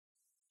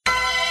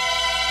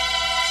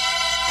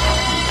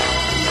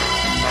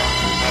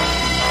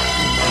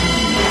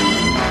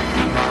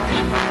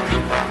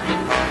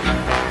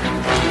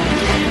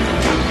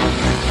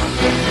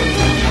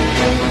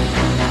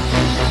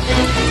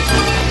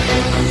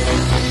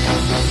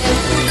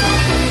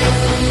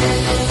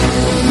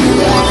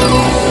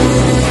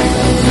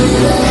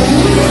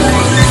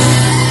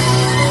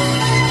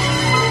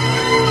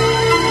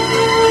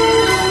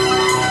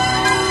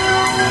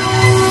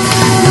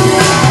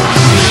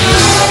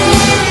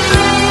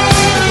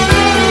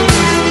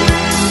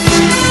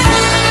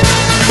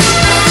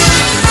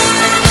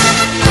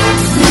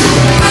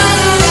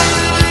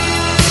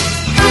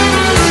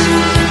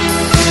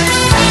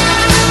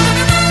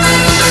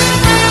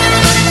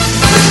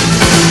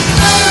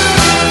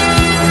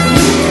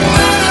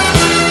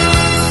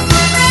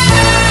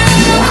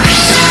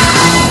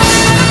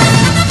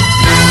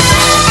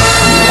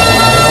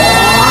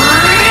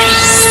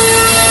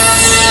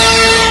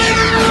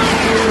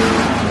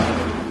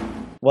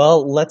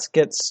let's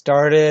get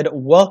started.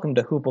 Welcome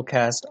to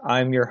Hooplecast.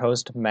 I'm your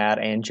host, Matt,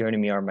 and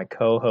joining me are my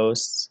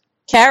co-hosts.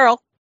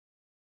 Carol.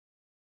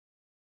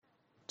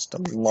 Just a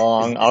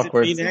long,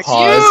 awkward pause.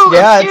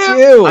 It's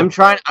you! I'm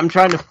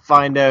trying to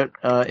find out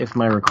if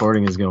my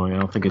recording is going. I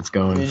don't think it's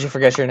going. Did you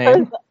forget your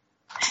name?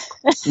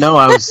 No,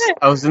 I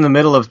was in the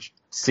middle of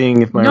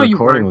seeing if my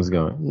recording was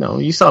going. No,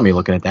 you saw me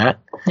looking at that.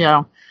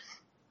 Yeah.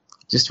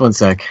 Just one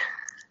sec.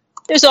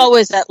 There's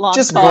always that long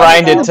Just pause.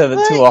 grind it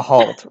to a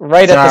halt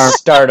right at the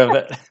start of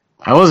it.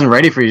 I wasn't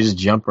ready for you to just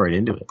jump right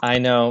into it. I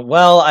know.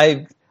 Well,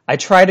 I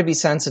try to be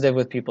sensitive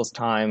with people's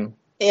time.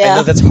 Yeah. I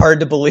know that's hard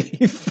to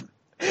believe.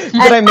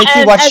 But I make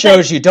you watch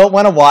shows you don't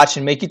want to watch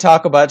and make you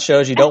talk about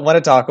shows you don't want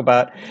to talk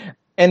about.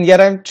 And yet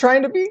I'm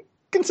trying to be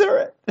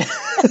considerate.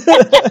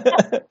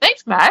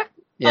 Thanks, Matt.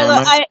 Yeah,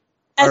 well, I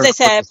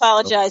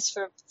apologize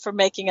for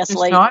making us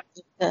late. Not.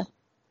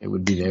 It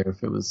would be there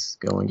if it was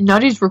going.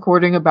 Nutty's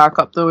recording a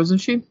backup, though, isn't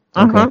she?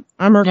 Okay.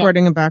 I'm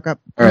recording a backup.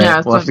 All right,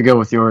 Yeah, we'll have to go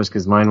with yours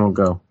because mine won't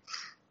go.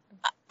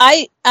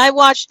 I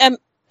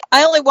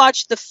only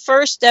watched the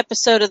first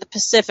episode of The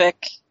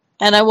Pacific,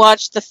 and I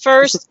watched the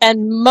first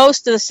and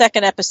most of the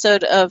second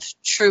episode of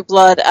True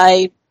Blood.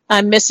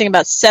 I'm missing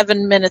about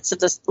 7 minutes of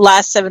the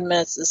last 7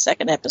 minutes of the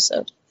second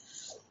episode.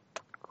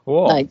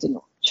 Cool. I didn't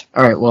watch.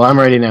 All right, well, I'm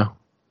ready now.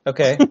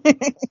 Okay.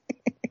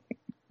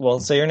 Well,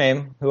 say your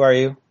name. Who are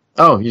you?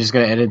 Oh, you're just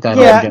going to edit that?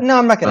 Yeah, no,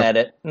 I'm not going to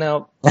edit.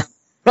 No.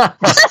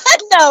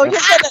 No, you're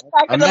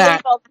not going to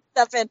leave all this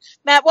stuff in.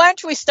 Matt, why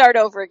don't we start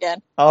over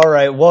again? All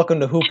right,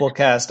 welcome to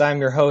Hooplecast. I'm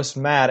your host,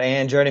 Matt,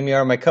 and joining me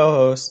are my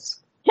co-hosts.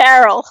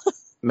 Carol.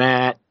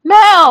 Matt.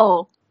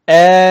 Mel.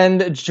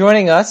 And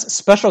joining us,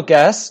 special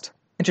guest.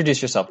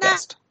 Introduce yourself,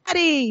 guest.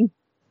 Nutty!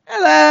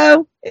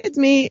 Hello! It's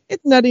me.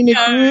 It's Nutty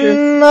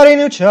Nuchas. Nutty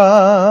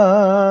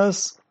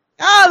Nuchas.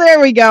 Oh, there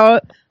we go.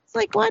 It's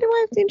like, why do I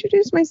have to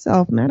introduce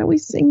myself? Matt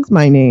always sings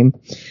my name.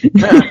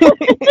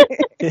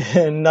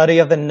 Nutty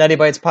of the Nutty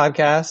Bites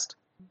podcast.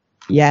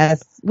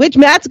 Yes, which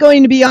Matt's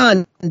going to be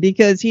on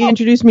because he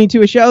introduced me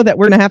to a show that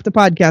we're going to have to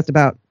podcast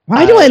about.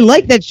 Why do I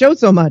like that show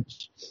so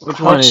much? Which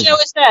one What is show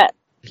is that?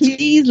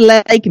 Please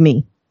Like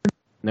Me.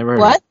 Never heard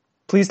What? of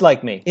Please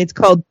like me. It's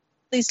called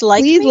Please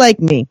like Please me? Like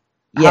Me.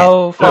 Yeah.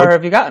 How far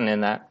have you gotten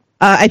in that?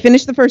 I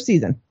finished the first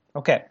season.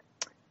 Okay.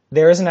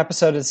 There is an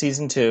episode of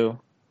season 2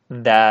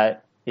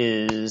 that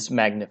is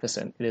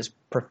magnificent. It is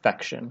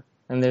perfection.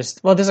 And there's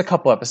a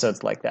couple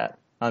episodes like that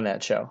on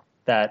that show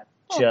that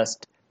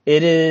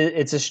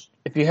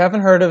if you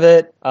haven't heard of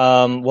it,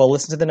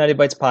 listen to the Nutty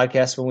Bites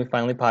podcast when we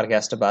finally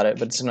podcast about it.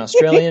 But it's an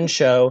Australian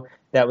show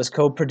that was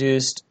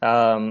co-produced,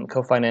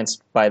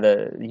 co-financed by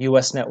the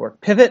U.S.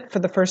 network Pivot for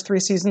the first 3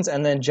 seasons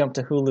and then jumped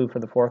to Hulu for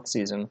the 4th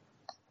season.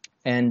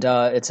 And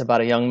it's about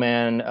a young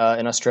man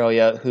in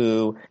Australia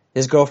who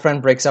his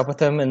girlfriend breaks up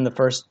with him in the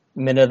first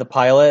minute of the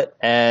pilot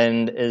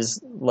and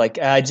is like,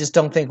 I just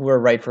don't think we're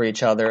right for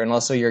each other, and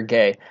also you're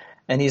gay.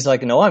 And he's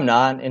like, no, I'm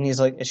not. And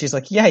she's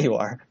like, yeah, you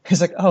are. He's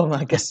like, oh,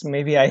 I guess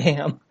maybe I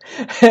am.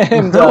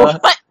 And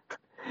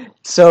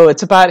so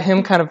it's about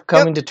him kind of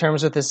coming to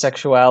terms with his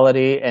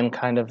sexuality and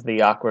kind of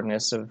the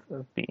awkwardness of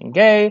being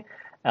gay.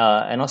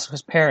 And also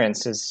his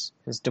parents, his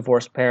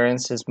divorced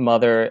parents. His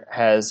mother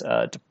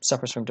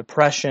suffers from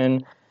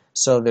depression.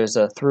 So there's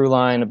a through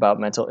line about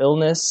mental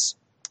illness.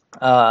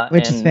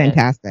 Which is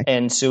fantastic.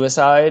 And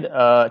suicide,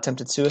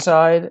 attempted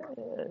suicide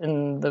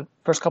in the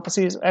first couple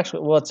seasons.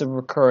 Actually, well, it's a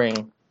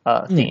recurring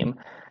theme.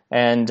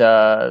 And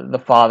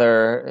the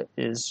father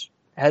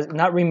has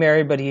not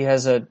remarried, but he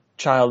has a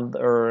child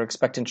or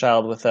expectant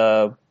child with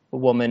a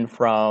woman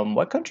from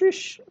what country?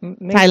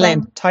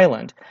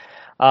 Thailand.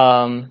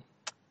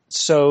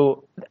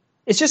 So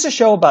it's just a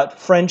show about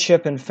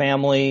friendship and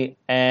family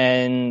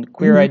and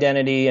queer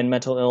identity and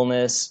mental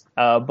illness,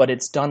 but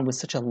it's done with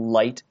such a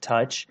light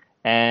touch.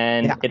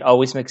 And it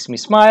always makes me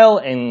smile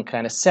and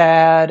kind of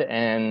sad,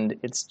 and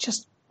it's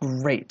just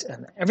great.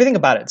 And everything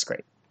about it's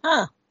great.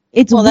 Huh.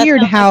 It's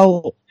weird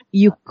how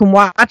you can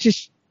watch a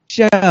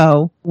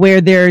show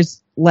where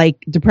there's like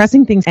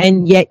depressing things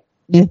and yet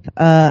with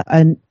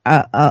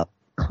a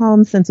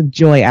calm sense of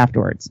joy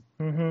afterwards.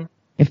 Mm-hmm.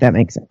 If that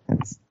makes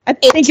sense. I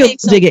think you'll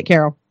dig it,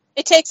 Carol.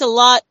 It takes a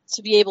lot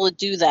to be able to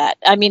do that.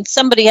 I mean,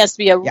 somebody has to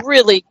be a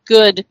really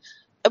good...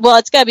 Well,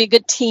 it's got to be a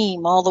good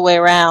team all the way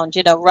around.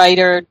 You know,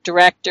 writer,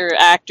 director,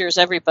 actors,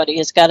 everybody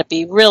has got to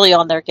be really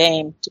on their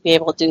game to be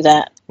able to do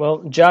that.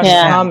 Well, Josh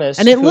Thomas...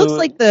 And it looks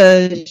like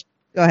Go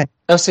ahead.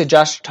 I'll say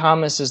Josh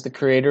Thomas is the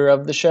creator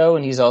of the show,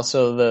 and he's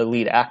also the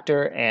lead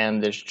actor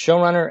and the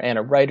showrunner and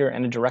a writer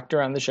and a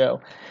director on the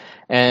show.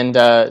 And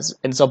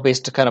it's all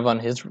based kind of on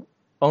his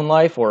own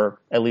life, or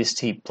at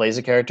least he plays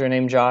a character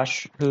named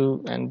Josh,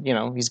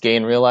 he's gay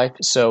in real life.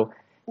 So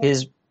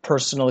his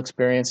personal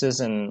experiences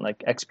and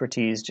like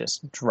expertise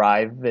just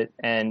drive it,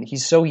 and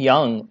he's so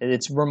young.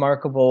 It's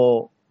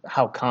remarkable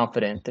how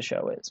confident the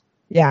show is.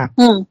 Yeah,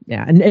 and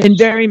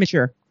very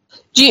mature.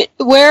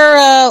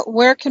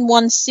 Where can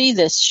one see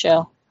this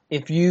show?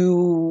 If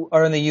you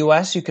are in the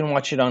U.S., you can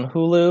watch it on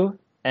Hulu,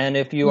 and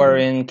if you are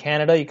in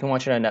Canada, you can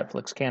watch it on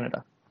Netflix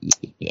Canada.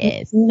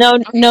 Yes. No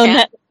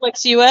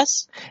Netflix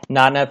US?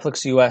 Not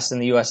Netflix US. In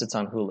the US, it's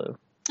on Hulu.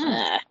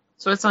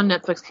 So it's on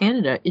Netflix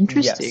Canada.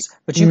 Interesting. Yes.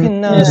 But you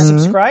can Mhm.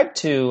 subscribe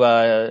to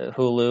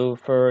Hulu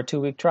for a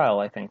 2-week trial,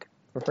 I think,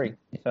 for free.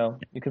 So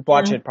you could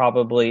watch it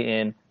probably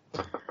in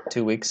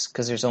 2 weeks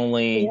because there's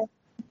only...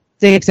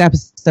 6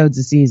 episodes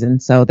a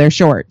season, so they're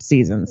short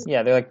seasons.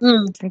 Yeah, they're like...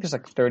 I think there's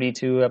like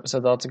 32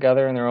 episodes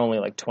altogether, and they're only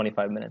like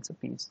 25 minutes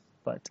apiece.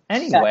 But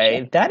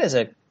anyway, that is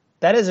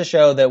a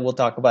show that we'll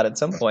talk about at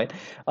some point.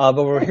 But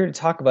we're here to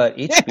talk about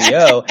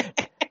HBO.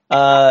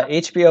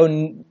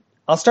 HBO...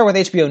 I'll start with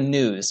HBO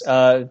News.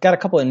 Got a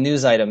couple of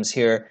news items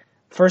here.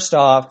 First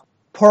off,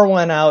 pour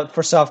one out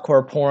for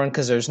softcore porn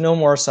because there's no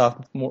more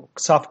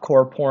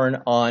softcore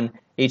porn on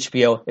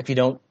HBO if you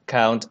don't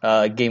count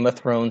Game of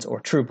Thrones or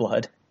True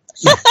Blood.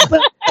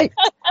 But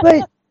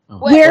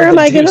where am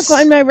I going to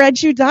find my Red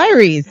Shoe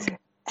Diaries?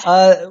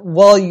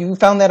 Well, you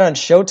found that on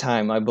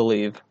Showtime, I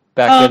believe,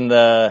 back in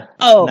the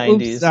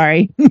 90s. Oops,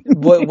 sorry.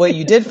 What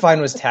you did find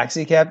was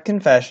Taxi Cab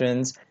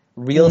Confessions,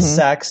 Real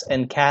Sex,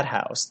 and Cat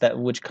House,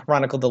 which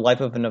chronicled the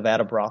life of a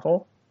Nevada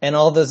brothel, and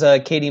all those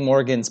Katie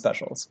Morgan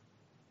specials.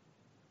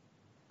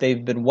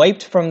 They've been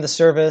wiped from the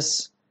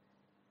service,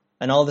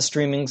 and all the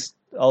streaming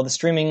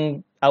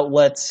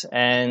outlets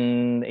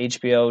and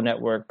HBO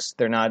networks,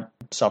 they're not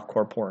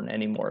softcore porn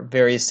anymore.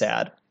 Very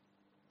sad.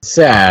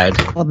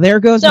 Sad. Well, there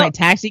goes my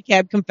Taxi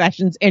Cab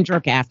Confessions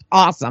introcast.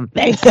 Awesome.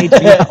 Thanks,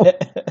 HBO.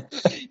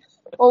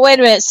 Well, wait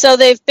a minute. So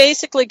they've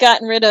basically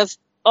gotten rid of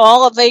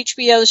all of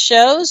HBO's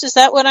shows? Is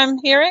that what I'm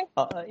hearing?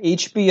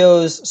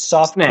 HBO's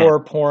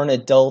softcore porn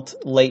adult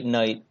late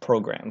night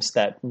programs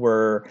that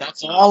were...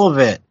 That's all of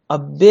it. A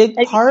big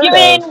part you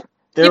mean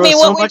so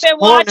what we've been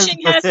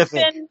watching hasn't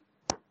been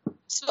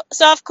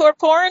softcore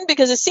porn?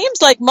 Because it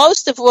seems like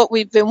most of what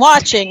we've been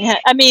watching...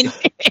 I mean...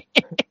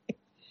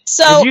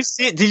 So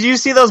did you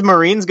see those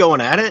Marines going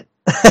at it?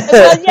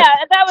 Well, yeah,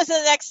 that was the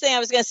next thing I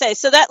was going to say.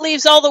 So that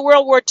leaves all the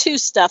World War II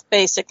stuff,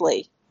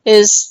 basically,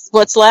 is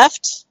what's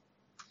left?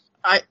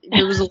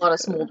 There was a lot of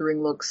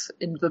smoldering looks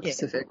in the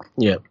Pacific.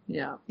 Yeah.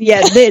 Yeah.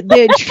 Yeah,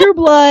 the True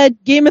Blood,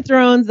 Game of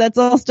Thrones, that's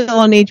all still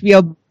on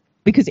HBO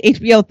because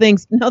HBO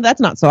thinks, no,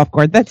 that's not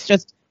softcore. That's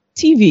just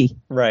TV.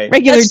 Right.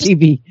 Regular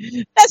TV.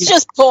 That's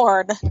just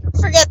porn.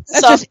 Forget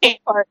the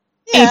softcore part.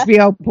 Yeah.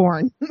 HBO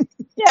porn.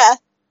 Yeah.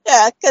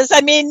 Yeah, because,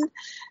 I mean,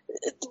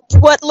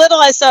 what little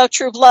I saw of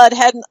True Blood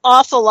had an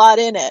awful lot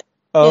in it.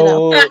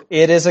 Oh,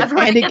 it is a...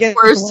 And it gets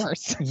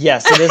worse.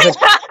 Yes, it is a...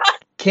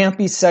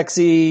 campy,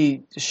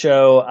 sexy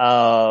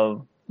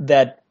show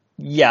that,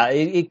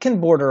 it can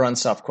border on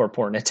softcore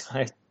porn at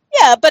times.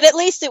 Yeah, but at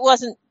least it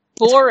wasn't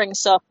boring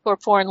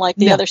softcore porn like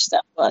the other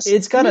stuff was.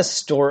 It's got a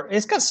story.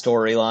 It's got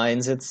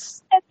storylines.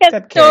 It's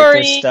got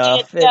character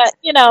stuff. It's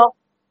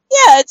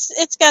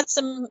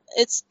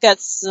got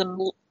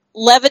some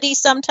levity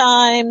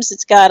sometimes.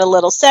 It's got a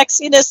little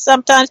sexiness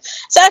sometimes.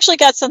 It's actually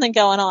got something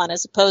going on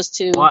as opposed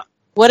to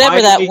whatever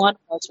that one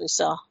was we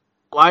saw.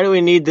 Why do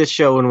we need this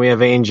show when we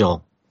have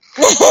Angel?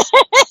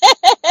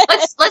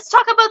 Let's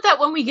talk about that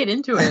when we get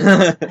into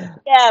it.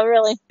 Yeah,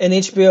 really. An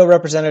HBO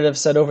representative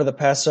said over the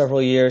past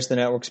several years, the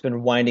network's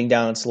been winding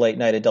down its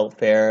late-night adult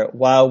fare.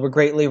 While we're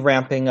greatly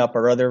ramping up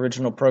our other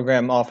original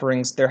program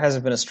offerings, there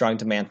hasn't been a strong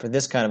demand for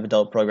this kind of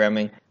adult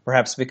programming,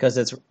 perhaps because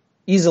it's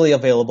easily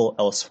available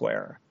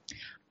elsewhere.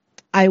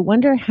 I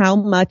wonder how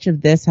much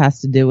of this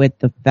has to do with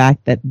the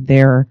fact that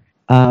they're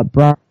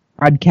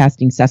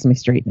broadcasting Sesame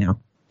Street now.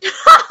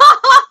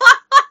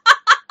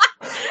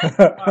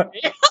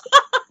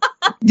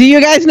 Do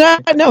you guys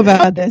not know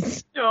about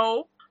this?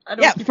 No. I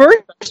don't. Yeah,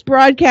 first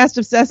broadcast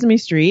of Sesame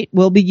Street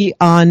will be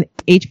on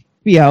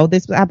HBO.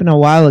 This happened a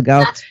while ago.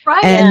 That's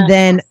right. And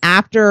then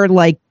after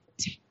like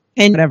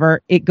 10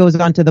 whatever, it goes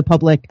on to the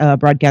public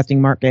broadcasting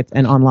markets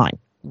and online.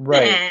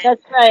 Right.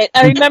 That's right.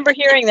 I remember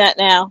hearing that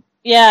now.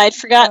 Yeah, I'd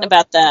forgotten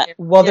about that.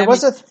 Well, there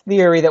was a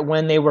theory that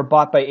when they were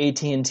bought by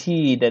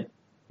AT&T, that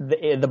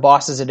the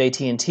bosses at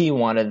AT&T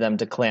wanted them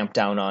to clamp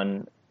down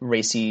on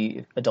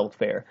racy adult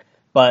fare.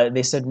 But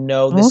they said,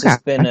 no, this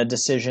has been a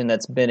decision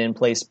that's been in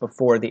place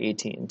before the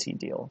AT&T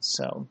deal.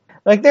 So,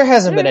 there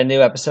hasn't been a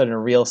new episode in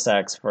Real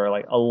Sex for,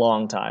 a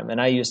long time. And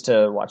I used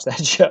to watch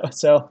that show,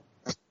 so...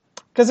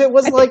 Because it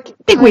was I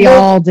think we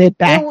all did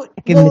back.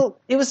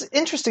 It was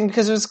interesting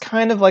because it was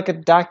kind of like a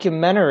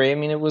documentary. I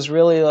mean, it was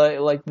really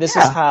like this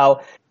is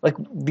how,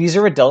 these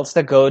are adults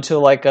that go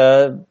to,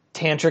 a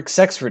tantric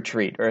sex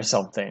retreat or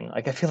something.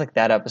 I feel like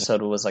that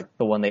episode was,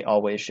 the one they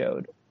always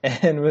showed.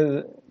 And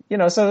was...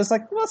 so it's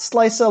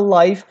slice of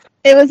life.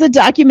 It was a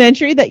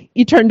documentary that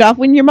you turned off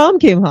when your mom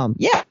came home.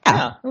 Yeah,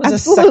 it was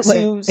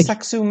absolutely. A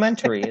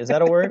sexumentary. Is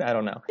that a word? I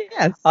don't know.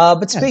 Yes.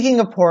 But speaking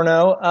of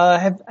porno,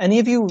 have any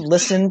of you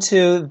listened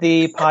to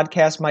the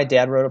podcast My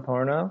Dad Wrote a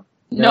Porno?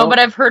 No, but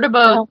I've heard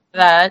about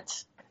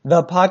that.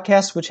 The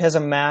podcast, which has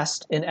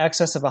amassed in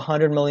excess of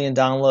 100 million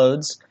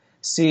downloads,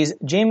 sees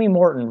Jamie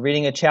Morton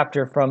reading a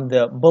chapter from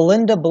the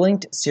Belinda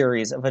Blinked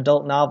series of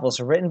adult novels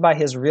written by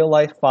his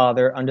real-life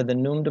father under the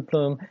nom de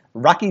plume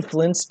Rocky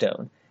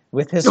Flintstone,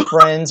 with his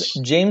friends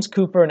James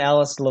Cooper and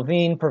Alice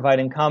Levine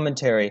providing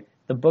commentary.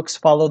 The books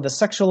follow the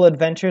sexual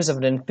adventures of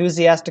an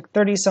enthusiastic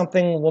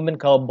 30-something woman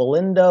called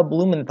Belinda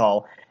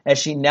Blumenthal as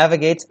she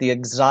navigates the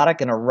exotic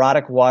and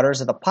erotic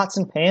waters of the pots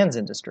and pans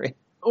industry.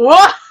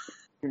 What?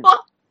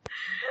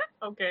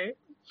 Okay.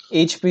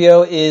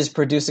 HBO is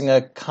producing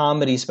a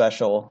comedy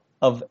special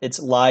of its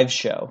live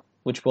show,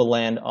 which will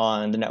land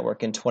on the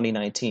network in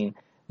 2019.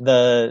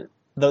 This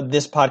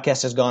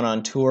podcast has gone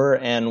on tour,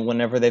 and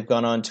whenever they've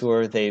gone on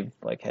tour, they've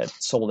had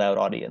sold out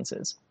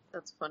audiences.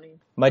 That's funny.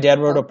 My dad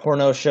wrote a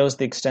porno shows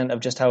the extent of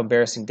just how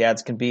embarrassing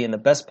dads can be in the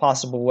best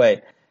possible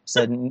way,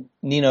 said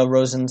Nina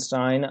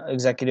Rosenstein,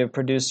 executive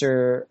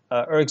producer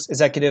or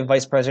executive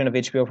vice president of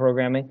HBO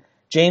programming.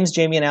 James,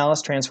 Jamie, and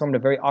Alice transformed a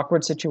very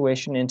awkward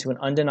situation into an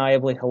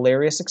undeniably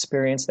hilarious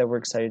experience that we're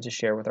excited to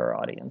share with our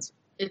audience.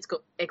 It's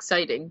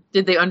exciting.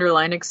 Did they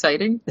underline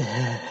exciting?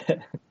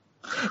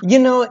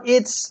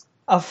 It's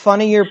a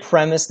funnier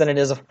premise than it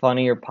is a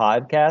funnier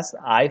podcast.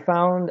 I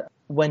found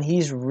when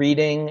he's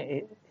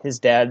reading his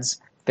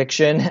dad's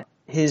fiction,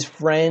 his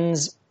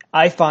friends,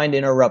 I find,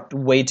 interrupt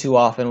way too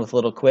often with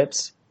little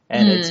quips.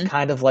 And it's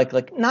kind of like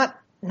not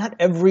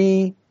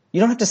every... You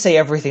don't have to say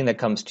everything that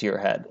comes to your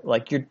head.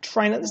 You're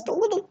trying to... It's a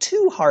little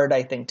too hard,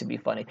 I think, to be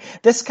funny.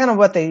 That's kind of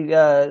what they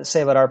say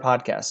about our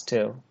podcast,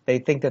 too. They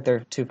think that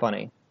they're too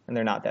funny, and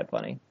they're not that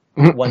funny.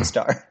 1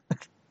 star.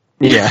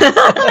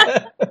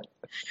 Yeah.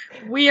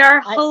 We are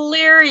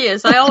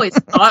hilarious. I always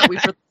thought we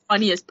were the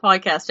funniest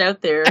podcast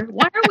out there.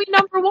 Why are we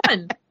number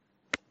 1?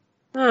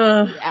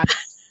 Yeah.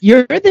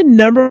 You're the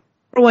number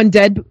 1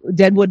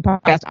 Deadwood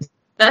podcast.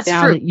 That's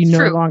now true. That you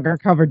no longer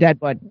cover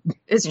Deadwood.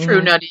 It's true,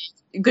 Nutty.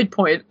 Good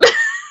point.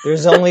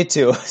 There's only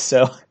 2,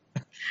 so...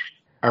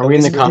 Are we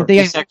in the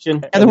comedy section?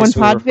 The other one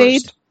pod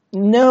fade?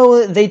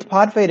 No, they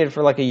pod faded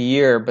for a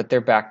year, but they're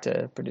back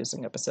to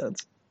producing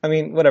episodes. I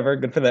mean, whatever,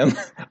 good for them.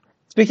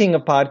 Speaking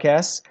of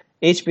podcasts,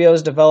 HBO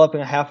is developing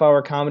a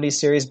half-hour comedy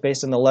series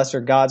based on the Lesser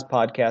Gods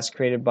podcast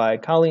created by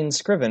Colleen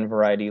Scriven,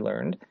 Variety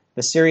learned.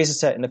 The series is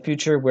set in a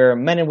future where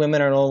men and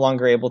women are no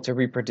longer able to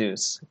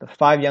reproduce. The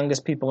 5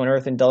 youngest people on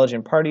Earth indulge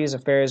in parties,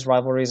 affairs,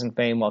 rivalries, and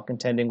fame while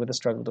contending with the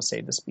struggle to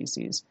save the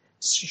species.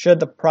 Should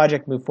the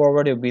project move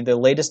forward, it would be the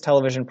latest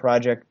television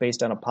project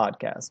based on a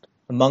podcast.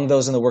 Among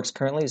those in the works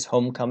currently is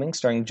Homecoming,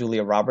 starring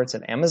Julia Roberts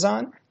at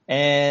Amazon,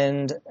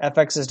 and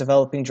FX is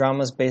developing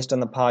dramas based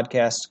on the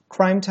podcast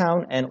Crime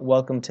Town and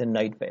Welcome to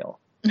Night Vale.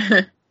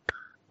 Yeah,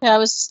 I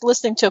was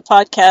listening to a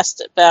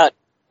podcast about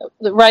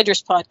the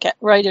writers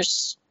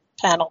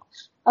panel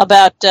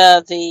about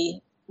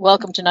the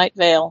Welcome to Night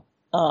Vale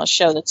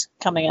show that's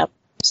coming up.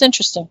 It's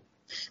interesting.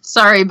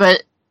 Sorry,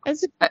 but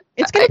it's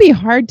going to be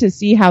hard to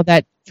see how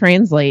that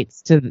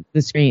translates to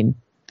the screen.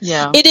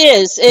 Yeah, it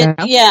is.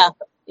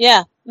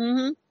 Yeah.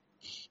 Mm-hmm.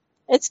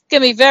 It's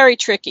going to be very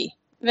tricky.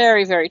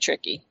 Very, very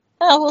tricky.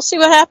 We'll see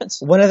what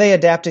happens. When are they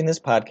adapting this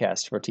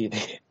podcast for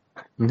TV?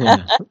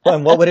 Yeah.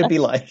 And what would it be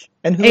like?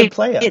 And who would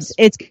play us?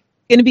 It's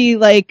going to be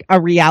like a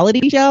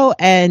reality show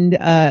and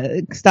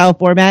style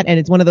format, and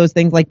it's one of those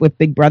things like with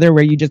Big Brother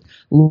where you just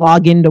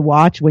log in to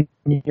watch when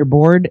you're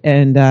bored,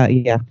 and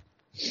yeah.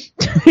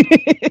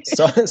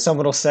 So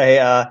someone will say,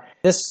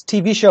 this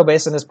TV show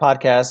based on this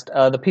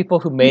podcast, the people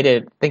who made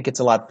it think it's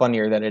a lot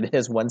funnier than it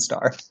is. 1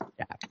 star.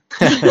 Yeah.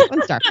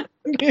 1 star.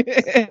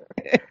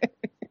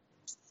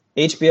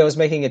 HBO is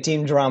making a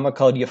teen drama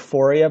called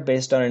Euphoria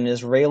based on an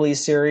Israeli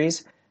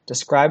series.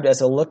 Described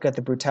as a look at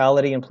the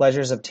brutality and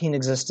pleasures of teen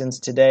existence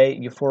today,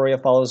 Euphoria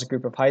follows a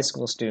group of high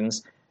school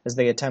students as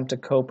they attempt to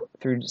cope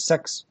through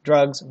sex,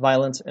 drugs,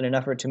 violence, in an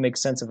effort to make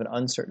sense of an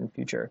uncertain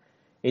future.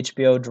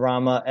 HBO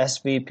drama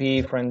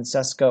SVP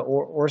Francesca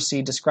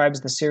Orsi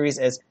describes the series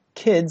as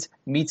kids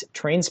meets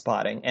train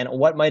spotting and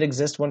what might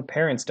exist when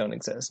parents don't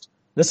exist.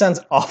 This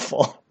sounds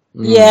awful.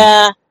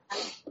 Yeah.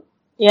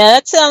 Yeah,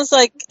 that sounds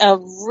like a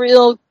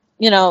real,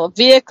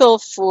 vehicle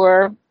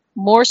for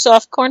more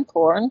softcore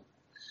porn.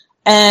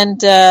 And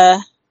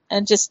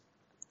just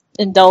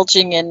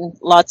indulging in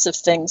lots of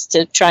things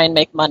to try and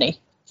make money.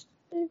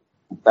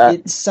 But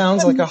it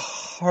sounds like a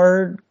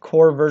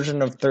hardcore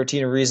version of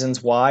 13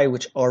 Reasons Why,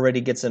 which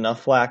already gets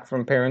enough flack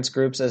from parents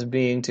groups as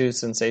being too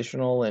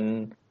sensational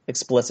and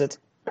explicit.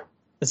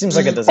 It seems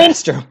like a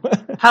disaster.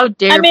 How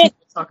dare people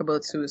talk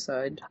about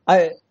suicide?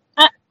 I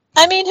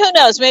mean, who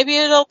knows? Maybe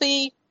it'll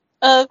be,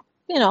 Yeah,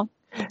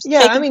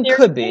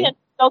 could be.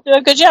 They'll do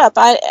a good job.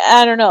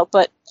 I don't know,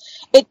 but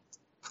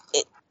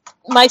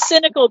my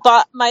cynical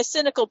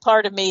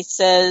part of me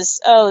says,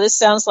 "Oh, this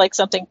sounds like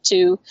something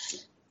to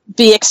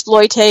be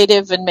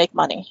exploitative and make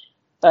money."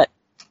 But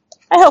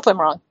I hope I'm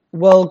wrong.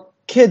 Well,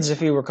 Kids,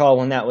 if you recall,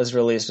 when that was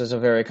released, was a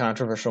very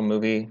controversial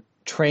movie.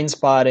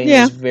 Trainspotting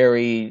is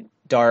very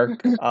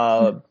dark,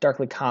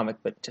 darkly comic,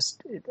 but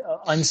just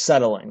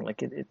unsettling.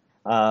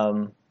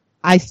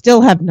 I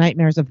still have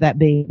nightmares of that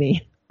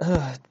baby.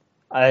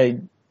 The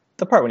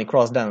part when he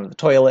crawls down the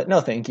toilet. No,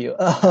 thank you.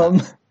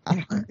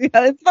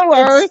 It's the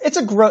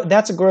worst.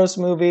 That's a gross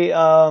movie,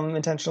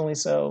 intentionally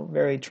so,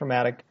 very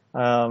traumatic,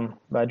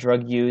 about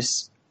drug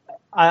use.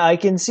 I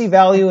can see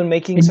value in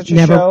making such a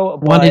show. Never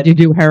wanted to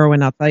do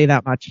heroin, I'll tell you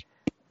that much.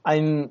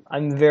 I'm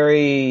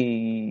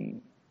very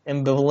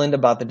ambivalent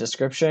about the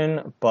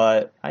description,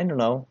 but I don't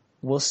know.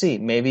 We'll see.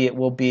 Maybe it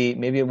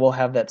will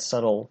have that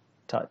subtle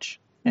touch.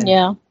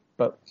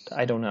 But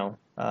I don't know.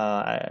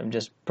 I'm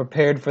just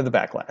prepared for the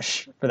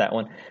backlash for that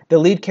one. The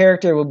lead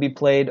character will be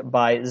played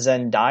by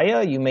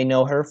Zendaya. You may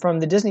know her from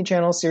the Disney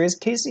Channel series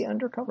Casey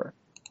Undercover.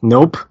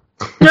 Nope.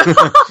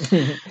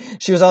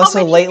 She was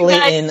also lately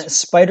in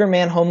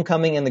Spider-Man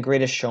Homecoming and The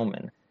Greatest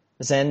Showman.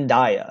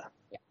 Zendaya.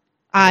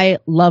 I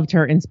loved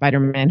her in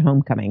Spider-Man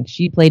Homecoming.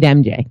 She played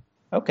MJ.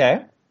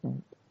 Okay.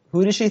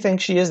 Who does she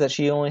think she is that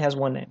she only has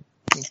one name?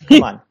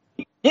 Come on.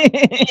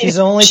 She's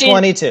only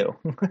 22.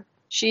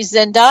 She's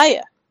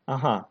Zendaya.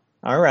 Uh-huh.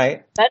 All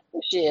right. That's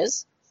who she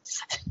is.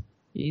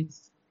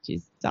 She's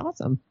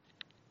awesome.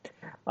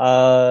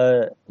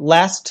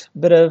 Last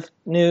bit of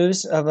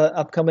news of an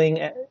upcoming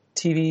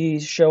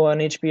TV show on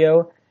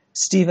HBO.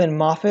 Stephen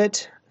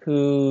Moffat,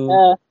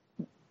 who...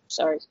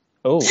 sorry.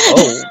 Oh.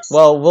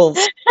 Well,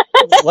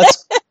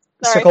 let's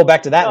circle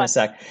back to that in a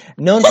sec.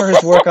 Known for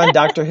his work on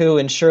Doctor Who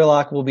and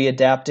Sherlock, will be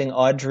adapting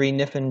Audrey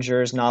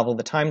Niffinger's novel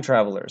The Time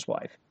Traveler's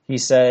Wife. He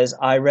says,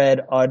 I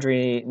read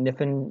Audrey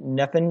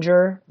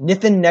Niffenegger.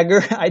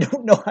 I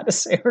don't know how to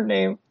say her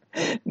name.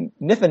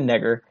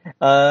 Niffenegger.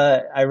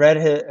 I read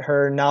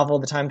her novel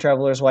The Time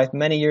Traveler's Wife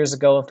many years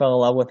ago and fell in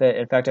love with it.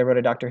 In fact, I wrote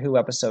a Doctor Who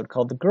episode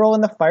called The Girl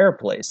in the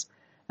Fireplace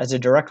as a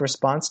direct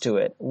response to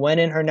it. When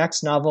in her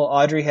next novel,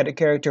 Audrey had a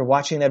character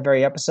watching that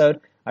very episode,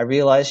 I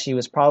realized she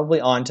was probably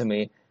on to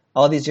me.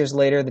 All these years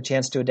later, the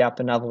chance to adapt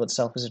the novel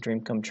itself is a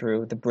dream come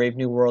true. The brave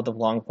new world of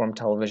long-form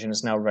television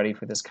is now ready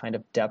for this kind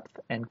of depth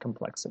and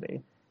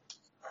complexity.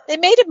 They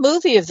made a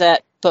movie of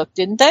that book,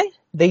 didn't they?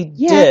 They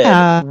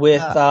did,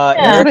 with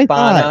Eric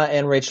Bana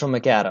and Rachel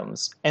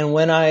McAdams.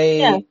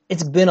 And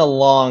it's been a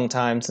long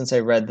time since I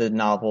read the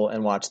novel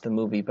and watched the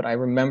movie, but I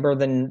remember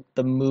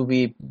the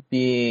movie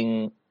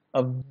being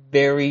a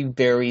very,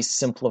 very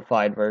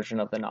simplified version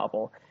of the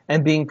novel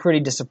and being pretty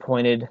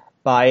disappointed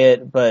by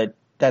it, but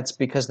that's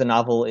because the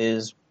novel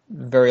is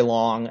very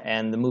long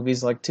and the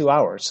movie's like 2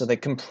 hours. So they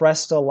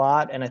compressed a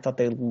lot, and I thought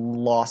they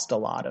lost a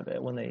lot of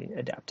it when they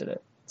adapted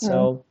it.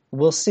 So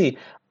we'll see.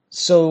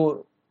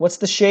 So what's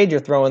the shade you're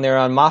throwing there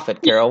on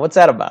Moffat, Carol? What's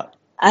that about?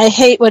 I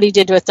hate what he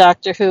did with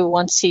Doctor Who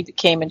once he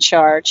became in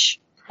charge.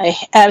 I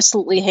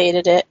absolutely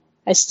hated it.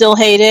 I still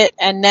hate it.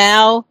 And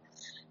now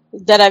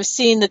that I've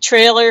seen the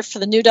trailer for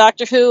the new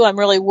Doctor Who, I'm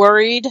really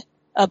worried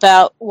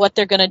about what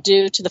they're going to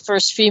do to the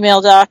first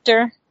female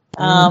Doctor.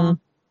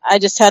 I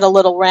just had a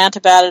little rant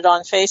about it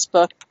on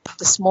Facebook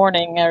this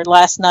morning or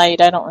last night.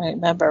 I don't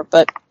remember,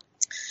 but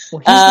well,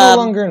 he's no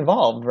longer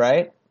involved,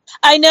 right?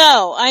 I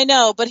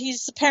know, but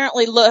he's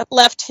apparently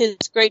left his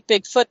great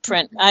big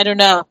footprint. I don't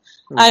know.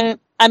 I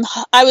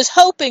was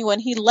hoping when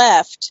he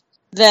left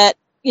that,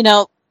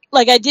 I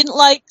didn't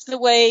like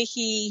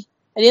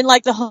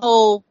the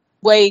whole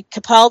way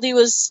Capaldi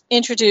was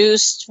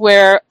introduced,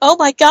 where, oh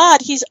my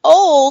God, he's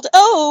old.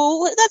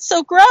 Oh, that's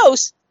so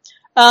gross.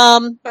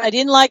 I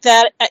didn't like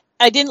that.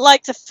 I didn't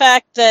like the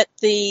fact that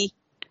the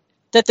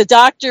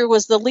Doctor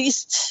was the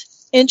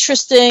least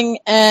interesting,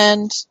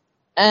 and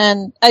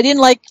I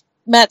didn't like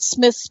Matt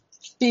Smith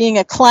being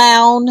a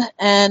clown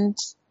and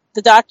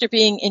the Doctor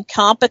being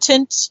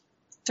incompetent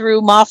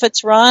through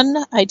Moffat's run.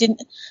 I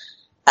didn't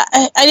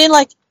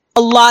like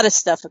a lot of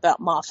stuff about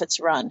Moffat's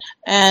run,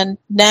 and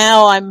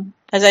now I'm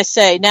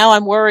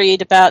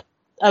worried about.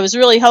 I was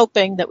really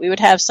hoping that we would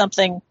have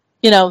something,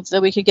 that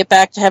we could get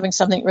back to having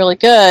something really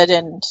good,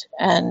 and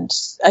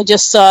I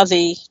just saw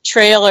the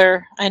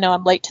trailer. I know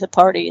I'm late to the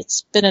party.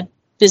 It's been a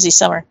busy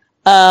summer.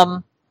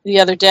 The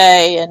other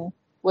day, and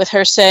with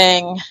her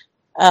saying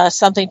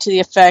something to the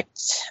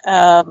effect,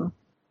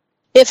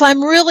 if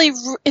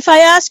I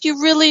ask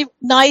you really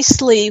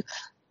nicely,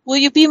 will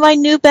you be my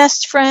new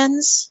best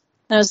friends?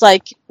 And I was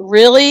like,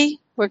 really?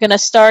 We're going to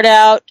start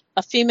out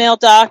a female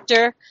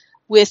Doctor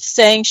with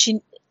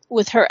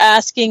her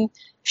asking,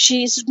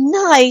 she's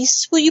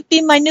nice, will you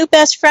be my new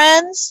best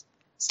friends?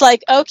 It's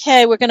like,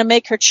 okay, we're going to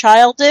make her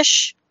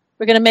childish.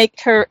 We're going to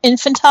make her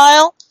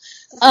infantile.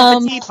 A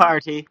tea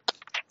party.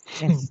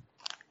 Yes.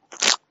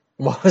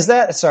 What was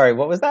that? Sorry,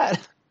 what was that?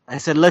 I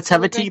said, let's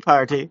have a tea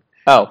party.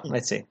 Oh, I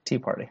see. Tea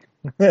party.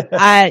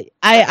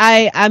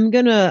 I'm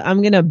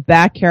gonna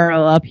back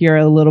Carol up here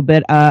a little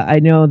bit. I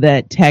know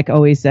that Tech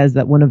always says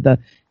that one of the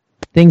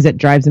things that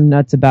drives him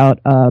nuts about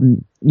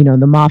the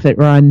Moffat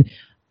run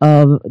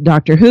of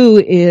Doctor Who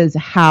is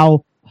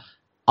how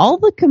all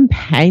the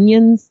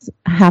companions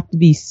have to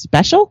be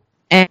special,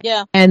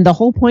 and the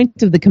whole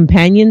point of the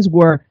companions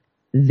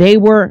they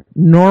were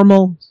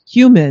normal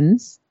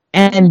humans,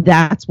 and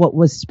that's what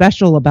was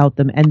special about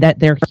them, and that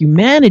their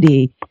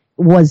humanity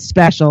was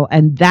special,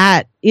 and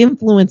that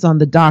influence on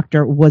the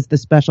Doctor was the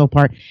special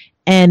part.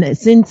 And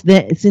since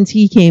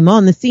he came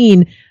on the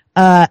scene,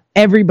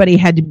 everybody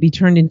had to be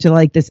turned into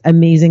like this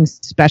amazing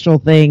special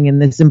thing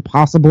and this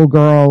impossible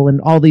girl and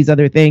all these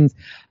other things.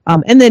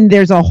 And then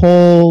there's a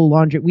whole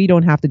laundry. We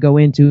don't have to go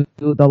into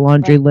the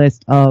laundry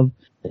list of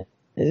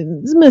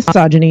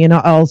misogyny and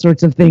all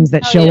sorts of things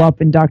that show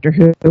up in Doctor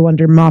Who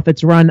under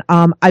Moffat's run.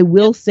 I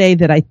will say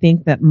that I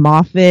think that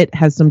Moffat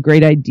has some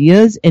great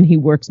ideas, and he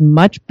works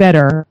much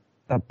better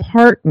a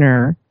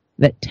partner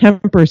that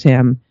tempers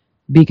him,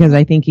 because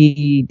I think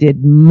he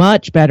did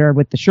much better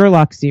with the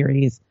Sherlock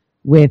series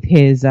with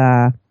his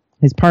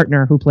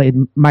partner who played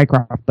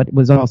Mycroft, but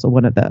was also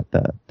one of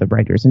the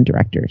writers and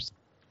directors.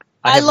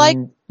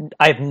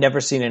 I've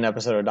never seen an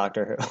episode of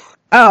Doctor Who.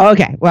 Oh,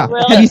 okay. Well,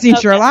 really? Have you seen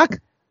Sherlock?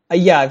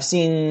 Yeah, I've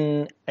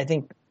seen, I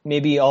think,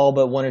 maybe all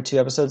but 1 or 2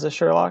 episodes of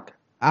Sherlock.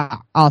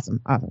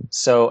 Awesome.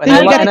 So, and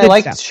I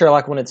liked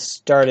Sherlock when it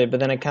started, but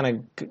then I kind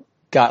of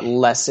got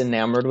less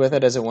enamored with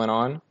it as it went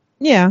on.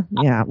 Yeah.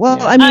 Well,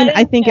 I mean,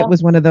 I think it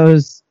was one of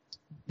those,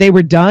 they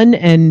were done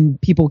and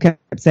people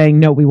kept saying,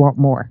 no, we want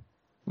more,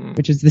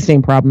 which is the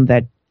same problem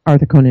that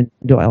Arthur Conan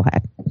Doyle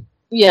had.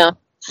 Yeah.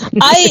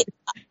 I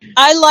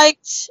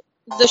liked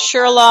the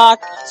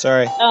Sherlock.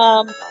 Sorry.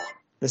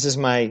 This is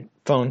my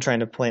phone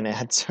trying to play an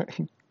ad.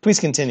 Sorry. Please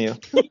continue.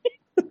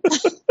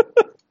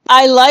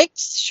 I liked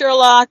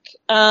Sherlock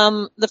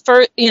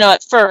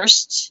at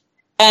first,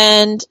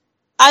 and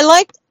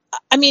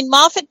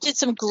Moffat did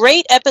some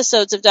great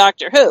episodes of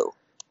Doctor Who.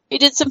 He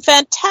did some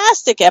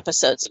fantastic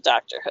episodes of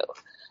Doctor Who.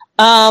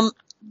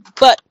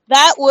 But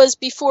that was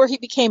before he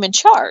became in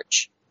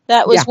charge.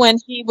 That was when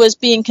he was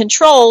being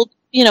controlled.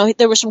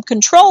 There were some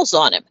controls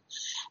on him.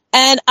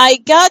 And I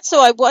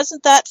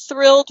wasn't that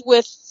thrilled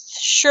with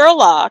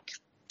Sherlock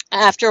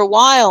after a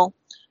while.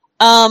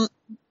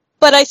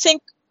 But I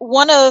think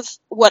one of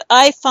what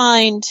I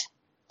find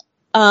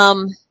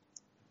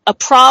a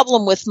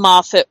problem with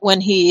Moffat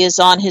when he is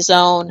on his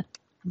own,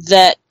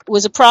 that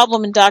was a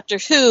problem in Doctor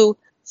Who,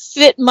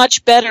 fit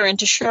much better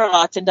into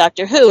Sherlock than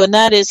Doctor Who, and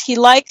that is he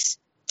likes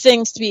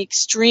things to be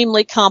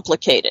extremely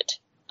complicated.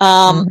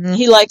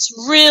 He likes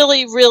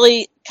really,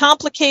 really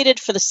complicated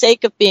for the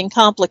sake of being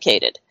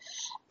complicated.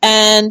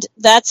 And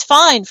that's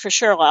fine for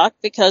Sherlock,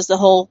 because the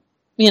whole,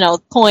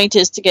 point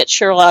is to get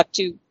Sherlock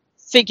to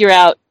figure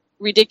out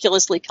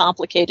ridiculously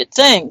complicated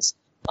things.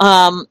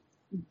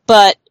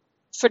 But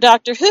for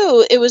Doctor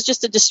Who, it was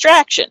just a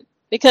distraction,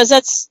 because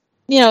that's,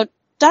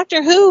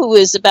 Doctor Who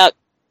is about,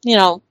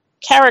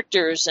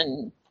 characters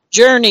and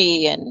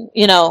journey and,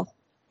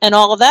 and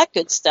all of that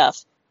good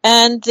stuff.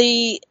 And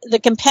the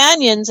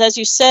companions, as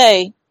you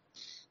say,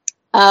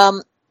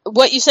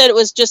 what you said, it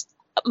was just,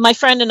 my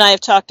friend and I have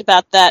talked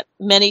about that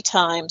many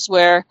times,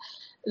 where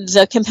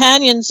the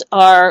companions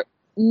are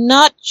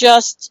not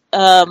just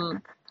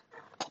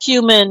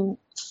human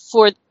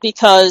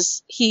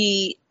because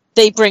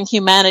they bring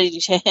humanity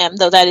to him,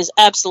 though that is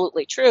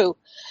absolutely true.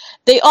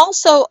 They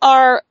also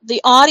are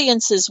the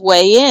audience's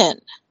way in.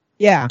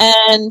 Yeah.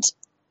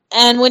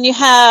 And when you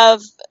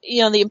have,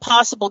 the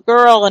impossible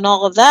girl and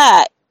all of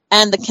that,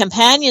 and the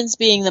companions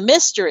being the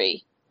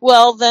mystery,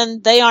 well,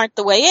 then they aren't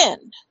the way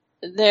in.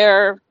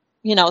 They're,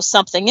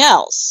 something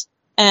else.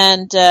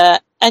 And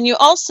he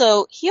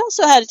also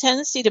had a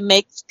tendency to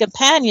make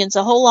companions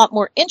a whole lot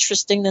more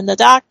interesting than the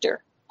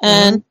Doctor.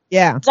 And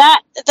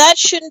that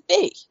shouldn't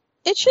be.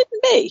 It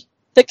shouldn't be.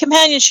 The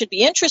companions should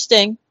be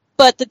interesting,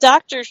 but the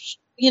Doctor,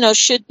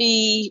 should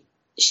be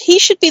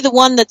the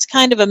one that's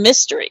kind of a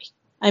mystery.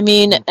 I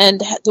mean,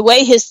 and the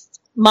way his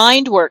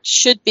mind works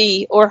should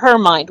be, or her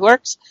mind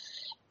works,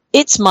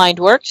 its mind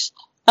works,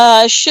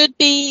 should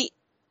be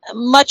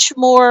much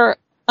more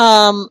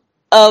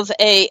of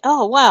a,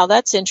 oh, wow,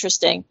 that's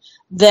interesting,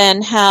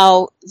 than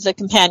how the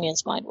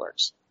companion's mind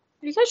works.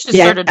 You guys should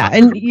start a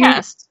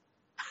podcast.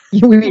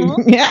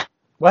 Yeah.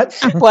 What?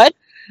 What?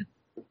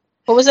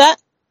 What was that?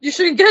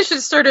 You guys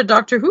should start a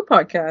Doctor Who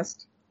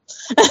podcast.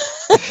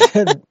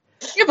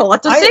 You have a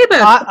lot to say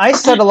about it. I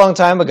said a long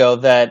time ago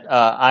that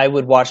I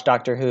would watch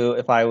Doctor Who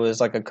if I was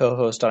like a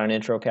co-host on an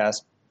intro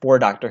cast for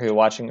Doctor Who,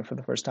 watching it for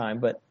the first time,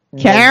 but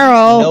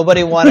Carol,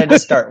 nobody wanted to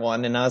start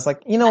one, and I was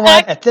like, you know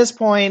what? At this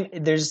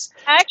point, there's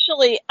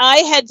actually,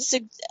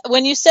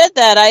 when you said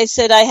that, I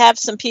said I have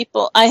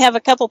a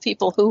couple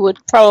people who would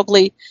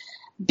probably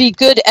be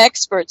good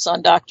experts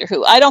on Doctor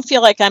Who. I don't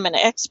feel like I'm an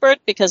expert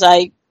because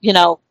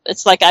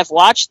it's like I've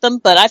watched them,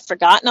 but I've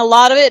forgotten a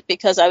lot of it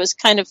because I was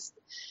kind of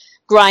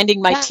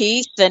grinding my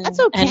teeth and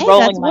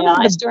rolling my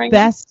eyes during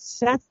them.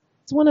 That's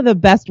one of the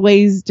best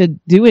ways to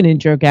do an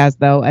intro cast,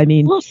 though. I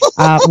mean, what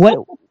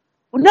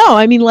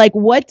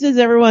does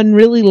everyone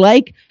really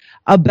like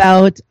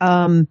about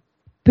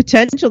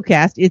Potential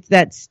Cast? It's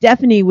that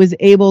Stephanie was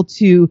able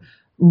to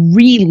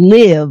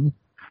relive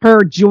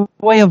her joy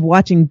of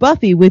watching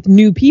Buffy with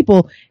new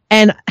people.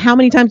 And how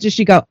many times does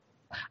she go,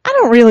 I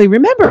don't really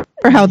remember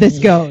how this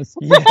goes.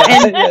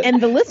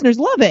 And the listeners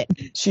love it.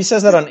 She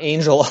says that on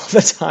Angel all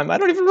the time. I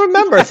don't even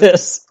remember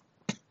this.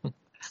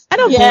 I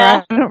don't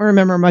care. I don't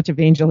remember much of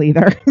Angel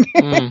either.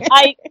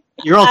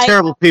 You're all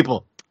terrible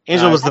people.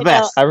 Angel was the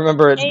best. I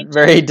remember it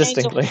very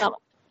distinctly.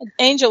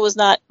 Angel was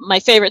not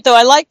my favorite, though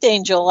I liked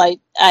Angel.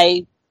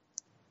 I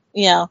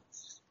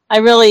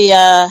really,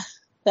 I'm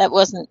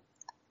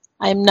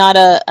not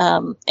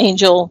a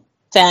Angel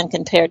fan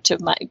compared to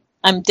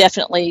I'm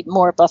definitely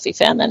more a Buffy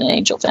fan than an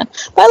Angel fan.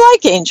 But I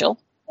like Angel.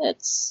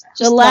 It's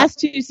just The last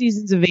 2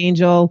 seasons of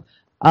Angel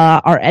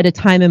are at a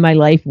time in my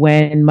life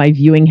when my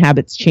viewing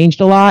habits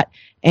changed a lot,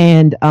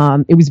 and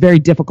it was very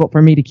difficult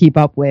for me to keep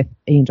up with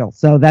Angel.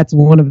 So that's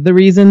one of the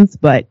reasons.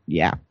 But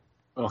yeah,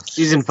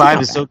 season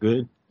 5 is so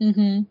good.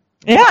 Mm-hmm.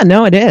 Yeah,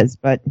 no, it is.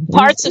 But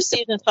Parts of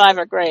season 5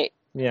 are great.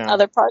 Yeah.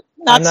 Other parts,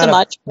 not so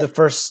much. The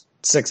first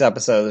 6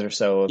 episodes or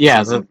so. Of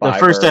The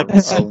first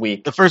episode, a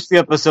week. The first few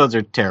episodes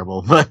are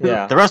terrible, but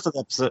the rest of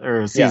the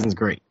season's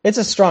great. It's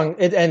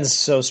it ends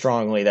so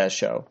strongly, that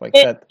show. Like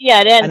that.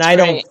 Yeah, it ends.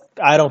 And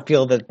I don't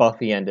feel that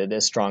Buffy ended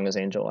as strong as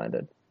Angel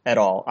ended at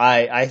all.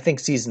 I think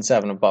season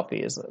 7 of Buffy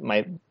is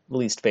my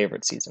least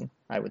favorite season,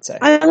 I would say.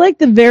 I like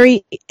the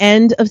very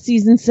end of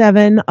season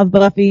 7 of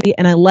Buffy,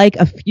 and I like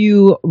a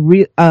few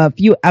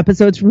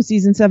episodes from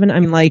season 7. I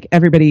mean, like,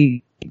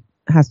 everybody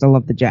has to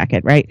love the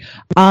jacket, right?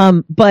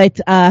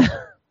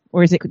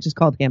 Or is it just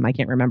called him? I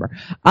can't remember.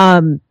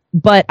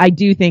 But I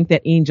do think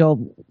that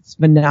Angel's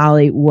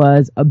finale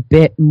was a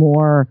bit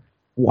more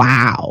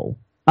wow.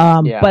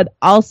 But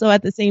also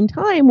at the same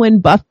time, when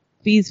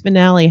Buffy's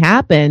finale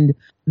happened,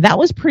 that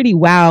was pretty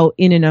wow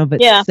in and of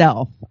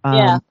itself.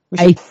 I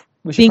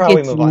think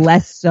it's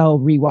less so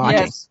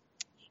rewatching.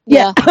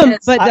 Yes.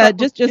 But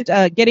just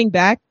getting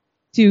back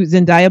to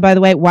Zendaya, by the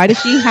way, why does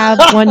she have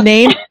one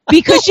name?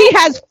 Because she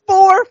has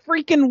 4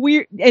 freaking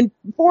weird and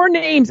 4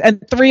 names,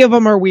 and 3 of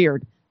them are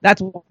weird.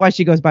 That's why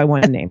she goes by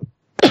one name.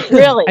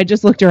 Really? I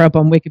just looked her up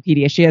on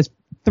Wikipedia. She has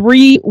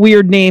 3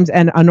 weird names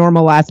and a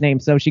normal last name,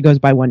 so she goes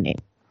by one name.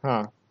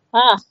 Huh.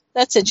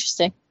 That's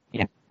interesting.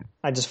 Yeah.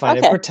 I just find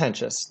it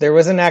pretentious. There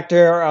was an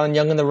actor on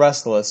Young and the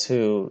Restless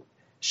who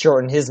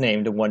shortened his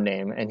name to one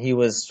name, and he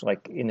was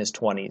like in his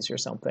 20s or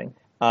something.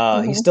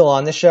 He's still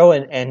on the show,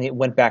 and he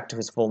went back to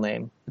his full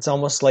name. It's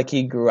almost like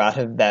he grew out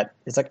of that.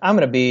 It's like, I'm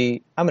gonna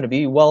be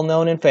well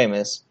known and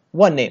famous.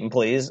 One name,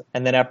 please.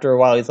 And then after a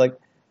while, he's like,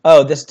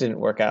 oh, this didn't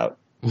work out.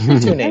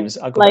 2 names.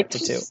 I'll go back to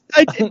 2.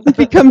 I didn't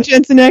become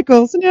Jensen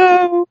Ackles.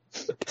 No.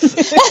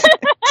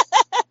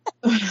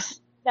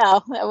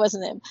 No, that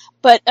wasn't him.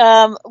 But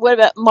what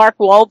about Mark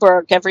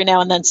Wahlberg? Every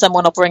now and then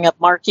someone will bring up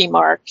Marky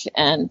Mark,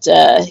 and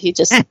he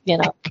just,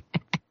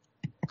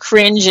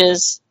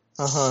 cringes.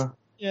 Uh-huh.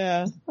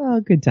 Yeah. Oh,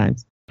 good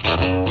times. When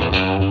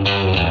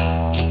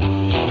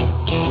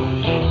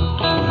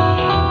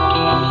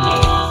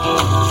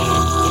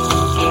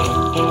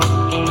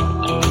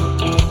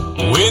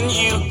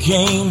you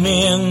came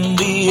in,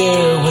 the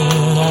air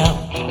went out,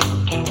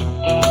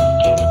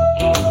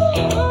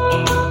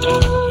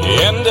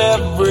 and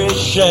every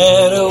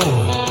shadow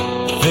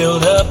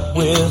filled up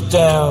with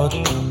doubt.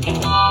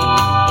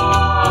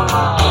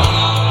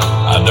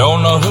 I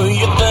don't know who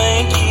you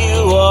think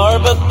you are,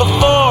 but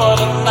before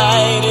the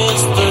night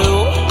is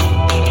through,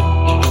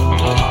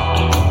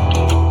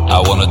 I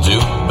wanna do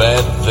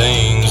bad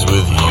things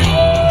with you.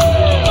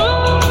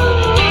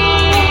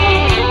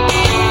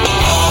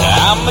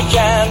 I'm the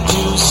kind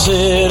to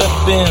sit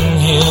up in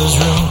his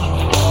room,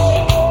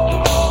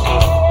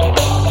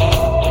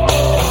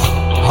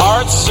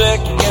 heart sick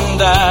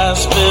and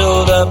eyes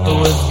filled up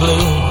with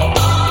blue.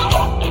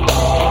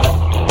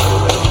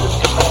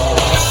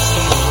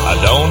 I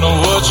don't know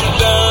what you've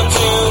done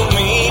to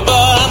me, but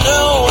I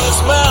know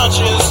this much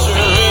is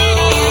true.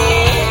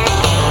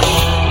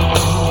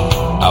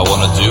 I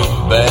wanna do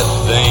bad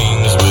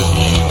things with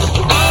you.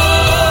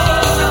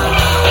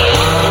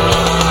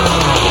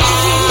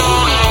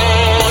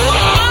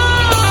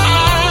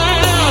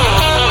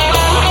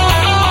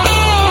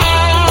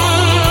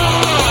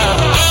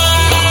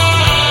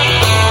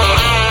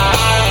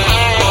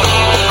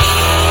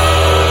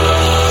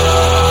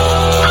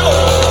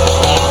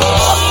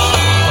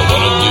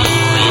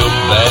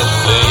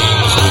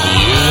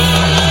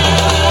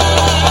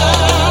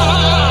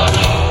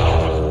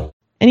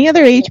 Any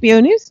other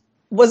HBO news?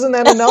 Wasn't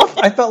that enough?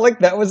 I felt like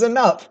that was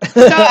enough.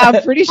 No,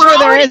 I'm pretty sure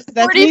there is.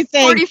 That's 40, me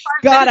saying,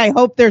 God, I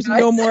hope there's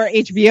no more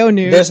HBO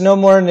news. There's no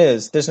more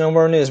news.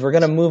 We're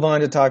going to move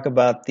on to talk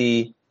about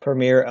the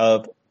premiere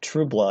of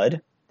True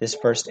Blood. This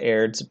first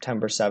aired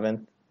September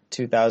 7th,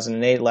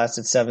 2008.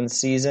 Lasted 7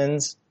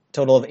 seasons.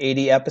 Total of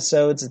 80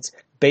 episodes. It's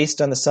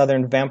based on the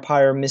Southern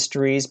Vampire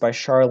Mysteries by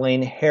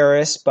Charlaine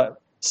Harris,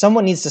 but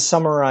someone needs to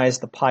summarize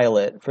the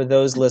pilot for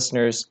those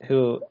listeners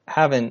who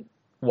haven't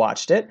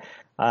watched it.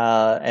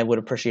 And would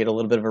appreciate a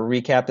little bit of a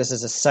recap. This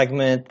is a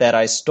segment that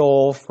I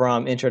stole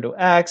from Intro to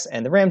X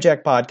and the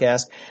Ramjack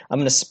podcast. I'm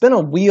going to spin a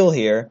wheel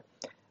here.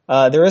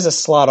 There is a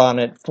slot on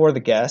it for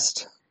the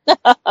guest.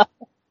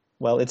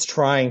 Well, it's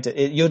trying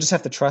to. You'll just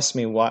have to trust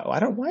me. Why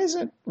is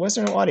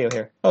there no audio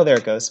here? Oh, there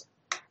it goes.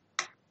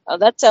 Oh,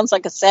 that sounds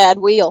like a sad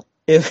wheel.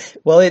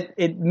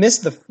 It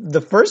missed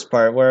the first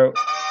part where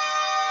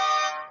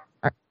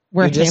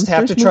you just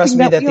have to trust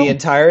me that the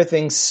entire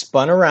thing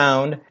spun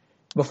around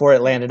before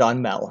it landed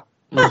on Mel.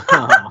 I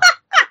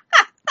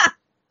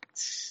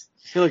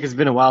feel like it's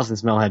been a while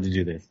since Mel had to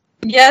do this.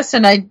 Yes,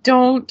 and I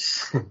don't.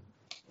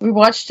 We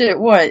watched it,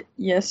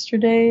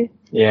 yesterday?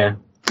 Yeah.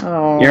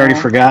 Oh. You already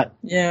forgot?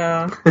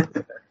 Yeah.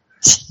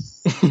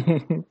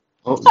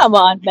 Come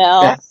on,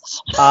 Mel.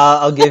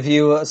 I'll give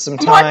you some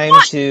time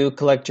to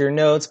collect your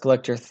notes,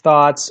 collect your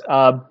thoughts.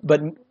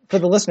 But for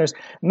the listeners,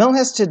 Mel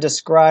has to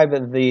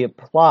describe the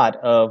plot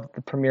of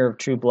the premiere of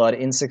True Blood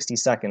in 60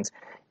 seconds.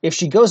 If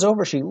she goes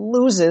over, she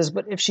loses.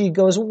 But if she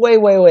goes way,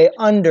 way, way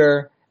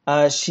under,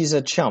 she's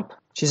a chump.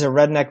 She's a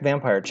redneck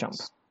vampire chump.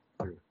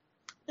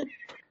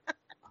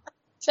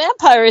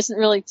 Vampire isn't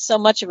really so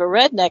much of a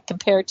redneck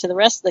compared to the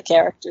rest of the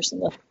characters in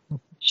the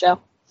show.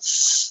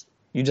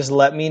 You just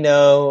let me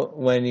know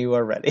when you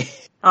are ready.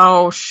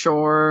 Oh,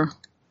 sure.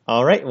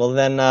 All right. Well,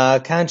 then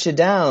count you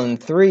down.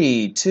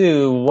 3,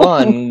 2,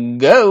 1,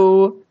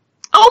 go.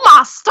 Oh,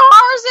 my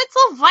stars, it's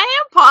a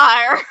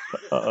vampire.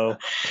 Uh-oh.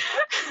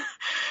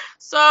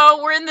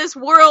 So we're in this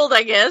world,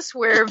 I guess,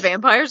 where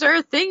vampires are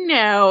a thing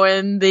now,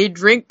 and they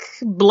drink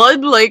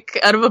blood like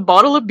out of a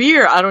bottle of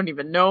beer. I don't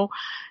even know.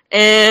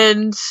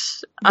 And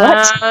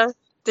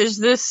there's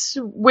this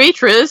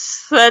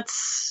waitress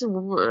that's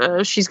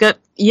she's got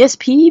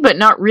ESP, but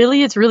not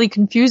really. It's really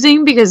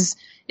confusing because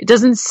it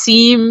doesn't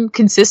seem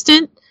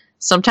consistent.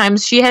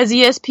 Sometimes she has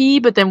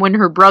ESP, but then when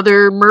her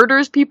brother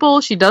murders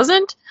people, she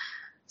doesn't.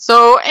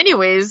 So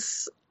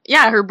anyways,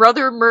 yeah, her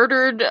brother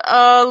murdered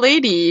a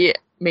lady,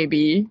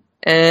 maybe.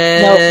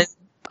 And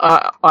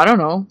I don't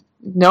know.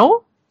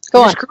 No?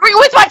 Go on. Screwing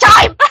with my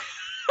time!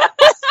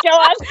 Go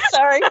on.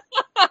 Sorry.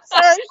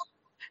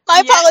 My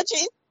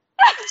apologies.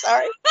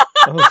 Sorry.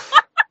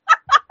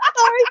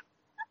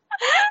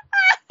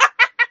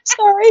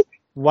 Sorry.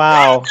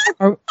 Wow.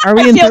 Are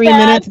we in 3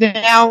 minutes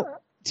now?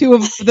 2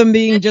 of them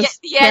being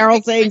just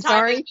Carol saying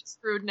sorry?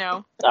 Screwed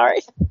now.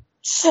 Sorry.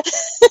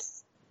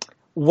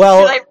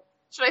 Well,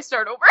 should I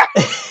start over?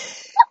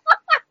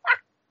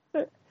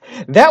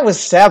 That was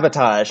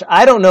sabotage.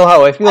 I don't know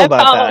how I feel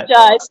about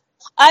that.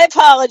 I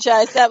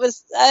apologize. That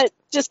was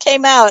just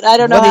came out. I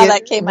don't know how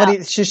that came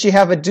out. Should she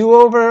have a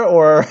do-over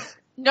or?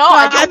 No,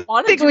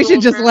 I think we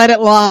should just let it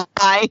lie.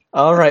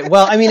 All right.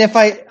 Well, I mean, if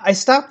I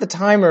stopped the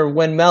timer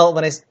when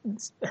I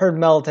heard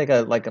Mel take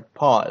a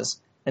pause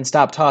and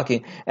stop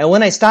talking, and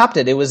when I stopped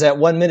it, it was at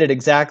 1 minute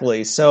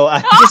exactly. So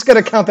I'm just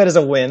going to count that as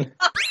a win.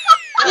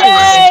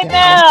 Yay,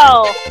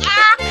 Mel!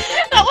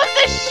 That was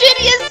the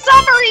shittiest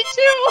summary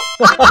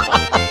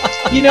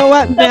too. You know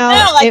what, Mel?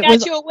 I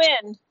got you a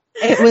win.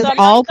 It was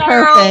all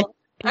perfect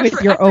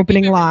with your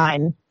opening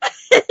line.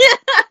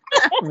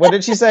 What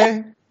did she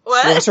say?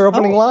 What was her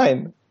opening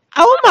line?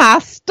 Oh my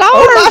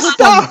stars!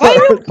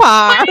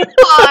 Vampire!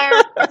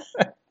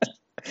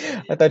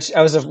 I thought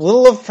I was a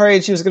little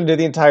afraid she was going to do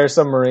the entire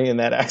summary in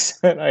that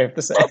accent. I have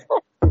to say.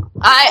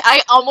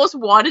 I almost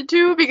wanted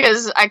to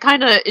because I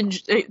kind of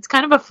it's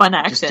kind of a fun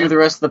accent. Just do the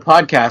rest of the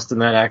podcast in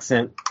that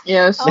accent.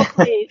 Yes. Oh,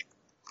 please.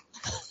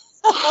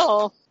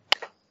 Oh.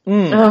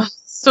 Ugh,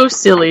 so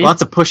silly.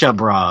 Lots of push-up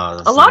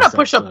bras. A lot of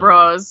push-up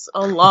bras.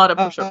 A lot of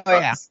push-up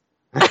bras.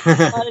 Yeah.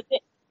 A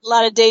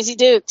lot of Daisy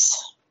Dukes.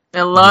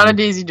 A lot of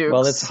Daisy Dukes.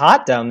 Well, it's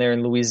hot down there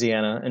in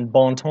Louisiana, in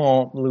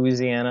Bonton,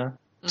 Louisiana.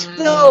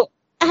 So,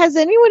 has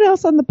anyone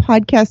else on the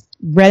podcast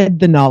read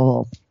the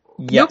novels?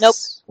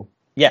 Yes. Nope.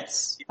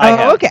 Yes. I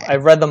have. Okay.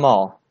 I've read them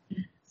all.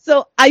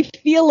 So, I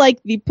feel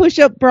like the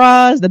push-up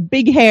bras, the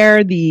big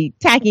hair, the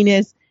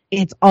tackiness,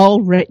 it's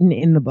all written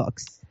in the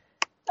books.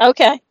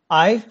 Okay.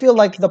 I feel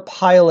like the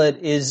pilot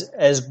is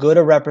as good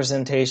a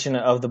representation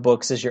of the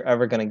books as you're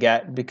ever going to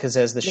get, because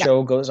as the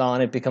show goes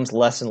on, it becomes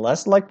less and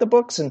less like the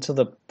books until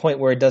the point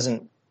where it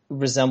doesn't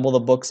resemble the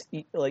books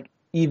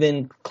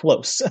even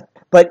close.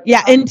 But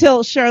yeah,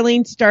 until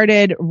Charlene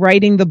started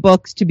writing the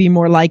books to be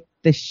more like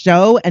the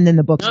show, and then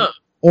the books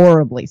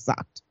horribly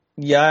sucked.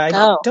 Yeah,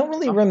 I don't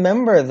really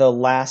remember the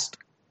last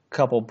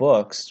couple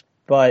books,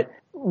 but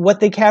what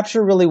they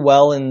capture really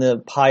well in the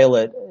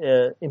pilot,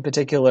 in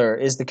particular,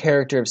 is the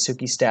character of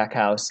Sookie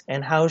Stackhouse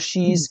and how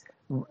she's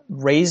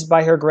raised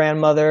by her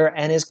grandmother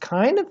and is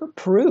kind of a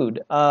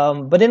prude,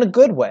 but in a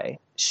good way.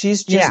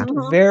 She's just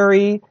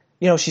very,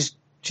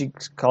 she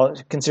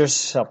considers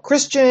herself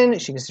Christian.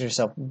 She considers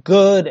herself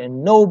good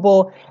and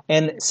noble,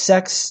 and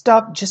sex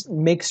stuff just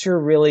makes her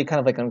really kind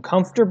of like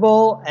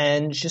uncomfortable,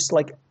 and just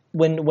like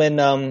when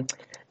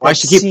why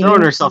she keep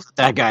throwing herself at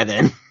that guy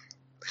then?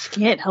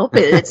 She can't help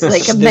it. It's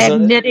like a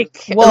magnetic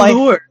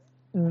allure.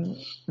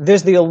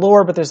 There's the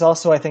allure, but there's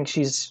also, I think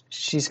she's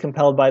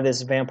compelled by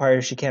this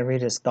vampire. She can't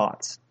read his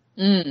thoughts.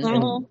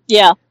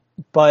 Yeah.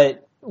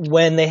 But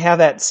when they have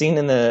that scene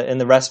in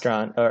the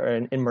restaurant or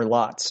in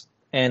Merlotte's,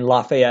 and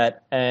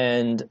Lafayette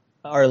and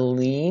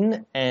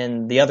Arlene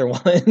and the other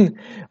one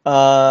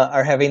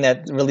are having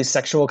that really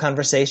sexual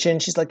conversation,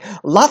 she's like,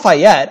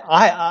 Lafayette,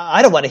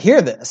 I don't want to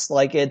hear this.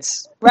 Like,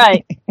 it's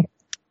right.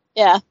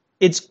 Yeah.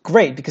 It's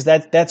great because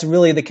that's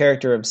really the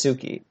character of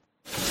Sookie.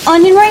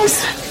 Onion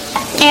rings,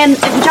 and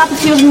if you drop a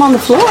few of them on the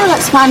floor,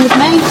 that's fine with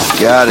me.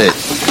 Got it.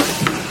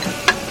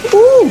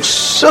 Ooh,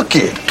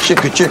 Sookie,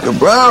 chicka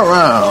brow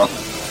round.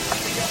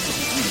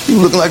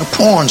 You look like a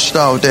porn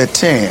star with that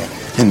tan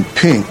and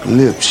pink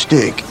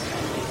lipstick.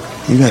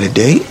 You got a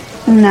date?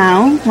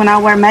 No, when I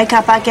wear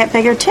makeup, I get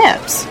bigger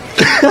tips.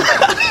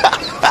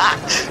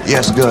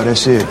 Yes, girl,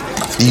 that's it.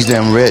 These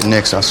damn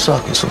rednecks are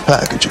suckers for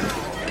packaging.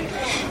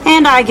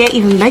 And I get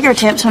even bigger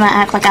tips when I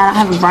act like I don't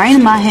have a brain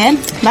in my head.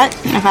 But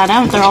if I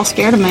don't, they're all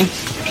scared of me.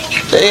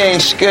 They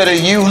ain't scared of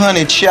you,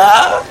 honey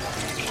child.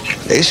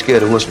 They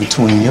scared of what's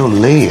between your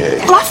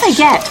legs.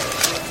 Lafayette,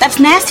 that's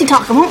nasty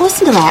talk. I won't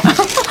listen to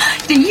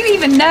that. Do you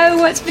even know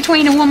what's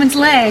between a woman's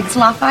legs,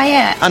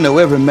 Lafayette? I know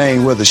every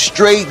man, whether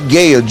straight,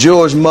 gay, or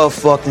George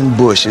motherfucking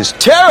Bush, is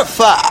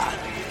terrified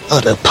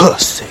of the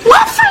pussy.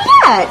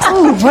 Lafayette!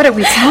 Oh, what are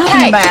we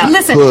talking about?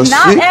 Listen, Pussy.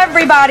 not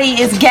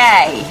everybody is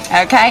gay,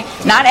 okay?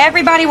 Not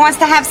everybody wants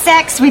to have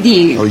sex with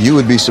you. Oh, you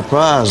would be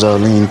surprised,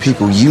 Arlene,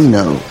 people you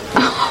know.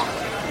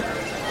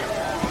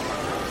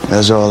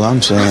 That's all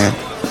I'm saying.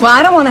 Well,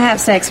 I don't want to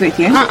have sex with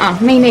you.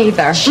 Me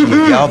neither. Shit,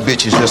 y'all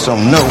bitches just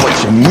don't know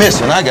what you're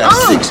missing. I got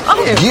 6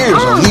 gears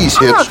on these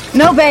hips.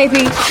 No,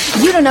 baby,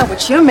 you don't know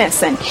what you're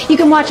missing. You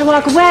can watch it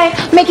walk away,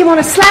 make you want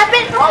to slap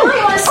it. You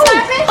want to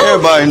slap it?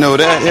 Everybody know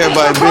that.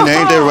 Everybody been there.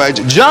 Ain't that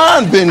right?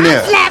 John been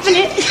there. Slapping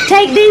it.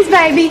 Take these,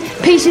 baby.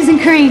 Peaches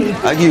and cream.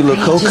 I give you a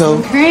little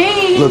cocoa.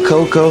 Cream. Little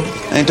cocoa.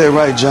 Ain't that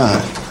right,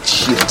 John?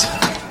 Shit.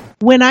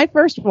 When I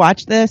first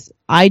watched this,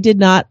 I did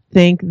not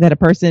think that a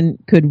person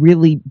could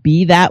really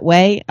be that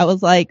way. I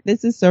was like,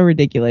 this is so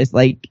ridiculous.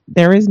 Like,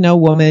 there is no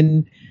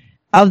woman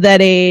of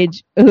that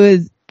age who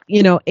is,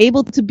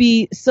 able to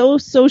be so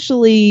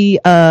socially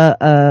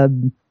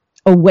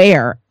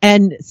aware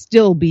and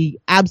still be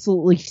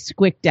absolutely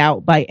squicked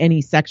out by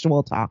any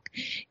sexual talk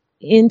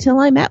until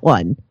I met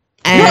one.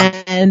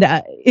 And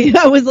I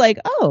was like,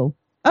 oh,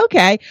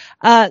 okay.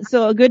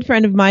 So a good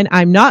friend of mine,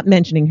 I'm not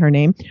mentioning her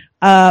name,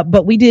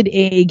 but we did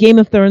a Game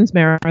of Thrones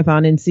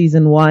marathon in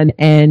season 1,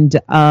 and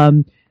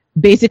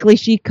basically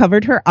she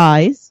covered her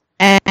eyes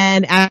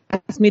and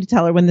asked me to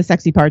tell her when the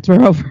sexy parts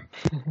were over.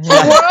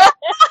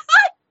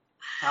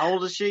 How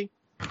old is she?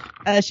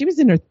 She was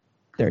in her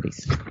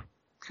 30s.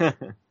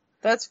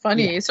 That's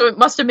funny. Yeah. So it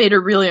must have made her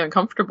really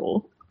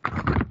uncomfortable.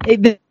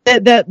 The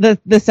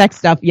sex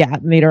stuff, yeah,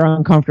 made her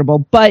uncomfortable.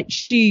 But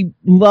she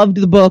loved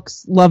the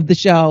books, loved the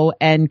show,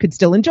 and could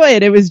still enjoy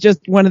it. It was just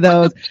one of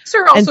those. The books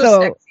are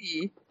also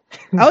sexy.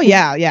 Oh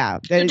yeah.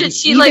 Did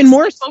she like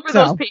skip over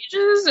those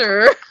pages,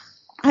 or?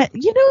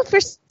 For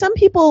some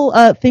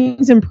people,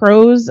 things in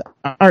prose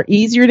are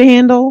easier to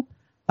handle.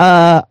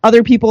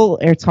 Other people,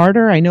 it's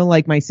harder. I know,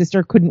 like, my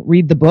sister couldn't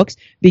read the books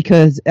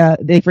because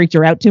they freaked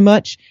her out too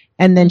much.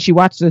 And then she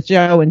watched the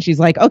show and she's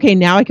like, okay,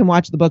 now I can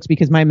watch the books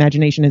because my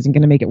imagination isn't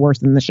going to make it worse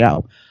than the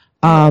show.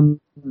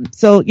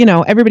 So,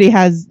 everybody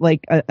has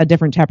like a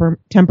different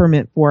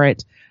temperament for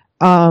it.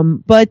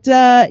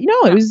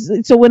 It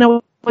was, so when I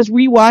was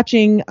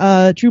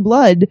rewatching True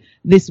Blood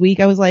this week,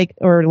 I was like,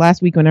 or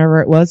last week,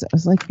 whenever it was, I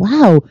was like,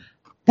 wow,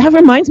 that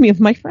reminds me of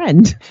my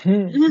friend.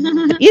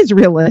 It is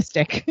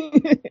realistic.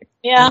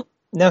 Yeah.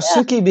 Now,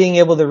 Suki being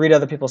able to read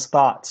other people's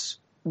thoughts,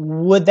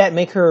 would that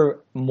make her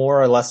more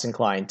or less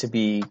inclined to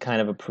be kind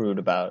of a prude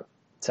about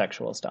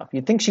sexual stuff?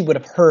 You'd think she would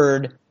have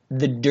heard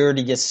the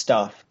dirtiest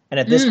stuff.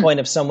 And at this point,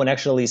 if someone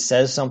actually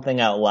says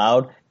something out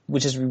loud,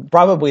 which is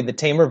probably the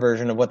tamer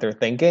version of what they're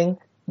thinking,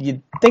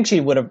 you'd think she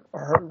would have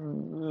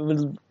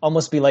would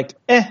almost be like,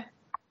 eh.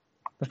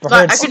 But for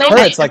her,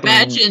 it's like,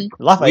 imagine.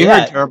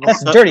 Lafayette,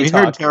 that's dirty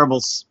talk.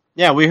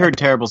 We heard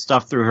terrible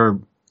stuff through her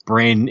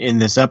brain in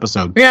this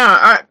episode.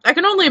 Yeah, I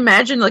can only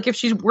imagine, like, if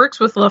she works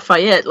with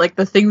Lafayette, like,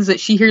 the things that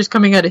she hears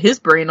coming out of his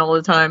brain all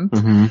the time.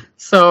 Mm-hmm.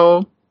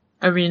 So,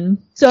 I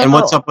mean... And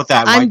what's up with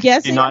that? Why I'm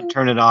guessing... can you not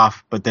turn it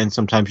off, but then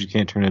sometimes you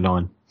can't turn it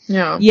on?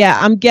 Yeah. Yeah,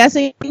 I'm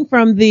guessing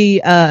from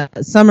the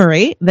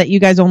summary that you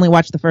guys only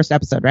watched the first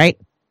episode, right?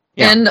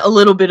 Yeah. And a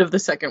little bit of the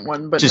second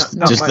one, but just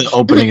not much. The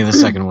opening of the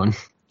second one.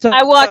 So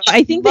I watched.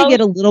 I think they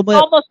get a little bit...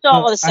 Almost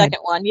all of the second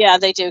one. Yeah,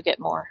 they do get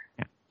more.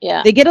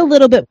 Yeah. They get a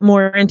little bit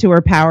more into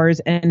her powers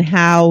and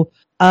how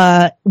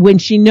when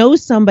she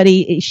knows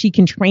somebody, she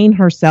can train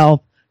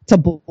herself to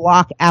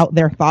block out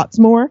their thoughts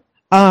more.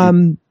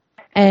 And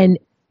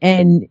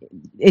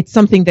it's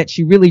something that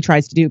she really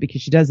tries to do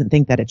because she doesn't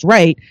think that it's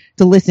right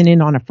to listen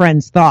in on a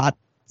friend's thoughts.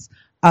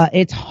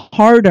 It's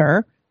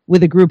harder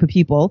with a group of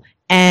people.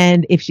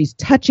 And if she's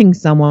touching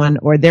someone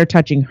or they're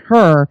touching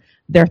her,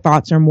 their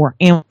thoughts are more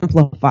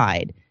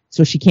amplified.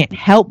 So she can't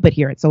help but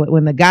hear it. So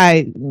when the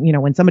guy,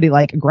 when somebody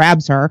like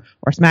grabs her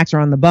or smacks her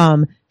on the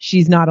bum,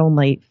 she's not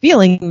only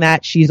feeling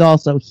that, she's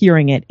also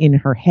hearing it in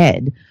her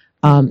head.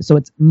 So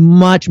it's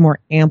much more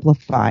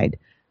amplified,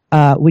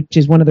 which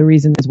is one of the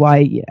reasons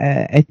why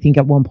I think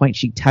at one point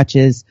she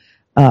touches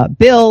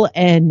Bill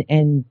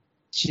and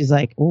she's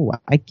like, oh,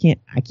 I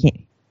can't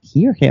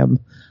hear him.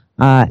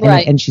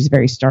 Right. And she's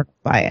very startled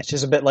by it.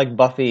 She's a bit like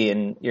Buffy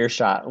in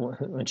Earshot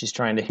when she's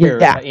trying to hear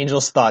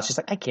Angel's thoughts. She's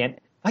like,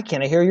 why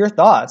can't I hear your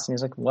thoughts? And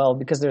he's like, well,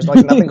 because there's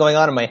like nothing going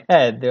on in my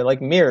head. They're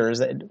like mirrors.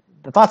 The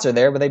thoughts are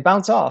there, but they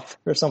bounce off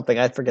or something.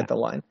 I forget the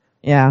line.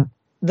 Yeah.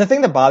 The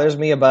thing that bothers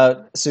me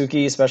about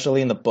Suki,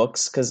 especially in the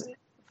books, because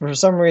for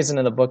some reason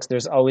in the books,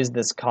 there's always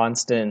this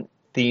constant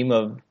theme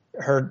of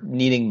her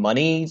needing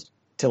money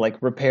to like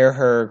repair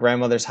her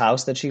grandmother's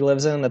house that she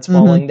lives in that's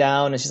falling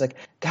down. And she's like,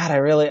 God,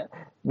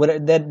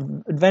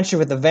 that adventure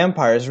with the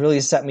vampires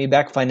really set me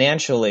back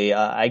financially.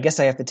 I guess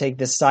I have to take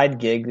this side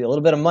gig, a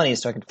little bit of money,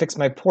 so I can fix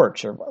my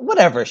porch or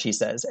whatever she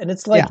says. And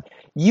it's like,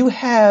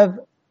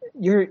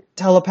 you're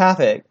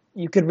telepathic.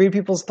 You could read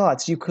people's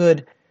thoughts. You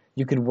could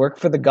work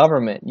for the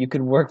government. You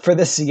could work for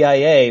the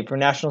CIA, for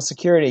national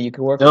security. You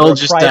could work for a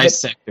private.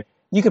 Dissect it.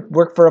 You could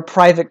work for a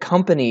private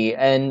company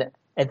and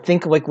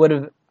think like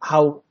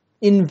how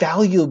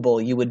invaluable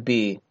you would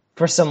be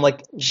for some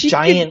like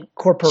giant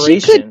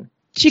corporation.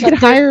 She could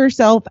hire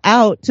herself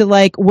out to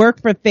like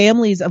work for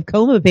families of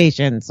coma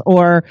patients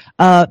or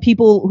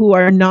people who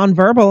are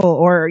nonverbal,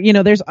 or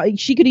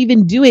she could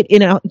even do it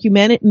in a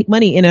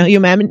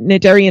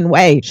humanitarian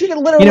way. She could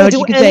literally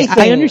do anything.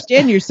 Say, I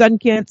understand your son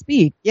can't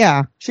speak.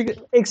 Yeah, she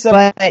could,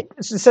 except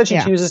she said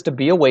she chooses to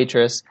be a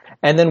waitress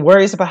and then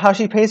worries about how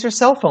she pays her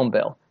cell phone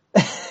bill.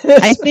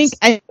 I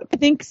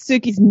think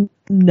Suki's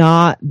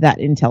not that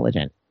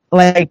intelligent.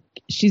 Like,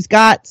 she's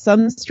got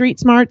some street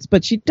smarts,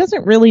 but she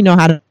doesn't really know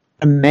how to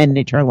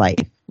manage her life.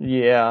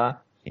 Yeah.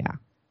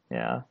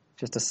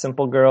 Just a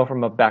simple girl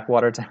from a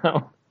backwater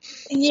town.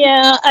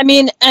 Yeah, I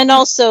mean, and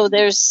also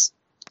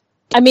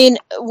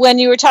when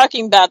you were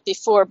talking about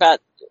before about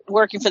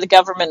working for the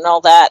government and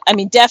all that, I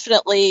mean,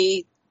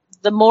 definitely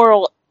the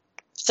moral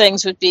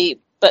things would be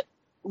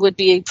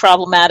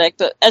problematic.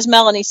 But as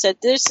Melanie said,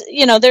 there's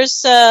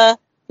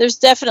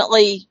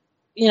definitely,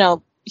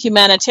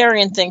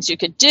 humanitarian things you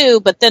could do.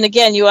 But then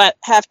again, you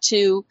have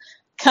to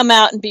come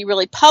out and be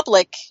really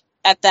public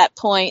at that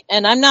point.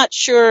 And I'm not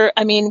sure,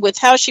 I mean, with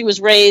how she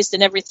was raised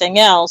and everything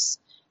else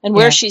and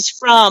where she's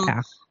from,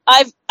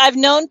 I've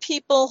known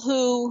people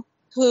who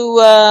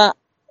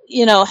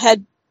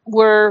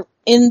were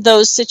in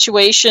those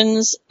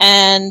situations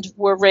and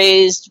were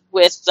raised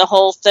with the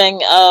whole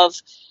thing of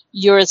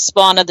you're a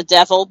spawn of the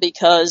devil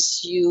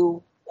because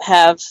you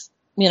have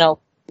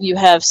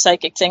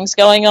psychic things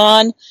going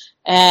on.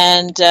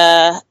 And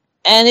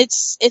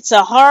it's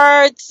a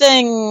hard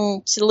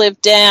thing to live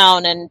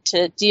down and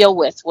to deal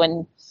with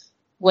when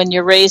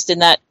you're raised in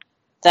that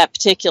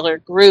particular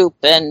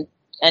group and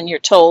you're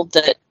told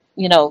that,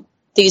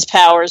 these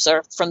powers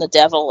are from the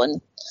devil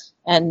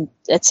and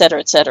et cetera,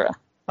 et cetera.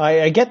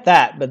 I get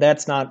that, but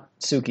that's not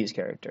Suki's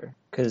character,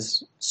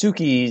 because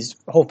Suki's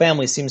whole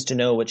family seems to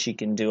know what she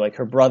can do. Like,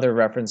 her brother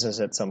references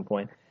at some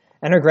point,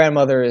 and her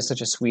grandmother is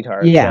such a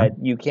sweetheart that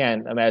you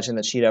can't imagine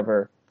that she'd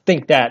ever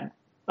think that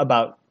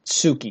about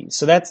Suki.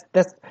 So that's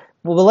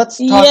well, let's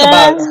talk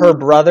about her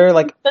brother.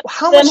 Like,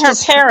 how much her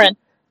parent?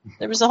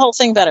 There was a whole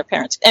thing about her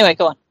parents. Anyway,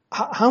 go on.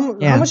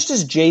 How much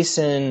does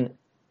Jason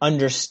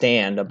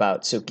understand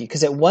about Suki?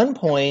 Because at one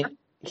point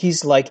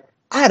he's like,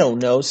 I don't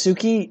know,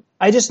 Suki.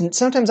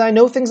 Sometimes I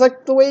know things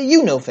like the way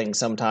you know things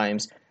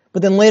sometimes.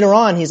 But then later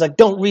on he's like,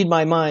 don't read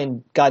my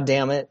mind, God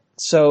damn it.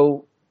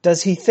 So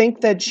does he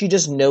think that she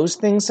just knows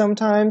things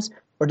sometimes,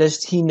 or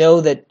does he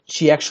know that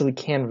she actually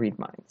can read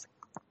minds?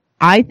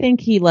 I think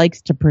he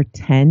likes to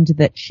pretend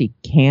that she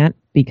can't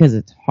because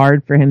it's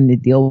hard for him to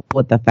deal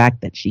with the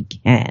fact that she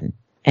can.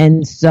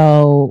 And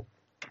so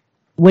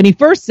when he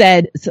first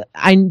said,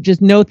 I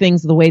just know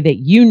things the way that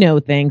you know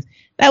things,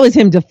 that was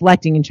him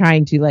deflecting and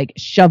trying to like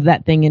shove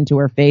that thing into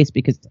her face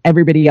because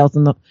everybody else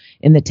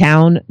in the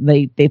town,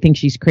 they think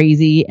she's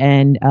crazy.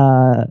 And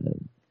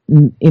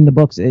in the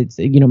books, it's,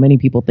 many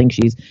people think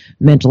she's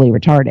mentally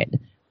retarded.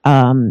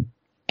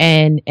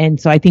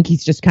 And so I think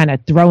he's just kind of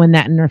throwing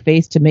that in her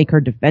face to make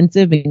her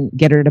defensive and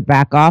get her to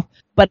back off.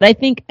 But I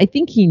think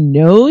he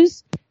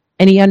knows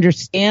and he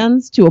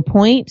understands to a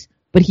point,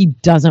 but he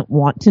doesn't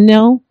want to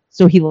know.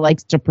 So he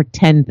likes to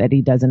pretend that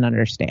he doesn't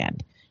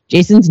understand.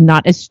 Jason's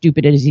not as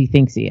stupid as he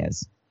thinks he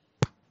is.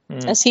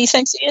 As he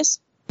thinks he is?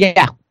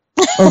 Yeah.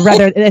 Or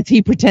rather, as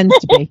he pretends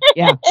to be.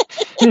 Yeah.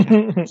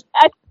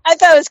 I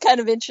thought it was kind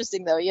of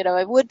interesting, though.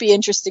 It would be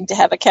interesting to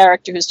have a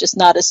character who's just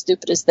not as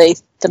stupid as they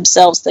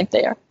themselves think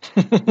they are.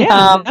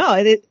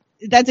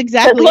 That's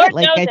exactly Lord it.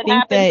 Like, knows I it think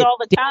happens all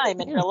the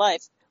time in her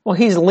life. Well,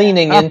 he's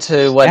leaning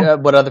into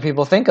what other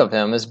people think of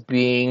him as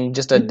being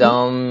just a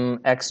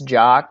dumb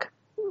ex-jock,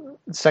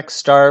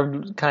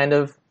 sex-starved, kind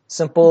of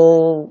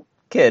simple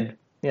kid,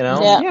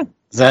 Yeah.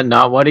 Is that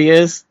not what he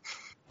is?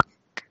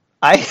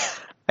 I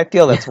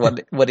feel that's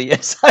what he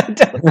is.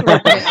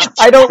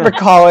 I don't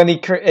recall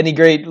any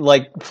great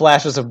like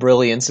flashes of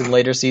brilliance in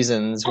later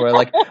seasons where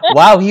like,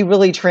 wow, he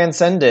really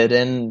transcended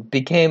and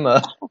became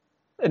an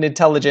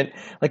intelligent,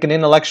 like an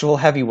intellectual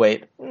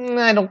heavyweight.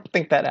 I don't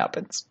think that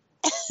happens.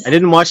 I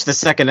didn't watch the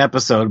second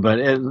episode, but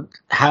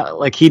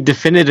he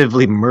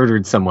definitively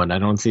murdered someone. I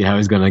don't see how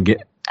he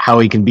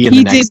can be in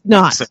the next. He did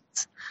not.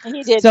 Episodes.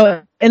 He did.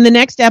 So in the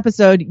next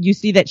episode, you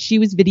see that she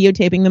was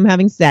videotaping them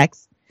having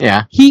sex.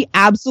 Yeah. He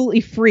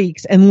absolutely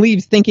freaks and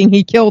leaves thinking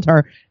he killed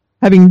her,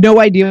 having no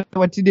idea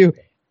what to do,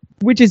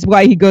 which is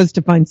why he goes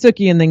to find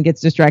Suki and then gets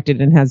distracted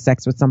and has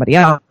sex with somebody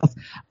else.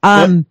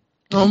 Oh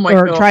my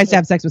God. Tries to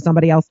have sex with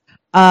somebody else.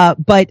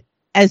 But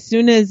as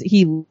soon as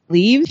he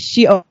leaves,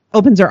 she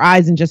opens her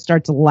eyes and just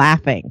starts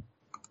laughing.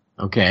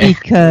 Okay.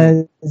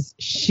 Because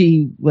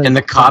she was. And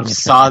the cops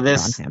saw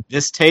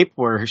this tape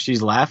where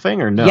she's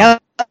laughing, or no?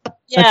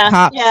 Yeah, the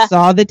cops yeah.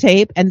 saw the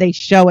tape and they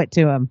show it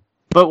to him.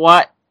 But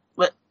why?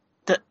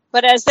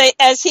 But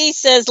as he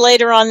says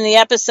later on in the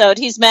episode,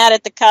 he's mad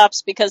at the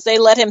cops because they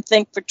let him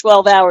think for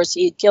 12 hours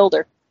he had killed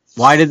her.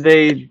 Why did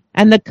they?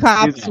 And the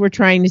cops were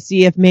trying to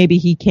see if maybe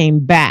he came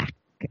back,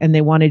 and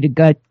they wanted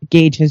to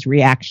gauge his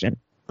reaction.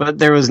 But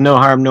there was no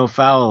harm, no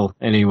foul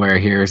anywhere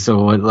here. So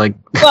like,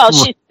 Well,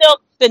 she's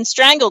still been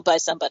strangled by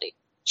somebody.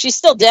 She's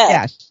still dead.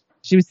 Yeah,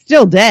 she was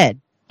still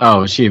dead.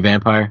 oh, is she a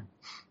vampire?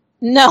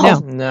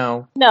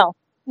 No.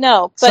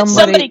 No. But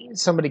somebody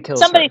killed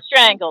somebody her.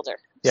 strangled her.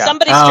 Yeah.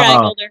 Somebody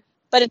strangled her.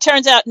 But it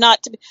turns out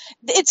not to be.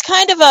 It's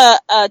kind of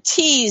a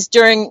tease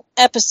during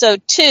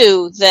episode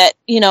 2 that,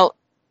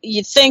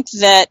 you think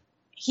that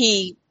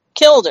he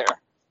killed her.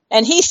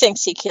 And he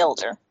thinks he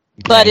killed her.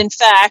 Okay. But in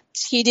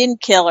fact, he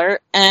didn't kill her.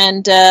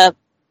 And,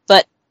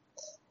 but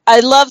I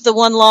love the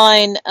one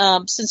line,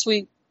 since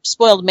we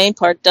spoiled the main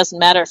part, it doesn't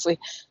matter if we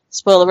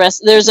spoil the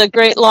rest. There's a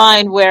great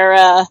line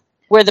where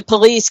the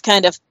police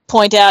kind of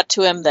point out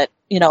to him that,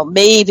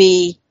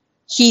 maybe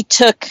he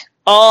took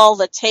all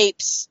the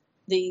tapes,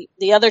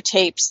 the other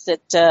tapes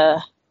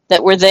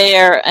that were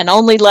there, and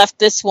only left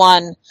this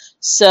one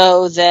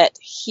so that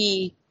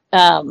he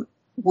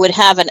would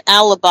have an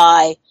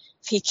alibi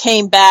if he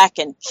came back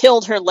and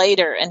killed her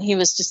later. And he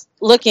was just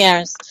looking at her,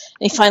 and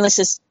he finally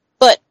says,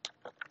 "But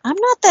I'm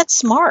not that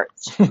smart."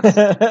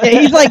 Yeah,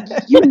 he's like,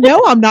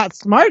 I'm not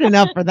smart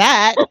enough for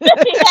that.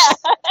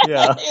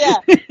 Yeah.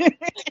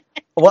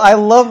 Well, I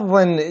love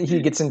when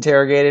he gets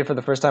interrogated for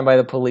the first time by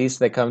the police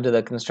that come to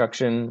the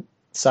construction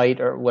site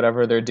or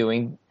whatever they're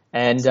doing.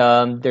 And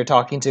they're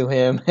talking to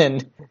him,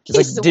 and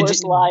he's the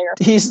worst liar.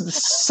 He's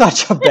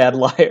such a bad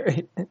liar.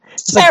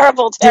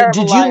 Terrible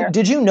liar.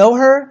 Did you know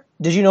her?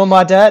 Did you know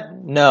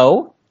Maudette?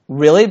 No,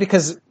 really,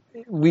 because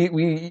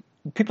we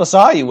people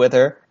saw you with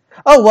her.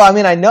 Oh well, I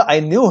mean, I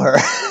knew her.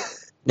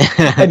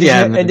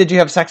 And did you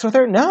have sex with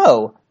her?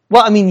 No.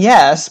 Well, I mean,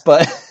 yes,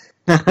 but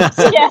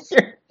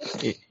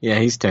yeah,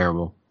 he's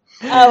terrible.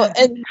 Oh,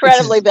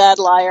 incredibly bad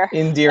liar.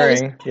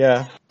 Endearing,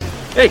 yeah.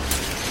 Hey,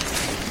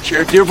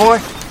 Sheriff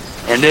Dearboy.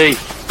 Andy.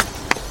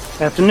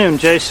 Afternoon,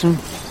 Jason.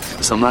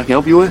 Something I can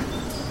help you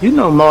with? You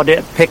know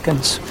Maudette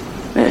Pickens.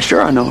 Yeah,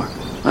 sure I know her.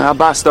 I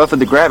buy stuff at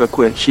the Grab It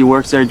Quick. She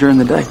works there during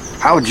the day.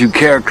 How would you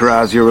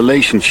characterize your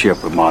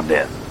relationship with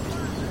Maudette?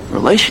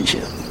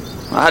 Relationship?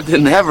 I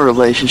didn't have a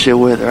relationship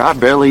with her. I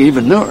barely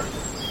even knew her.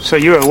 So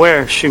you're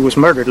aware she was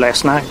murdered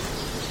last night?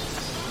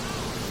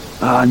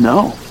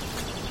 No.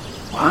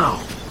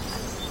 Wow.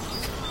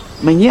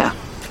 I mean, yeah.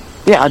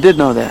 Yeah, I did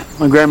know that.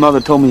 My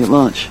grandmother told me at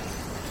lunch.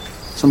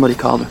 Somebody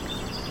called her.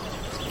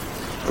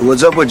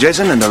 What's up with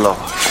Jason and the law?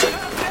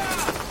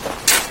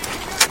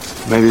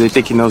 Maybe they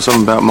think you know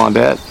something about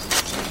Maudette.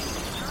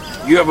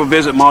 You ever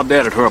visit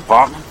Maudette at her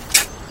apartment?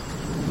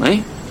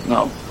 Me?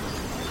 No.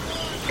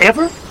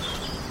 Ever?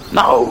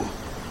 No.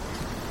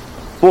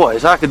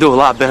 Boys, I could do a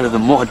lot better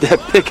than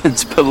Maudette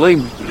Pickens, believe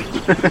me.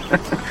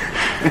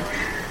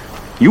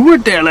 You were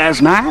there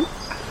last night?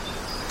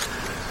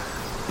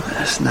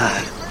 Last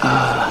night?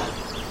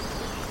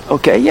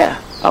 Okay, yeah.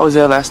 I was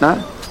there last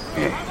night.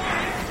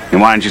 Yeah.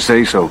 Then why didn't you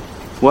say so?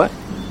 What?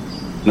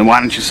 Then why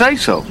didn't you say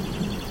so?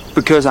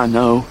 Because I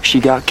know she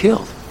got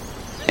killed.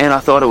 And I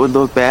thought it would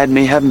look bad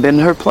me having been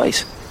in her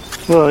place.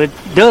 Well, it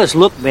does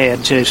look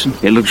bad, Jason.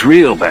 It looks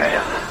real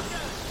bad.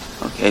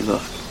 Okay,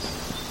 look.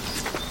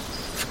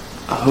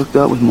 I hooked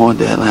up with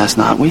Maudette last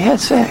night. We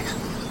had sex.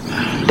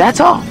 That's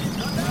all.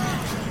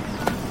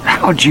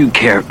 How would you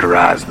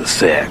characterize the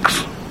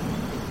sex?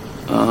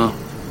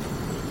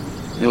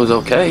 It was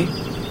okay.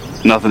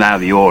 Nothing out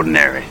of the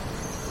ordinary.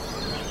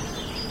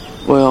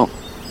 Well,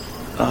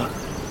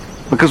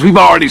 because we've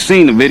already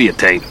seen the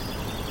videotape.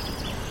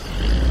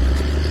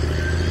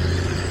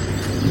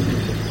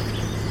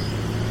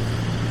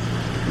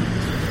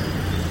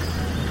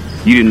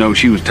 You didn't know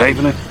she was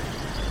taping it?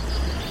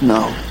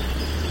 No.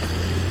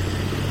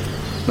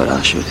 But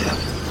I should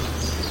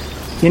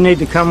have. You need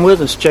to come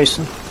with us,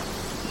 Jason.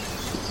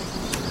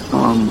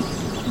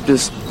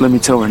 Just let me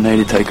tell Renee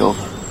to take over.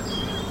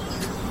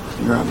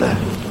 You're right back.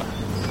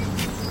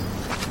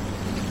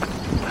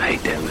 I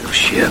hate that little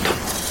shit.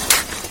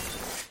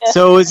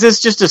 So is this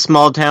just a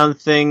small town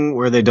thing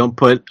where they don't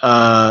put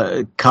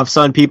cuffs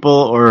on people,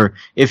 or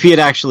if he had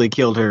actually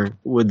killed her,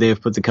 would they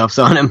have put the cuffs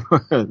on him?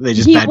 They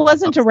just he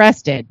wasn't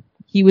arrested.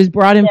 He was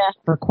brought in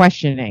for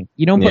questioning.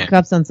 You don't put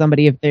cuffs on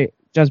somebody if they're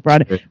just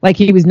brought in. Like,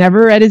 he was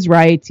never at his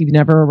rights. He was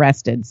never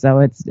arrested. So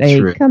it's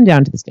come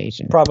down to the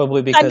station.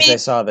 Probably because they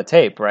saw the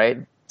tape, right?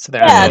 So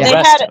they're not going to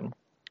arrest him.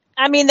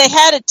 They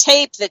had a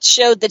tape that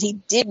showed that he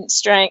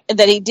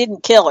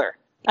didn't kill her.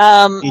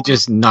 He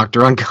just knocked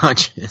her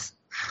unconscious.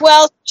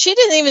 Well, she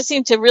didn't even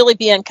seem to really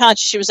be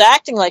unconscious. She was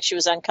acting like she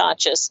was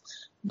unconscious,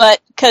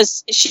 but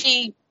because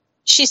she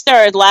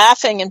started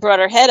laughing and brought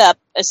her head up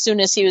as soon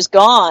as he was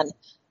gone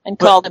and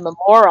called him a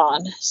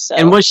moron. So.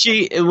 And was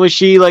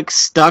she like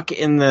stuck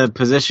in the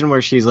position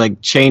where she's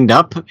like chained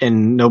up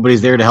and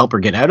nobody's there to help her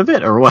get out of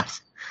it, or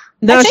what?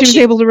 No, she was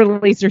able to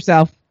release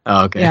herself.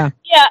 Oh, okay. Yeah,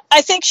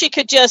 I think she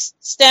could just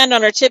stand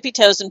on her tippy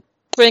toes and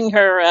bring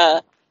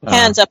her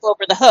hands up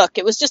over the hook.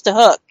 It was just a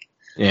hook.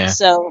 Yeah.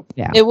 So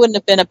it wouldn't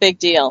have been a big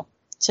deal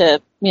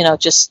to,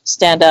 just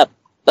stand up.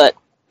 But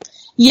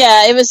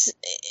yeah, it was,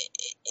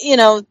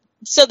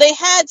 so they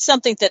had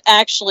something that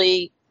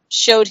actually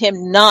showed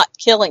him not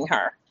killing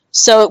her.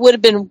 So it would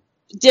have been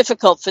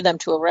difficult for them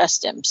to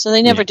arrest him. So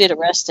they never did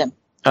arrest him.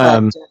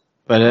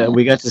 But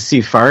we got to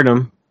see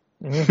Farnham.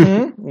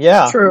 Mm-hmm.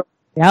 Yeah. True.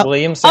 Yep.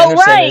 William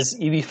Sanderson right. is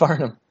E.B.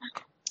 Farnham.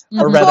 Of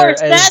Or rather,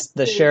 course, as that's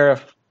the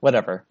sheriff,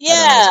 whatever. I don't know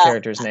Yeah. his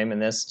character's name in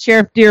this.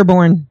 Sheriff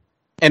Dearborn.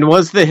 And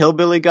was the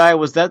hillbilly guy,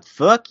 was that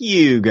fuck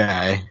you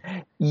guy?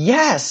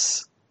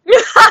 Yes!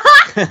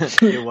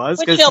 It was?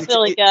 Which 'cause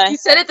hillbilly guy? He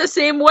said it the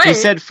same way. he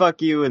said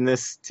fuck you in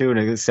this too, and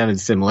it sounded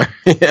similar.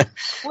 Yeah.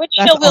 Which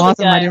That's hillbilly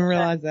awesome. guy? I didn't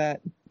realize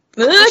that.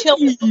 Which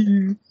hillbilly?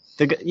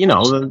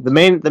 The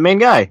main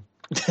guy.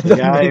 The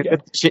guy, who got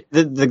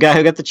the guy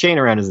who got the chain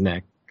around his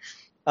neck.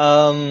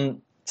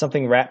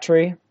 Something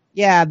Rattray?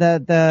 Yeah,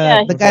 the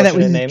Yeah. guy that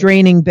was Unfortunate name.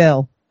 draining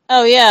Bill.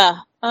 Oh, yeah.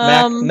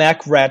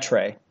 Mac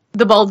Rattray.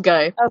 The bald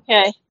guy.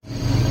 Okay.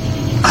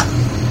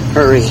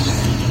 Hurry.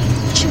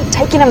 Should have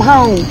taken him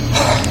home.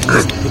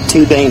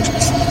 Too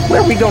dangerous.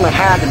 Where are we gonna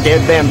hide the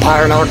dead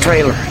vampire in our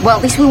trailer? Well,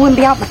 at least we wouldn't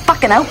be out in the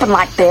fucking open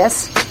like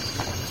this.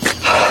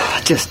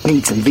 I just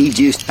need some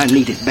V-juice. I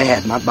need it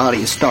bad. My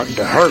body is starting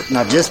to hurt, and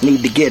I just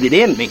need to get it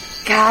in me.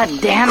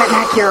 God damn it,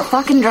 Mac, you're a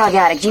fucking drug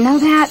addict. You know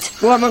that?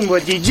 Woman,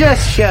 would you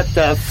just shut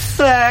the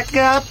fuck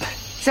up?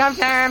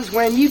 Sometimes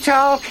when you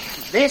talk,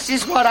 this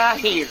is what I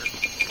hear.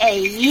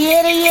 Hey,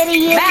 yitty,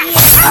 yitty,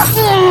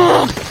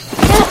 yitty.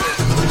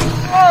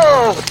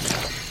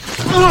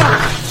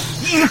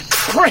 You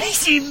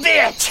crazy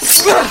bitch!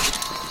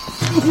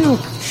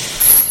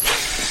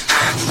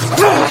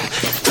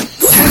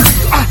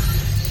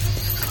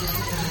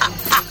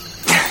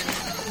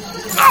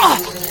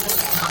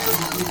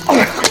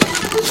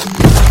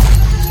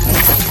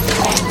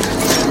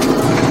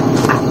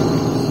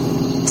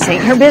 This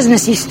ain't her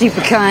business, you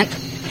stupid cunt.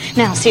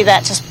 Now, see,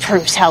 that just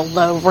proves how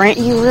low rent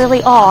you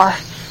really are.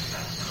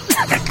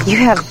 You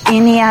have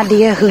any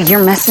idea who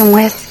you're messing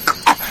with?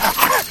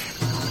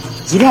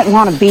 You don't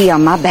want to be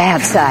on my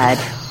bad side.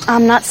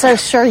 I'm not so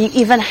sure you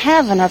even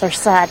have another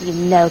side, you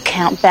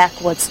no-count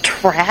backwoods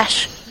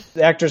trash.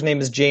 The actor's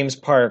name is James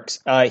Parks.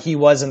 He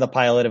was in the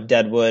pilot of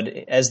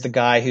Deadwood as the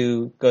guy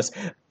who goes,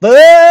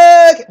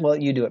 "Fuck!" Well,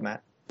 you do it,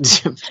 Matt.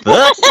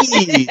 Fuck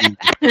you!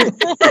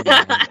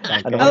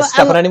 I don't want to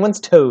step on anyone's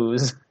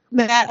toes.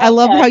 Matt, I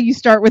love how you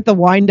start with the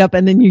wind up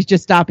and then you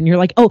just stop and you're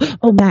like,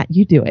 oh, Matt,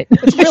 you do it.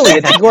 It's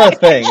your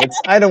thing.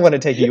 I don't want to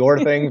take your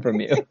thing from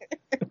you.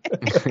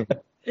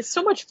 It's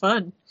so much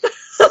fun.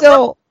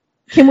 So,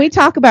 can we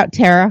talk about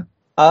Tara?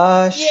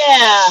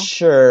 Yeah.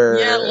 Sure.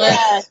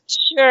 Yeah,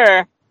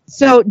 sure.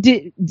 So,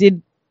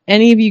 did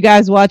any of you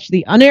guys watch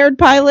the unaired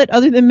pilot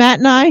other than Matt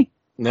and I?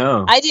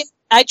 No. I did.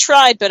 I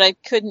tried, but I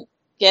couldn't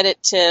get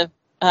it to.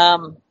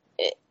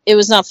 It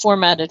was not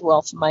formatted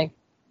well for my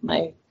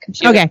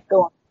computer. Okay.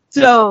 Go on.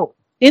 So,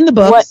 in the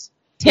books,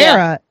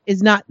 Tara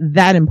is not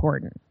that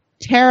important.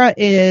 Tara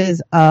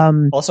is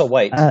also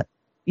white.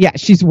 Yeah,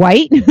 she's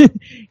white.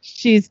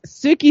 She's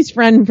Suki's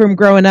friend from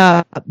growing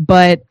up,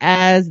 but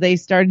as they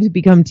started to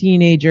become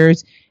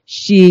teenagers,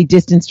 she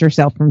distanced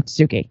herself from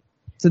Suki.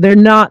 So they're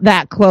not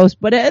that close,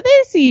 but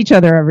they see each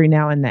other every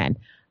now and then.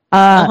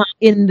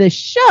 In the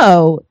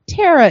show,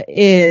 Tara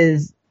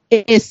is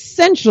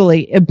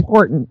essentially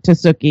important to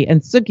Suki, and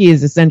Suki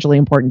is essentially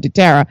important to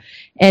Tara.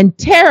 And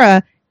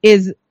Tara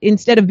is,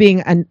 instead of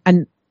being a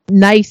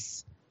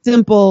nice,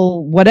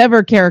 simple,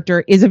 whatever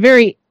character, is a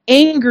very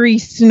angry,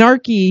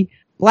 snarky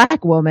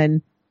Black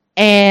woman.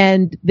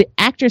 And the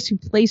actress who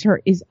plays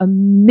her is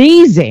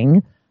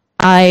amazing.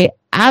 I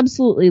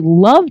absolutely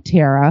love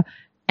Tara.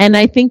 And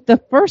I think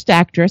the first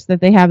actress that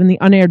they have in the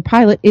unaired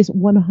pilot is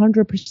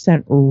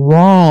 100%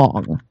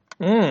 wrong.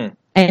 And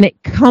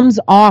it comes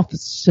off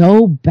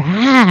so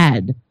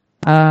bad.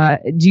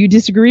 Do you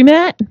disagree,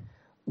 Matt?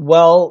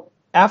 Well,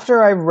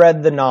 after I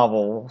read the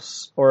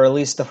novels, or at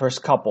least the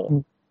first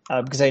couple,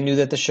 because I knew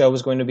that the show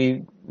was going to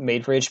be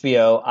made for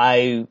HBO,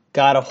 I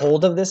got a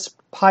hold of this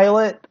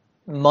pilot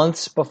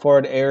months before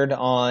it aired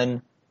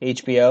on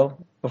HBO,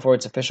 before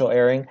its official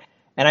airing.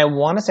 And I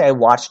want to say I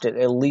watched it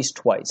at least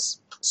twice.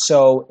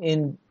 So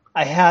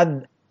I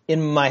had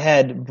in my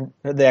head,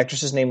 the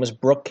actress's name was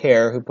Brooke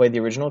Kerr, who played the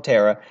original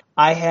Tara.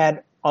 I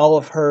had all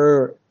of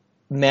her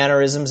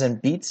mannerisms and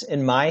beats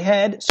in my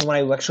head. So when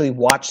I actually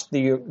watched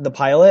the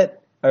pilot,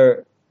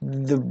 or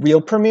the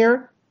real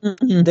premiere,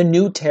 the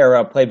new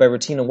Tara, played by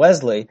Retina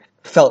Wesley,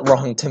 felt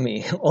wrong to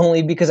me,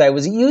 only because I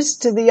was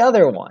used to the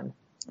other one.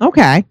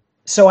 Okay.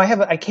 So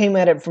I came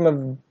at it from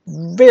a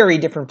very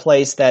different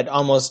place that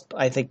almost,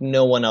 I think,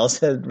 no one else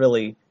had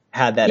really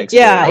had that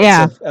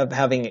experience of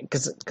having it,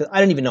 because I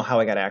don't even know how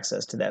I got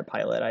access to that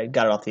pilot. I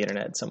got it off the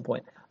internet at some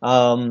point.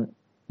 But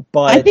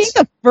I think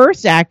the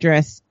first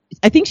actress,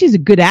 I think she's a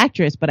good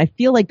actress, but I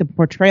feel like the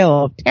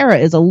portrayal of Tara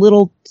is a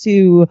little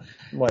too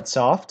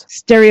soft,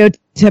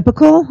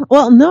 stereotypical.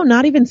 Well, no,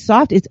 not even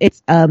soft.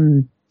 It's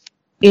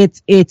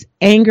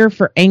anger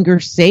for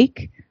anger's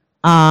sake.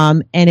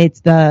 And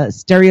it's the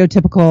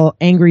stereotypical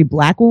angry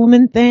black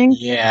woman thing.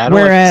 Yeah. I don't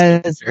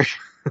whereas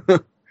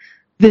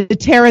the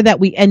Tara that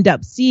we end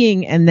up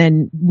seeing, and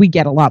then we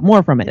get a lot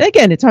more from it.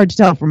 Again, it's hard to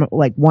tell from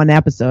like one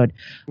episode.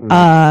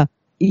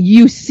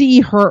 You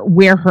see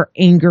where her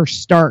anger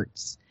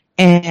starts,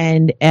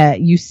 and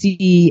you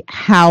see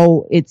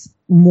how it's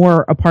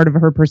more a part of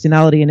her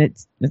personality, and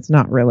it's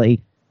not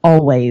really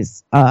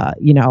always,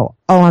 oh,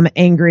 I'm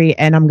angry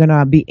and I'm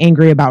gonna be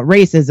angry about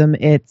racism.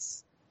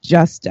 It's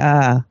just,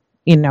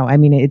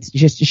 it's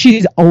just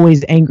she's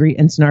always angry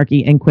and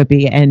snarky and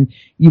quippy, and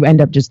you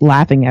end up just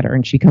laughing at her,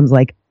 and she comes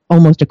like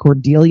almost a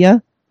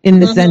Cordelia in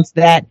the sense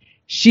that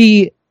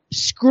she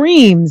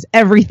screams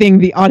everything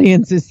the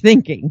audience is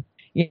thinking.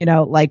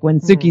 Like when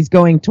Suki's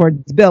going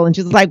towards Bill and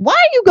she's like, "Why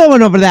are you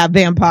going over that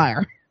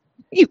vampire?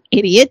 You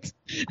idiot."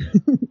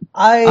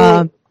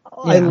 I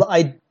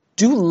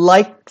do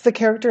like the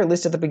character, at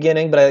least at the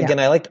beginning, but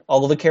I liked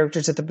all of the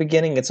characters at the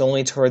beginning. It's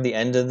only toward the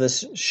end of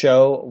this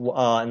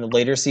show, in the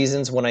later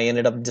seasons, when I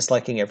ended up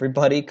disliking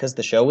everybody because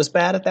the show was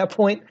bad at that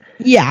point.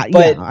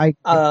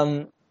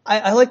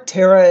 I like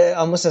Tara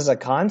almost as a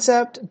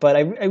concept, but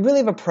I really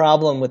have a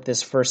problem with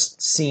this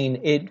first scene.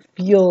 It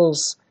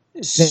feels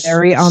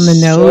very on the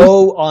nose.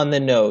 So on the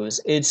nose.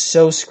 It's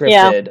so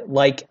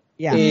scripted.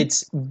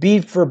 It's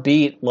beat for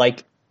beat,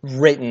 like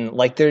written.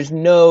 Like there's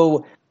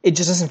no. It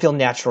just doesn't feel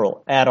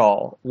natural at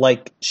all.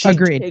 Like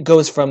it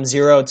goes from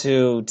 0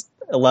 to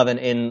 11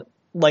 in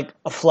like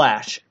a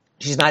flash.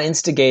 She's not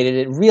instigated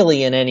it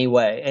really in any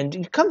way, and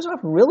it comes off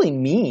really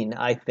mean,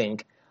 I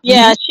think.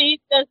 Yeah,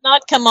 she does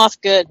not come off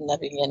good in the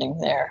beginning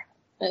there.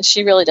 And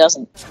she really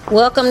doesn't.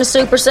 Welcome to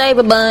Super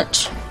Saver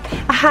Bunch.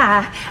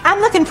 Hi, I'm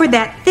looking for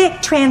that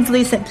thick,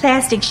 translucent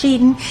plastic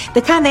sheeting,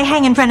 the kind they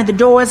hang in front of the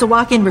doors or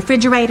walk-in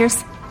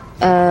refrigerators.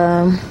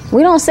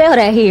 We don't sell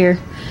that here.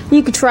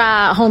 You could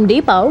try Home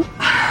Depot.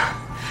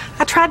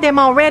 I tried them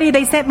already.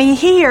 They sent me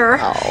here.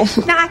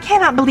 Oh. Now, I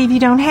cannot believe you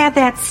don't have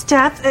that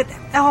stuff.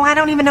 I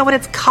don't even know what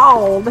it's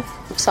called.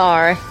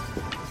 Sorry.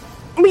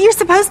 Well, you're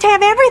supposed to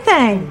have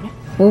everything.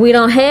 Well, we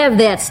don't have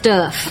that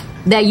stuff.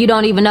 That you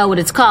don't even know what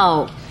it's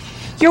called.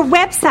 Your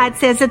website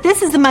says that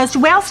this is the most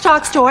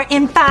well-stocked store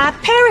in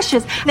 5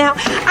 parishes. Now,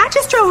 I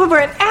just drove over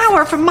an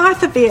hour from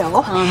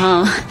Marthaville.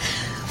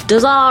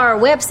 Does our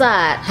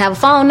website have a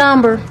phone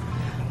number?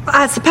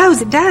 I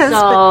suppose it does.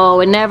 So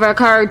it never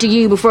occurred to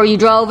you before you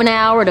drove an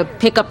hour to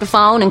pick up the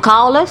phone and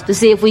call us to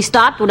see if we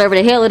stopped whatever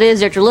the hell it is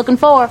that you're looking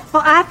for?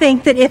 Well, I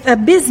think that if a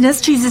business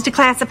chooses to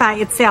classify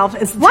itself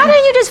as... Why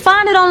don't you just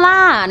find it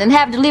online and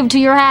have it delivered to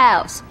your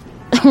house?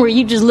 Or are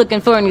you just looking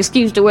for an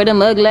excuse to wear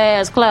them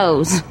ugly-ass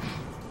clothes?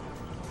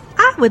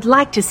 I would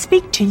like to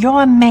speak to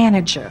your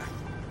manager.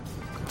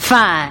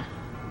 Fine.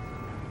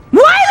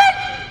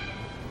 Wyland!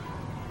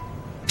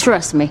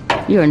 Trust me,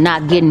 you're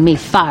not getting me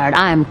fired.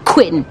 I am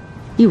quitting.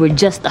 You were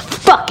just the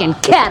fucking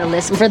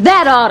catalyst, and for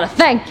that I ought to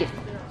thank you.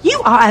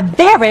 You are a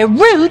very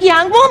rude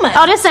young woman.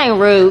 Oh, this ain't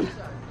rude.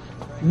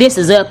 This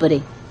is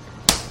uppity.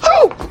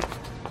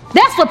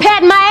 That's for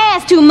patting my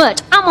ass too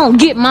much. I'm gonna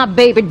get my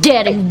baby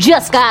daddy who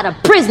just got out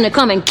of prison to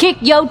come and kick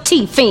your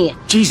teeth in.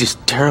 Jesus,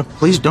 Tara,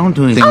 please don't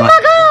do anything my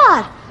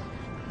God!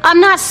 I'm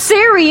not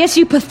serious,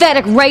 you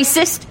pathetic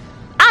racist.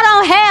 I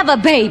don't have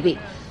a baby.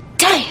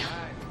 Damn.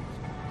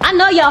 I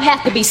know y'all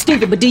have to be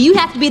stupid, but do you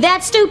have to be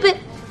that stupid?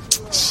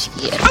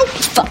 Shit.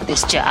 Fuck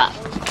this job.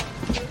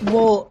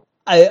 Well,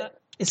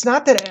 it's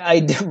not that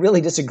I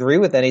really disagree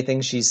with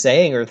anything she's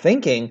saying or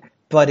thinking,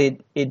 but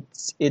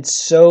it's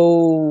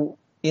so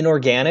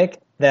inorganic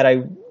that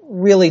I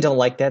really don't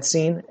like that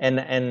scene,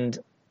 and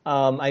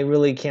I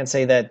really can't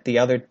say that the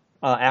other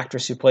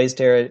actress who plays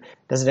Tara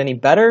does it any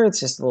better. It's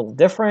just a little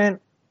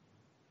different.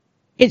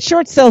 It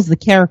short sells the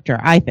character,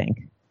 I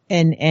think,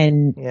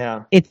 and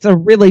yeah, it's a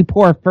really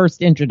poor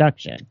first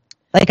introduction.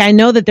 Like, I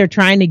know that they're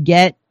trying to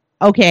get,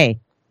 okay,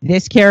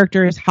 this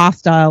character is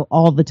hostile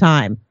all the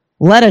time.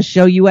 Let us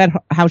show you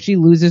how she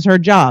loses her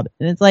job.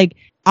 And it's like,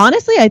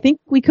 honestly, I think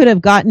we could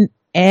have gotten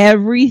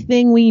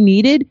everything we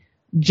needed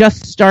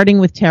just starting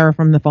with Tara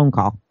from the phone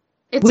call.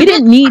 We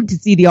didn't need to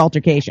see the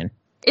altercation.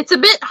 It's a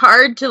bit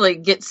hard to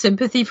like get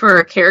sympathy for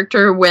a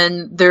character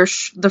when they're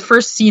the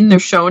first scene they're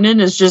shown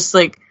in is just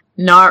like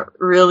not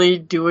really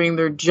doing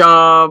their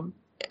job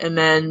and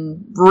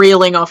then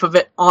reeling off of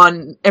it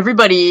on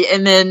everybody,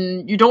 and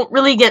then you don't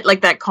really get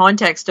like that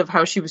context of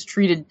how she was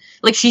treated.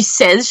 Like, she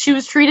says she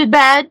was treated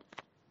bad,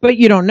 but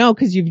you don't know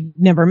because you've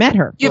never met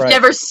her. You've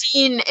never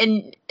seen,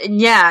 and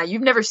yeah,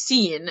 you've never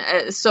seen.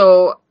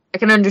 So I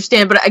can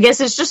understand, but I guess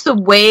it's just the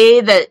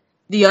way that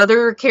the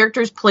other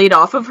characters played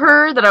off of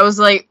her that I was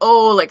like,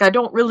 oh, like, I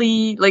don't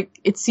really, like,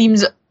 it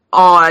seems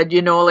odd,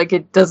 you know, like,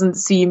 it doesn't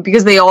seem,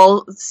 because they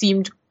all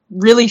seemed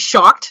really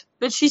shocked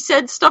that she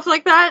said stuff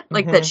like that,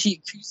 like, that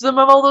she accused them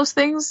of all those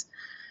things.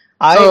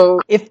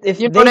 If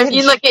you know what I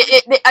mean? Like,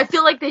 I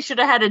feel like they should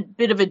have had a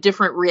bit of a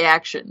different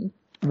reaction.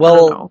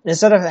 Well,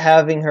 instead of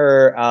having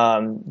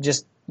her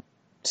just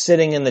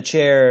sitting in the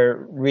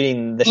chair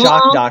reading The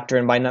Shock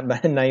Doctrine by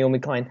Naomi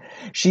Klein,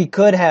 she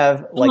could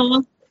have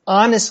like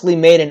honestly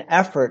made an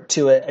effort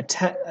to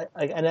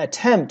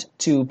attempt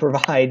to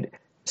provide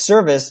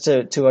service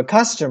to a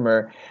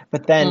customer,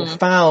 but then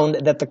found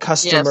that the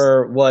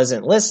customer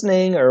wasn't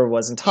listening or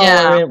wasn't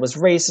tolerant, was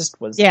racist,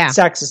 was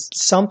sexist,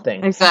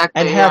 something. Exactly.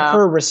 And have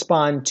her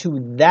respond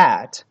to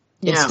that.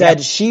 Yeah.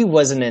 Instead, she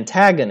was an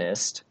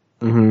antagonist.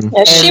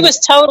 Yeah, she was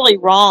totally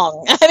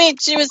wrong. I mean,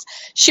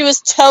 she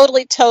was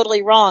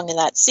totally wrong in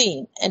that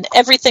scene, and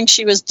everything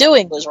she was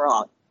doing was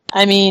wrong.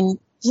 I mean,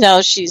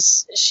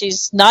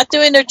 she's not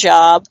doing her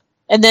job,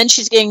 and then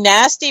she's getting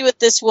nasty with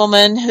this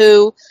woman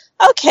who,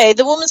 okay,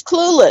 the woman's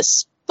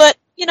clueless, but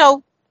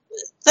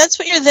that's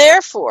what you're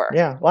there for.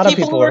 Yeah, a lot of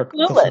people are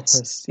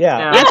clueless.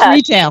 Yeah. That's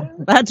retail.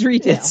 That's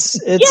retail.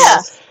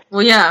 It's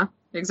Well, yeah,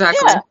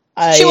 exactly. Yeah.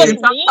 She wouldn't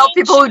help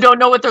people who don't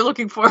know what they're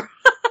looking for.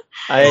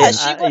 I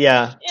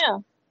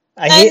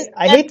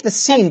hate the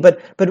scene, but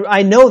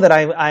I know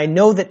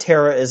that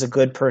Tara is a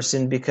good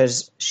person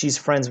because she's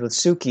friends with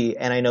Suki,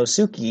 and I know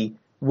Suki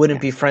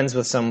wouldn't be friends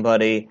with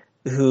somebody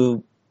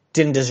who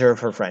didn't deserve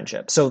her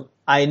friendship. So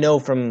I know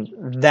from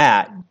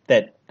that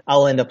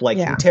I'll end up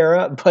liking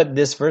Tara, but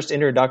this first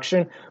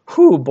introduction,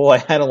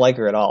 boy, I don't like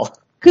her at all.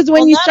 Because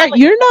when you start,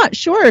 you're not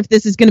sure if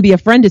this is going to be a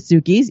friend of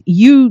Suki's.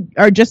 You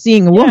are just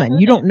seeing a woman.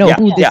 You don't know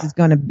who this is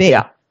going to be.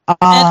 Yeah.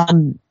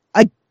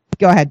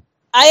 Go ahead.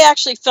 I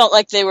actually felt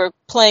like they were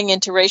playing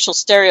into racial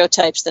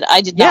stereotypes that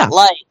I did not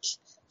like,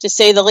 to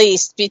say the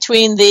least,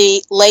 between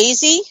the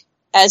lazy,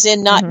 as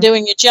in not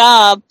doing your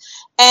job,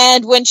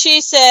 and when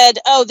she said,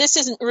 "Oh, this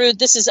isn't rude,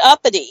 this is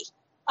uppity,"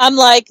 I'm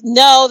like,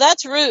 no,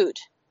 that's rude.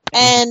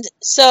 And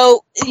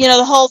so,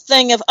 the whole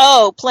thing of,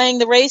 playing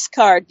the race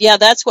card,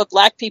 that's what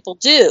black people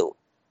do.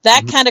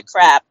 That kind of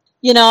crap.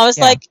 I was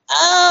like,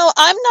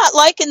 I'm not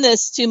liking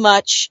this too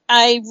much.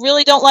 I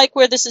really don't like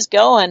where this is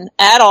going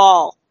at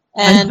all.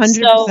 And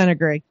 100%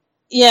 agree.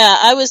 Yeah,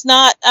 I was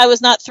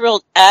not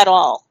thrilled at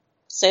all,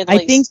 to say the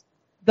least. I think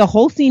the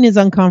whole scene is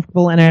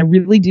uncomfortable, and I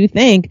really do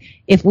think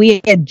if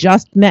we had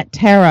just met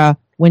Tara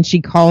when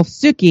she calls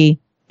Suki,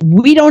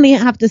 we don't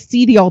even have to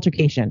see the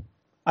altercation.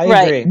 I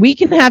agree. We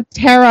can have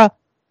Tara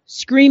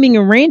screaming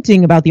and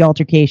ranting about the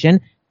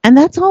altercation, and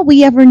that's all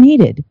we ever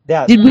needed.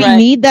 Yeah. Did we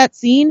need that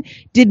scene?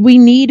 Did we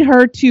need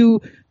her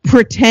to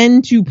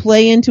pretend to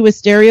play into a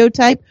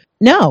stereotype?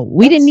 No,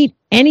 we didn't need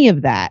any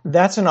of that.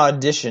 That's an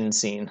audition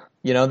scene.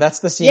 That's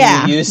the scene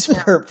you use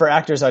for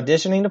actors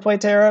auditioning to play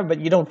Tara, but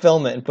you don't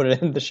film it and put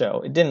it in the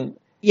show. It didn't.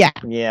 Yeah.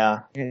 Yeah.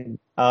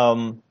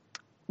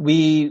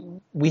 We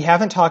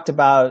haven't talked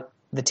about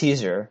the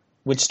teaser,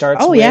 which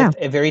starts with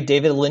a very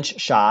David Lynch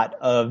shot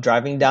of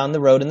driving down the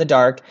road in the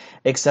dark,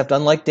 except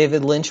unlike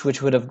David Lynch,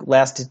 which would have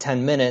lasted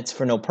 10 minutes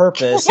for no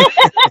purpose,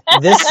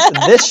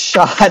 this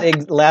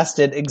shot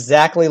lasted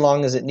exactly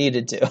long as it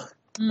needed to,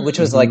 which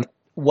was like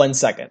 1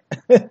 second.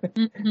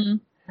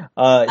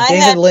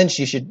 David Lynch,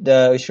 you should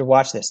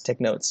watch this. Take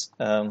notes.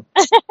 I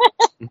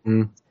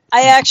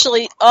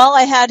actually, all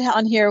I had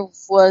on here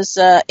was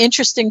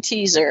interesting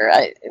teaser,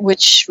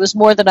 which was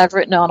more than I've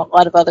written on a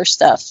lot of other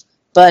stuff.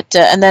 But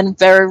and then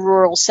very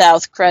rural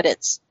South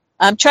credits.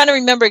 I'm trying to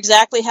remember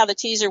exactly how the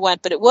teaser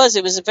went, but it was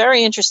a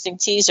very interesting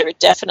teaser. It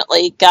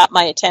definitely got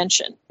my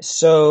attention.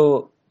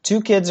 So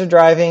 2 kids are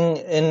driving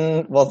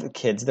in. Well, the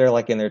kids, they're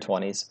like in their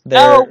 20s.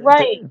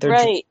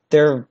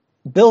 They're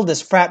billed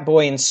as frat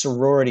boy and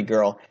sorority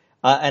girl.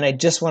 And I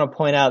just want to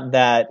point out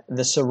that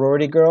the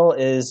sorority girl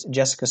is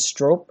Jessica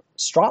Stroup,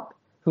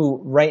 who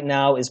right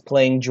now is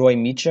playing Joy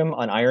Meacham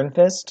on Iron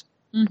Fist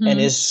and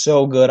is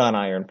so good on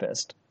Iron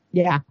Fist.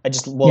 Yeah.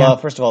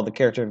 First of all, the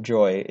character of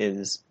Joy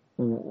is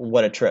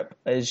what a trip.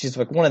 She's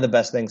like one of the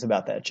best things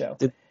about that show.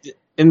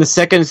 In the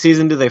second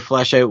season, do they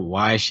flesh out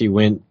why she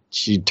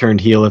turned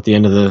heel at the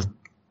end of the...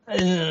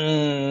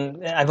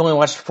 I've only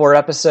watched 4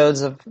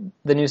 episodes of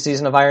the new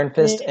season of Iron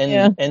Fist,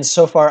 and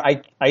so far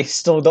I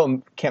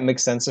still can't make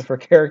sense of her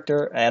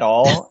character at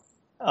all.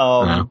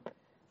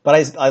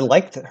 But I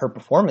liked her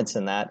performance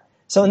in that.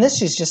 So in this,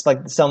 she's just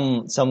like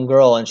some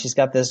girl, and she's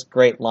got this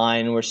great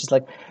line where she's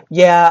like,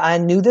 "Yeah, I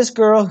knew this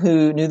girl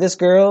who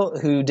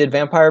did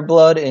Vampire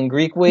Blood in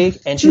Greek Week,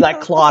 and she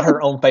like clawed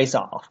her own face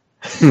off."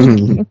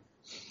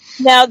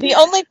 Now, the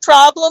only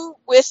problem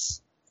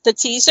with the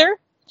teaser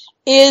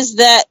is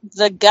that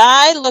the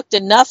guy looked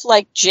enough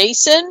like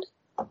Jason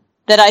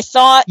that I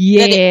thought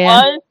that it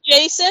was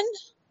Jason,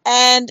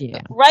 and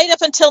right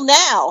up until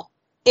now,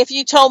 if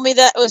you told me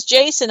that was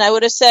Jason, I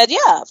would have said,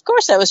 yeah, of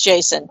course that was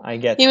Jason.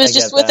 He was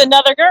just with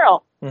another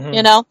girl,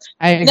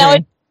 I agree. Now,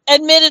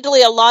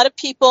 admittedly, a lot of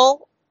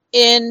people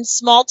in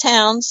small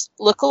towns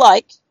look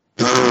alike,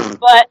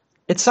 but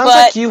it sounds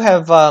like you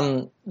have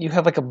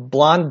like a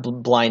blonde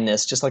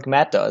blindness, just like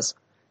Matt does.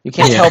 You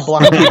can't tell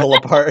blonde people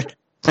apart.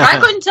 I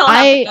couldn't tell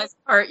half the guys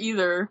apart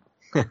either.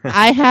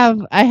 I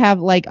have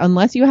like,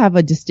 unless you have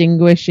a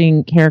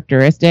distinguishing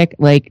characteristic,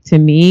 like to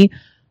me,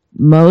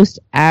 most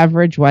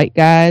average white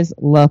guys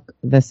look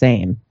the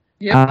same.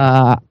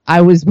 Yep.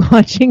 I was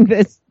watching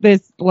this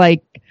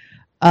like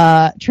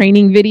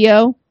training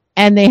video,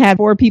 and they had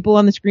 4 people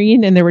on the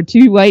screen, and there were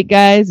 2 white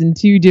guys and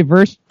 2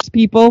 diverse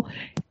people,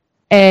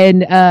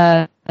 and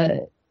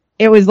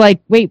it was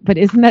like, wait, but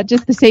isn't that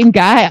just the same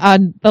guy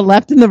on the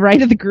left and the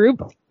right of the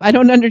group? I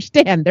don't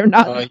understand. They're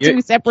not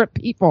two separate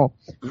people,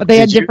 but they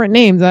had different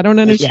names. I don't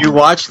understand. Did you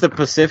watch the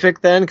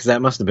Pacific then? Because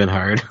that must have been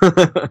hard.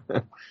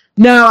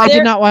 No, I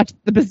did not watch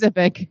the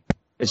Pacific.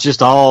 It's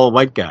just all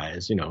white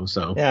guys,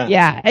 so.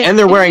 Yeah. And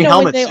they're wearing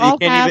helmets, so you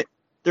can't even.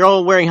 They're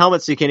all wearing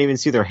helmets, so you can't even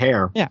see their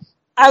hair. Yeah.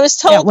 I was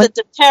told that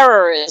the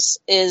Terror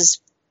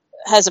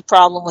has a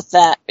problem with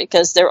that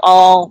because they're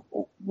all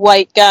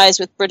white guys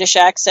with British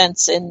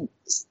accents in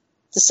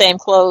the same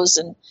clothes,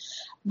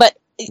 but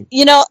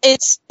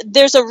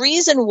there's a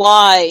reason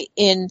why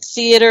in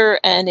theater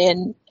and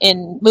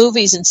in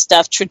movies and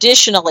stuff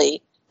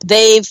traditionally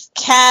they've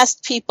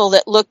cast people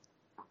that look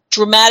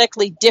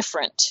dramatically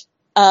different.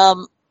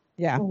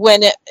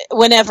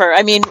 Whenever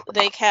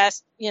they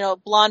cast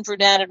blonde,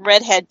 brunette, and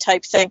redhead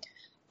type thing.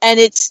 And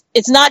it's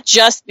not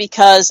just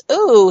because,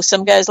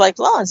 some guys like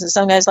blondes and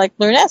some guys like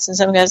brunettes and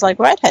some guys like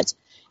redheads.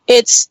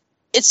 It's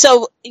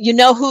so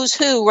who's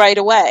who right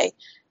away.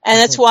 And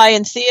that's why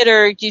in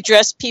theater you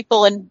dress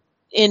people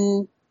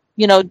in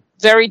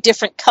very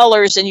different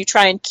colors and you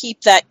try and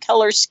keep that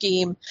color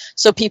scheme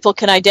so people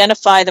can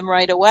identify them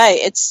right away.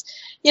 It's,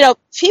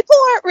 people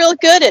aren't real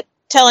good at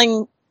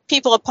telling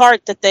people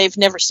apart that they've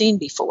never seen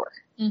before.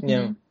 Mm-hmm.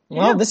 Yeah.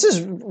 Well, this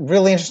is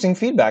really interesting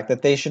feedback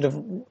that they should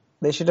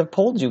have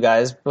polled you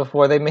guys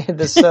before they made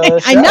this show.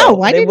 I know.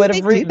 Why they didn't would they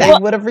have do that?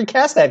 They would have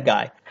recast that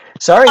guy.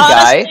 Sorry,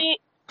 Honestly,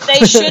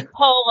 they should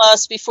poll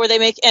us before they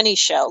make any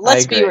show.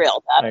 Let's be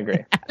real about it. I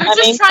agree. They're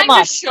just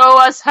trying to show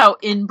us how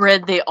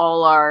inbred they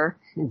all are.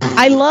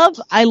 I love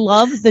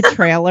the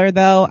trailer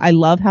though. I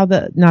love how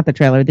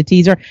the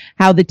teaser,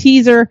 how the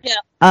teaser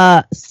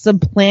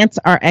supplants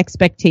our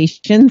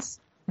expectations.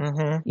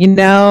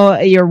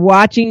 Mm-hmm. You're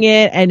watching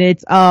it and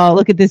it's,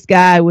 look at this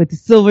guy with the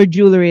silver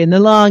jewelry and the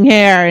long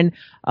hair and,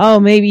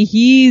 maybe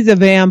he's a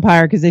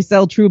vampire because they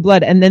sell True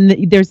Blood. And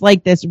then there's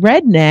like this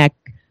redneck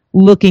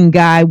looking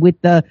guy with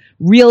the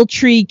Real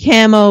Tree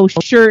camo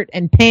shirt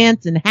and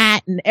pants and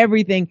hat and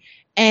everything.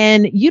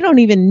 And you don't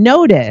even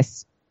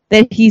notice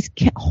that he's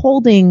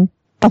holding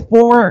a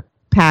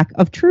 4-pack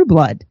of True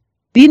Blood.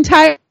 The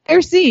entire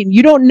scene.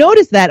 You don't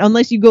notice that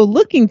unless you go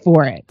looking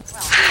for it.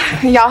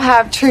 Y'all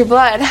have True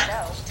Blood.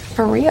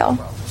 For real.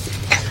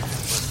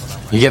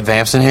 You get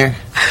vamps in here?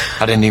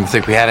 I didn't even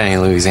think we had any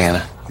in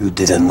Louisiana. You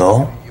didn't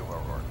know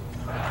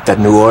that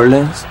New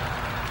Orleans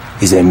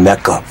is a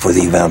mecca for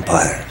the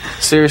vampire?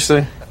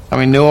 Seriously?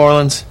 New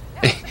Orleans?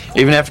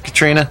 Even after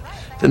Katrina?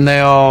 Didn't they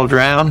all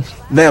drown?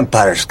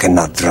 Vampires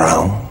cannot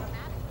drown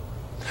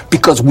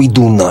because we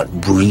do not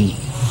breathe.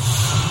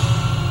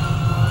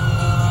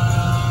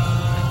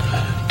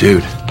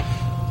 Dude,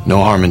 no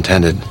harm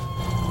intended.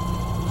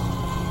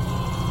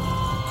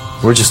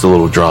 We're just a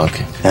little drunk.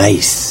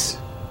 Nice.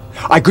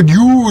 I could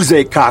use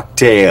a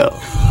cocktail.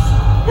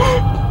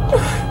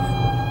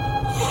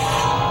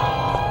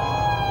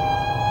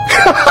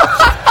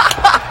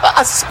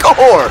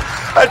 Score!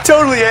 I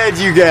totally had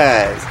you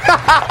guys.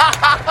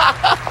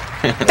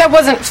 That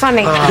wasn't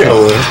funny.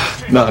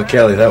 No,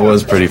 Kelly, that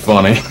was pretty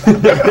funny.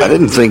 I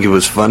didn't think it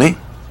was funny.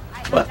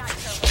 What?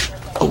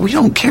 Oh, we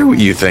don't care what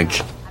you think.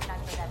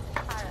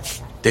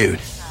 Dude,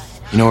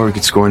 you know where we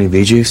could score any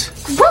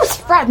V-Juice? Gross,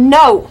 Fred,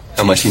 no.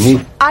 How much you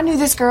need? I knew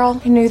this girl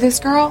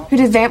who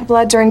did Vamp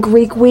Blood during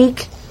Greek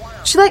week.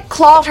 She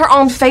clawed her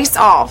own face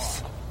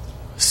off.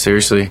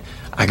 Seriously,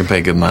 I can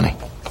pay good money.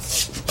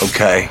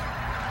 Okay.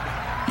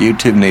 You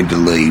two need to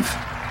leave.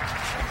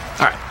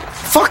 Alright,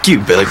 fuck you,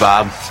 Billy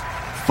Bob.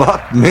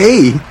 Fuck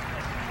me?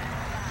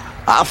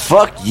 I'll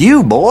fuck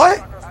you, boy.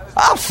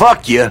 I'll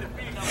fuck you.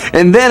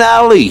 And then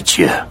I'll eat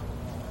you.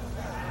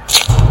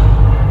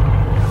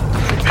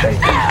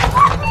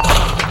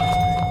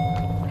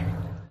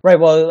 Right.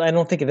 Well, I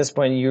don't think at this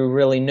point you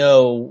really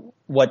know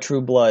what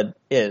True Blood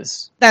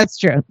is. That's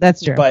true.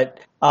 But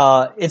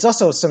it's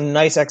also some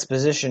nice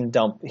exposition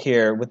dump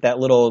here with that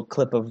little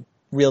clip of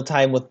Real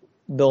Time with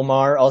Bill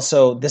Maher.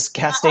 Also, this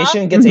gas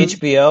station gets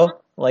HBO.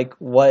 Like,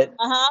 what?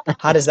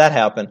 How does that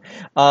happen?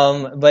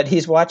 But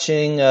he's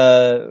watching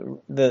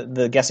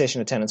the gas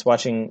station attendant's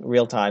watching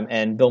Real Time,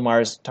 and Bill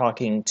Maher's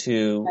talking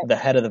to the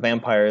head of the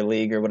Vampire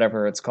League or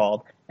whatever it's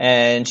called,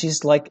 and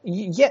she's like,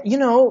 "Yeah,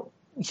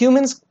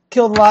 humans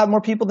killed a lot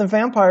more people than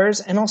vampires,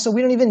 and also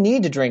we don't even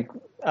need to drink,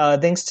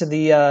 thanks to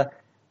the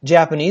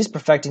Japanese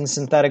perfecting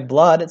synthetic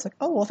blood." It's like,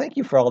 oh well, thank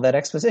you for all that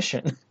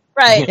exposition.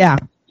 Right. Yeah.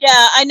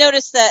 Yeah, I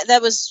noticed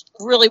that was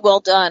really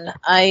well done.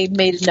 I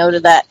made a note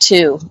of that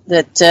too.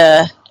 That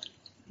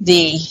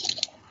the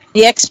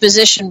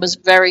exposition was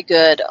very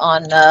good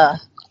on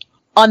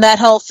that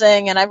whole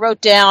thing, and I wrote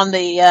down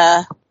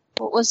the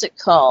what was it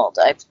called?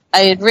 I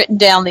had written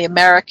down the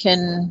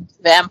American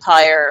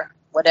Vampire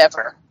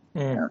whatever. I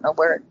don't know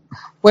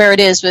where it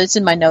is, but it's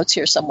in my notes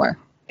here somewhere.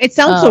 It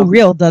sounds so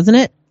real, doesn't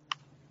it?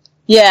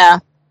 Yeah.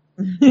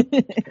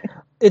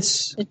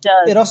 It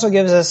does. It also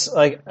gives us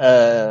like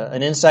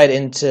an insight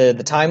into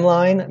the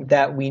timeline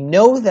that we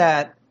know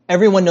that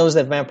everyone knows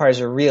that vampires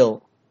are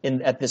real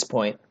at this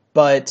point,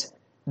 but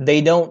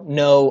they don't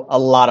know a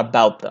lot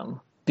about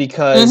them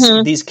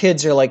because these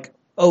kids are like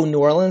oh, New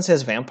Orleans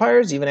has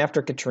vampires even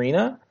after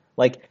Katrina.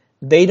 Like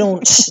they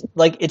don't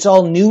like it's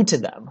all new to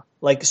them.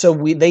 Like so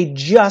they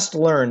just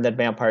learned that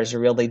vampires are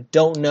real. They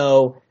don't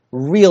know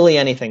really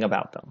anything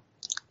about them.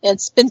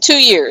 It's been 2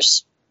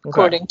 years,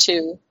 according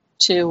to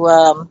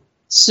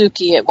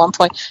Suki at one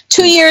point.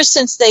 2 years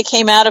since they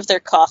came out of their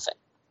coffin.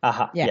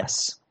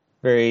 Yes.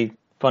 Very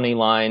funny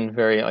line,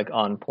 very like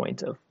on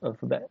point of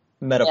the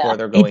metaphor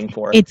they're going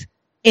for.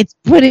 It's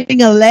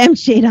putting a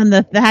lampshade on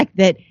the fact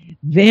that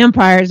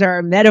vampires are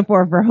a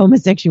metaphor for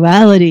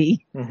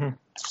homosexuality. Mm-hmm.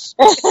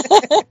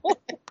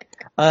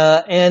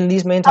 And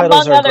these main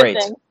titles are great.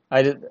 Things.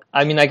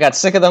 I got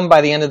sick of them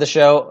by the end of the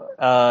show,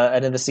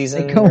 end of the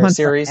season or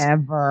series.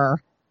 Forever.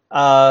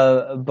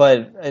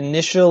 But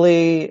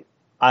initially,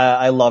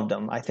 I loved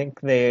them. I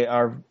think they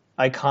are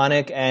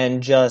iconic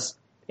and just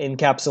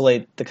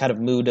encapsulate the kind of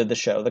mood of the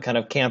show, the kind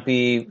of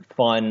campy,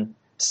 fun,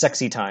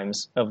 sexy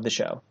times of the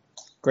show.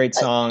 Great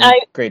song,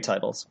 great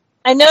titles.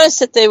 I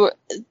noticed that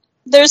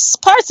there's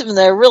parts of them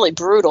that are really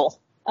brutal,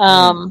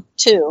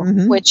 too,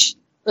 which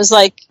was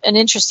like an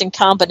interesting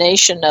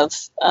combination of,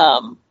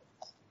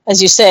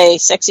 as you say,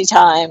 sexy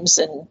times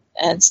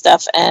and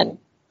stuff, and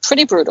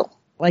pretty brutal.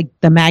 Like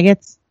the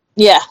maggots?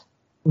 Yeah.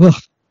 Ugh.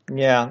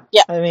 Yeah.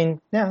 I mean,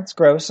 it's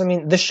gross. I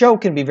mean, the show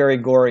can be very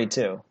gory,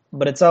 too,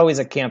 but it's always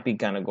a campy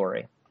kind of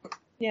gory.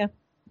 Yeah.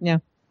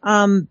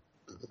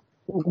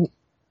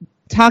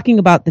 Talking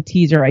about the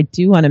teaser, I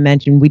do want to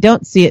mention, we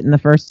don't see it in the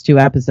first 2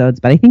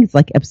 episodes, but I think it's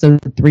like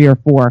episode 3 or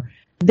 4.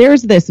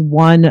 There's this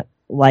one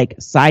like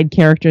side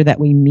character that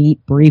we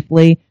meet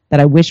briefly that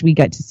I wish we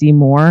got to see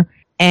more.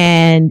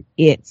 And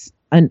it's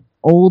an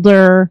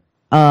older,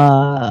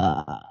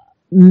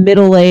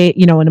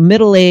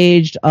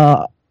 middle-aged,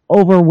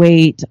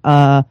 overweight,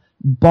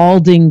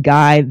 balding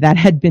guy that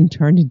had been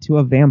turned into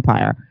a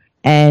vampire.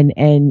 And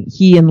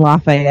he and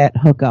Lafayette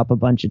hook up a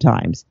bunch of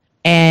times.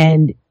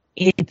 And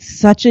it's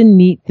such a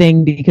neat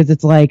thing because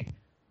it's like,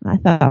 I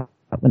thought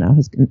when I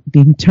was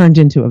being turned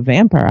into a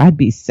vampire, I'd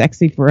be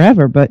sexy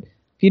forever. But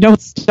if you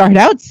don't start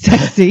out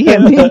sexy, I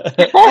mean,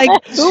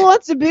 like, who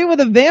wants to be with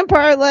a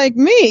vampire like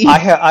me?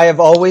 I have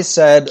always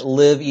said,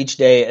 live each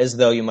day as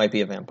though you might be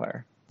a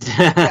vampire.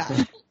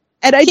 Yeah.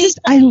 And I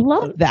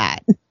love that.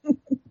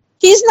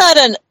 He's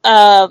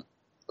not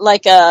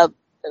like a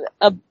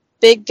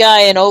big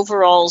guy in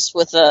overalls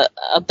with a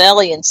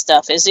belly and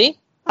stuff, is he?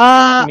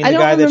 I don't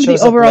remember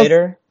the overalls.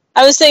 Later?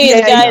 I was thinking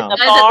the guy in the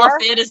bar.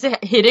 That is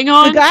hitting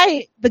on?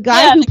 The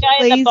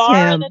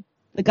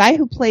guy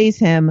who plays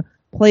him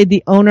played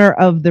the owner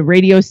of the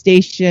radio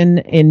station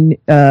in,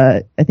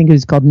 I think it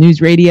was called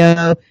News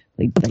Radio,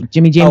 like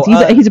Jimmy James.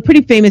 He's a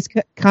pretty famous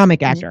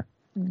comic actor.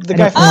 The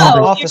guy from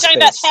Office you're talking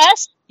about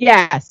Hess?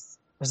 Yes.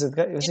 Was he?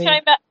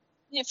 Talking about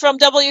from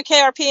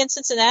WKRP in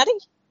Cincinnati?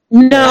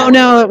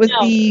 No, it was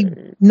the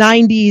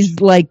 90s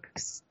like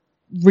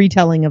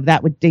retelling of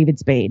that with David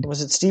Spade.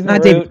 Was it Stephen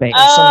Root or somebody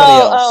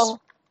else?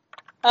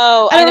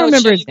 I don't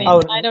remember his name.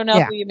 name. I don't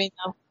know who you mean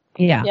though.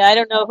 Yeah, I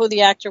don't know who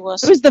the actor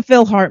was. It was the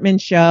Phil Hartman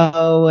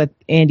show with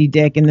Andy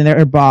Dick, and then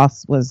their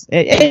boss was.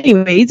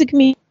 Anyway, he's a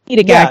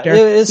comedic actor.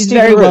 He's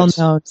very well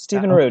known.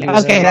 Stephen Root.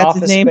 Okay, that's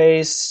his name.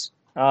 Space,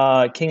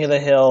 King of the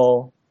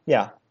Hill.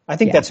 Yeah, I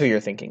think that's who you're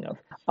thinking of.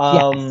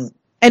 Yes.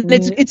 And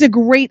it's a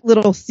great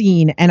little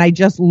scene, and I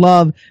just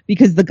love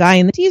because the guy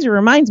in the teaser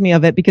reminds me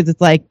of it because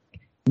it's like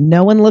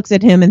no one looks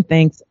at him and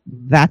thinks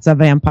that's a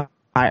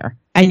vampire,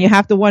 and you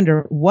have to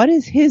wonder what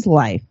is his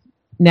life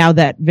now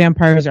that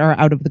vampires are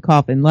out of the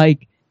coffin.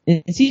 Like,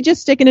 is he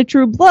just sticking to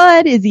True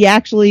Blood? Is he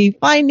actually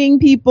finding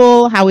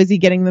people? How is he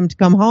getting them to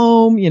come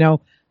home? You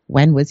know,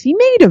 when was he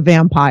made a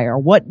vampire?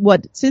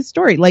 What's his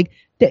story? Like,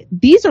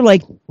 these are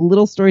like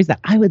little stories that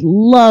I would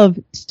love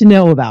to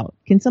know about.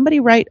 Can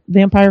somebody write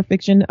vampire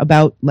fiction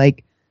about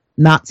like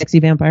not sexy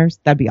vampires?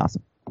 That'd be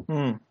awesome.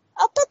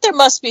 I'll bet there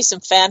must be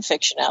some fan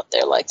fiction out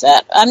there like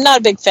that. I'm not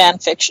a big fan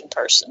fiction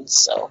person,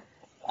 so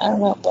I don't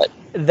know. But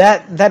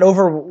that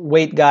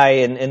overweight guy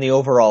in the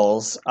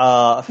overalls,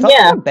 felt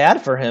kind of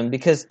bad for him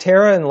because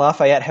Tara and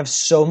Lafayette have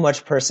so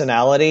much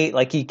personality,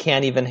 like he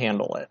can't even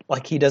handle it.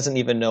 Like he doesn't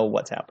even know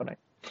what's happening.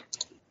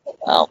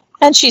 Well,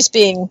 and she's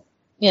being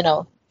a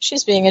jerk.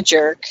 She's being a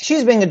jerk.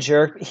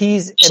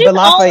 But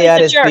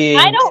Lafayette is being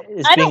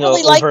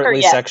really like her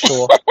yet.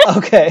 Sexual.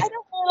 Okay. I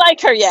don't really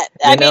like her yet.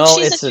 I mean,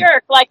 she's a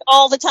jerk like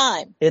all the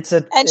time.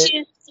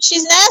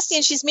 She's nasty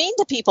and she's mean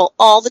to people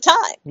all the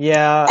time.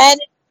 Yeah. And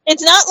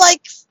it's not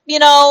like,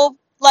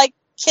 like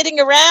kidding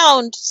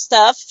around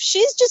stuff.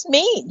 She's just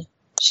mean.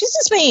 She's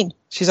just mean.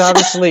 She's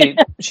obviously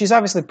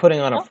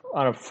putting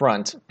on a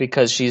front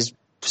because she's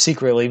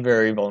secretly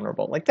very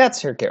vulnerable. Like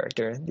that's her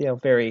character.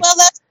 Very. Well,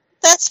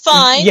 that's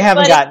fine. You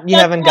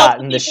haven't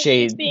gotten the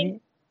shade.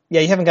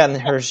 Yeah, you haven't gotten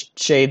her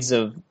shades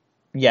of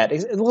yet.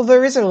 Well,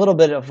 there is a little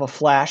bit of a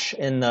flash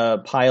in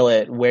the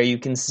pilot where you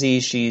can see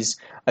she's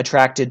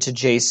attracted to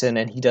Jason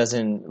and he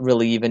doesn't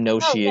really even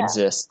know she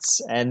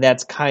exists. And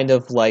that's kind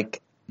of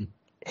like,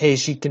 hey,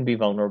 she can be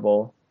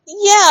vulnerable.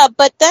 Yeah,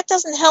 but that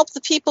doesn't help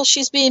the people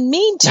she's being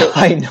mean to.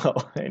 I know.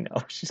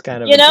 She's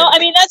kind of I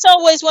mean, that's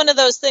always one of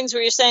those things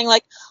where you're saying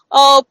like,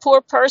 oh, poor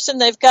person,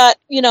 they've got,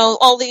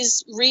 all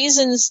these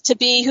reasons to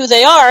be who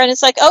they are. And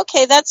it's like,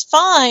 okay, that's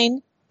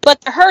fine, but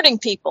they're hurting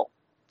people.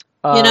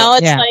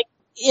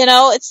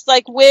 It's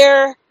like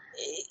where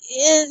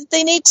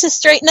they need to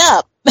straighten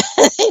up.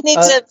 They need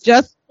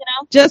to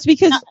just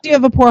because you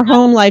have a poor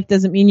home life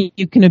doesn't mean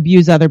you can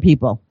abuse other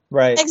people.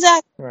 Right.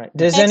 Exactly. Right.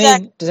 Does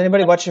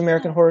anybody watch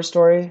American Horror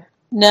Story?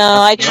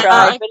 No, I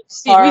tried. But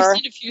we've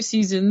seen a few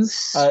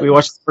seasons. We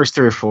watched the first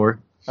 3 or 4.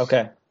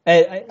 Okay.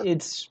 I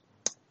think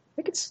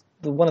it's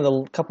one of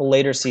the couple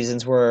later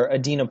seasons where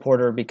Adina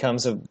Porter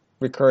becomes a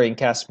recurring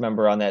cast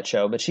member on that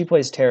show, but she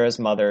plays Tara's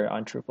mother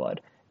on True Blood.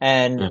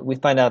 And we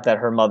find out that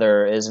her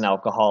mother is an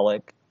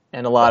alcoholic,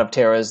 and a lot of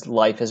Tara's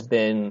life has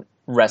been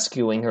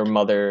rescuing her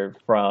mother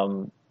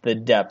from the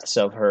depths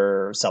of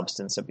her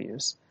substance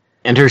abuse.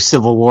 And her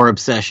Civil War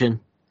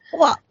obsession.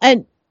 Well,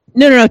 and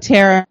no,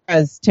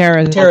 Tara's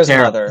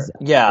mother.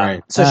 Yeah.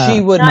 Right. So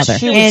she would seek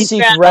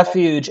grandmother.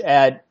 refuge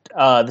at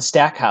the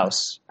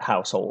Stackhouse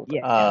household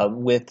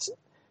with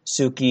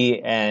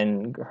Suki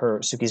and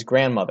Suki's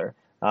grandmother.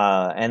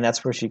 And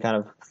that's where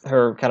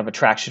her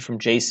attraction from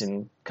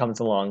Jason comes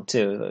along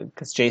too,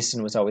 because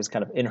Jason was always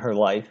kind of in her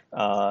life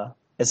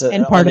as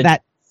a part of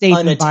that safe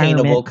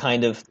unattainable environment.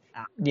 kind of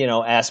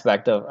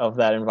aspect of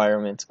that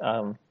environment.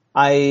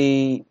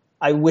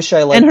 I wish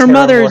I liked and her Tara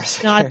mother's more as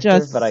a not character,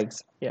 just but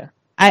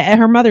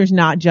her mother's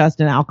not just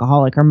an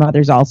alcoholic. Her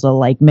mother's also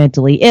like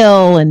mentally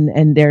ill,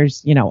 and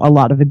there's a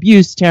lot of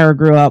abuse Tara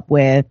grew up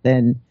with,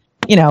 and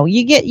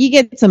you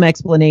get some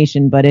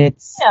explanation, but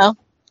it's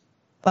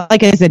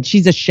like I said,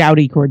 she's a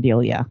shouty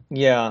Cordelia.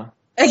 Yeah.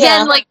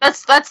 Again, like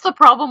that's the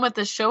problem with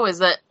this show is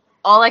that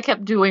all I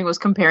kept doing was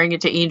comparing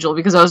it to Angel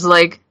because I was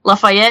like,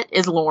 Lafayette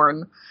is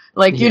Lorne.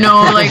 Like,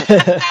 Tara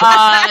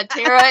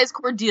is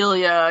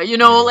Cordelia.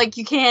 Like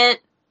you can't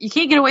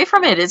get away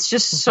from it. It's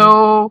just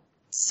so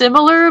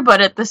similar, but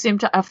at the same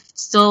time, I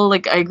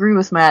agree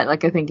with Matt.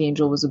 Like, I think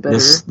Angel was a better.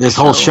 This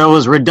whole show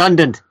is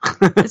redundant.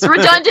 It's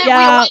redundant.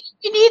 Yeah.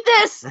 We need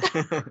this.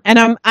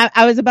 And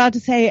I was about to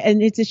say,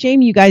 and it's a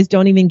shame you guys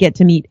don't even get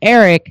to meet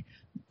Eric,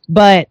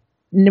 but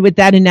with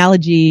that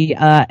analogy,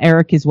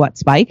 Eric is what,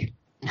 Spike?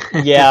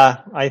 Yeah,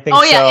 I think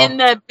so. Oh yeah,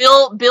 and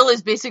Bill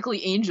is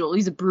basically Angel.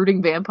 He's a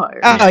brooding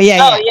vampire. Oh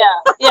yeah.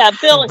 Yeah.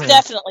 Bill is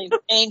definitely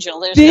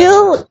Angel.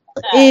 Bill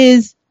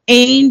is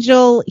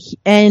Angel,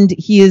 and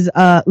he is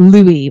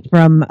Louis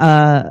from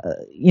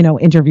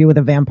Interview with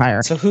a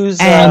Vampire. So who's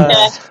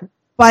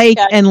Spike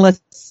and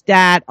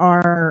Lestat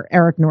are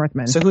Eric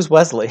Northman. So who's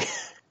Wesley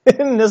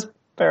in this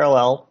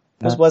parallel?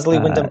 Who's Wesley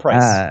Wyndham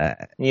Price?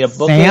 Need a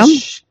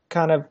bookish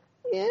kind of.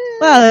 Yeah.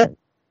 Well,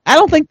 I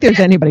don't think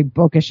there's anybody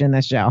bookish in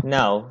this show.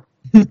 No.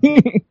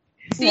 See,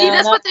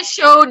 that's what the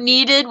show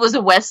needed was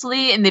a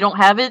Wesley, and they don't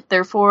have it.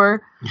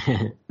 Therefore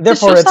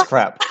it's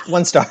crap.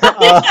 1 star.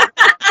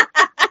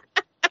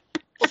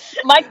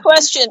 My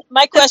question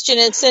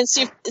is,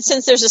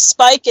 since there's a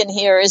Spike in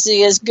here, is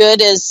he as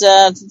good as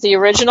the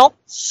original?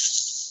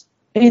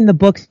 In the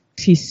books,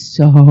 he's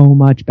so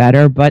much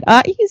better, but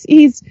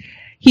he's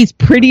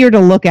prettier to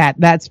look at.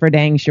 That's for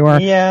dang sure.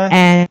 Yeah.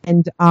 And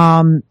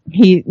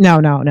he's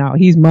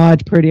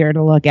much prettier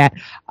to look at.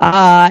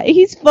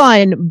 He's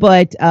fun,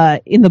 but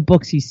in the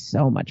books, he's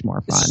so much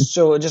more fun.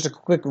 So just a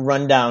quick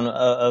rundown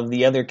of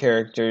the other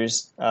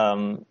characters.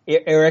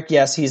 Eric,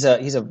 yes, he's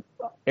a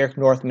Eric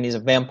Northman. He's a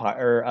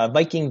vampire, a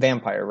Viking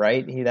vampire,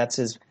 right? That's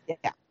his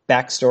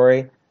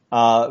backstory.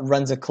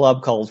 Runs a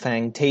club called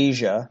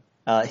Fantasia.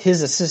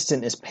 His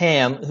assistant is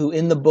Pam, who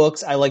in the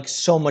books I like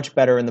so much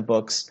better in the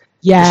books.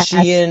 Yeah,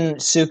 she and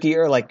Suki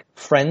are like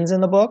friends in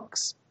the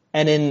books,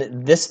 and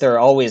in this they're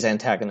always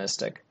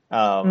antagonistic.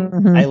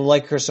 I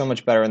like her so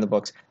much better in the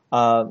books.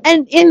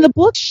 And in the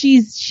book,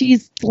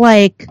 she's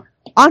like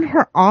on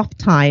her off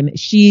time.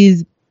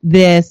 She's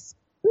this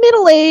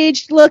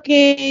middle-aged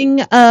looking,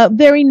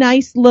 very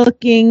nice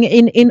looking,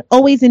 in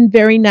always in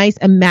very nice,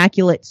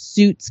 immaculate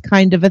suits,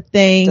 kind of a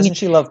thing. Doesn't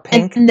she love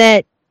pink?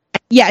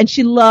 And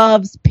she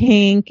loves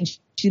pink. And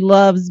she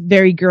loves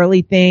very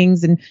girly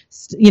things and,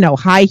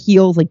 high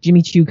heels, like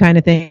Jimmy Choo kind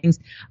of things.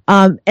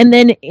 And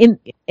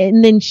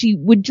then she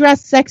would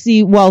dress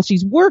sexy while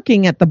she's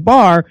working at the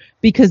bar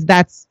because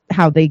that's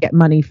how they get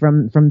money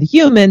from the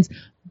humans.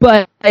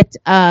 But,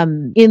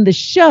 in the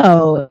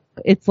show,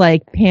 it's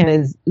like Pam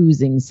is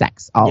oozing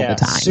sex all the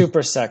time.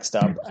 Super sexed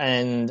up.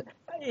 And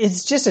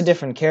it's just a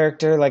different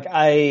character. Like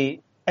I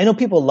know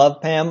people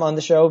love Pam on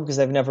the show because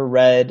they've never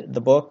read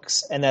the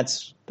books, and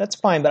that's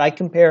fine. But I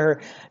compare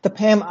her to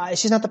Pam.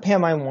 She's not the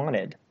Pam I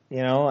wanted,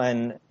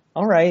 And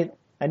all right,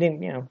 I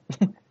didn't,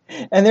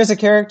 And there's a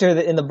character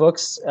that in the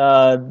books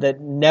that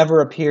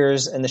never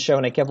appears in the show,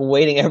 and I kept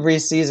waiting every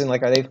season.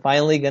 Like, are they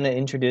finally going to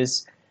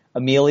introduce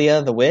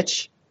Amelia the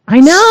witch?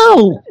 I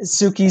know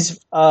Suki's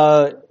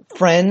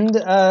friend,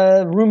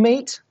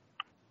 roommate,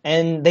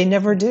 and they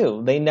never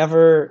do. They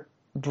never.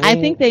 I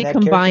think they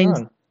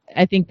combined.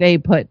 I think they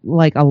put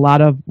like a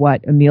lot of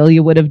what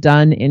Amelia would have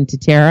done into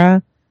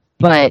Tara,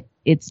 but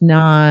it's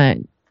not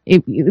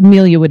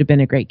Amelia would have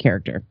been a great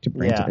character to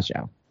bring to the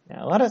show.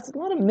 Yeah, a lot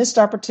of missed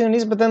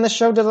opportunities, but then the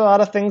show did a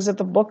lot of things that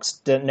the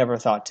books never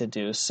thought to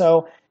do.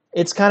 So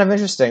it's kind of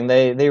interesting.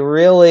 They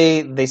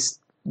really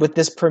with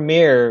this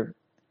premiere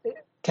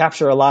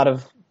capture a lot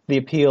of the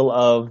appeal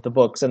of the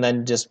books and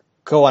then just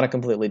go on a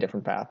completely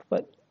different path.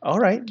 But all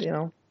right,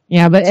 Yeah,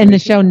 and the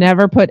show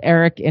never put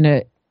Eric in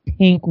a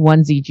pink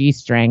onesie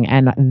G-string,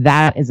 and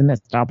that is a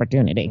missed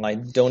opportunity. I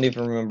don't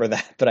even remember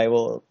that, but I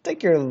will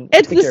take your.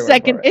 It's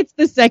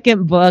the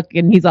second book,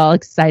 and he's all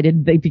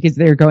excited because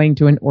they're going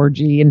to an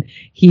orgy, and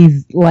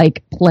he's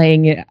like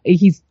playing it.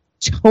 He's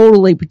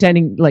totally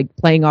pretending, like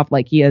playing off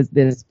like he is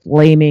this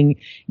flaming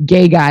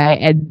gay guy,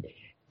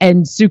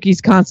 and Suki's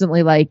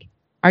constantly like,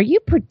 "Are you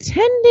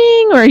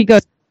pretending?" Or he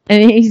goes,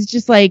 and he's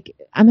just like,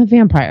 "I'm a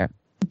vampire.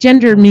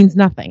 Gender means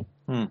nothing.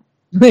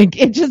 Like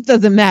it just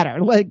doesn't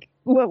matter. Like."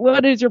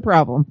 What is your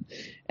problem?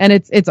 And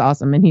it's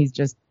awesome, and he's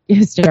just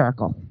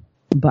hysterical.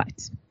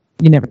 But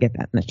you never get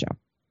that in the show.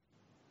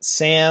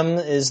 Sam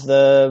is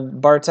the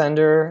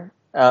bartender,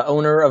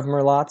 owner of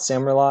Merlot.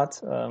 Sam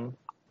Merlot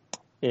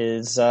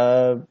is,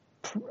 I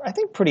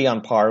think, pretty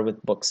on par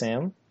with Book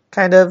Sam.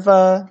 Kind of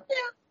an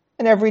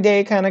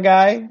everyday kind of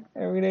guy,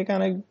 everyday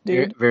kind of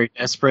dude. Very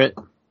desperate.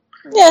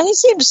 Yeah, he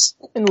seems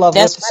in love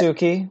desperate. with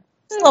Suki.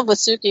 In love with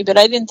Suki, but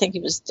I didn't think he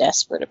was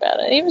desperate about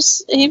it. He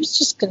was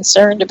just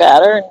concerned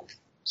about her and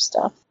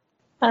stuff.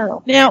 I don't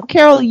know. Now,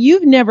 Carol,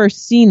 you've never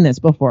seen this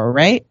before,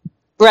 right?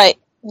 Right.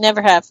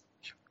 Never have.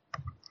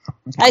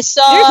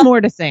 There's more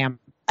to Sam.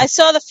 I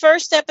saw the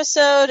first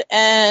episode,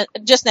 and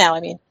just now, I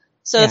mean.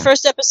 So Yeah. the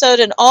first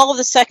episode and all of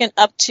the second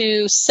up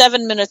to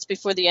 7 minutes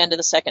before the end of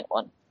the second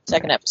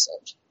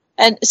episode.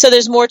 And so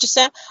there's more to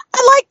Sam.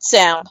 I liked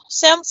Sam.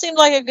 Sam seemed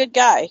like a good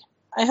guy.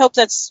 I hope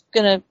that's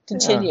going to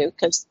continue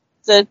because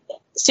the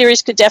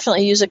series could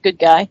definitely use a good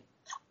guy.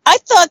 I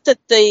thought that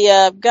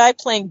the guy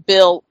playing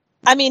Bill,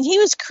 I mean, he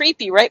was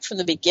creepy right from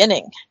the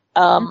beginning.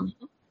 Yeah,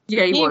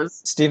 he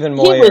was. Stephen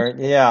Moyer,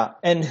 yeah.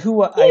 And He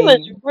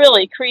was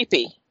really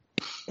creepy.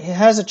 He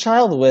has a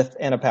child with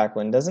Anna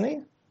Paquin, doesn't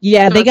he?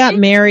 Yeah, they got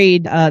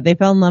married. They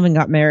fell in love and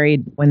got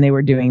married when they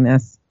were doing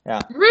this.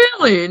 Yeah.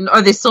 Really?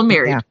 Are they still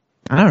married? Yeah.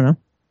 I don't know.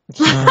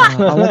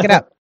 I'll look it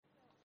up.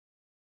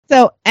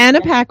 So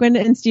Anna Paquin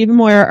and Stephen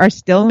Moyer are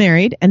still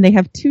married, and they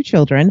have 2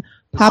 children,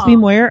 Poppy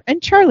Moyer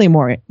and Charlie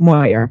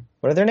Moyer.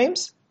 What are their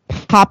names?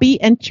 Poppy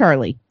and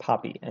Charlie.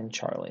 Poppy and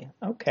Charlie.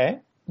 Okay.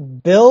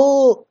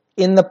 Bill,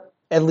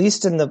 at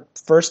least in the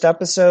first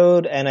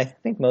episode, and I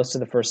think most of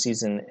the first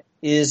season,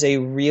 is a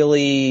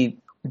really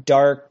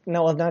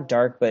not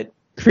dark, but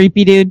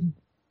creepy dude.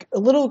 A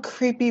little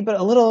creepy, but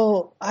a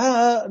little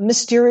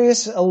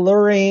mysterious,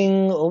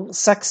 alluring,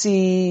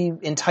 sexy,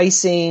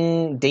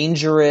 enticing,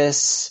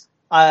 dangerous.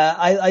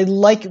 I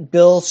like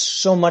Bill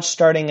so much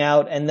starting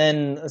out, and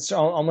then it's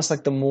almost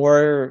like the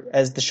more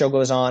as the show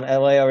goes on,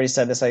 I already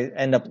said this, I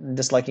end up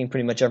disliking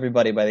pretty much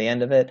everybody by the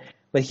end of it,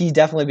 but he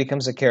definitely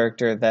becomes a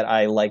character that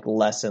I like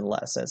less and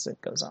less as it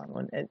goes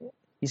on.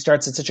 He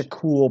starts at such a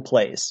cool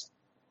place.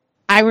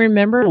 I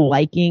remember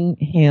liking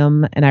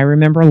him, and I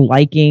remember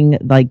liking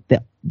like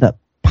the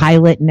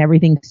pilot and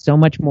everything so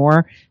much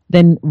more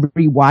than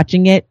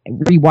rewatching it.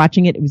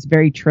 It was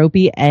very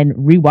tropey, and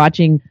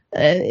rewatching,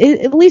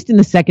 at least in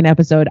the second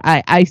episode,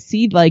 I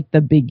see like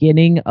the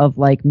beginning of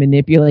like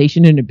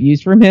manipulation and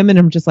abuse from him, and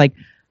I'm just like,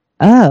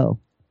 oh,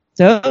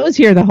 so it was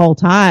here the whole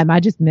time. I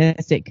just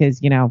missed it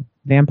because,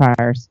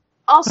 vampires.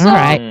 Also, all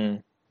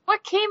right.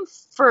 What came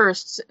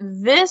first,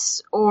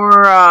 this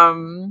or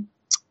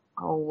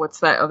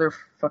what's that other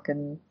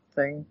fucking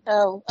thing?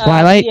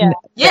 Twilight? Yeah.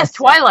 Yes,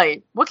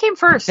 Twilight. What came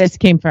first? This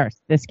came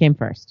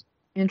first.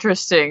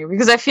 Interesting,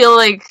 because I feel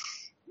like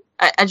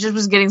I just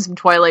was getting some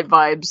Twilight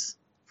vibes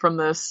from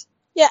this.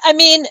 Yeah, I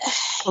mean,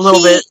 a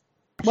little bit.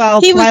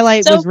 Well,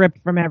 Twilight was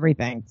ripped from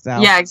everything, so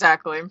yeah,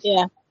 exactly.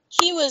 Yeah,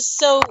 he was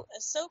so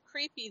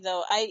creepy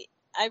though. I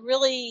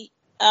really,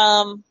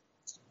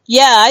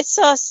 I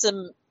saw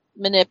some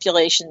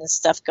manipulation and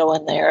stuff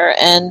going there,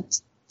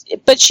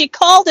 but she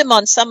called him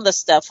on some of the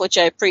stuff, which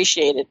I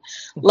appreciated,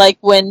 like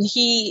when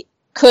he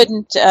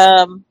couldn't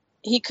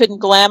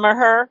glamour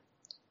her,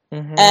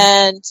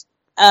 and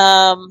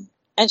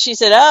she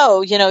said,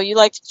 "Oh, you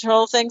like to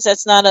control things.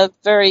 That's not a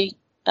very,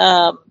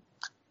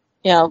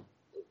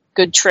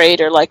 good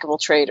trait or likable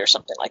trait or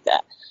something like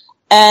that."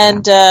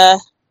 And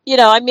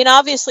I mean,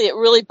 obviously, it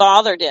really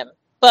bothered him,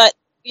 but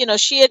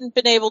she hadn't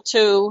been able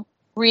to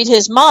read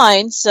his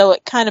mind, so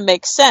it kind of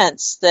makes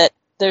sense that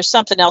there's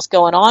something else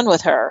going on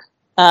with her.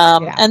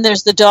 And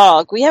there's the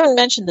dog. We haven't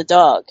mentioned the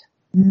dog.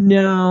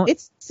 No,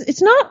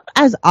 it's not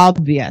as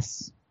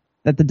obvious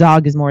that the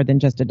dog is more than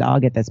just a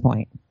dog at this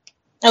point.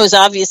 It was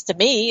obvious to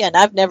me, and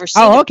I've never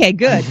seen it. Oh, okay,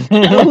 good.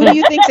 Who do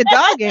you think the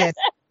dog is?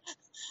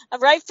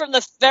 Right from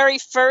the very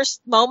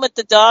first moment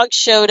the dog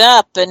showed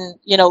up and,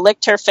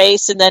 licked her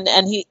face,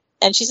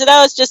 and she said,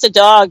 "Oh, it's just a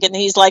dog." And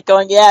he's like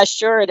going, "Yeah,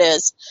 sure it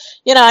is."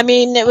 I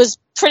mean, it was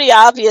pretty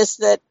obvious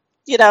that,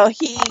 he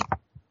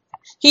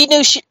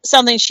knew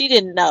something she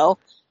didn't know.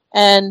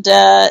 And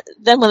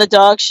then when the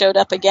dog showed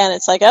up again,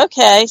 it's like,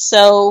 okay,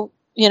 so,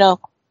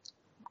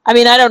 I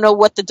mean, I don't know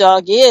what the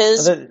dog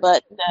is,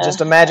 but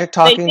just a magic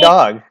talking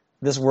dog.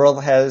 This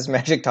world has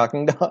magic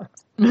talking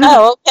dogs.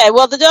 Oh, okay.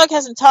 Well, the dog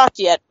hasn't talked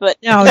yet, but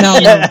no.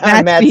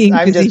 That's being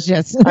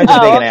facetious. I'm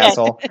just being an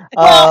asshole.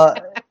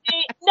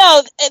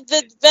 No,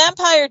 the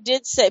vampire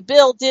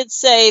Bill did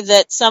say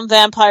that some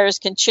vampires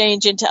can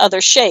change into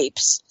other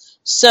shapes.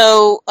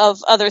 So,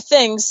 of other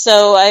things.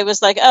 So I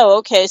was like, oh,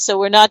 okay. So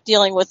we're not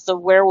dealing with the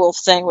werewolf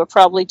thing. We're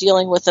probably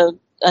dealing with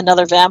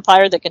another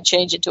vampire that can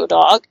change into a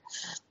dog.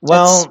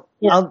 Well,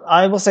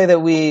 I will say that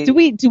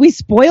do we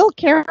spoil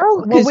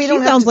Carol? Because she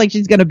sounds like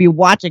she's going to be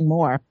watching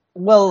more.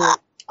 Well,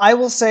 I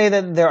will say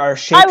that there are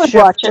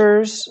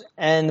shapeshifters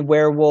and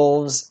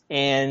werewolves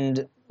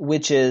and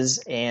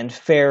witches and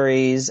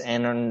fairies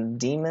and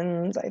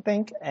demons, I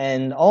think,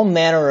 and all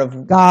manner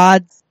of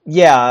gods.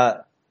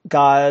 Yeah,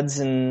 gods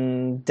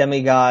and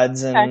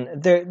demigods,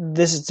 and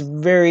this is a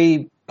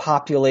very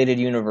populated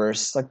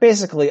universe. Like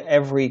basically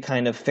every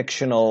kind of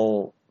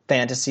fictional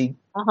fantasy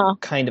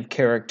kind of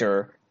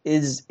character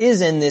is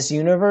in this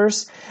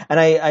universe, and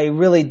I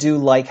really do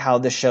like how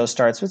the show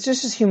starts with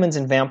just humans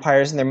and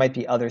vampires, and there might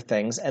be other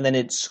things, and then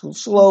it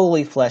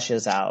slowly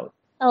fleshes out.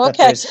 Oh,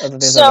 okay.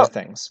 There's other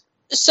things.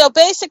 So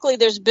basically,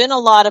 there's been a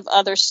lot of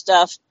other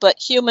stuff, but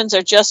humans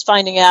are just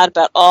finding out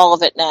about all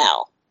of it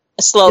now,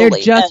 slowly. They're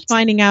just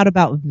finding out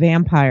about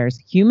vampires.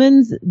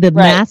 Humans, the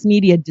mass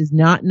media does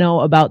not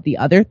know about the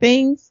other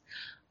things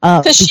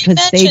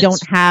because they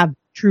don't have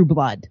True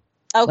Blood.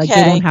 Okay. Like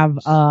they don't have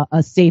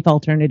a safe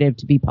alternative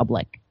to be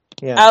public.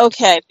 Yeah.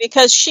 Okay,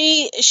 because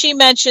she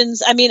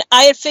mentions, I mean,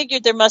 I had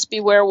figured there must be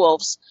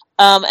werewolves,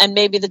 and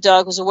maybe the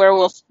dog was a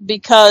werewolf,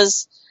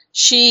 because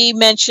she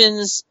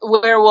mentions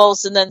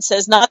werewolves and then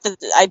says, not that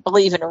I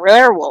believe in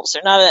werewolves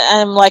or not.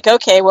 And I'm like,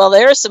 okay, well,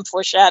 there is some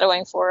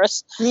foreshadowing for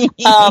us.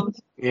 Yeah.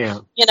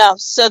 You know,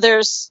 so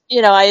there's,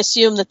 I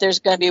assume that there's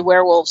going to be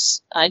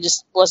werewolves. I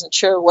just wasn't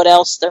sure what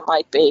else there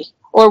might be,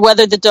 or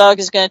whether the dog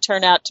is going to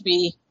turn out to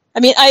be. I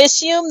mean, I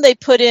assume they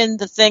put in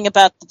the thing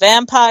about the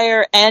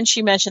vampire, and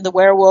she mentioned the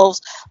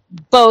werewolves,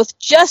 both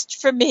just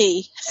for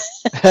me,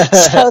 so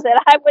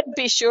that I wouldn't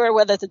be sure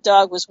whether the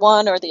dog was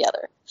one or the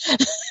other.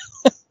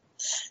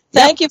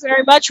 Thank you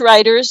very much,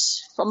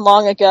 writers from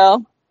long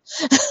ago.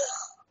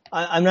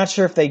 I'm not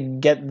sure if they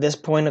get this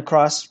point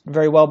across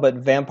very well, but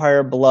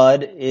vampire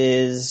blood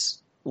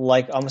is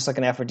almost like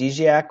an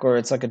aphrodisiac, or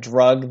it's like a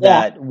drug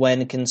that,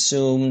 when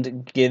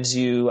consumed, gives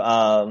you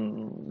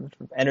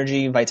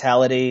energy,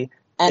 vitality,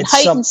 and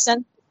heightened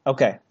sense.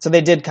 Okay, so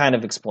they did kind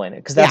of explain it,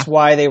 because that's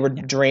why they were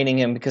draining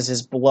him, because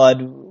his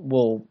blood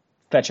will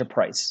fetch a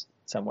price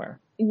somewhere.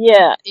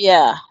 Yeah.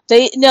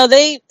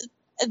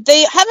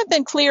 They haven't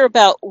been clear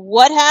about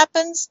what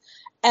happens,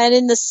 and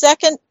in the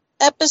second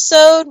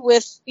episode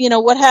with,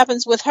 what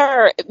happens with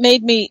her, it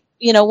made me,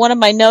 one of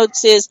my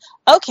notes is,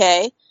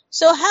 okay,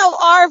 so how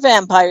are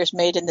vampires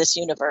made in this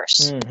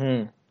universe?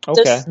 Mm-hmm.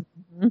 Okay.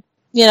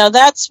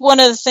 That's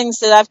one of the things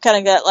that I've kind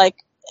of got, like,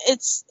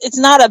 it's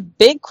not a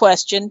big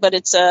question, but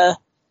it's all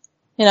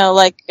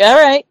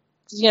right,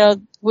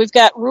 we've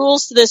got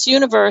rules to this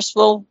universe.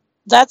 Well,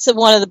 that's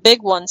one of the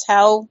big ones.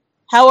 How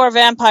are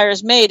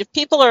vampires made? If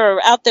people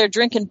are out there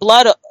drinking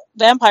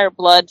vampire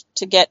blood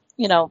to get,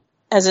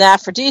 as an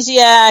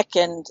aphrodisiac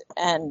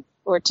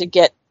or to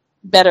get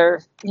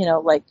better,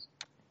 like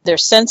their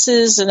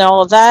senses and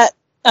all of that,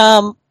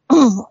 how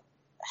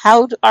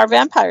are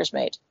vampires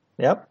made?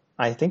 Yep.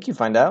 I think you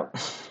find out.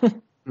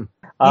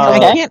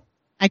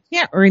 I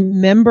can't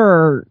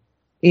remember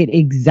it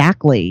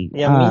exactly.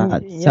 Yeah,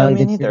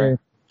 me neither.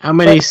 How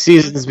many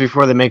seasons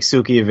before they make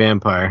Suki a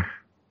vampire?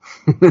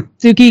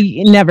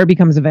 Suki never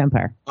becomes a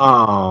vampire.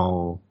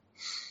 Oh.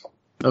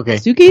 Okay.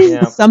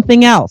 Suki's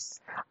something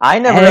else. I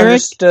never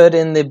understood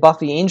in the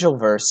Buffy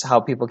Angelverse how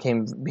people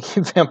became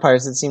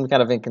vampires. It seemed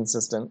kind of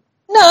inconsistent.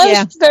 No,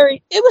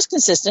 it was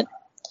consistent.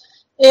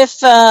 If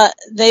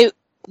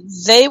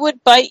they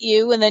would bite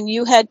you, and then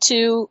you had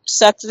to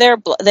suck their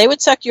blood. They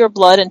would suck your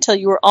blood until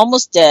you were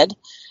almost dead,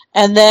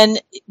 and then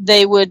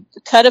they would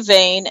cut a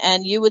vein,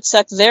 and you would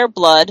suck their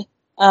blood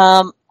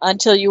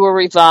until you were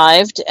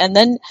revived. And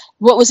then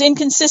what was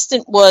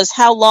inconsistent was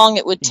how long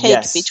it would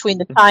take between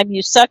the time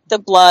you sucked the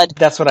blood to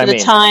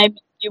the time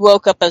you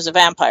woke up as a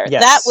vampire.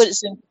 Yes. That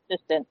was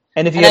inconsistent.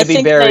 And if you had to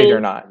be buried or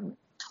not.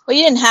 Well,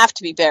 you didn't have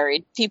to be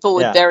buried. People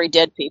would bury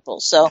dead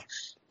people. So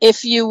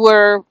if you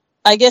were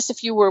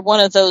one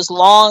of those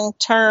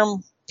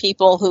long-term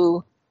people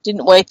who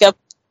didn't wake up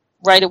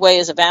right away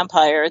as a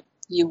vampire,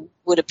 you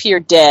would appear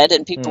dead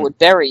and people would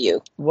bury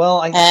you. Well,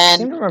 I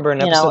seem to remember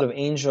an episode of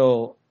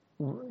Angel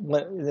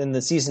in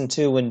the season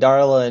 2 when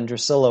Darla and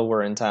Drusilla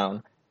were in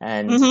town,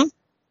 and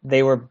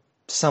they were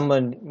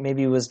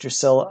maybe it was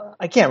Drusilla,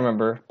 I can't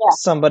remember. Yeah.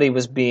 Somebody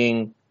was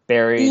being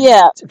buried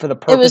for the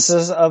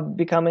purposes of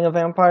becoming a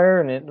vampire,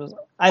 and it was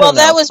I don't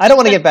know. I don't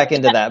want to get back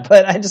into that,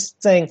 but I'm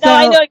just saying. No,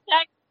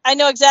 I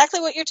know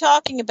exactly what you're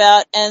talking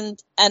about, and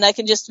I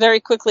can just very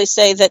quickly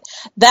say that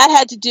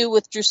had to do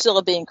with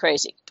Drusilla being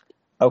crazy.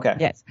 Okay.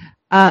 Yes.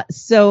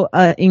 So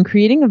in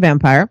creating a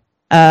vampire,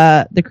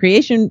 the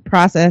creation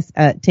process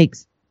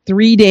takes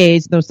 3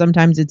 days, though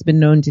sometimes it's been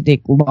known to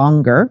take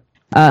longer.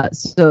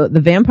 So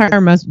the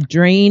vampire must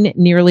drain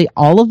nearly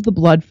all of the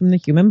blood from the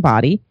human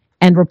body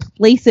and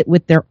replace it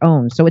with their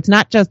own. So it's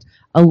not just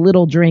a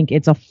little drink,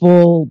 it's a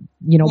full,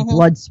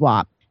 blood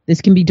swap.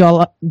 This can be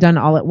done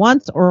all at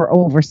once or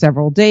over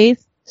several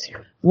days.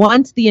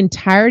 Once the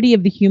entirety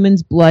of the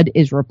human's blood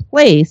is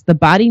replaced, the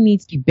body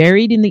needs to be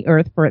buried in the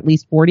earth for at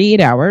least 48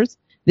 hours.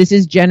 This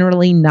is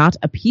generally not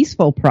a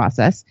peaceful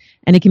process,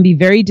 and it can be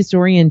very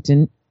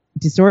disorienting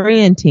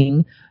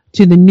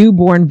to the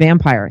newborn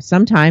vampire.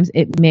 Sometimes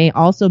it may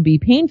also be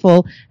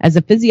painful as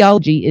the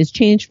physiology is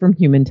changed from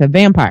human to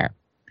vampire.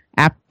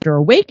 After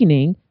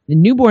awakening, the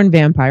newborn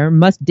vampire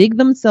must dig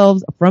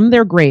themselves from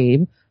their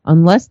grave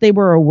unless they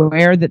were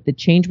aware that the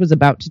change was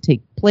about to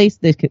take place.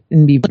 This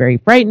can be very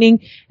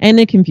frightening and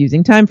a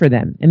confusing time for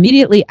them.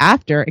 Immediately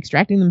after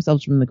extracting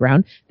themselves from the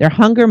ground, their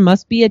hunger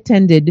must be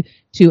attended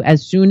to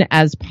as soon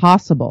as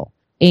possible.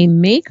 A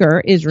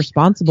maker is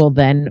responsible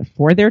then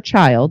for their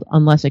child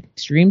unless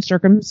extreme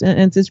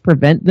circumstances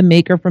prevent the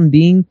maker from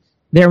being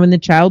there when the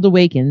child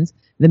awakens.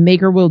 The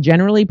maker will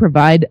generally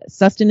provide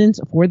sustenance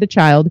for the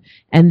child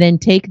and then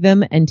take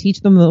them and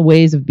teach them the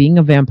ways of being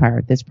a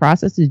vampire. This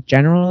process is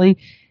generally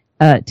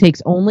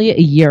takes only a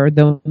year,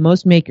 though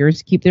most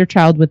makers keep their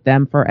child with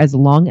them for as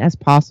long as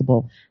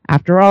possible.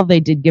 After all, they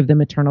did give them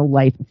eternal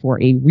life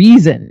for a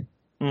reason.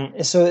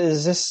 So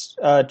is this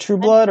True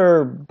Blood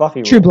or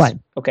Buffy rules? True Blood.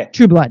 Okay.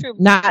 True Blood.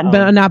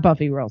 Not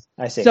Buffy rules.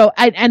 I see. So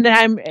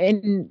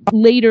I'm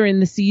later in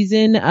the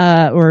season,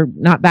 or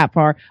not that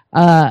far,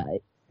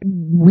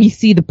 we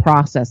see the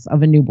process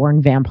of a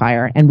newborn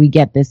vampire, and we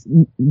get this,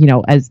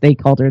 as they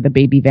called her, the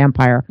baby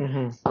vampire.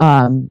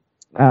 Mm-hmm.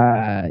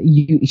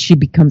 She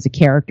becomes a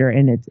character,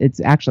 and it's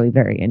actually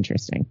very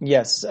interesting.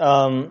 Yes.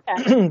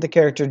 The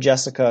character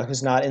Jessica,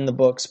 who's not in the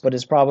books, but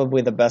is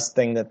probably the best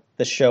thing that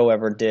the show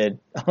ever did,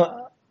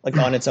 like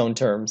on its own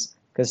terms,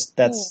 because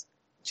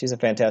she's a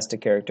fantastic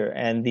character.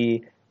 And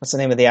what's the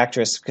name of the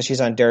actress? Because she's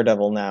on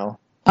Daredevil now.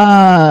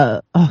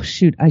 Oh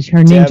shoot,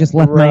 her name just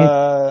left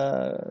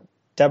my.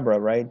 Deborah,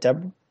 right?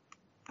 Deborah.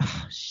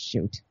 Oh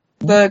shoot.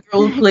 The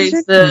girl who plays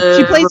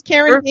she plays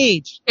Karen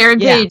Page. Karen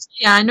Page.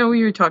 Yeah, I know who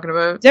you're talking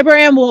about. Deborah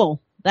Ann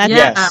Wool.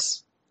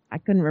 Yes. I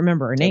couldn't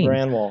remember her name. Deborah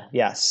Ann Wool.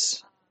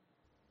 Yes.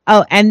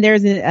 Oh, and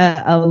there's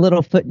a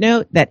little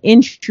footnote that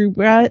in True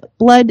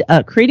Blood,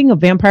 creating a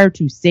vampire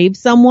to save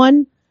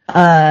someone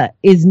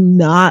is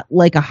not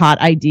like a hot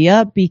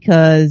idea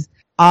because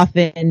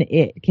often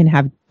it can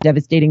have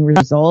devastating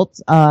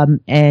results,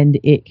 and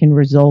it can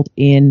result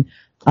in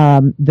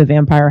the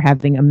vampire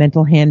having a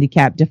mental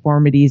handicap,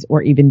 deformities,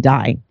 or even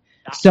die.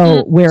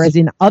 So, whereas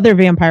in other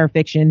vampire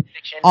fiction,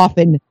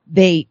 often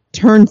they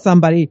turn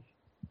somebody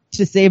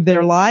to save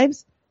their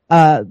lives,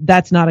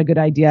 that's not a good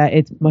idea.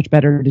 It's much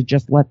better to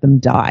just let them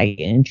die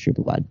in True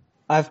Blood.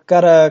 I've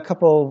got a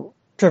couple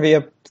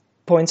trivia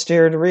points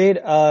here to read.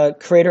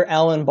 Creator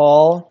Alan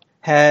Ball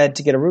had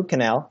to get a root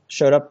canal,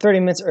 showed up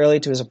 30 minutes early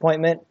to his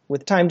appointment.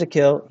 With time to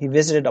kill, he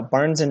visited a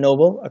Barnes &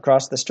 Noble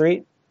across the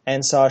street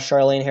and saw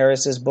Charlaine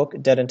Harris's book,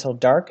 Dead Until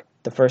Dark,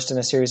 the first in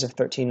a series of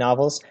 13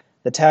 novels.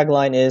 The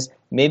tagline is,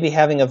 "Maybe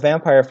having a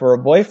vampire for a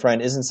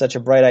boyfriend isn't such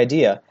a bright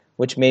idea,"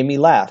 which made me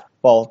laugh,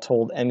 Ball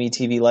told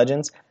METV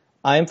Legends.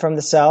 "I'm from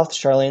the South,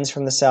 Charlaine's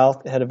from the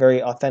South. It had a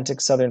very authentic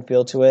Southern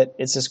feel to it.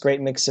 It's this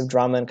great mix of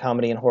drama and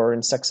comedy and horror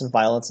and sex and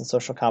violence and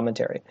social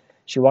commentary.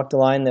 She walked a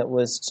line that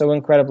was so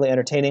incredibly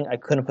entertaining, I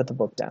couldn't put the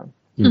book down."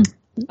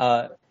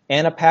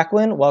 Anna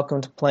Paquin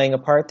welcomed playing a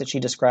part that she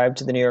described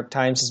to the New York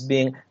Times as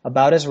being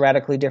about as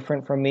radically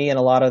different from me and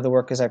a lot of the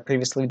work as I've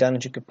previously done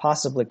as you could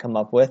possibly come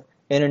up with.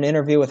 In an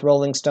interview with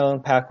Rolling Stone,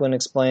 Paquin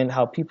explained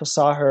how people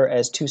saw her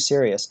as too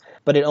serious,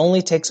 but it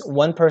only takes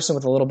one person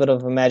with a little bit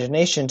of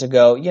imagination to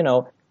go,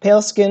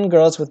 pale-skinned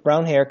girls with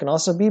brown hair can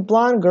also be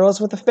blonde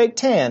girls with a fake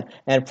tan,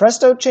 and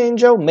presto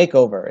changeo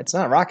makeover. It's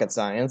not rocket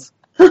science.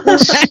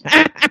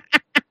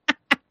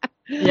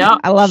 Yeah,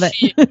 I love it.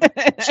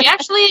 She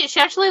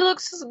actually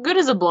looks good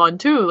as a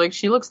blonde too. Like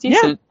she looks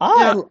decent.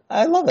 Yeah,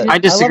 I love it. I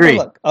disagree.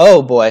 Love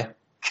oh boy,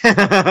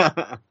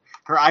 her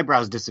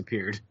eyebrows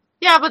disappeared.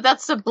 Yeah, but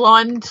that's a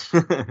blonde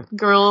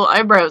girl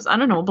eyebrows. I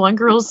don't know. Blonde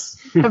girls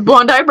have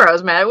blonde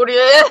eyebrows, Matt. What do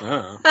you?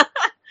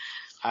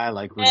 I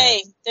like.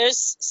 Hey,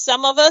 there's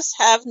some of us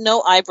have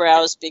no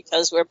eyebrows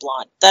because we're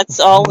blonde. That's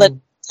all that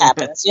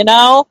happens,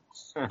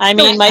 I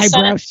mean, my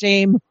son. Eyebrow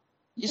shame.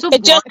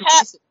 It just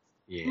happened.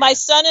 Yeah. My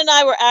son and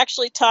I were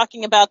actually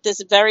talking about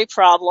this very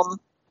problem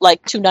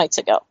like 2 nights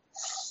ago.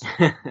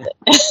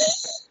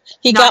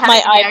 He got my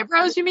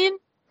eyebrows, you mean?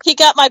 He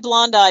got my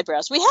blonde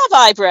eyebrows. We have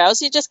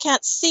eyebrows, you just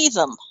can't see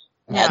them.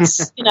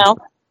 That's, You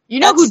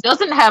know who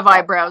doesn't have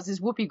eyebrows is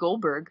Whoopi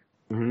Goldberg.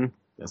 Mm-hmm.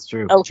 That's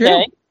true.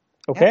 Okay.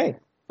 Okay.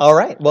 All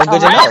right. Well,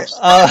 good to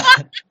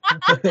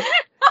know.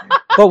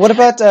 But what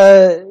about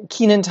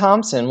Kenan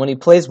Thompson when he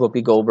plays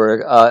Whoopi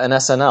Goldberg in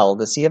SNL?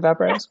 Does he have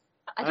eyebrows?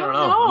 I don't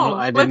know.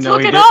 I didn't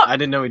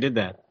know he did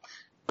that.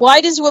 Why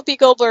does Whoopi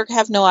Goldberg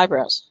have no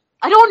eyebrows?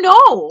 I don't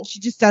know. She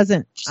just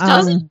doesn't. She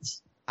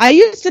doesn't. I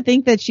used to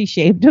think that she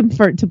shaved him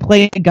to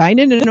play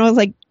Guinan, and I was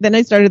like, then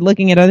I started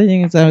looking at other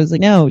things, and I was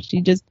like, no,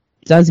 she just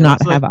does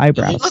not have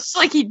eyebrows. It looks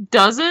like he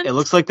doesn't. It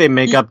looks like they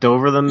make up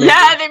over them. maybe?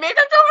 Yeah, they make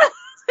up over.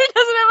 He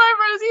doesn't have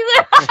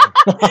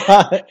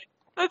eyebrows either.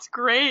 That's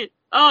great.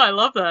 Oh, I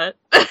love that.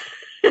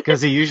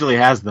 Because he usually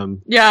has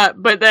them. Yeah,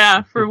 but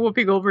for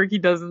Whoopi Goldberg, he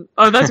doesn't.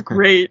 Oh, that's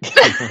great.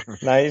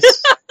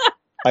 Nice.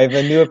 I have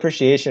a new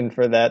appreciation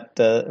for that,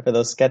 for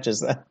those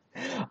sketches.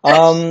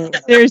 Then,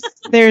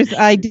 there's.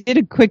 I did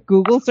a quick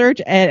Google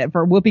search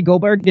for Whoopi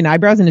Goldberg and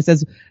eyebrows, and it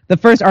says the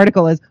first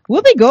article is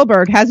Whoopi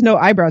Goldberg has no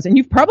eyebrows, and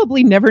you've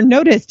probably never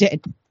noticed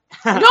it.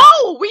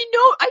 No, we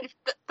know.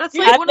 That's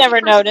like I've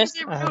never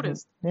noticed.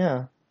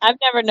 Yeah, I've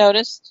never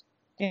noticed.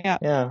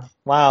 Yeah.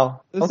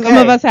 Wow. Okay. Some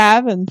of us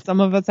have, and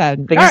some of us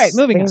haven't. All right,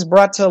 moving on. Things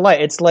brought to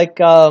light. It's like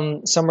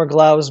Summer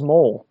Glau's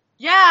mole.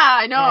 Yeah,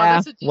 I know.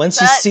 Yeah.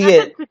 Once you see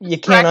it, you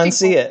can't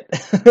unsee it.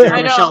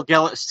 Sarah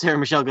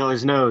Michelle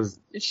Gellar's nose.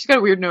 She's got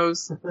a weird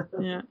nose.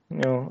 Yeah.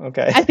 No.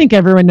 Okay. I think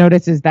everyone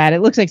notices that.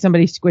 It looks like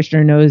somebody squished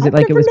her nose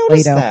like it was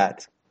Play-Doh.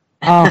 That.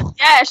 Oh.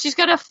 Yeah, she's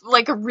got a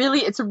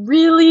really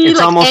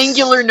almost,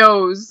 angular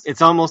nose.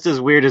 It's almost as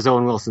weird as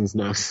Owen Wilson's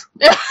nose.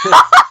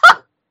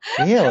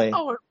 Really?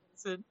 Owen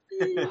Wilson.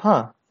 Huh.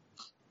 Anyway.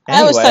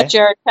 I always thought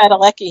Jared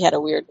Padalecki had a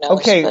weird nose.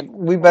 Okay, but...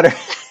 we better.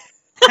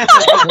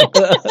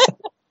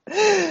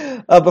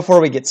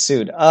 Before we get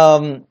sued.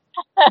 And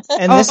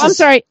I'm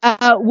sorry.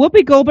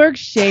 Whoopi Goldberg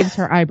shaves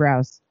her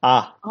eyebrows.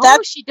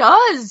 She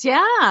does.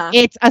 Yeah.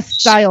 It's a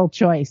style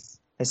choice,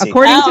 I see.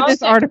 according to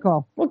this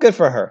article. Well, good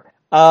for her.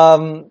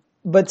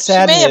 But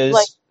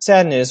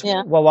sad news.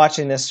 Yeah. While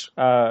watching this,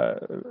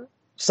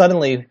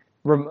 suddenly,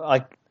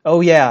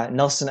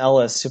 Nelson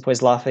Ellis, who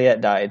plays Lafayette,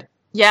 died.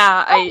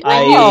 Yeah, I knew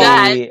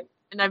that,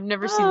 and I've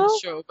never seen the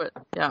show, but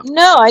yeah.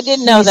 No, I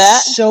didn't know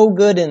that. He's so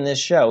good in this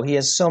show. He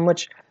has so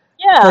much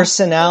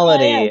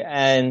personality,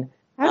 and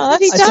how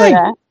did he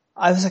die?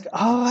 I was like,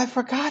 oh, I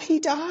forgot he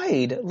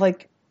died.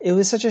 Like, it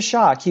was such a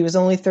shock. He was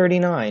only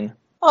 39.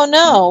 Oh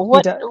no!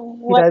 He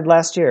died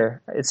last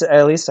year. It's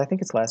at least I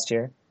think it's last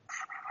year.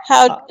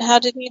 How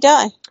did he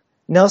die?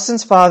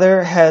 Nelson's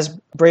father has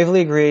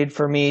bravely agreed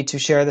for me to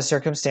share the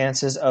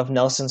circumstances of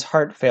Nelson's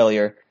heart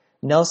failure.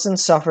 Nelson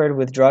suffered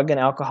with drug and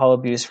alcohol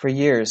abuse for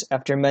years.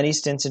 After many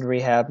stints in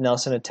rehab,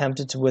 Nelson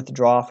attempted to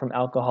withdraw from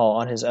alcohol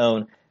on his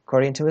own.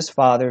 According to his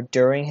father,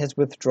 during his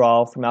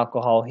withdrawal from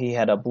alcohol, he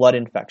had a blood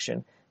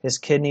infection. His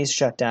kidneys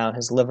shut down,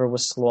 his liver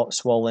was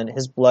swollen,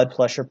 his blood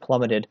pressure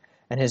plummeted,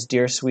 and his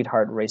dear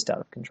sweetheart raced out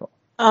of control.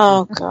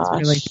 Oh, gosh.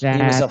 Really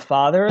sad. He was a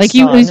father, a like son,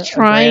 he was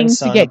trying a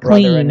grandson, to get a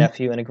brother, clean. a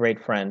nephew, and a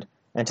great friend.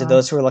 And to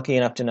those who were lucky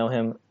enough to know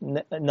him,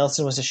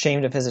 Nelson was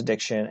ashamed of his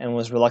addiction and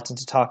was reluctant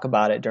to talk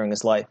about it during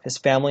his life. His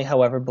family,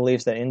 however,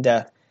 believes that in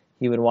death,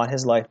 he would want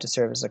his life to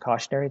serve as a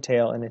cautionary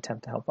tale and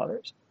attempt to help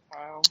others.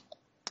 Wow.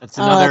 That's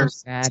another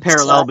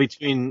parallel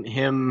between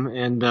him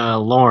and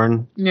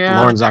Lorne.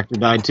 Yeah. Lorne's actor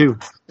died too.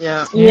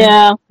 Yeah.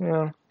 Yeah.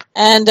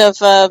 And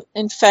of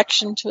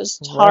infection to his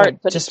heart,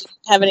 but it didn't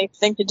have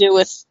anything to do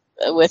with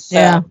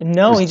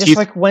no, he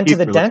just went to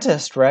the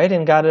dentist, right,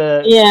 and got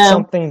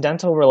something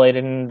dental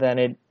related, and then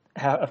it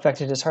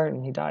affected his heart,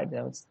 and he died.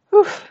 That was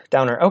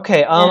downer.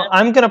 Okay,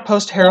 I'm gonna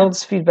post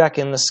Harold's feedback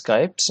in the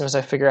Skype as soon as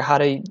I figure out how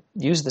to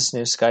use this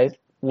new Skype.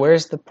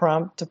 Where's the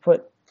prompt to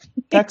put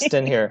text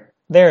in here?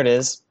 There it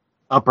is.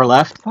 Upper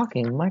left.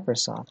 Fucking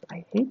Microsoft,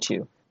 I hate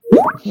you.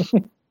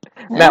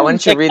 Matt, why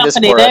don't you read this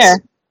for us?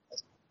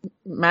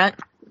 Matt.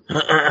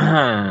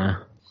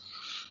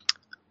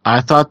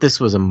 I thought this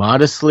was a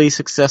modestly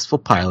successful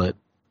pilot.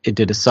 It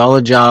did a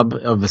solid job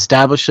of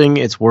establishing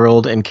its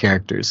world and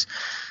characters.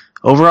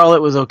 Overall,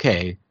 it was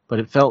okay, but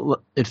it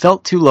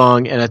felt too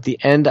long, and at the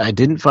end, I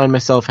didn't find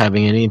myself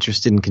having any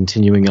interest in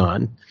continuing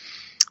on.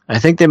 I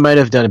think they might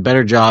have done a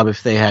better job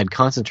if they had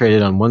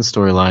concentrated on one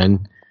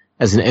storyline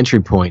as an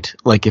entry point,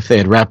 like if they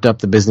had wrapped up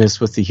the business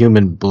with the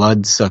human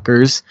blood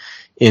suckers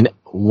in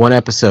one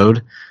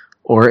episode,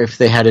 or if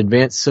they had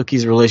advanced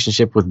Sookie's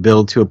relationship with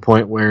Bill to a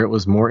point where it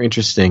was more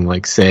interesting,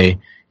 like, say,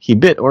 he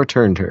bit or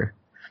turned her.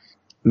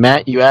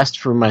 Matt, you asked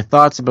for my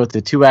thoughts about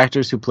the two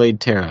actors who played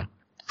Tara.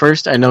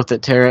 First, I note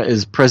that Tara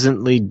is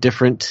presented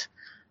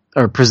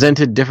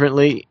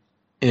differently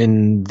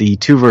in the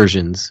two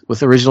versions.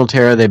 With original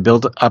Tara, they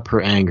build up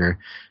her anger.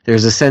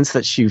 There's a sense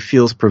that she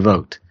feels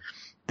provoked.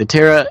 The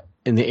Tara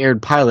in the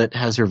aired pilot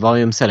has her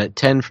volume set at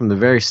 10 from the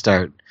very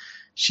start.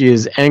 She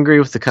is angry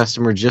with the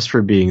customer just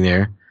for being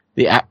there.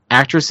 The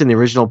actress in the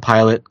original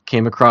pilot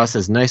came across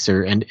as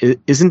nicer and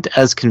isn't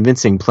as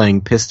convincing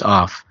playing pissed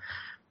off.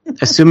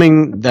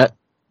 Assuming that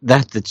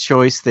the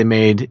choice they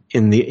made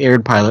in the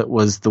aired pilot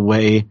was the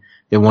way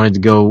they wanted to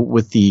go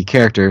with the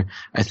character,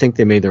 I think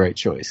they made the right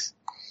choice.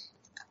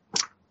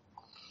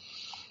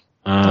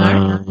 Was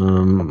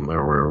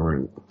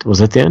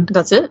that the end?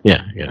 That's it?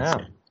 Yeah.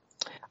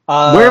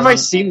 Where have I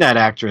seen that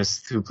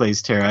actress who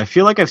plays Tara? I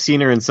feel like I've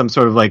seen her in some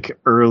sort of like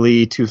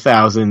early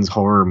 2000s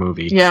horror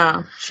movie.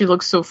 Yeah, she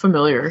looks so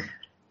familiar.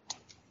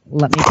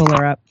 Let me pull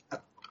her up.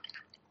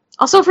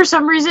 Also, for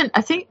some reason,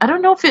 I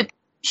don't know if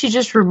she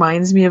just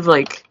reminds me of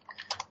like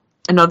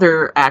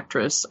another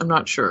actress. I'm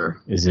not sure.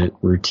 Is it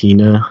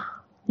Rutina?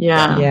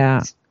 Yeah.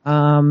 Yeah.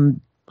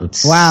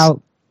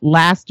 Wow.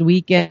 Last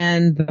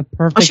weekend, the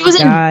perfect she was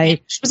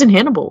guy. She was in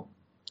Hannibal.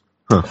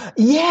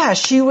 Yeah,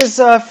 she was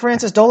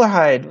Frances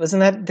Dolarhyde. Wasn't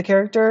that the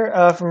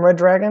character from Red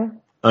Dragon?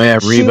 Oh yeah,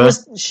 Reba.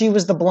 She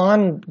was the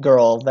blonde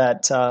girl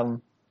that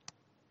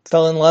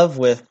fell in love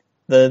with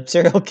the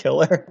serial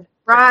killer.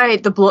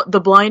 Right,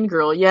 the blind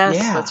girl. Yes,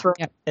 that's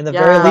right. In the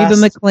very Reba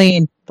last,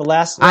 McClane. the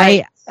last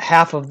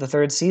half of the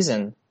third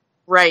season.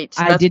 Right.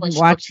 I didn't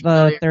watch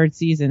the third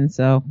season,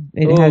 so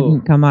it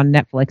hadn't come on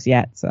Netflix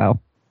yet. So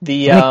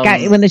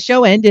when the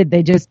show ended,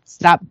 they just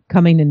stopped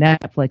coming to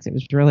Netflix. It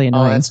was really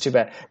annoying. Oh, that's too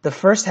bad. The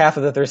first half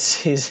of the third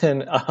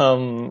season,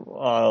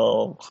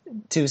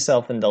 too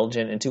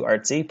self-indulgent and too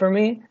artsy for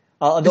me.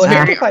 Although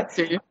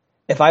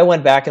if I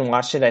went back and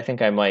watched it, I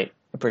think I might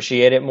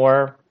appreciate it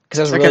more because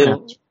I was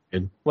really.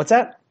 Good. What's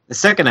that? The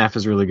second half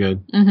is really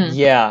good. Mm-hmm.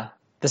 Yeah,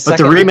 the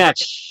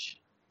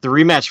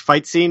rematch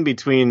fight scene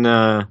between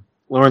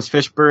Lawrence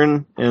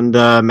Fishburne and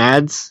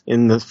Mads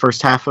in the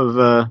first half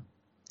of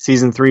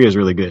season 3 is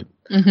really good.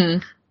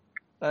 Mm-hmm.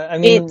 I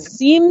mean, it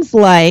seems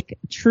like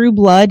True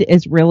Blood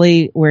is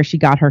really where she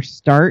got her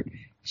start.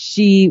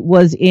 She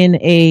was in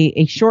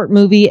a short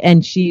movie,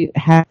 and she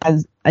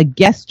has a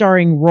guest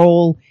starring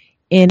role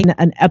in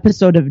an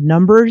episode of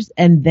Numbers,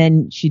 and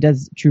then she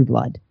does True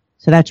Blood.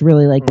 So that's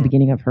really like the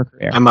beginning of her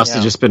career. I must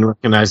have just been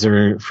recognizing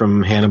her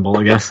from Hannibal,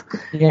 I guess.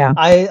 Yeah.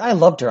 I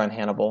loved her on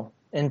Hannibal.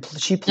 And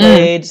she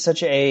played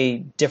such a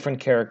different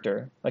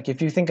character. Like,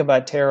 if you think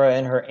about Tara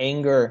and her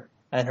anger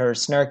and her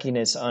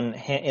snarkiness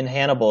in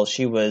Hannibal,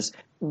 she was,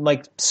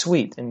 like,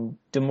 sweet and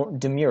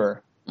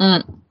demure.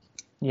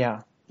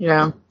 Yeah.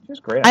 Yeah. She was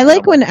great. I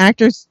like when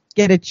actors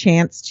get a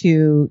chance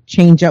to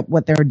change up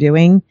what they're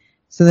doing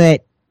so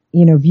that,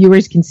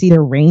 viewers can see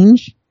their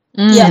range.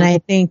 Yeah. And I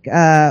think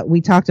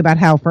we talked about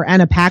how for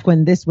Anna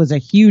Paquin, this was a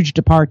huge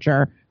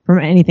departure from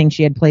anything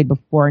she had played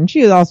before. And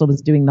she also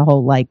was doing the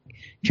whole, like,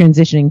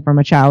 transitioning from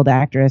a child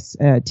actress,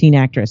 teen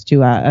actress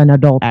to an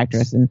adult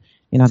actress. And,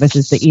 this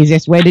is the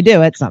easiest way to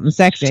do it, something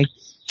sexy.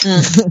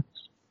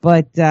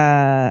 But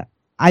I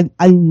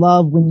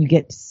love when you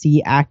get to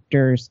see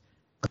actors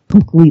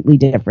completely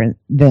different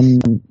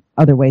than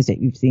other ways that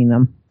you've seen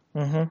them.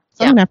 Mm-hmm.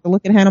 So I'm going to have to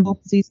look at Hannibal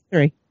season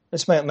 3.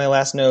 That's my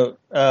last note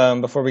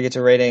before we get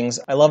to ratings.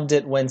 I loved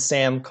it when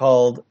Sam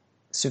called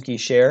Suki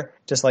Cher,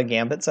 just like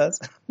Gambit says.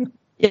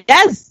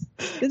 Yes,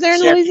 because they're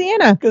in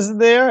Louisiana. Because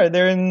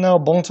they're in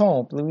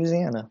Bonton,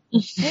 Louisiana.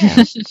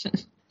 Yeah.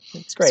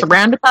 It's great.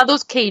 Surrounded by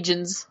those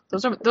Cajuns.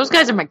 Those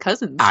guys are my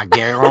cousins. I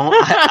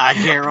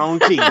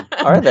guarantee.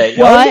 Are they?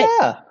 What? Oh,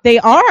 yeah. They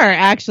are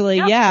actually,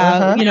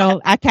 yeah. Uh-huh.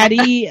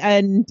 Acadie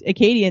and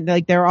Acadian,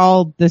 like they're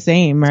all the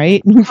same,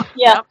 right?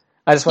 Yeah.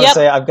 I just want to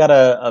say I've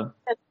got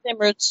same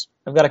roots.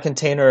 I've got a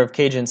container of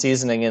Cajun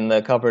seasoning in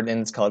the cupboard, and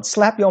it's called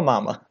Slap Your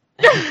Mama.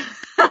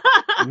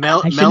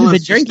 Mel I shouldn't have been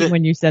is drinking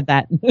when you said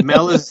that.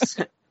 Mel is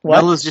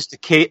just a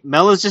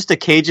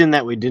Cajun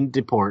that we didn't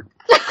deport.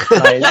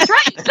 That's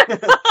right.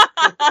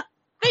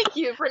 Thank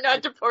you for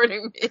not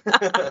deporting me.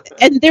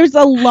 And there's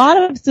a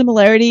lot of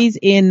similarities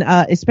in,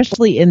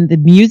 especially in the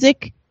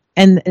music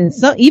and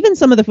even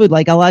some of the food.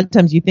 Like a lot of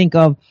times you think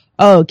of,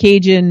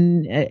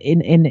 Cajun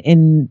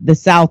in the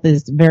South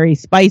is very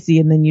spicy,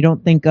 and then you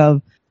don't think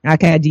of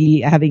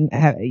Acadie having,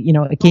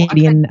 a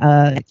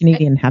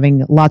Canadian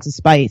having lots of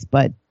spice.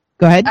 But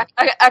go ahead.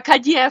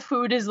 Acadien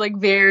food is like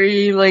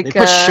very like they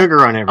put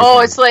sugar on everything. Oh,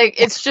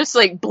 it's just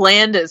like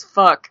bland as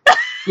fuck.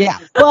 Yeah,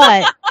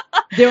 but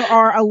there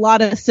are a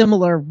lot of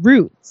similar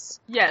roots.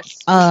 Yes.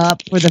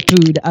 For the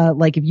food,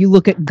 like if you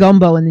look at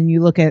gumbo and then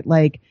you look at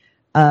like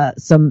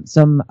some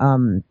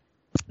stews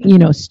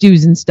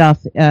and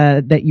stuff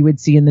that you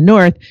would see in the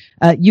North,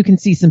 you can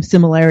see some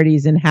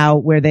similarities in how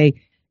where they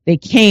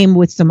came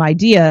with some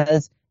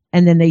ideas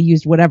and then they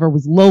used whatever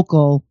was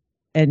local.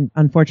 And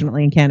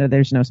unfortunately, in Canada,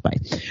 there's no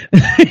spice.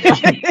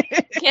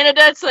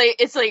 Canada,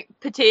 it's like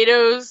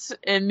potatoes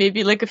and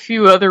maybe like a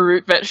few other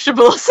root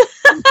vegetables.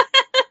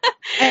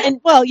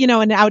 And well,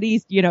 and out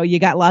east, you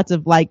got lots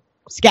of like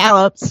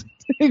scallops.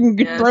 You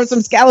can throw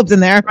some scallops in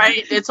there.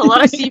 Right. It's a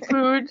lot of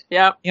seafood.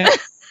 Yep.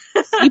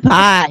 Sea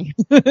pie.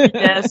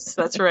 Yes,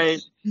 that's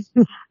right.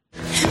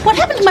 What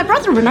happened to my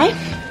brother, Renee?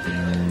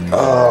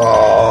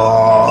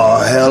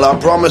 Oh, hell, I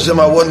promised him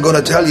I wasn't going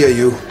to tell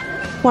you.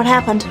 What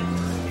happened?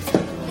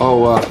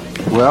 Oh,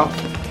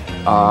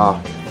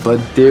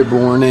 Bud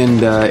Dearborn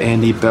and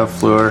Andy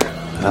Belfleur,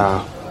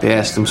 they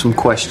asked him some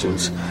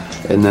questions,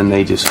 and then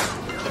they just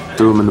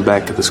threw him in the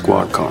back of the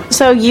squad car.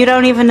 So you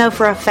don't even know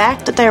for a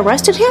fact that they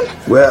arrested him?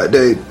 Well,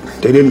 they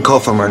didn't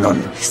cuff him or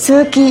nothing.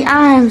 Suki,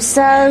 I'm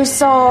so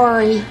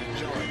sorry.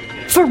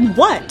 For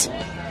what?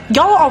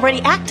 Y'all are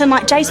already acting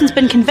like Jason's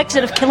been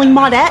convicted of killing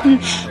Maudette,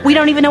 and we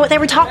don't even know what they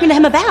were talking to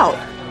him about.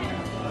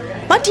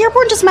 Bud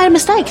Dearborn just made a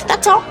mistake,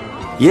 that's all.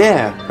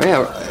 Yeah,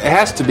 it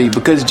has to be,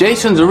 because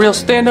Jason's a real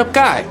stand-up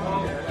guy.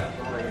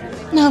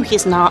 No,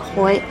 he's not,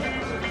 Hoyt.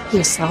 He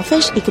is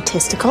selfish,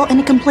 egotistical,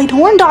 and a complete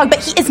horn dog, but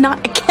he is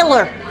not a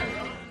killer.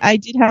 I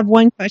did have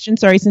one question.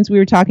 Sorry, since we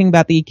were talking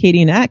about the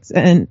Acadian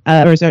accent,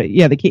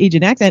 the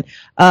Cajun accent.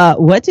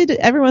 What did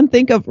everyone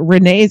think of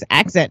Renee's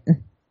accent?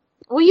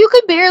 Well, you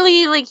could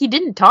barely, he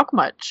didn't talk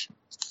much.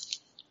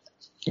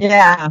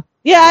 Yeah.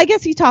 Yeah, I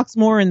guess he talks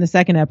more in the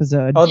second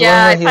episode. Oh,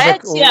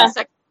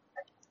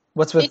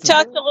 what's with? He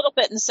talked a little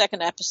bit in the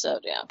second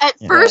episode. Yeah. At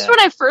first,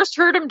 when I first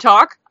heard him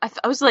talk,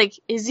 I was like,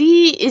 "Is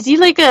he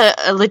like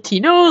a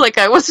Latino?" Like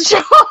I wasn't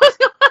sure,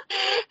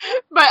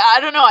 but I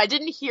don't know. I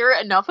didn't hear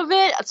enough of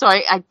it, so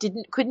I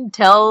couldn't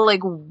tell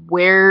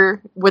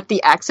what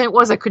the accent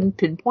was. I couldn't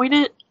pinpoint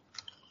it.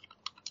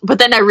 But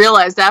then I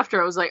realized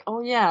after, I was like,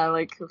 "Oh yeah,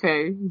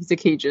 okay, he's a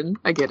Cajun.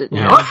 I get it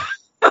now."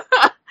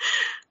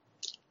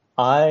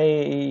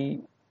 I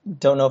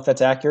don't know if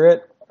that's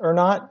accurate or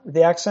not.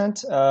 The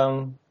accent.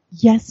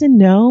 Yes and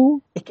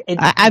no. It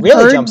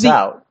really jumps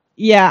out.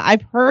 Yeah,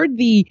 I've heard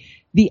the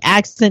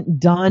accent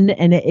done,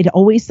 and it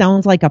always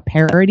sounds like a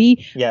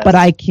parody. Yes. But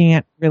I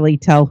can't really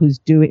tell who's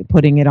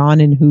putting it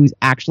on and who's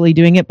actually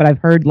doing it. But I've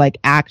heard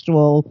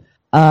actual,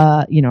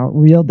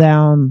 real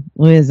down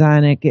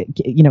Louisiana,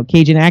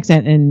 Cajun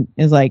accent, and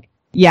is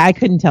yeah, I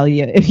couldn't tell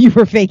you if you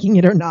were faking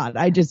it or not.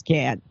 I just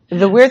can't.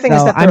 The weird thing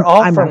is that they're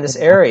all from this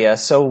area,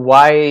 so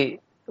why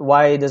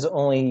does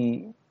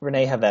only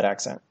Renee have that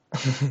accent?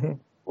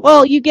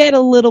 Well, you get a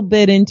little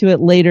bit into it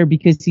later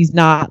because he's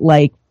not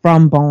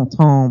from Bon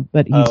Ton,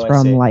 but he's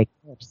from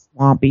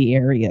swampy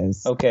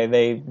areas. Okay,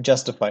 they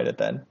justified it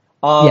then.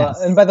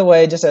 Yes. And by the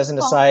way, just as an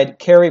aside,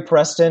 Carrie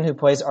Preston, who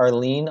plays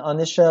Arlene on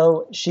this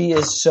show, she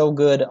is so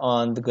good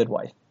on The Good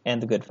Wife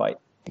and The Good Fight.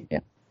 Yeah.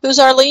 Who's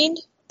Arlene?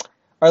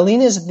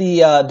 Arlene is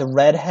the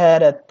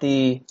redhead at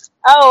the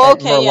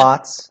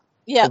Merlotte's.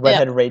 Yeah. The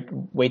redhead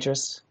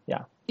waitress.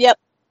 Yeah. Yep.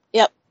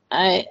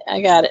 I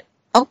got it.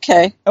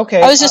 Okay.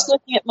 I was just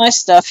looking at my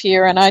stuff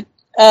here, and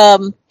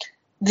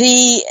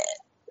the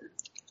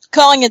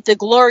calling it the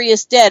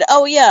Glorious Dead.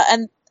 Oh yeah,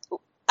 and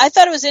I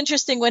thought it was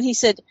interesting when he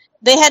said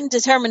they hadn't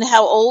determined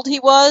how old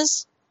he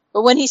was,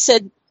 but when he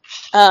said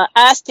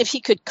asked if he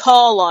could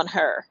call on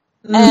her,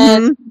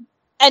 and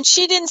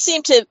she didn't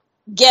seem to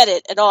get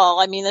it at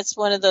all. I mean, that's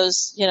one of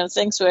those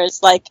things where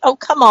it's like, oh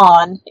come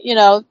on, you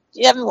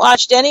haven't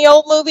watched any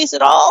old movies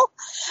at all,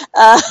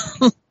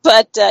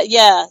 but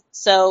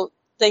so.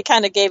 They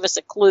kind of gave us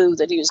a clue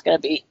that he was going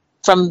to be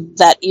from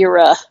that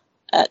era,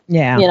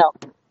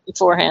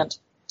 beforehand.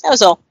 That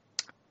was all.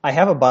 I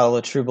have a bottle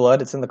of True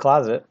Blood. It's in the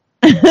closet.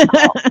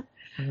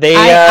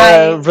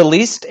 They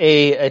released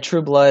a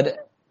True Blood.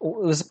 It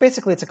was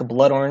basically, it's like a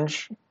blood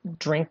orange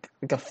drink,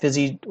 like a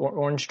fizzy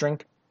orange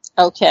drink.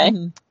 Okay.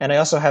 And I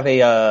also have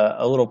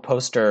a little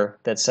poster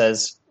that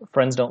says,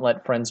 "Friends don't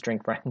let friends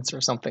drink friends,"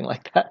 or something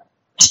like that.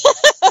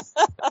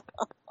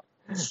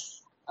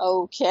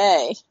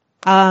 Okay.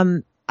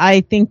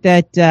 I think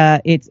that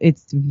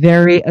it's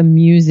very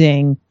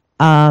amusing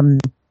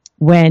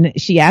when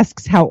she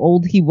asks how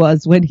old he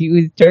was when he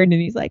was turned,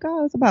 and he's like,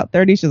 "Oh, it's about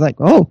 30." She's like,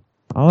 "Oh,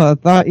 I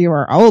thought you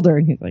were older,"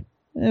 and he's like,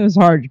 "It was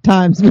hard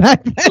times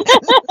back then."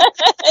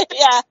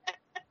 Yeah.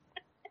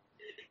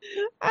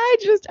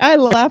 I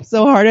laugh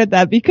so hard at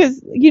that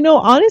because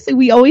honestly,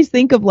 we always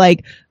think of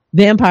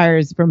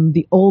vampires from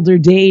the older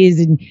days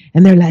and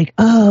they're like,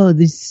 oh,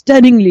 the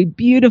stunningly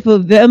beautiful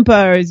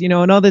vampires,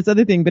 and all this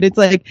other thing. But it's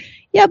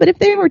yeah, but if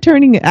they were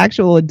turning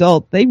actual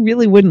adults, they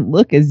really wouldn't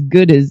look as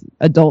good as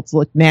adults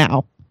look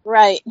now.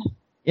 Right.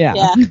 Yeah.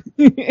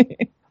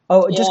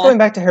 Just going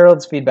back to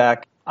Harold's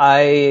feedback,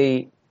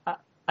 I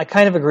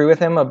kind of agree with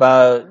him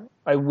about,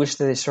 I wish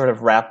that they sort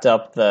of wrapped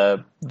up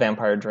the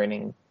vampire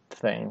draining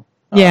thing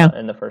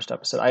in the first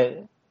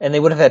episode. And they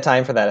would have had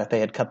time for that if they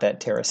had cut that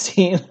Tara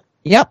scene.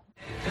 Yep.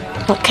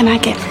 What can I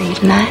get for you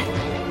tonight?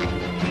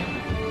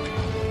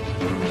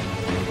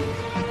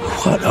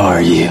 What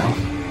are you?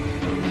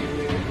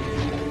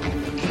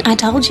 I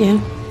told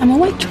you, I'm a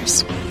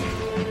waitress.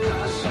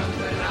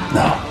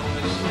 No.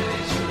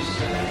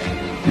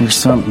 You're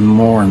something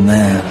more than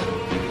that.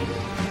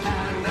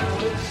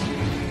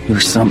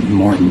 You're something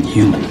more than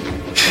human.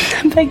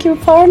 I beg your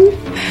pardon?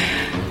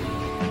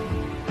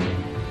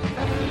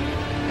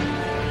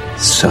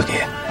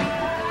 Sookie.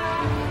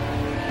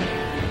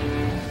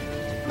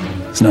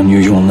 It's an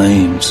unusual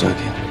name,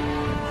 Sookie.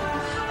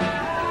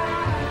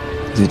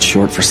 Is it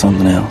short for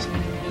something else?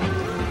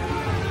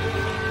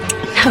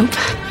 Nope.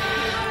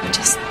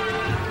 Just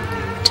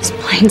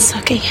plain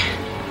Sookie.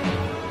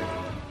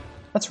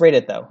 Let's rate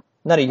it, though.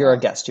 Nutty, you're our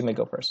guest. You may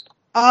go first.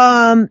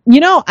 I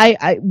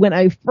when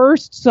I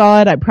first saw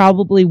it, I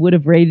probably would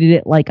have rated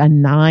it a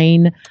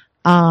 9,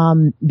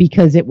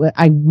 because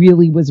I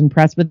really was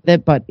impressed with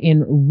it. But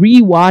in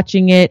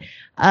rewatching it,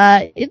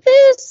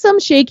 there's some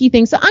shaky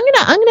things. So I'm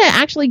gonna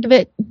actually give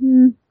it.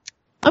 I'm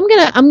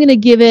gonna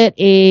give it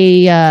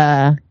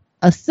a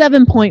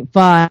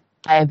 7.5.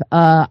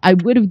 I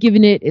would have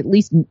given it at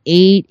least an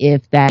 8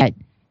 if that,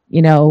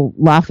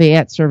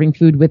 Lafayette serving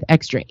food with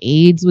extra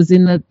aids was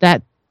in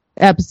that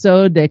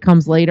episode that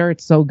comes later.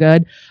 It's so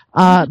good.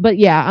 But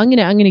yeah, I'm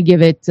gonna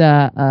give it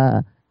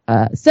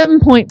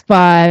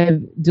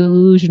 7.5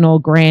 delusional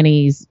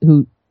grannies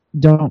who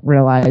don't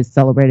realize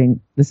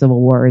celebrating the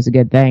Civil War is a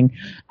good thing.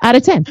 Out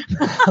of 10.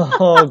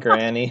 Oh,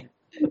 Granny.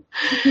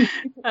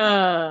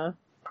 Uh,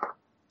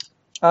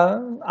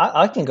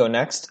 I can go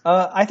next.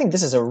 I think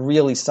this is a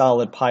really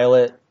solid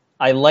pilot.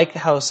 I like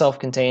how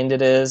self-contained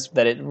it is,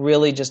 that it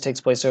really just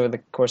takes place over the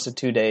course of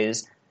 2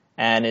 days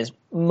and is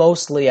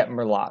mostly at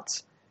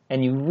Merlotte's.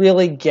 And you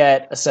really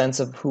get a sense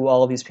of who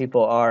all of these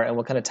people are and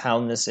what kind of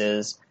town this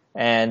is.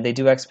 And they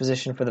do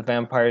exposition for the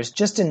vampires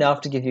just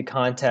enough to give you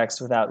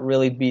context without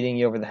really beating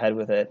you over the head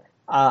with it.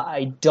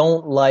 I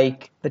don't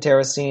like the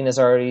Tara scene, as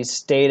already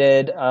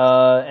stated,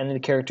 and the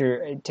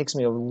character, it takes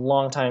me a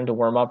long time to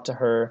warm up to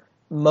her.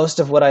 Most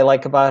of what I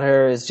like about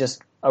her is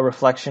just a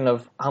reflection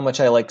of how much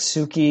I like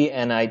Suki,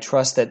 and I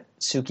trust that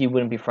Suki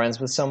wouldn't be friends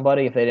with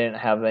somebody if they didn't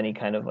have any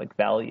kind of like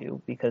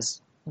value, because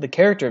the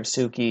character of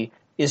Suki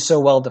is so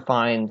well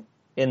defined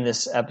in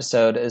this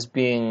episode as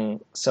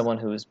being someone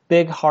who is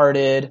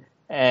big-hearted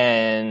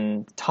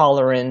and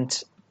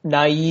tolerant,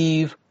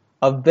 naive,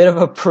 a bit of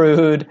a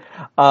prude.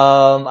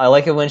 I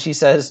like it when she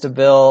says to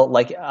Bill,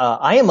 like,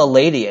 I am a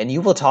lady and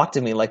you will talk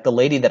to me like the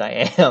lady that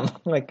I am.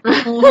 Like,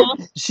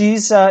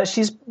 she's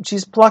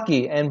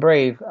plucky and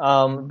brave,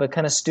 but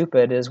kind of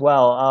stupid as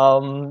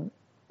well.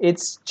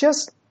 It's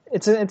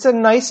a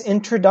nice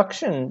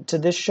introduction to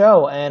this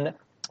show, and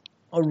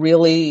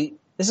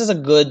this is a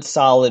good,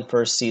 solid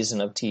first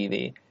season of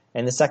TV.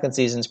 And the second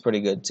season's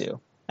pretty good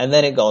too. And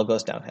then it all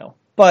goes downhill.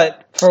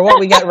 But for what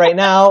we got right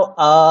now,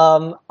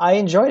 I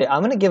enjoyed it.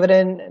 I'm going to give it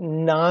a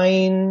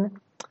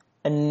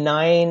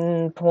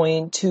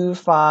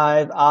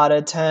 9.25 out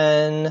of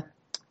 10.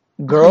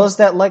 Girls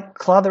that like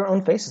claw their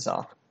own faces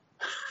off.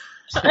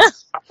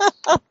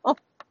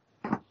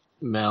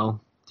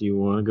 Mel, do you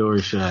want to go or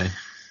should I?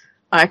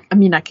 I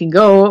mean, I can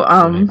go.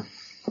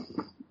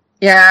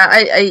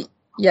 Yeah,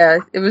 yeah,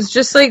 it was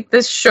just like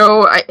this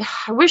show. I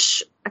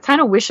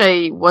kind of wish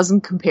I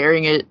wasn't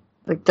comparing it,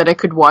 like that I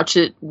could watch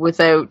it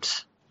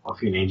without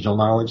Buffy Angel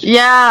knowledge.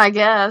 Yeah, I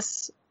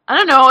guess. I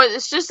don't know.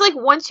 It's just like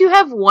once you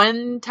have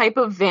one type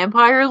of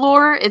vampire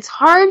lore, it's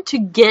hard to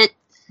get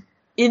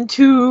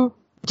into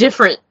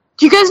different.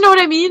 Do you guys know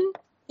what I mean?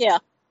 Yeah.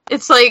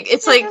 It's like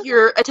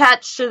you're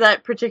attached to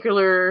that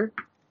particular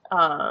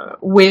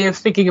way of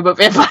thinking about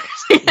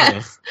vampires, I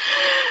guess.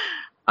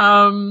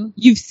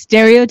 You've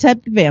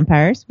stereotyped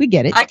vampires. We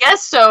get it. I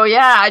guess so,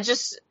 yeah. I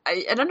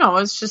don't know.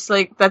 It's just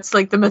like, that's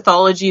like the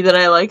mythology that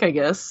I like, I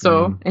guess.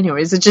 So,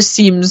 anyways, it just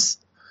seems,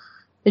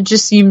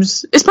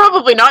 it's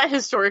probably not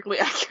historically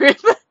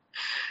accurate, but,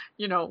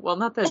 well,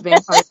 not that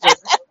vampires are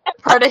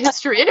part of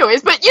history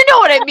anyways, but you know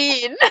what I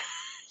mean.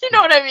 You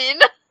know what I mean?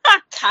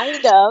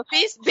 Kind of.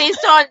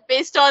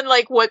 Based on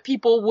like what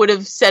people would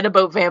have said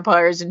about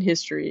vampires in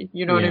history.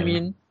 You know what I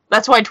mean?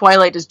 That's why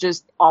Twilight is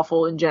just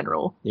awful in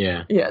general.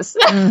 Yeah. Yes.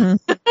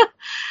 Mm-hmm.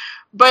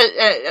 But,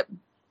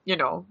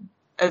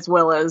 as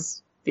well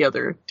as the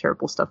other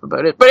terrible stuff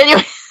about it. But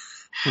anyway,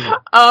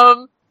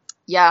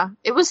 yeah,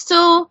 it was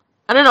still,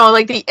 I don't know,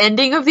 like the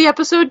ending of the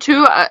episode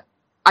too, I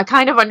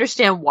kind of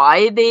understand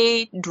why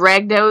they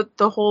dragged out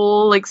the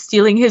whole, like,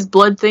 stealing his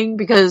blood thing,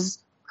 because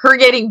her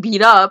getting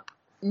beat up,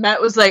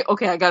 Matt was like,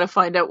 okay, I gotta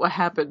find out what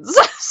happens.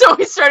 So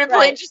he started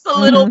playing just a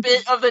little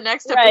bit of the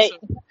next episode.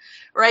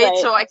 Right?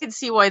 So I can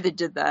see why they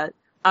did that.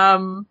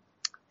 But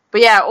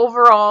yeah,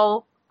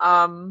 overall,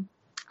 I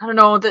don't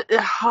know,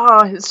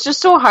 it's just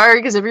so hard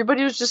because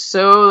everybody was just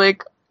so,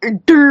 like,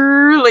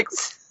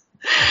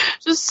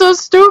 just so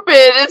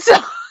stupid. And so,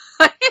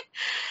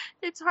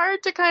 it's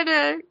hard to kind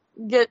of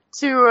get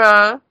to,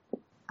 I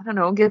don't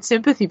know, get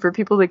sympathy for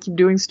people that keep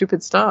doing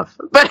stupid stuff.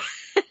 But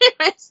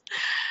anyways,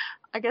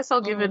 I guess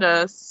I'll give it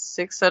a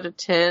 6 out of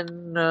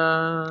 10.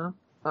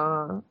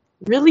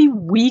 Really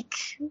weak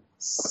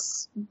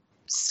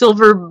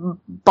silver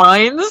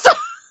binds.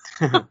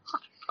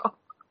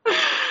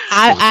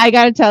 I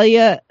gotta tell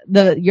you,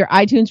 your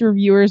iTunes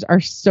reviewers are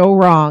so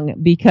wrong,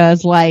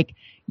 because like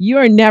you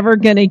are never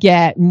gonna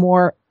get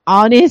more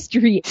honest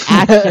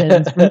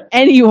reactions from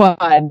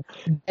anyone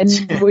than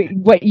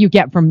what you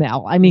get from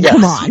Mel. I mean,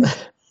 come on.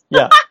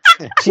 Yeah,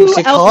 she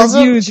calls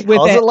it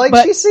like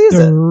she sees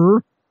it.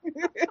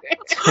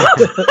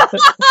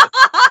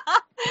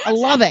 I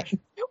love it.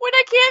 When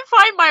I can't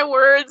find my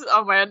words,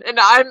 oh man, and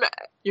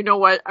you know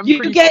what?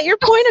 You get your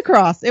point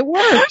across. It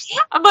works.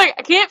 I'm like,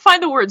 I can't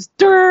find the words.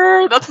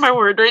 Durr, that's my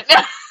word right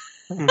now.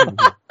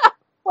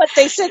 What,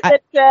 they said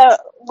that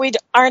we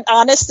aren't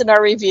honest in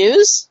our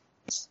reviews?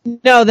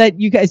 No, that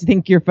you guys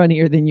think you're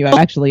funnier than you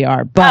actually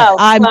are. But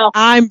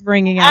I'm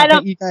bringing out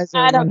that you guys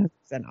are 100%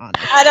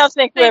 honest. I don't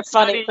think we're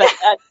funny, but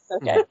that's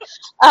okay.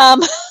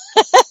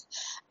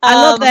 I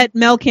love that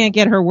Mel can't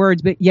get her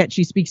words, but yet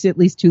she speaks at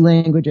least 2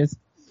 languages.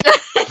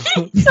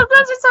 Sometimes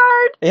it's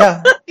hard.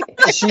 Yeah.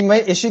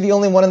 Is she the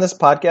only one in this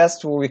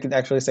podcast where we can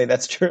actually say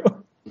that's true?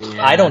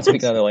 Yeah. I don't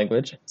speak another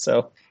language,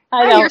 so.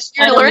 You're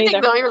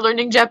learning, though. You're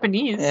learning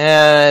Japanese.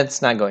 Yeah,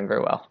 it's not going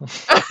very well.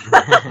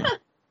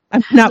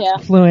 I'm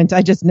not fluent.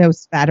 I just know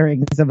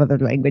spatterings of other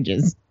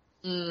languages.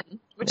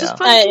 Which is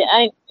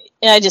fun.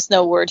 I just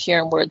know word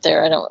here and word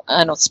there.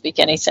 I don't speak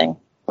anything.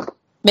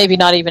 Maybe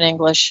not even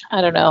English.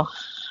 I don't know.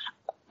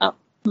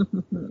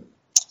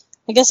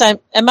 I guess am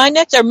I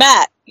next or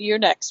Matt? You're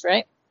next,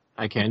 right?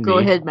 I can Go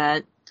be. ahead,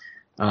 Matt.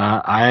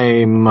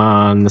 I'm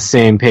on the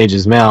same page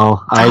as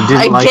Mel. I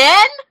didn't like.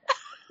 Again?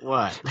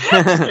 What?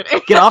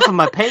 Get off of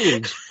my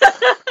page.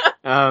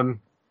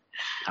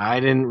 I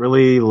didn't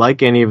really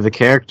like any of the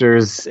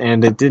characters,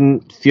 and it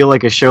didn't feel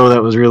like a show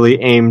that was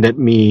really aimed at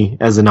me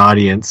as an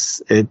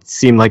audience. It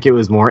seemed like it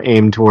was more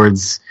aimed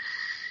towards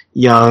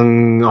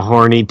young,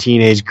 horny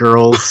teenage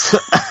girls.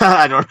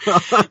 I don't know.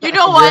 You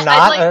know what? You're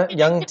not a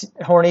young,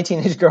 horny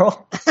teenage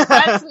girl?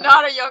 That's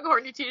not a young,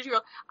 horny teenage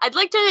girl. I'd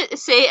like to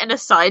say an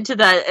aside to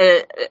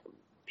that.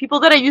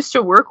 People that I used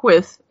to work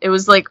with, it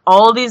was like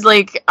all these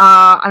like,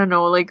 I don't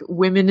know, like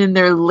women in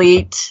their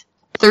late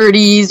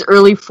 30s,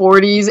 early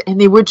 40s, and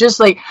they were just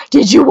like,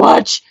 did you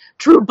watch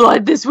True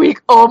Blood this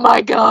week? Oh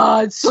my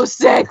god, so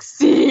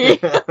sexy.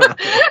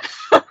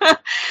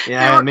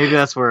 Yeah, maybe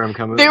that's where I'm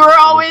coming. They were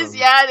always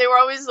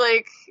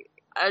like,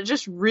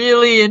 just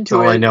really into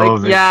all it. I know like,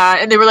 of it. yeah,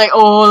 and they were like,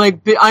 oh,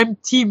 like I'm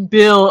Team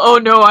Bill. Oh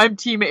no, I'm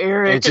Team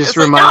Eric. It just And it's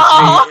reminds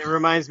like, no! me. It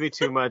reminds me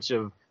too much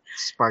of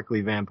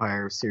Sparkly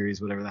Vampire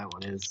series, whatever that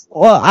one is.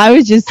 Well, I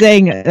was just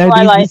saying, are these the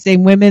Twilight.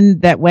 same women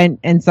that went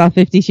and saw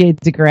 50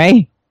 Shades of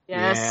Grey?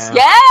 Yes,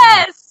 Yeah.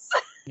 yes.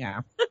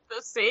 Yeah.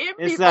 The same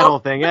It's people. that whole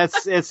thing.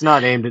 It's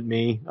not aimed at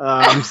me.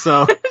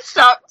 So It's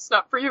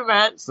not for you,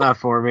 Matt. it's not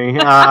for me.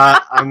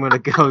 I'm gonna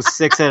go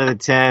 6 out of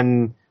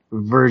 10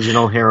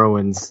 virginal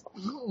heroines.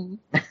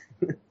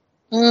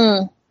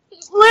 Mm.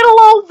 Little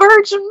old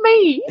virgin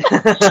me.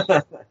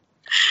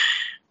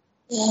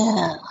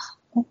 Yeah.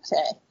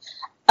 Okay.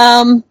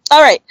 All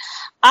right.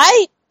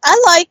 I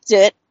liked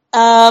it.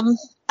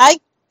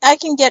 I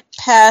can get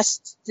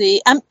past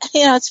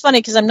it's funny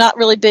because I'm not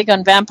really big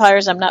on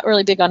vampires. I'm not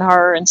really big on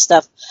horror and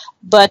stuff,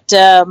 but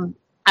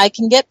I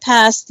can get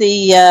past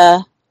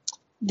the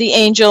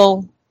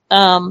Angel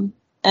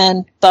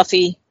and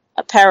Buffy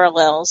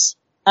parallels.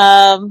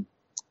 I'm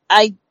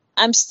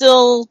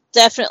still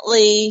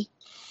definitely.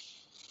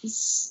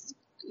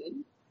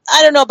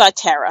 I don't know about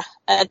Tara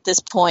at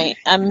this point.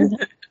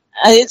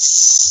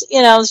 She's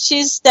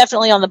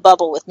definitely on the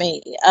bubble with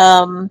me.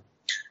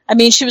 I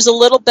mean, she was a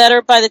little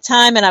better by the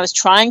time, and I was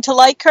trying to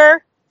like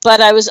her,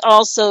 but I was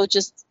also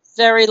just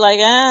very like,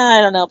 I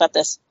don't know about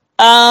this.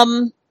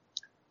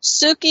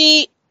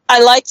 Suki, I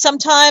liked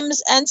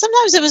sometimes, and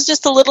sometimes it was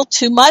just a little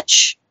too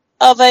much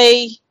of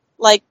a,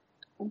 like,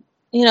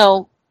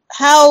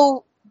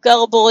 how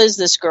gullible is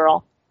this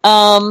girl?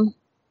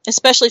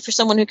 Especially for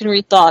someone who can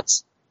read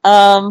thoughts.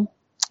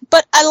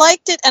 But I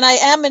liked it, and I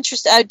am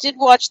interested. I did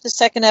watch the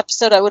second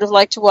episode. I would have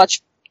liked to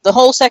watch the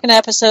whole second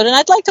episode, and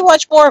I'd like to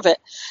watch more of it.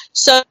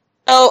 So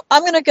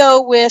I'm going to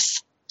go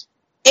with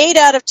 8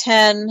 out of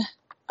 10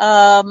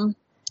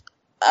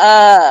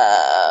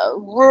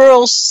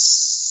 Rural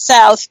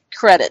South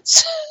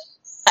credits.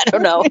 I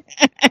don't know.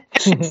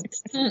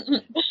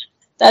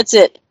 That's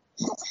it.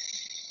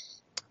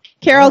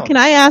 Carol, can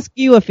I ask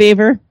you a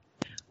favor?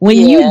 When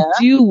you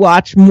do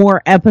watch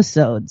more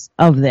episodes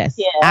of this,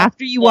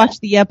 after you watch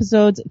the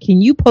episodes,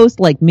 can you post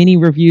like mini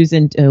reviews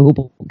into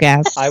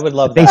Hooplecast? I would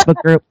love Facebook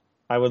that. group.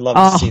 I would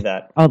love to see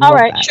that. All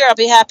right, sure, I'll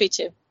be happy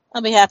to.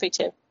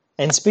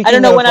 And speaking I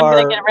don't know of when I'm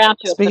going to get around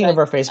to it. Speaking of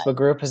our Facebook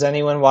group, has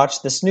anyone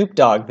watched the Snoop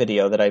Dogg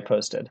video that I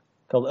posted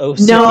called "Oh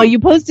No, Suki"? you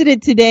posted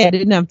it today. I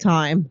didn't have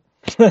time.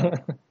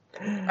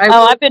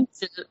 I've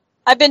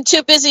been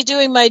too busy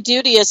doing my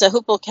duty as a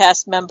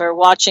Hooplecast member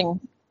watching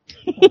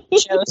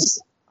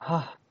shows.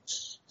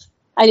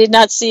 I did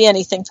not see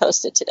anything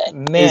posted today.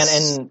 Man,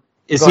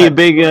 Is he a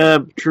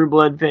big True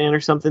Blood fan or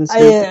something?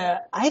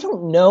 I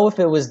don't know if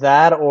it was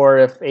that or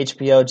if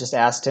HBO just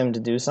asked him to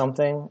do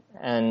something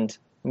and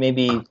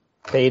maybe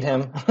paid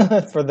him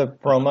for the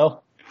promo.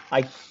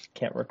 I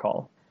can't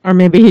recall. Or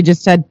maybe he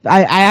just said,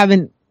 I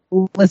haven't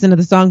listened to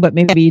the song, but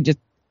maybe he just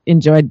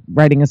enjoyed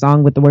writing a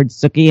song with the word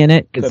Suki in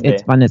it.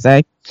 It's fun to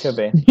say. Could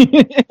be.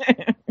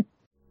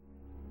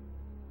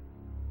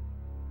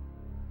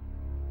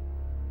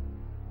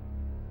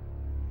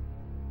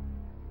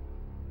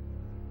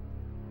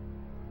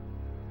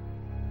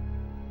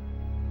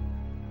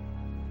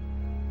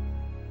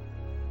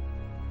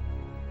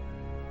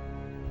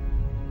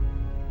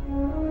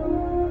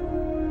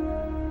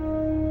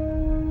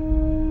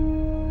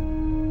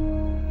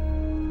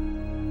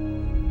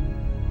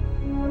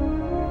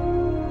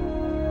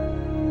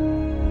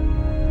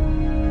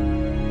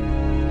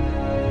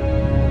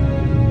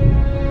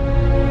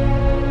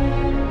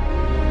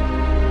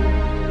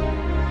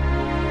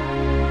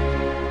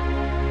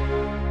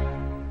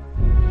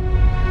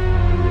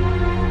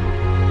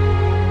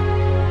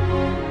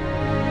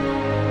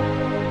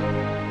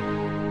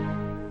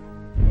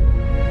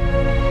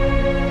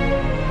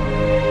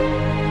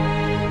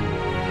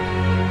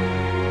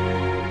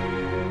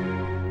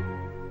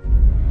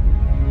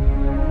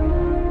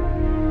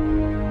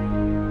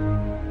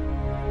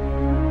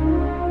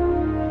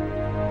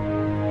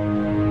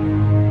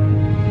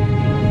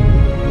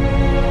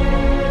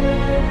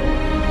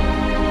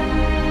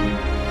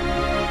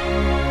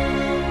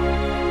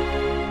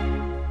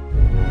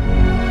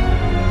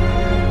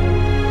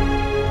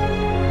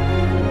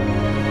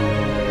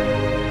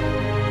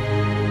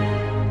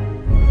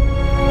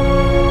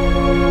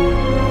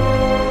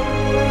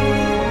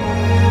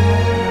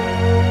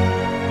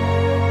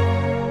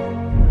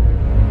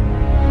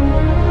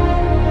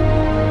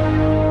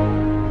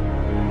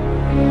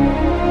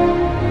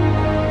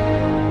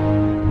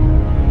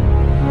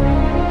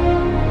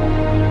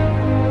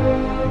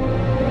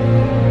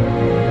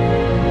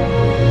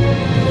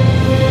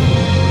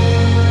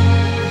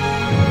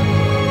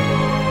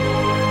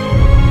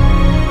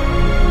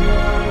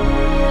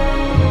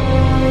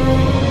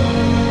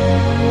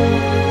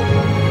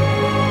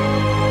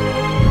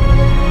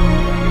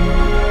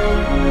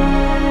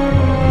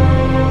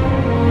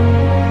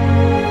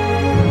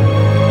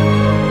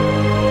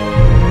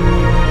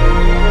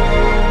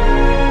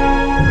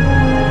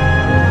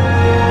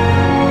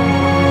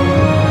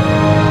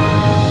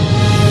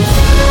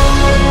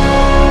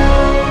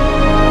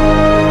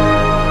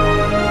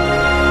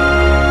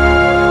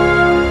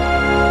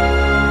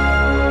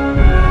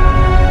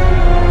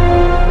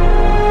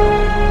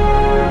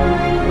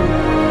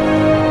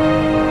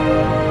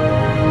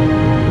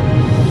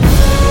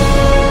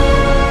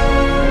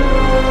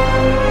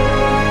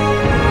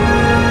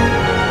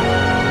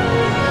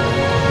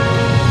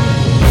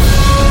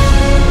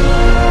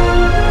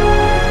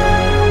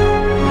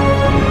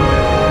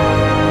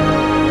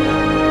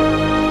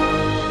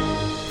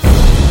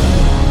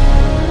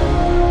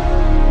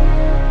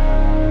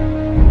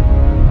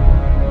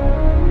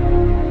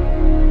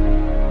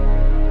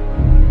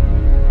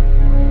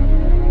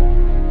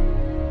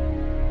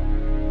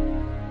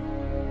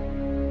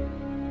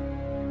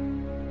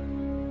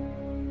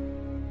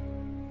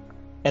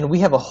 And we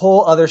have a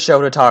whole other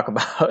show to talk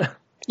about.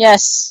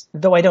 Yes.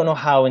 Though I don't know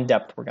how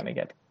in-depth we're going to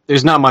get.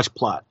 There's not much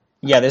plot.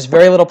 Yeah, there's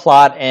very little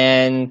plot,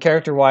 and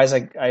character-wise,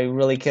 I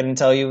really couldn't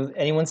tell you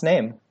anyone's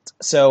name.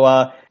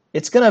 So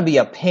it's going to be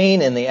a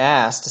pain in the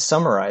ass to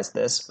summarize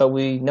this, but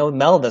we know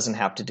Mel doesn't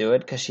have to do it,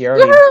 because she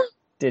already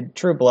did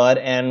True Blood,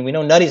 and we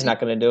know Nutty's not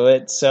going to do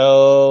it,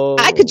 so...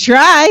 I could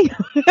try.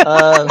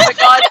 Oh my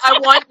god, I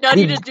want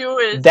Nutty to do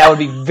it. That would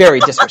be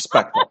very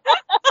disrespectful.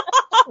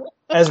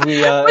 As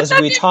we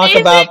talk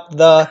about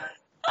the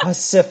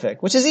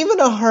Pacific, which is even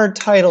a hard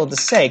title to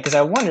say, because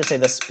I wanted to say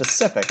the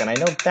Specific, and I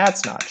know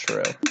that's not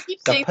true.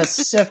 The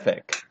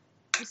Pacific.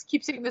 Just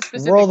keep saying the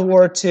specific. World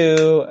War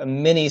II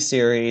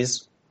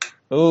miniseries.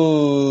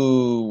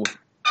 Ooh.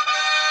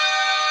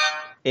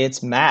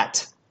 It's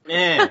Matt.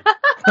 Yeah.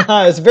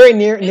 It's very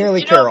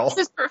nearly Carol. This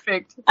is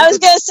perfect. I was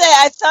going to say,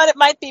 I thought it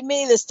might be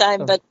me this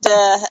time, but at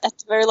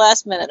the very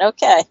last minute.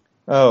 Okay.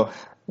 Oh,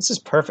 this is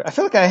perfect. I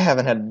feel like I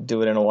haven't had to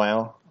do it in a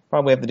while.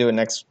 Probably have to do it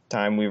next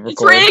time we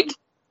record. It's rigged!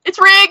 It's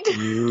rigged!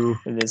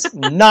 It is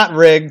not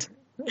rigged.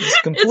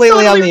 It's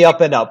completely on the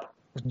up and up.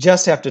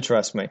 Just have to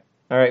trust me.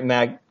 All right,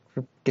 Mag,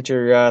 get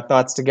your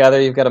thoughts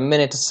together. You've got a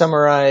minute to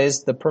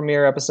summarize the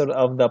premiere episode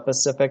of The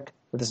Pacific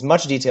with as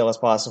much detail as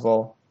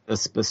possible. The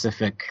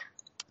Specific.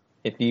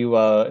 If you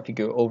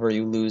go over,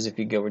 you lose. If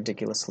you go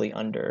ridiculously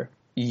under,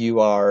 you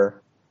are,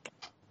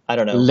 I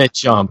don't know. Le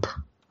chump.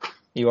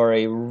 You are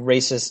a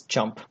racist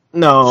chump.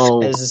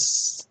 No.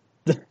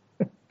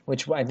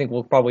 Which I think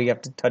we'll probably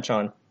have to touch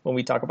on when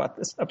we talk about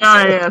this episode.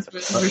 Oh, yes, we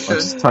should.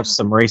 Let's touch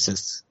some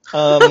racists.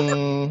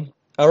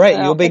 All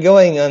right, you'll be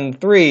going on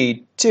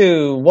 3,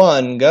 2,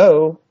 1,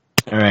 go.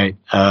 All right.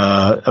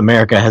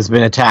 America has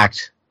been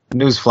attacked.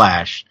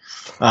 Newsflash.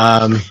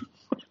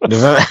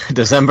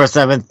 December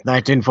 7th,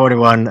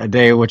 1941, a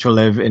day which will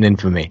live in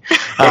infamy.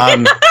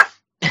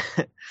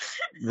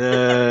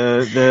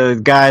 The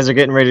guys are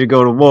getting ready to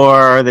go to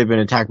war. They've been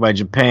attacked by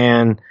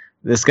Japan.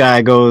 This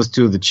guy goes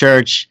to the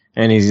church,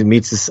 and he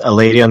meets a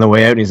lady on the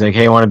way out, and he's like,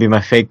 hey, want to be my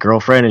fake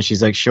girlfriend? And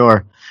she's like,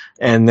 sure.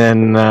 And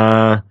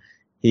then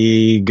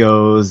he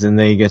goes, and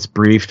then he gets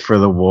briefed for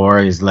the war.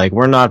 He's like,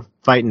 we're not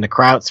fighting the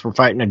Krauts, we're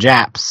fighting the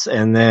Japs.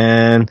 And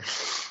then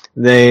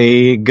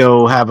they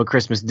go have a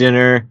Christmas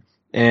dinner,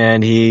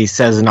 and he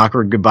says an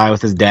awkward goodbye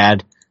with his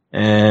dad.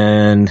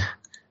 And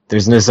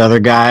there's this other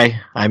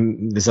guy.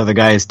 This other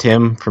guy is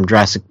Tim from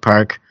Jurassic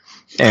Park,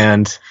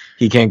 and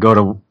he can't go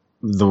to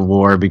the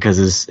war because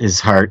his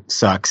heart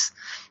sucks.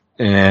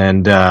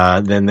 And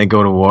then they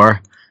go to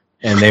war,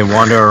 and they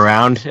wander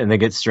around, and they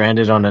get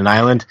stranded on an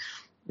island,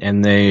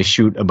 and they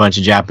shoot a bunch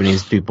of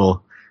Japanese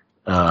people.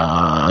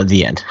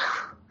 The end.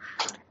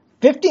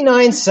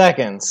 59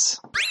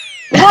 seconds.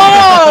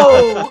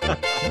 Whoa!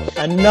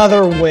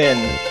 Another win.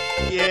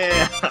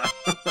 Yeah.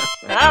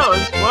 That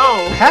was,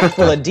 whoa. Packed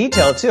full of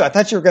detail, too. I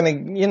thought you were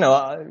going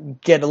to,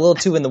 get a little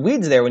too in the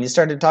weeds there when you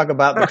started to talk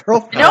about the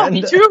girlfriend. No,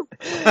 me too.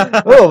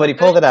 Oh, but he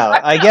pulled it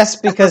out. I guess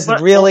because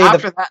really...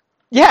 after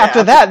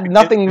that,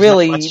 nothing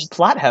really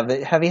plot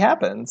heavy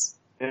happens.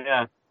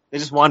 Yeah. They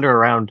just wander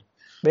around.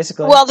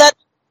 Basically. Well,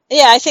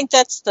 I think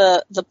that's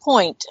the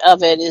point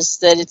of it, is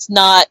that it's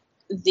not,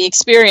 the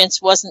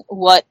experience wasn't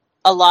what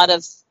a lot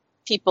of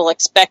people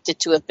expect it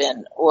to have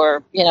been,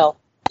 or,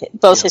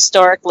 both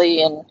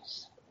historically and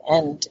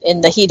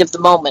in the heat of the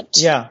moment.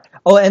 Yeah.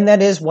 Oh, and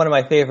that is one of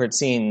my favorite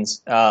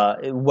scenes,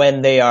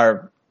 when they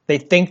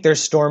think they're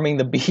storming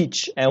the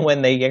beach, and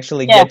when they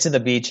actually get to the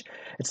beach,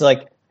 it's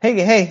like,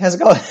 hey, how's it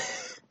going?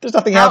 There's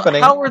nothing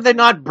happening. How were they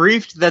not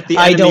briefed that the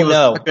enemy was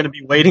not going to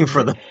be waiting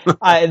for them?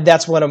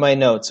 That's one of my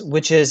notes,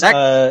 which is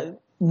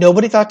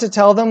nobody thought to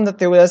tell them that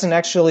there wasn't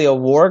actually a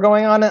war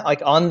going on,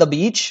 like on the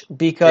beach,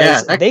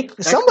 because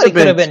somebody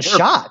could have been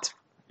shot.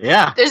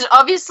 Yeah. There's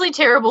obviously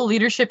terrible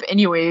leadership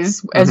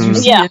anyways, as you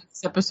see in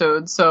this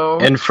episode. So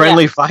and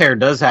friendly fire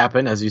does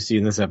happen, as you see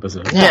in this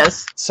episode.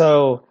 Yes.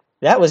 So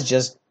that was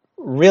just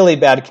really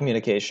bad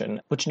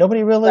communication, which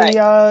nobody really...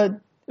 it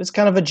was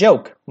kind of a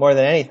joke more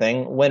than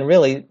anything, when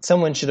really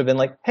someone should have been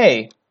like,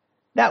 hey,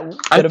 that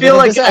could have been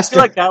a disaster. I feel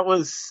like that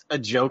was a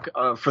joke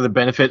for the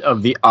benefit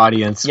of the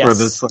audience, Yes. where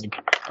this like,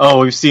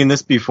 oh, we've seen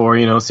this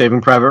before,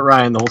 Saving Private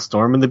Ryan, the whole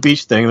storm in the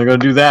beach thing, they're going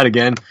to do that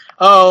again.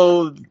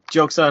 Oh,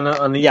 jokes on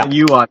the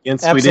you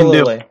audience. Absolutely. We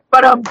didn't do it.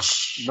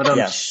 But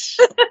yes.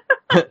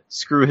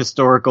 Screw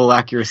historical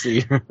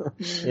accuracy.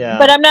 Yeah.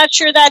 But I'm not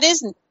sure that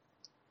isn't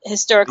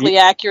historically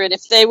accurate.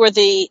 If they were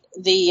the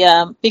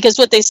because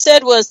what they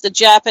said was the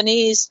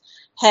Japanese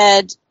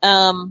had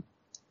had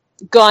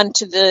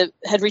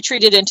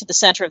retreated into the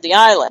center of the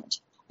island,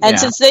 and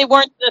since they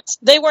weren't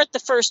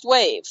the first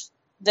wave,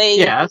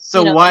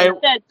 So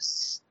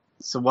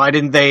why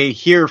didn't they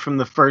hear from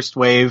the first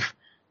wave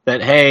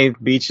that, hey,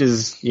 beach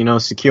is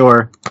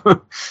secure?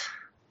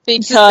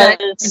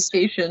 Because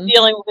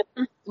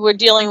we're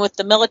dealing with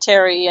the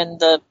military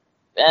and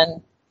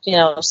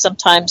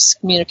sometimes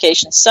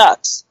communication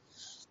sucks.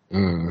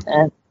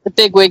 And the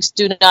big wigs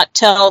do not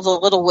tell the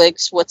little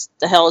wigs what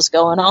the hell is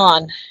going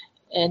on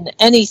in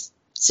any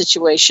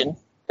situation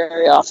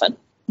very often.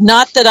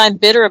 Not that I'm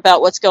bitter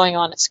about what's going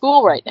on at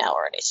school right now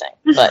or anything,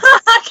 but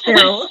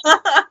Carol.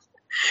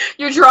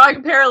 You're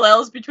drawing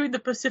parallels between the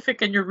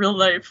Pacific and your real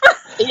life.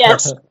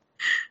 Yes.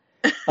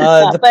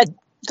 But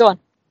go on.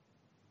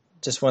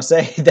 Just want to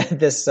say that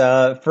this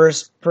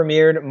first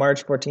premiered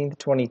March 14th,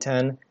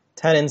 2010,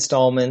 10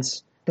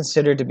 installments,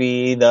 considered to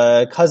be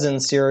the cousin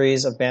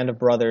series of Band of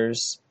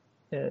Brothers.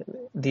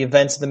 The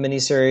events of the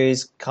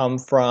miniseries come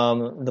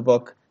from the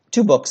book,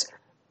 2 books,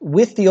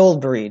 With the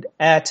Old Breed,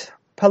 At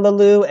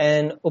Peleliu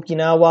and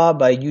Okinawa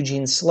by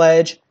Eugene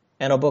Sledge,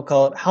 and a book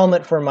called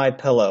Helmet for My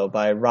Pillow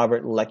by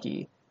Robert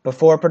Leckie.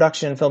 Before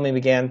production and filming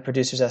began,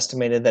 producers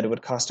estimated that it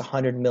would cost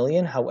 $100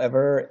 million.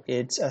 However,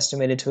 it's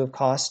estimated to have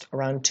cost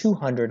around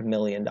 $200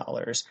 million,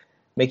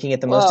 making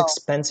it the most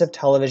expensive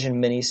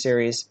television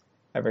miniseries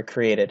ever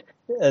created.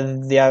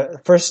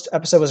 The first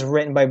episode was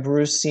written by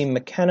Bruce C.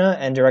 McKenna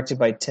and directed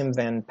by Tim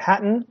Van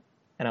Patten.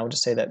 And I will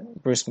just say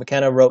that Bruce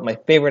McKenna wrote my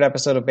favorite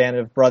episode of Band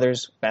of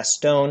Brothers,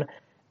 Bastogne,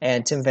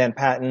 and Tim Van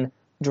Patten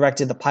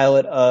directed the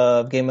pilot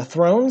of Game of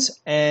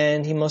Thrones,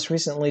 and he most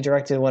recently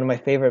directed one of my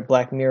favorite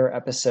Black Mirror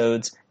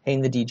episodes,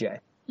 Hang the DJ.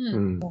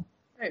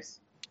 Nice.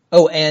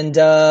 Oh, and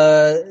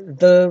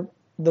the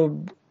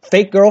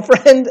fake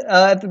girlfriend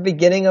at the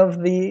beginning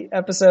of the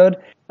episode,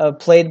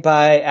 played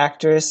by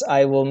actress,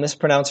 I will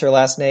mispronounce her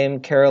last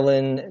name,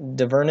 Carolyn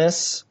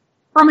DeVernis.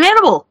 From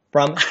Hannibal.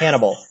 From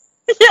Hannibal.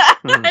 Yeah,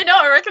 I know.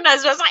 I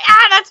recognized her. I was like,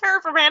 that's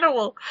her from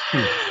Hannibal.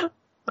 I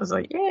was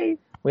like, yay.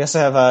 We also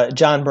have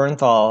John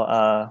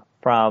Bernthal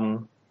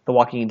from The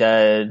Walking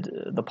Dead,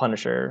 The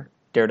Punisher,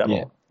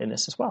 Daredevil in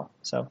this as well.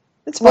 So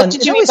it's fun.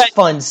 It's always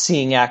fun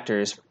seeing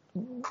actors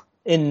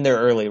in their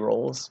early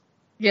roles.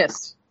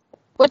 Yes.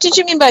 What did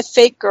you mean by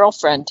fake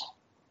girlfriend?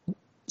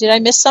 Did I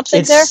miss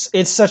something there?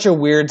 It's such a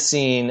weird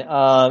scene.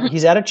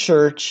 He's at a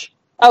church.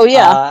 Oh,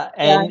 yeah.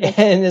 And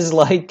is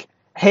like,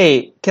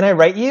 hey, can I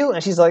write you?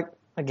 And she's like,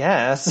 I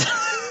guess.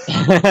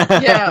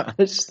 Yeah.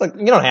 It's just like,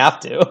 you don't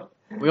have to.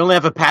 We only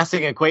have a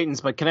passing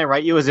acquaintance, but can I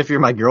write you as if you're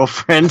my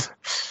girlfriend?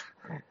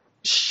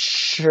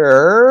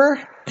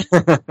 Sure.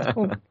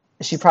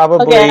 She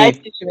probably Okay, I see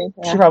what you mean.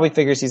 Yeah. she probably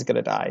figures he's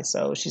gonna die,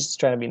 so she's just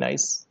trying to be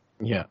nice.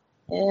 Yeah.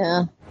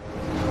 Yeah.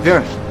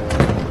 Vera,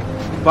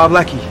 Bob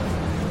Leckie.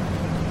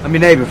 I'm your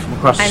neighbor from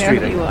across the I know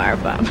street. who you are,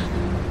 Bob.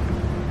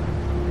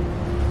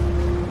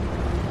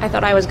 I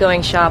thought I was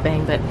going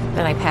shopping, but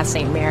then I passed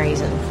St.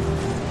 Mary's and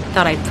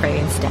thought I'd pray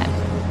instead.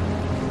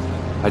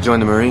 I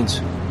joined the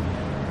Marines.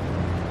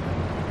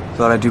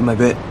 Thought I'd do my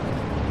bit.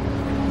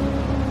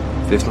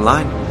 Fifth in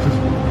line.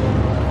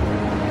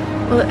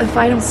 Well, if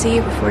I don't see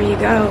you before you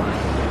go,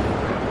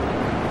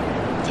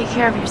 take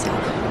care of yourself.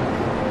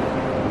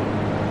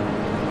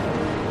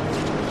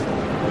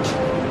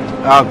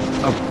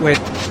 Wait,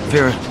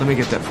 Vera, let me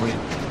get that for you.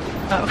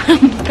 Oh,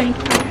 thank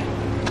you.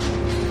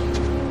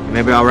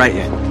 Maybe I'll write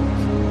you.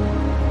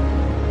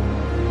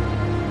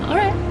 All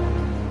right.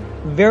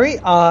 Very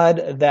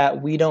odd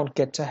that we don't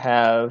get to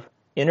have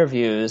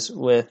interviews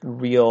with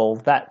real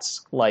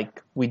vets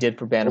like we did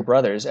for Band of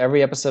Brothers.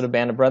 Every episode of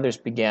Band of Brothers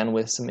began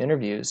with some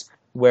interviews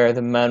where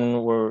the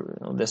men were,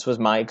 this was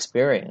my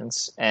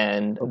experience,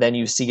 and then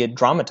you see it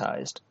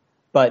dramatized.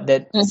 But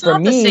that for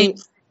me,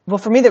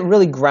 that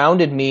really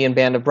grounded me in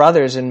Band of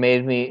Brothers and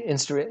made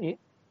me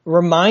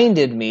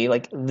reminded me,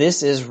 like,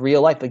 this is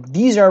real life. Like,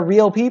 these are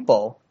real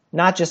people,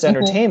 not just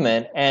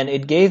entertainment, and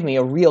it gave me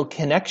a real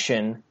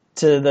connection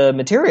to the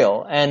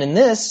material. And in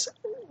this,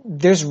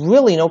 there's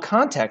really no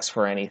context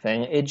for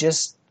anything. It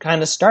just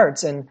kind of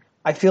starts, and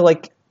I feel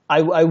like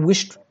I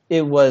wished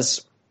it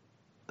was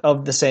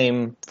of the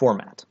same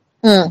format.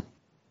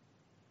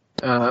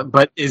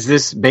 But is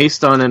this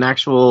based on an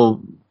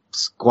actual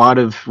squad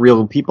of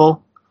real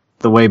people,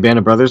 the way Band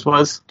of Brothers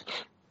was?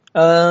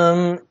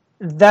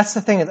 That's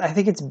the thing. I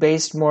think it's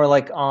based more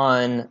like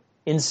on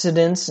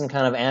incidents and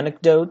kind of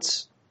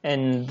anecdotes,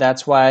 and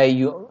that's why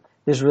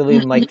there's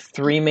really like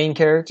 3 main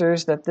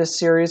characters that this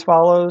series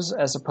follows,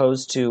 as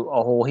opposed to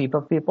a whole heap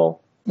of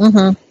people.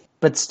 Mm-hmm.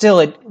 But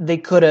still, they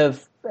could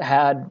have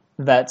had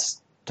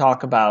vets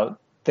talk about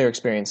their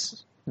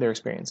experiences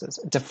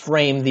to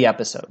frame the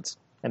episodes,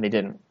 and they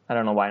didn't. I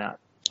don't know why not.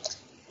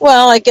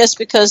 Well, I guess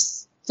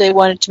because they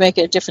wanted to make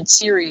it a different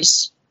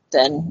series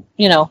than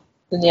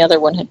the other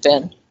one had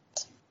been.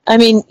 I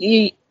mean,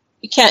 you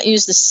can't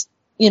use this,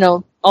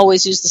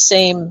 always use the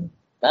same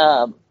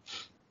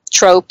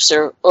tropes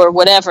or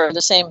whatever,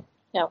 the same,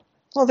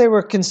 Well, they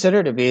were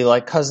considered to be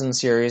like cousin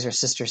series or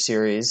sister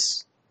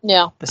series.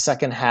 Yeah. The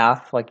second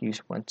half, like, you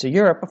went to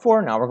Europe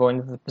before, now we're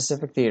going to the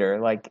Pacific Theater,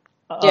 like,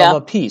 of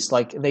a piece.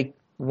 Like,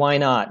 why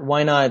not?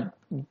 Why not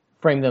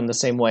frame them the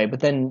same way? But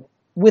then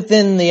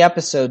within the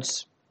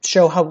episodes,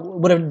 show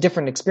what a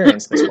different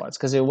experience this was,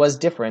 because it was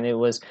different. It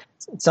was,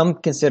 some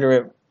consider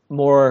it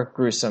more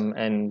gruesome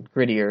and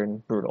grittier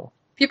and brutal.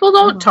 People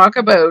don't talk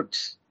about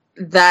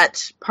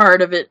that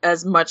part of it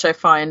as much, I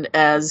find,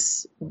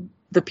 as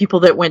the people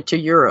that went to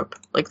Europe.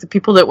 Like, the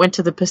people that went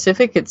to the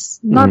Pacific, it's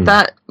not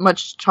that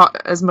much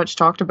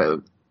talked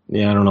about.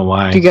 Yeah, I don't know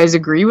why. Do you guys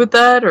agree with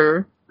that,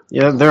 or?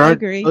 Yeah, there are.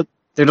 agree.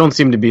 There don't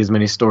seem to be as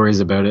many stories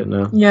about it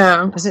now.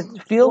 Yeah. Does it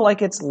feel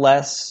like it's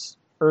less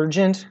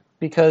urgent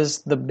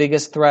because the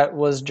biggest threat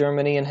was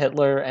Germany and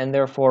Hitler, and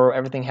therefore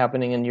everything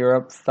happening in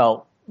Europe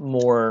felt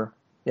more,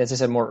 as I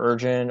said, more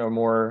urgent or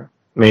more...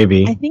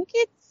 Maybe. I think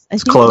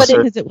it's closer.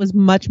 because it was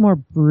much more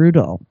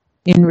brutal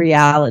in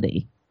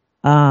reality.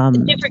 I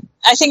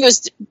think it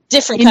was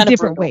different kind of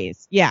different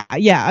ways. Yeah.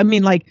 I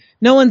mean, like,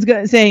 no one's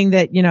saying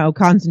that,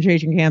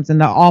 concentration camps and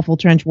the awful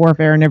trench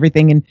warfare and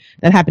everything and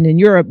that happened in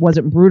Europe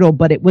wasn't brutal,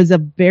 but it was a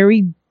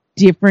very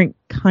different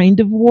kind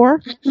of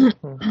war.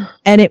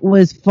 And it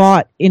was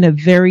fought in a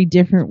very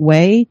different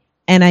way.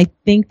 And I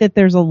think that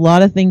there's a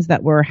lot of things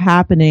that were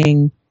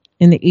happening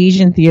in the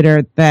Asian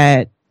theater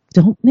that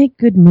don't make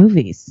good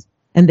movies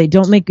and they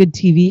don't make good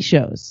TV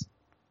shows.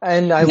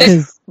 And I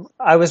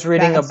was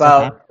reading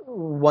about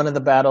one of the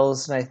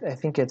battles, and I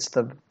think it's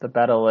the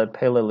battle at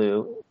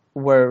Peleliu,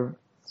 where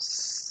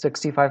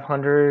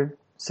 6,500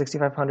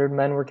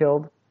 men were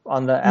killed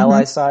on the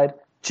Allied side,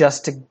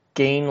 just to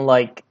gain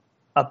like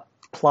a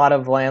plot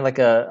of land, like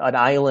an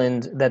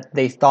island that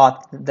they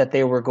thought that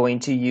they were going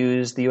to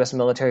use. The U.S.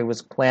 military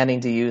was planning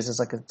to use as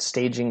like a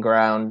staging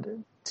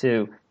ground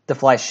to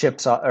fly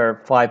ships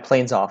or fly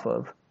planes off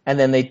of, and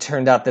then they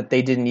turned out that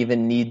they didn't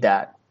even need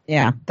that.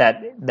 Yeah,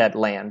 that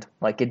land,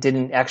 like it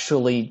didn't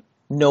actually.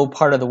 No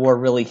part of the war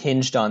really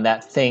hinged on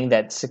that thing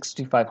that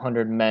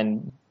 6,500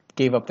 men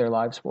gave up their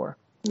lives for.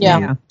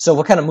 Yeah. So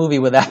what kind of movie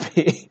would that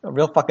be? A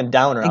real fucking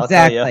downer,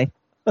 Exactly.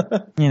 I'll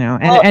tell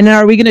you. And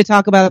are we going to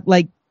talk about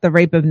like the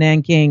rape of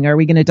Nanking? Are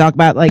we going to talk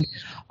about like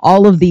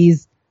all of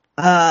these,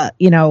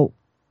 really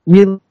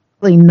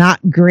not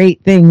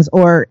great things?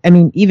 Or, I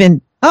mean,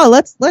 even,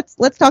 let's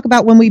talk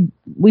about when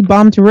we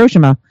bombed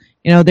Hiroshima.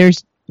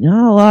 There's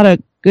not a lot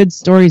of good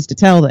stories to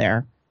tell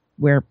there,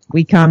 where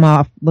we come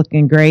off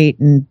looking great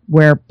and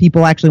where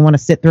people actually want to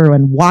sit through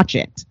and watch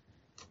it.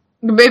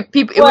 It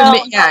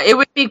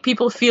would make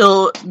people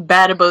feel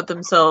bad about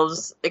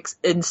themselves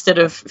instead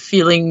of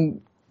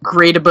feeling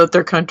great about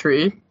their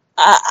country.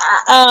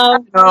 Well,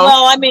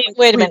 I mean,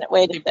 wait a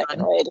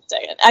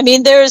second. I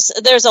mean, there's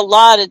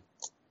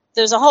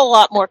a whole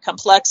lot more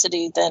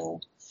complexity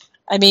than,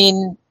 I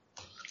mean,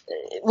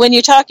 when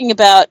you're talking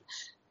about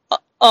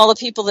all the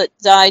people that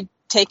died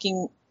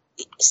taking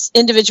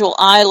individual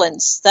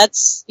islands,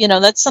 that's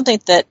something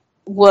that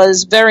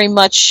was very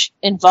much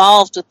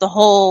involved with the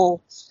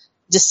whole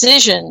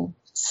decision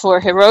for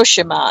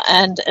Hiroshima,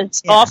 and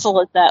as awful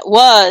as that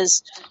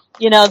was,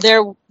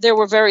 there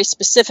were very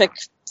specific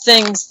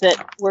things that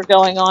were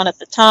going on at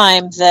the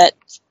time that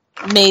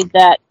made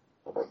that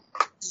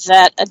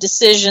a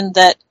decision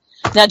that,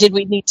 now did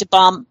we need to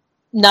bomb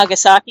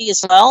Nagasaki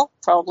as well?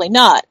 Probably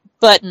not,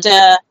 but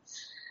there's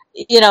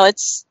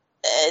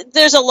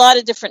a lot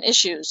of different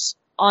issues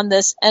on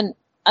this, and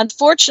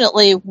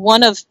unfortunately,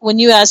 when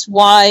you ask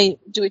why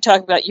do we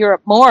talk about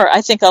Europe more,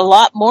 I think a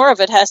lot more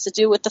of it has to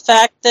do with the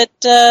fact that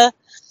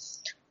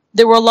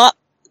there were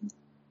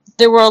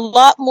a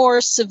lot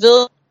more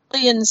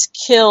civilians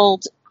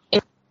killed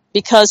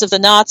because of the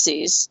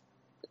Nazis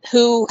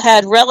who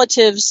had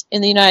relatives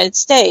in the United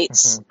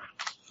States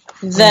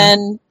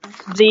than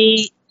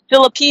the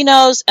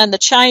Filipinos and the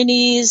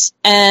Chinese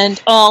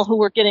and all who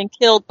were getting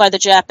killed by the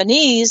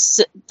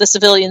Japanese, the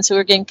civilians who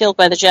were getting killed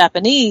by the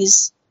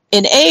Japanese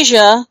in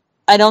Asia.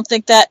 I don't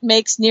think that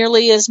makes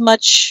nearly as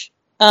much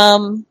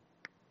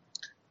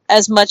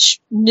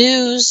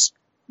news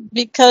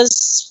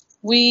because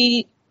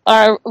we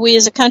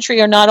as a country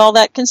are not all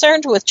that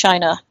concerned with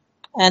China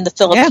and the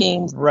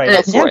Philippines. Yeah,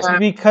 right.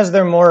 Because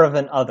they're more of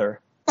an other.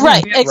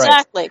 Right,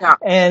 exactly. Right.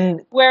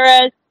 And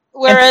whereas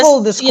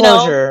full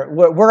disclosure,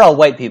 we're all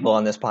white people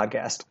on this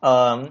podcast.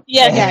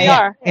 Yes, we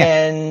are.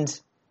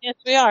 And yes,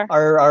 we are.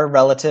 Our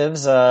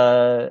relatives,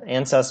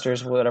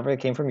 ancestors, whatever,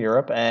 came from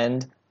Europe,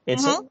 and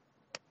it's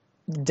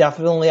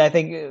definitely, I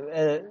think,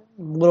 a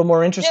little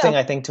more interesting,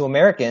 I think, to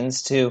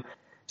Americans to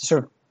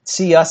sort of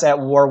see us at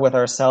war with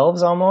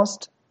ourselves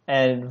almost,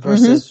 and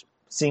versus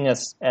seeing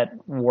us at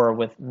war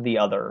with the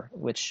other,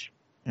 which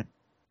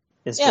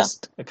is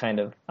just a kind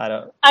of,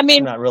 I'm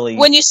not really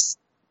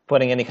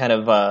putting any kind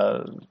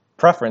of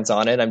preference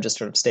on it. I'm just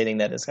sort of stating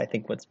that as I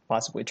think what's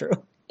possibly true.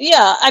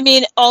 Yeah, I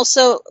mean,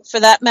 also, for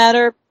that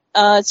matter,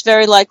 it's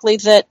very likely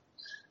that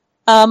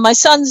my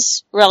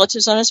son's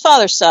relatives on his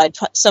father's side,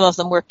 some of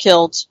them were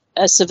killed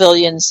as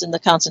civilians in the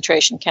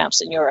concentration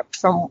camps in Europe,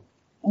 from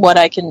what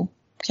I can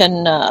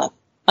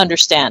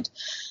understand.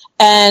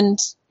 And,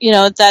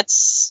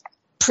 that's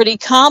pretty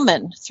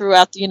common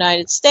throughout the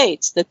United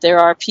States, that there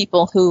are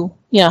people who,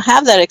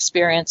 have that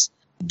experience.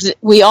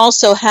 We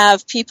also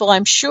have people,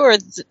 I'm sure,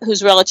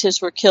 whose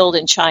relatives were killed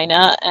in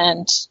China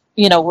and,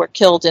 were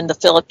killed in the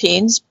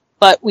Philippines,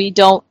 but we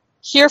don't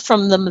hear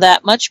from them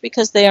that much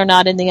because they are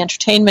not in the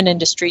entertainment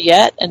industry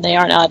yet, and they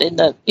are not in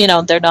the,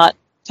 they're not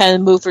kind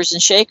of movers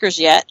and shakers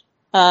yet.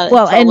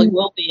 Probably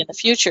will be in the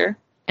future.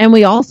 And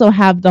we also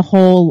have the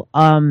whole,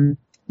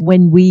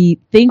 when we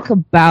think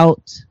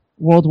about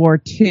World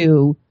War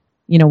II,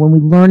 when we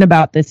learn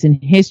about this in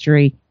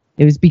history,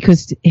 it was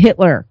because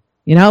Hitler,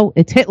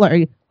 it's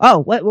Hitler. Oh,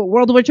 what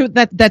World War II?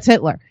 That's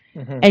Hitler.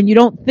 and you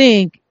don't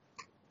think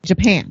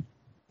Japan.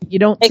 You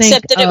don't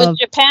Except think that it was of-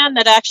 Japan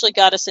that actually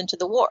got us into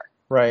the war.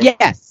 Right.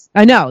 Yes,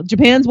 I know.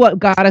 Japan's what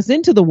got us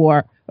into the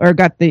war, or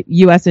got the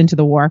U.S. into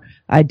the war.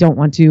 I don't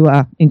want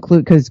to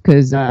include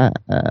because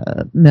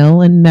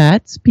Mel and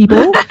Matt's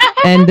people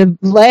and the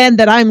land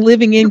that I'm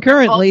living in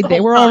currently,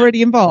 they were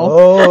already involved.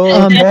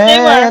 Oh,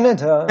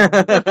 Canada.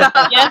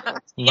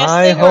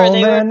 My they were. home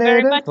They were and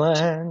very native much-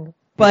 land.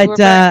 But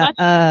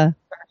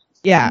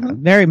yeah,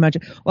 very much.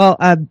 Well,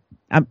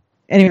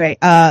 anyway,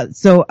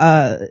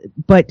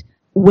 but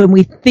when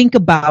we think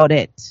about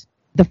it,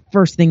 the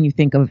first thing you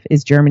think of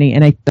is Germany,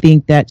 and I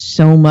think that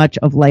so much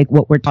of like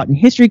what we're taught in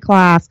history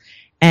class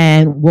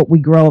and what we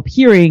grow up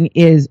hearing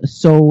is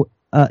so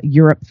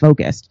Europe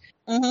focused.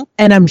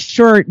 And I'm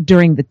sure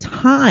during the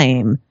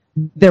time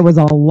there was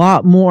a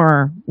lot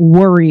more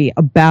worry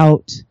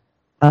about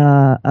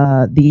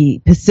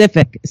the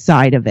Pacific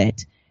side of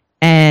it.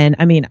 And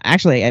I mean,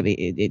 actually,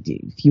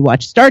 if you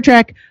watch Star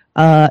Trek,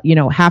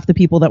 half the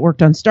people that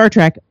worked on Star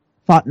Trek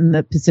fought in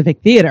the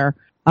Pacific Theater.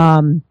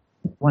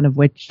 One of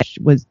which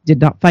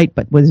did not fight,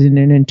 but was in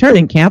an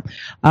internment camp.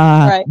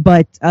 Right.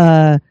 But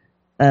so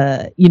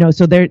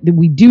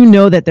we do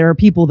know that there are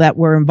people that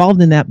were involved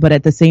in that. But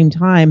at the same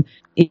time,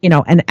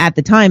 and at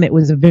the time, it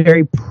was a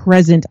very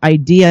present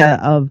idea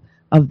of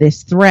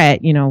this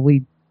threat.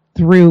 We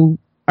threw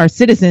our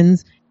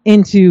citizens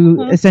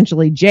into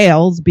essentially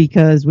jails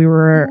because we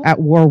were at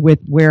war with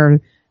where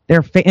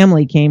their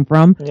family came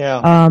from.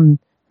 Yeah.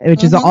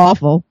 Which is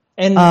awful.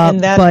 And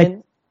that. But,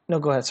 no,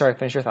 go ahead. Sorry,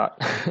 finish your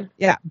thought.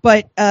 yeah,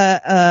 but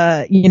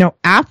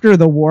after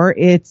the war,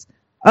 it's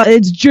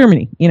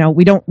Germany.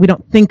 We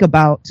don't think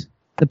about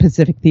the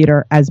Pacific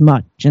Theater as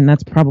much, and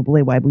that's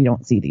probably why we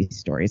don't see these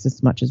stories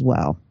as much as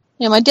well.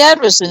 Yeah, my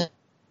dad was in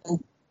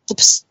the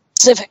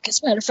Pacific.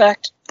 As a matter of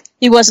fact,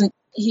 he was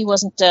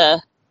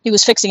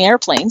fixing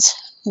airplanes.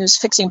 He was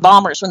fixing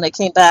bombers when they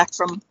came back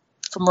from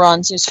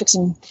runs. He was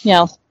fixing, he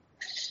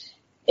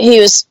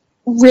was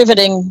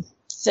riveting,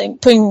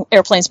 putting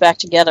airplanes back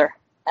together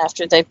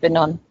after they've been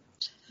on.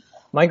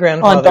 My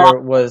grandfather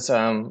was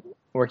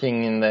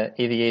working in the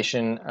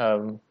aviation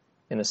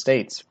in the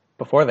States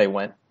before they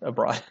went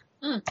abroad.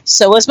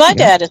 So was my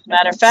dad, as a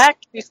matter of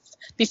fact.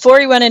 Before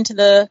he went into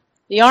the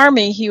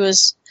Army, he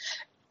was...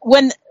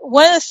 one of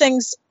the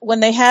things,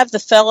 when they have the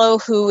fellow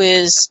who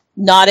is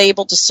not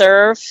able to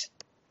serve,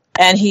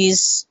 and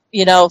he's,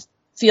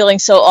 feeling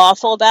so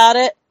awful about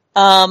it,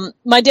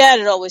 my dad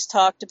had always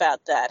talked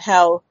about that,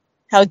 how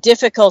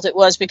difficult it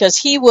was, because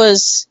he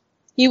was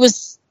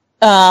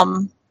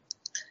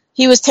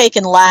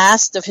taken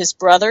last of his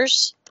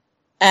brothers,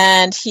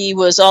 and he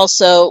was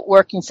also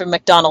working for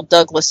McDonnell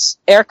Douglas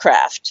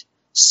Aircraft.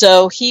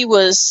 So he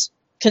was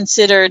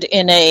considered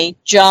in a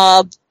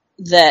job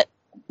that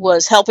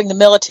was helping the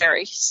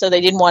military, so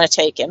they didn't want to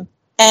take him.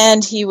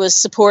 And he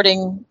was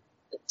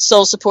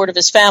sole support of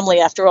his family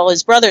after all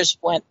his brothers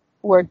went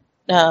into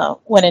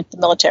the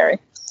military.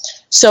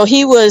 So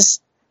he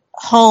was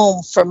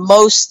home for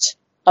most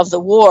of the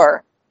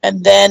war,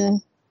 and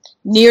then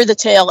near the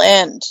tail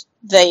end,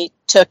 they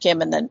took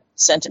him and then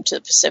sent him to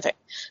the Pacific.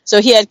 So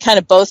he had kind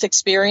of both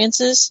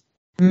experiences,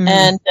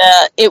 and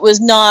it was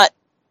not,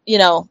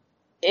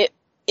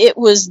 it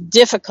was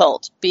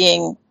difficult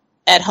being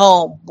at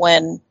home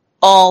when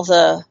all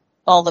the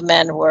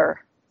men were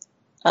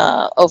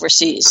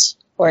overseas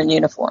or in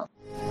uniform.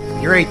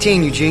 You're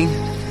 18, Eugene.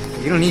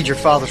 You don't need your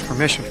father's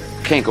permission.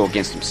 Can't go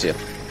against him, Sip.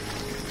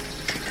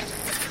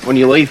 When do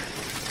you leave?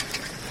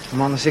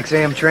 I'm on the 6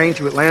 a.m. train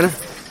to Atlanta.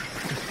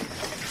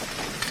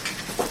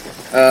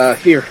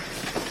 Here.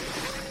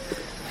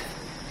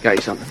 Got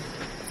you something?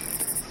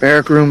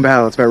 Barrack Room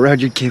Ballads by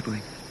Rudyard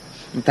Kipling.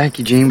 And thank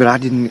you, Gene, but I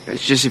didn't...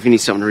 It's just if you need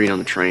something to read on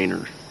the train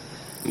or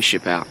you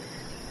ship out.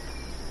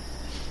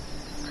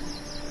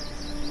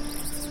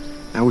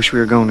 I wish we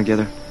were going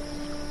together.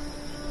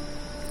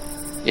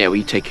 Yeah, well,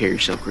 you take care of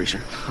yourself,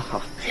 Greaser.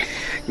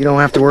 You don't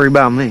have to worry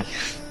about me.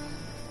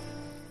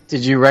 Do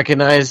you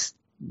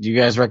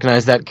guys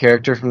recognize that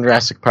character from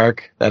Jurassic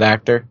Park, that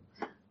actor?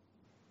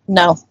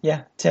 No.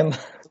 Yeah, Tim.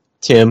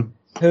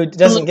 Who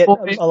doesn't get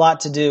a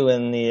lot to do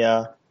in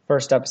the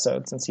first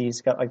episode, since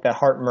he's got like that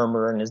heart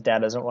murmur and his dad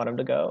doesn't want him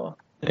to go.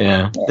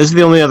 Yeah. This is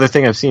the only other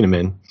thing I've seen him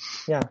in.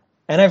 Yeah.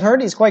 And I've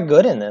heard he's quite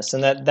good in this,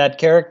 and that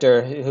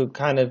character who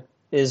kind of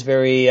is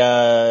very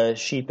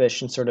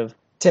sheepish and sort of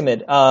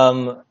timid.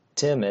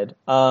 Timid.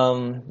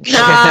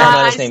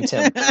 His name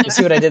Tim. You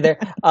see what I did there?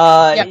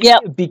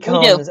 Yep.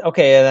 Becomes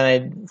okay, and then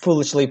I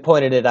foolishly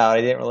pointed it out.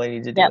 I didn't really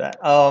need to do that.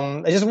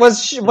 I just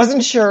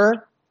wasn't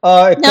sure.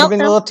 It could have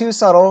been a little too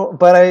subtle,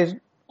 but I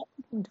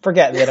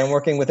forget that I'm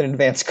working with an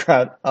advanced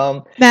crowd.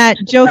 Matt,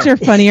 jokes are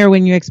funnier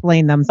when you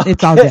explain them.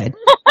 It's all good.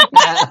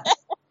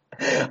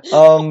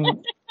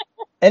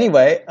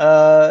 Anyway,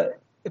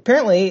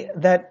 apparently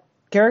that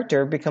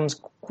character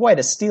becomes quite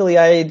a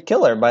steely-eyed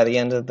killer by the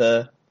end of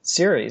the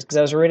series, because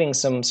I was reading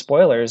some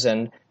spoilers,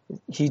 and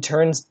he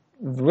turns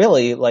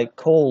really like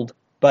cold,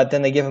 but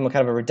then they give him a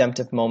kind of a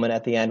redemptive moment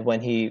at the end when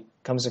he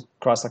comes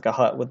across like a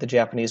hut with the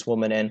Japanese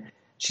woman, and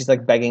she's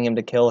like begging him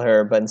to kill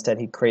her, but instead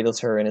he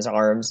cradles her in his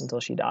arms until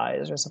she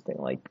dies or something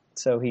like.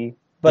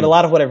 But a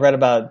lot of what I've read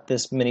about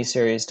this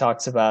miniseries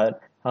talks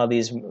about how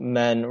these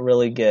men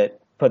really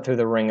get put through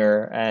the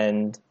ringer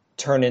and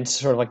turn into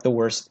sort of like the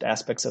worst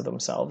aspects of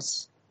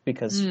themselves,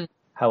 because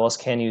how else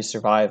can you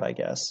survive, I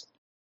guess?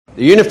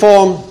 The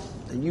uniform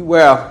that you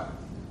wear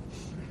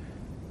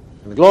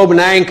and the globe and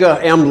anchor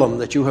emblem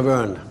that you have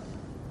earned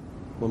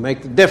will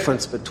make the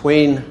difference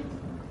between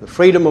the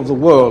freedom of the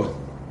world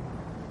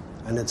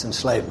and its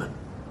enslavement.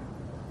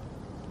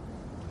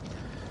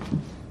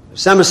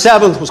 December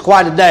 7th was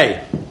quite a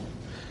day.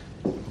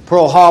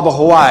 Pearl Harbor,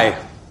 Hawaii.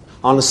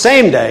 On the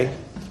same day,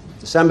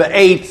 December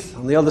 8th,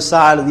 on the other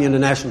side of the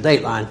international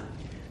date line,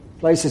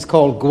 places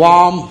called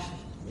Guam,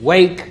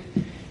 Wake,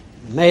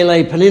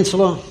 Malay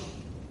Peninsula,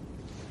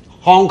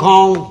 Hong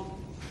Kong,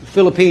 the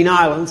Philippine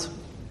Islands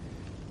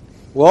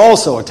were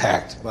also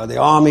attacked by the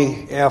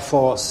Army, Air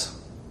Force,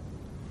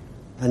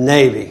 and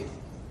Navy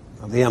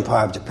of the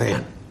Empire of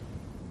Japan.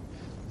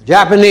 The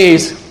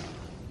Japanese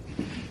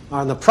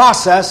are in the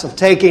process of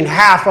taking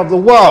half of the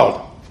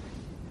world,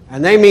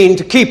 and they mean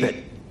to keep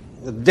it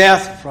with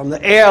death from the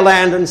air,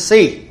 land, and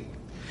sea.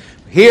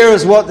 Here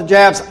is what the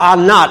Japs are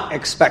not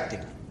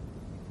expecting.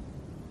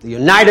 The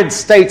United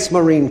States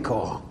Marine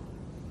Corps.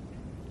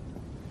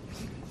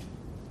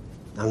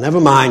 Now, never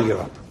mind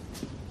Europe.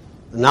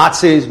 The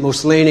Nazis,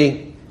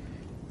 Mussolini,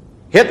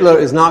 Hitler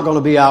is not going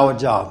to be our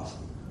job.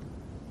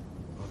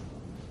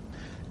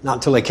 Not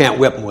until they can't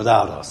whip them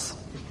without us.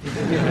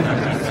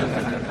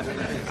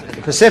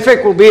 The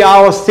Pacific will be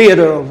our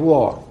theater of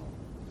war.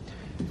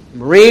 The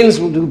Marines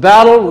will do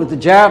battle with the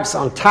Japs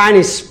on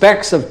tiny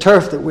specks of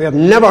turf that we have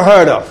never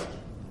heard of.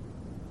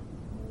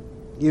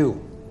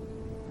 You,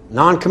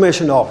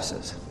 non-commissioned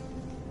officers,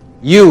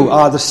 you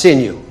are the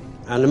sinew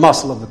and the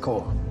muscle of the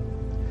Corps.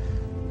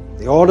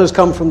 The orders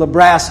come from the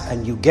brass,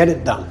 and you get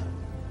it done.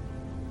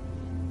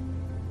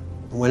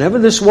 Whenever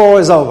this war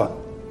is over,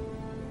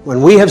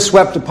 when we have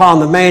swept upon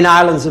the main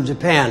islands of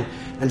Japan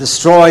and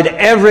destroyed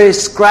every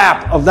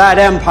scrap of that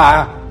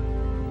empire,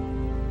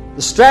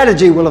 the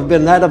strategy will have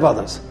been that of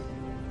others.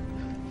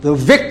 The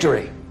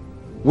victory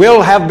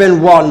will have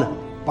been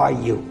won by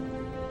you.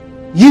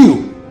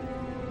 You,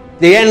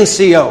 the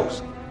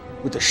NCOs,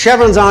 with the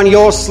chevrons on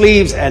your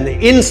sleeves and the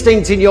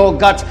instincts in your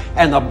guts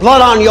and the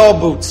blood on your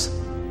boots.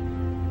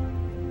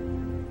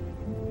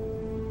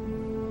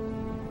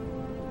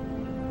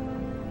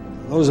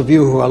 Those of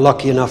you who are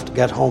lucky enough to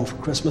get home for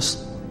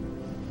Christmas,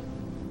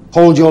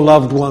 hold your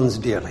loved ones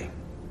dearly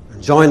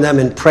and join them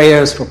in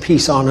prayers for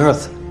peace on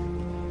earth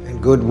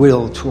and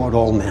goodwill toward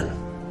all men.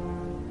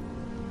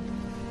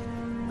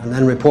 And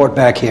then report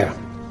back here,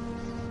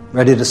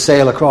 ready to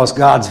sail across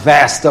God's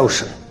vast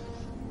ocean,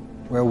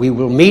 where we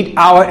will meet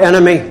our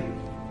enemy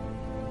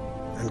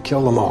and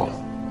kill them all.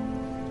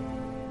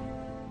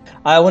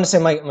 I want to say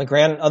my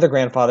other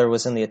grandfather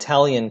was in the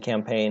Italian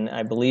campaign.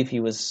 I believe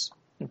he was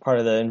part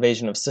of the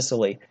invasion of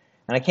Sicily.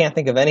 And I can't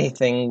think of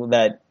anything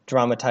that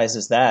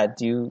dramatizes that.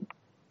 Do you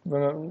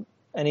remember,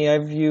 any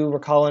of you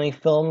recall any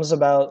films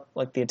about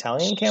like the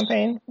Italian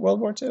campaign,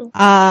 World War II?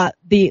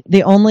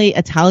 The only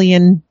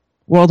Italian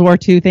World War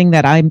II thing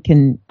that I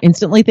can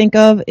instantly think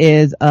of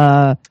is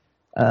what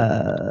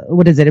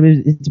is it?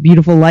 It's a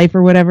Beautiful Life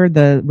or whatever.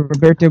 The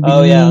Roberto Benigni.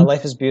 Oh yeah,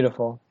 Life is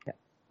Beautiful.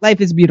 Life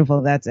is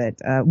Beautiful. That's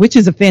it. Which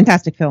is a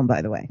fantastic film,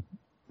 by the way.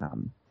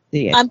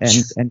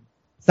 And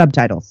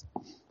subtitles.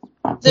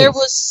 There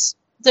was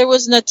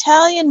an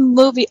Italian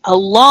movie a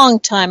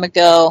long time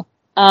ago,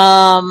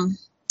 and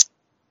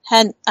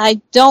I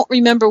don't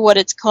remember what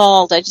it's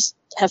called. I just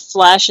have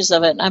flashes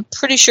of it. And I'm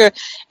pretty sure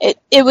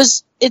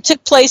it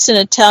took place in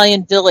an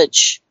Italian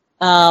village,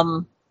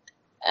 and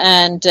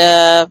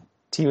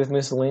Tea with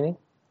Mussolini?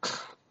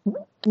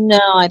 No,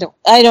 I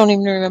don't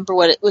even remember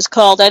what it was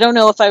called. I don't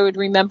know if I would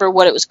remember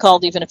what it was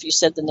called even if you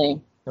said the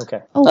name.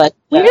 Okay. Oh, but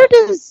where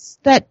does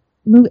that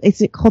movie?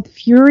 Is it called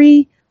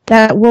Fury?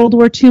 That World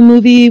War II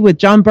movie with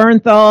John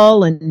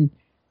Bernthal and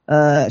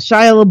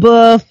Shia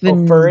LaBeouf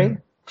and Furry?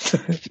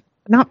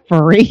 Not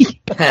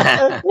Furry.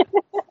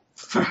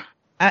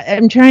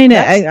 I'm trying to.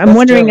 I'm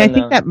wondering. German, I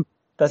think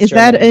that's is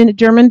German. that in a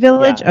German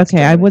village? Yeah, okay,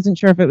 German. I wasn't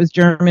sure if it was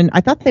German.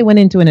 I thought they went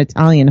into an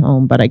Italian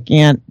home, but I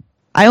can't.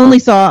 I only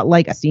saw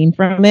like a scene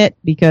from it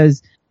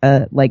because,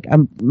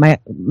 my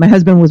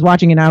husband was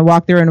watching and I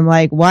walked through and I'm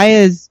like, why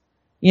is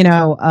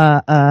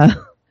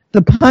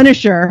the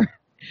Punisher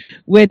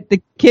with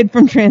the kid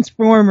from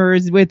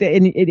Transformers with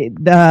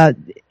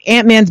the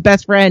Ant-Man's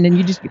best friend,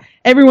 and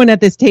everyone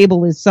at this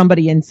table is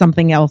somebody in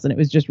something else, and it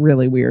was just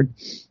really weird.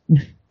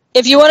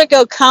 if you want to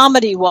go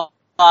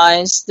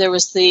comedy-wise, there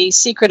was The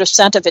Secret of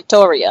Santa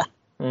Vittoria.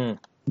 Never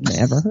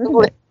heard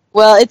of it.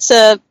 Well,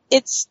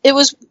 it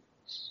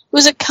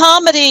was a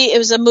comedy. It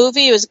was a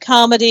movie. It was a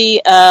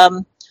comedy.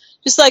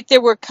 Just like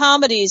there were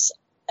comedies,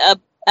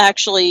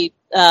 actually,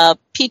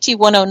 PT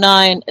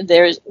 109.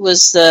 There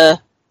was the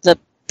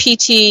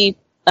PT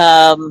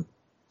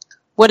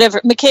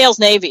whatever, McHale's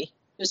Navy.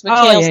 It was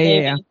McHale's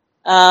Navy. Yeah.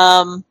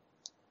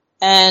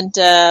 And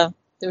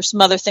there were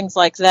some other things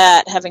like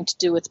that having to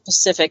do with the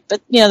Pacific,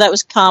 but that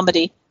was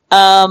comedy.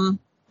 The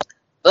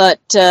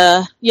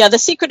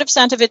Secret of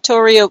Santa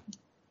Vittoria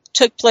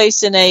took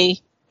place in a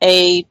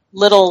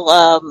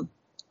little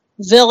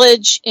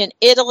village in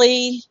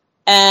Italy,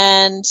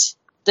 and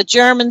the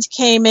Germans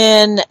came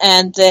in,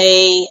 and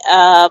they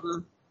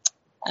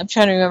I'm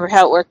trying to remember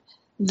how it worked.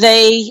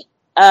 They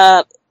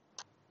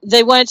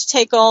wanted to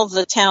take all of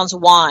the town's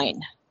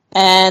wine,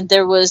 and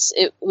it was,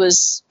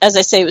 as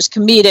I say, it was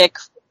comedic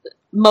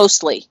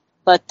mostly,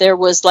 but there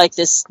was like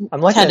this.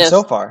 I'm liking it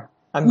so far.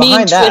 I'm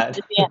behind that.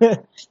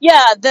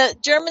 Yeah, the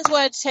Germans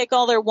wanted to take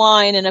all their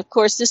wine, and of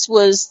course, this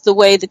was the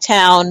way the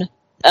town.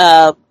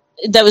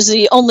 That was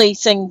the only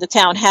thing the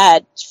town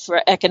had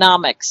for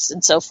economics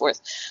and so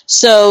forth.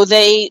 So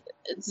they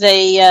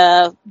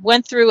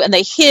went through and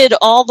they hid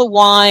all the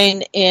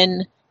wine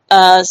in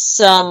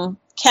some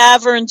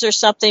caverns or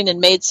something, and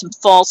made some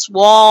false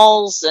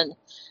walls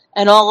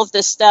and all of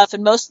this stuff.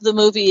 And most of the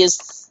movie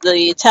is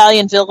the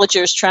Italian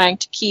villagers trying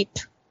to keep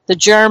the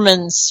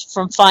Germans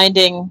from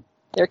finding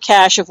their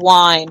cache of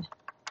wine.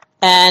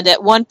 And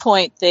at one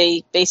point,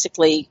 it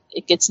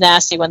gets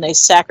nasty when they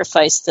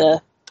sacrifice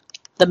the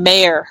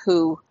mayor,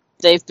 who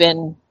they've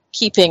been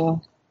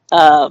keeping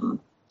a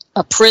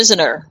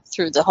prisoner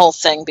through the whole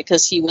thing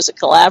because he was a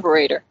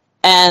collaborator.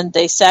 And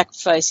they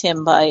sacrifice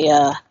him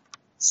by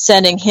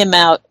sending him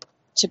out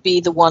to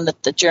be the one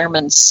that the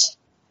Germans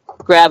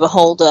grab a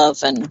hold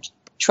of and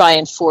try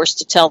and force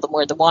to tell them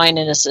where the wine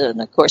is.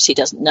 And of course, he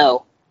doesn't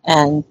know,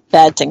 and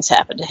bad things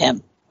happen to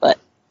him. But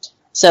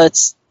so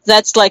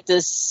that's like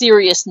the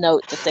serious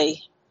note that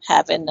they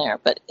have in there.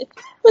 But it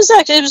was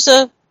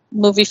a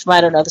movie from,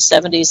 I don't know, the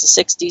 70s,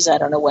 the 60s. I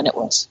don't know when it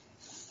was.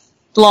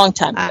 Long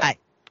time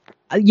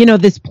ago.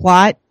 This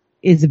plot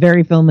is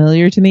very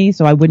familiar to me,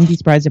 so I wouldn't be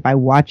surprised if I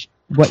watched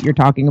what you're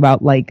talking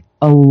about like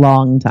a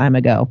long time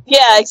ago.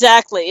 Yeah,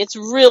 exactly. It's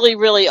really,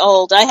 really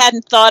old. I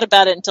hadn't thought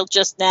about it until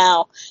just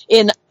now,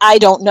 in I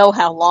don't know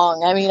how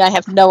long. I mean, I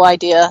have no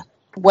idea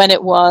when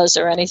it was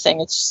or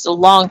anything. It's just a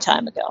long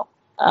time ago.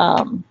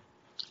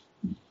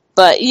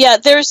 But yeah,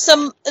 there are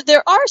some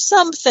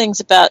things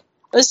about,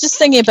 I was just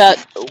thinking about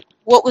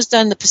what was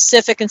done in the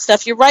Pacific and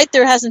stuff. You're right,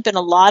 there hasn't been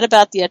a lot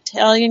about the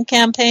Italian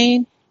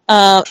campaigns,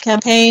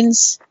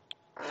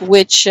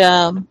 which,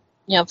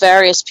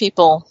 various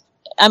people,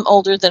 I'm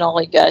older than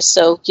all you guys,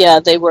 so yeah,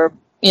 they were,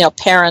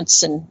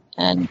 parents and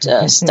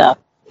stuff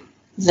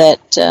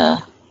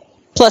that,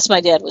 plus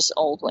my dad was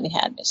old when he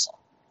had me, so,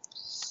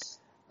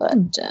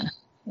 but,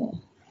 yeah.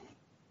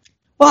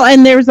 Well,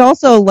 and there's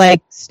also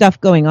like stuff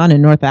going on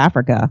in North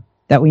Africa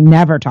that we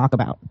never talk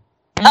about.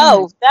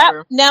 Oh,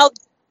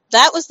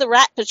 that was the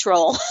Rat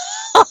Patrol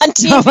on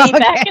TV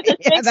back in the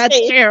 60s. Yeah,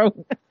 that's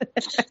true.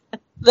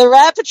 The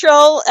Rat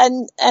Patrol,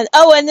 and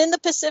in the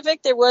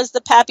Pacific there was the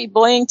Pappy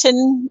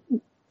Boyington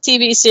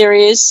TV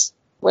series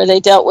where they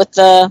dealt with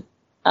the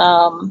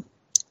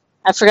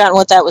I've forgotten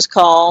what that was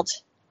called.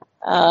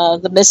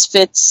 The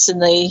Misfits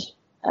and the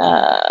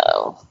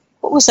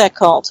what was that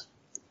called?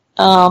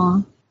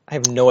 I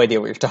have no idea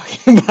what you're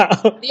talking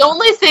about. The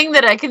only thing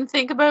that I can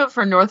think about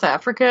for North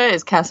Africa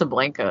is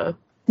Casablanca.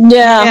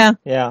 Yeah.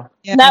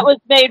 That was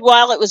made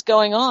while it was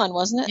going on,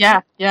 wasn't it?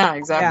 Yeah,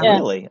 exactly. Yeah.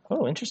 Really?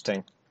 Oh,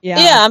 interesting.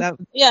 That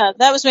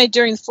was made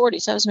during the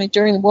 40s. That was made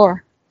during the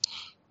war.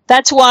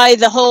 That's why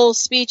the whole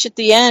speech at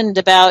the end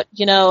about,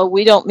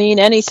 we don't mean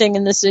anything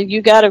in this,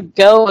 you got to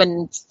go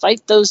and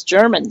fight those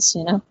Germans,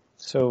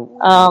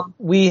 So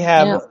we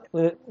have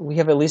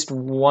at least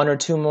one or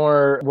two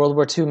more World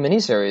War II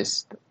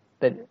miniseries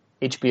that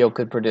HBO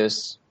could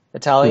produce.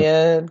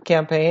 Italian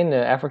campaign,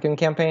 African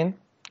campaign.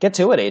 Get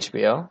to it,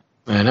 HBO.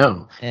 I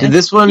know. Did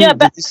this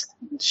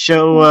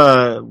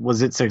show,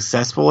 was it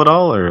successful at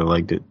all, or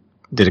like did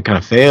it kind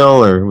of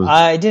fail, or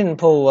I didn't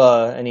pull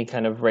any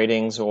kind of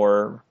ratings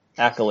or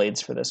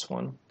accolades for this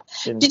one.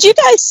 Did you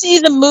guys see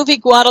the movie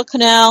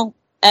Guadalcanal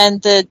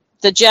and both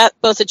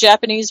the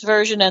Japanese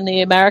version and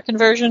the American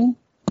version?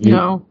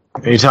 No.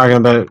 Are you talking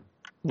about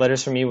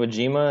Letters from Iwo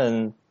Jima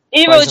and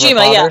Iwo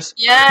Jima?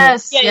 Yeah.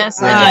 Yes.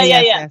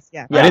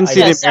 Yeah. I didn't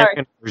see the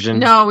American version.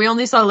 No, we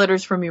only saw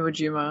Letters from Iwo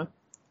Jima.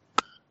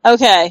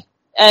 Okay,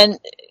 and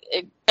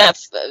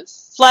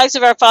Flags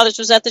of Our Fathers,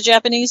 was that the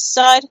Japanese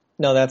side?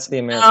 No, that's the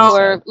American side.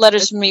 Or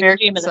Letters from Iwo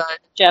Jima, the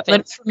Japanese.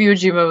 Letters from Iwo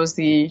Jima was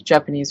the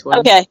Japanese one.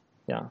 Okay.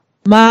 Yeah.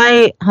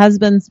 My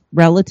husband's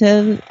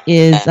relative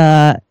is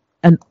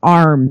an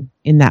arm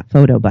in that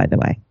photo, by the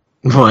way.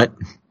 What?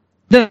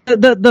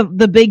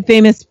 The big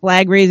famous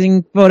flag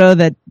raising photo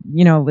that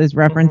is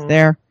referenced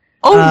there.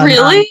 Oh,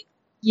 really?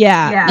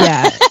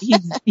 Yeah.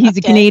 He's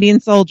a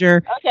Canadian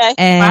soldier. Okay.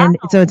 And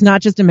so it's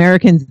not just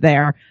Americans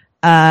there.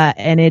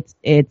 And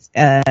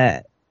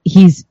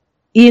he's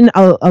in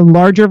a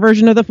larger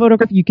version of the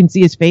photograph. You can see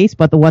his face,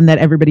 but the one that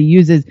everybody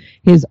uses,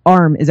 his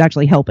arm is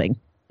actually helping.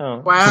 Oh.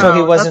 Wow. So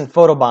he wasn't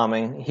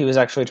photobombing. He was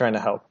actually trying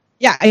to help.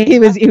 Yeah, he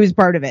was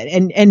part of it.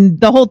 And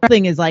the whole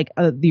thing is like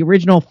the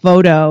original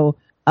photo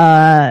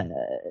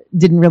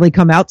didn't really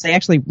come out, so they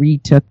actually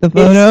retook the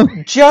photo.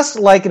 It's just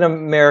like an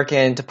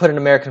American to put an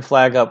American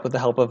flag up with the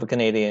help of a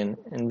Canadian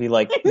and be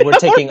like, we're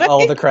taking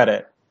all the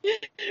credit.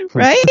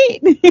 Right?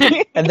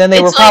 And then they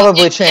It's were like-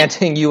 probably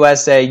chanting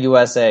USA,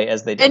 USA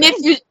as they did.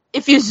 And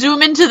if you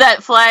zoom into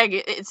that flag,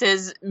 it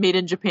says "Made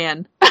in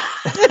Japan."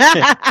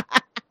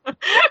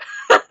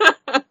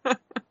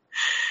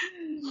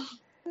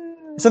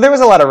 So there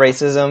was a lot of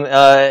racism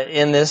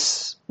in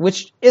this,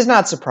 which is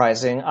not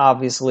surprising.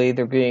 Obviously,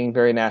 they're being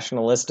very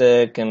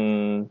nationalistic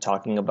and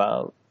talking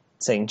about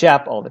saying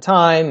Jap all the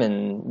time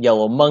and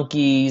yellow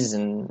monkeys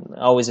and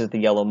always with the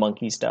yellow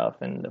monkey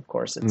stuff. And of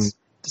course, it's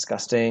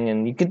disgusting.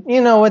 And you could,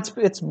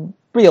 it's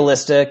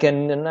realistic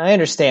and I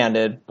understand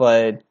it,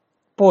 but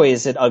boy,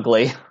 is it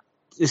ugly.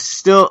 It's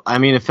still, I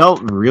mean, it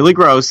felt really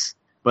gross,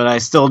 but I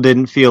still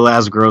didn't feel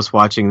as gross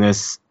watching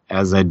this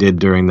as I did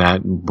during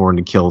that Born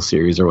to Kill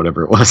series or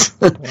whatever it was.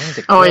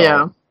 Oh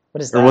yeah.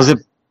 What is that? Or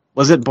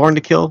was it Born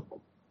to Kill?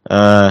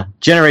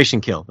 Generation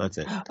Kill, that's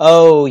it.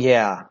 Oh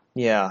yeah.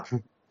 Yeah.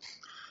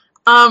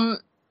 I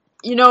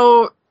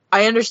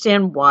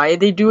understand why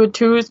they do it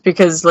too. It's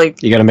because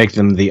like You gotta make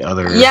them the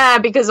other. yeah,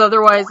 because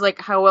otherwise, like,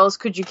 how else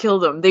could you kill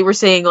them? They were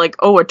saying like,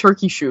 oh, a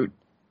turkey shoot.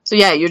 So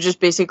yeah, you're just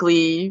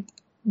basically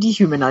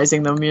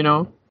dehumanizing them,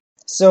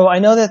 So I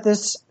know that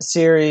this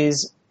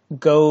series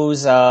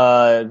goes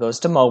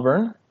to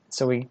Melbourne.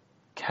 So we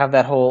have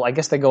that whole, I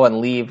guess they go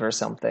on leave or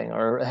something,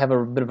 or have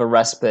a bit of a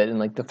respite in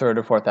like the third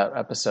or fourth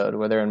episode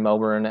where they're in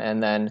Melbourne,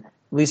 and then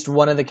at least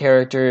one of the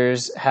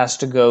characters has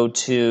to go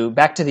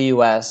back to the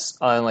U.S.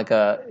 on like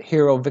a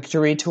hero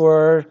victory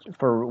tour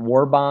for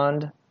war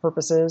bond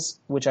purposes,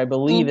 which I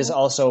believe is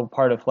also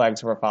part of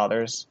Flags of Our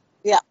Fathers.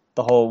 Yeah.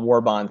 The whole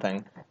war bond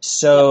thing.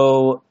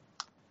 So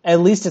at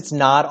least it's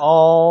not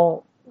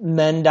all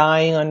men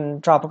dying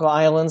on tropical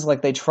islands.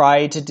 Like they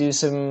try to do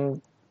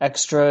some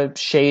extra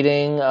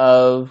shading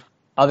of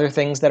other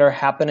things that are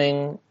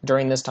happening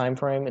during this time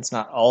frame. It's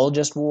not all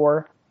just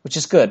war, which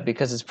is good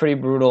because it's pretty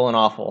brutal and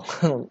awful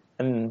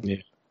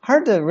and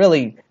hard to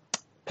really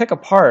pick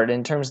apart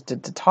in terms to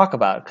talk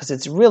about because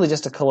it's really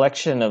just a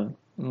collection of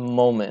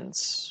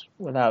moments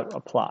without a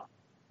plot.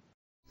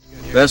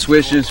 Best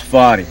wishes,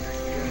 Fadi.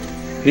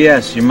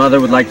 P.S. Your mother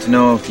would like to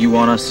know if you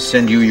want us to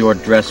send you your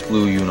dress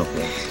blue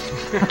uniform.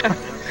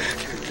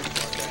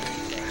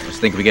 Just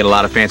think we get a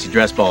lot of fancy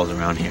dress balls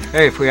around here.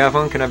 Hey, if we have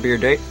one, can I be your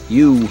date?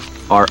 You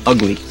are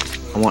ugly.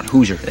 I want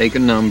Hoosier. Take a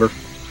number.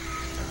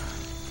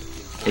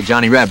 Hey,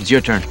 Johnny Rapp, it's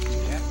your turn.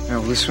 Yeah,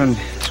 well, this one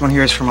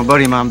here is from a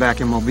buddy of mine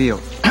back in Mobile.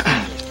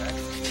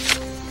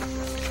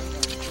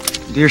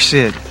 Dear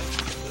Sid,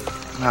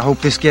 I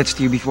hope this gets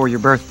to you before your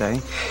birthday.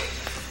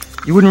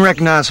 You wouldn't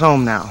recognize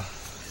home now.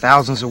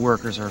 Thousands of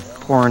workers are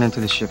pouring into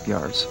the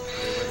shipyards.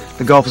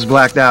 The Gulf is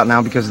blacked out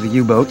now because of the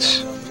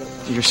U-boats.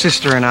 Your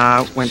sister and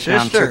I went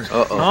down to...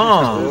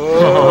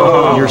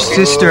 Your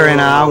sister and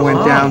I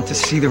went down to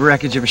see the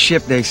wreckage of a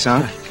ship they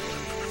sunk.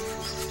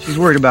 She's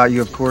worried about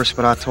you, of course,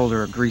 but I told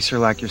her a greaser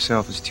like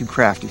yourself is too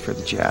crafty for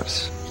the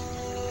Japs.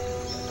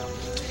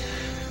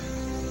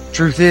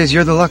 Truth is,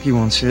 you're the lucky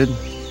one, Sid.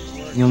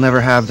 You'll never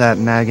have that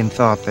nagging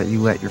thought that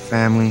you let your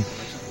family,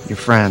 your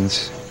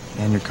friends,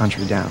 and your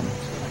country down.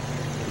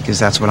 Because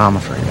that's what I'm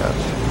afraid of.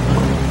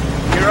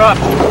 You're up.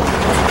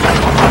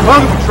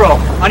 Bomb control.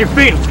 On your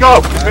feet. Let's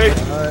go.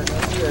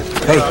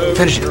 Hey,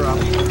 finish it.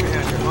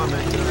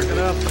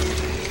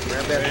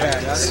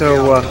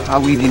 So, I'll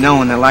leave you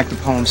knowing that, like the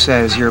poem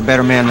says, you're a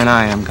better man than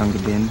I am, Gunga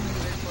Din.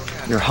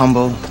 You're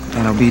humble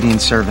and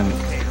obedient servant,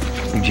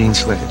 Eugene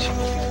Slippage.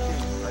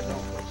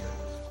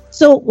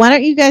 So why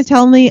don't you guys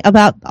tell me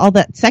about all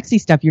that sexy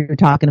stuff you were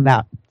talking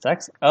about?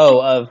 Sex? Oh,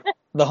 of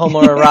the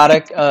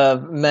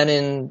homoerotic men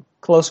in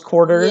close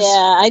quarters?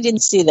 Yeah, I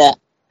didn't see that.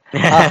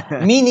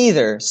 Me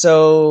neither.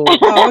 So,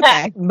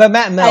 okay. But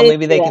Matt and Mel,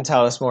 maybe they can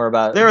tell us more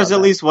about. There was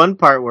at least one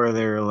part where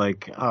they were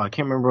like, I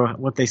can't remember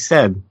what they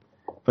said,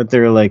 but they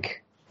were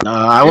like,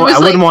 I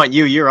wouldn't want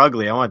you. You're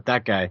ugly. I want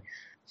that guy.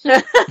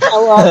 And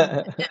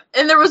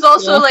there was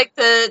also like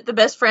the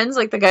best friends,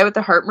 like the guy with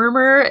the heart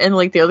murmur and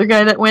like the other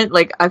guy that went.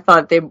 Like I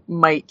thought they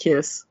might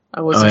kiss.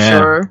 I wasn't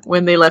sure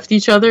when they left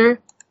each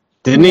other.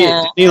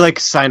 Didn't he like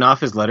sign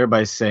off his letter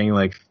by saying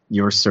like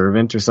your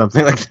servant or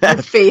something like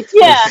that? Faithful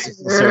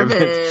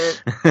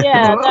servant.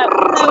 Yeah, that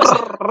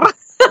was.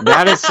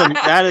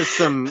 that is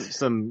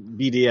some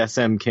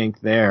BDSM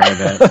kink there. I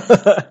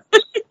bet.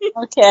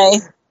 Okay,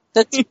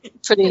 that's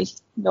pretty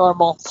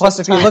normal. Plus,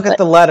 if you look at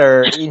the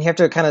letter, you have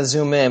to kind of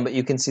zoom in, but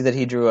you can see that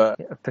he drew a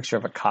picture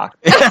of a cock.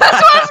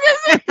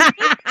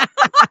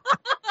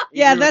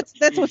 Yeah, that's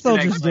what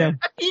soldiers do. A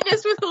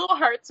penis with little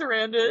hearts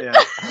around it.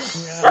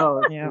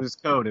 It was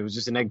code. It was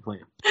just an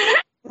eggplant.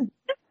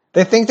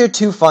 They think they're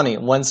too funny.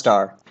 1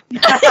 star.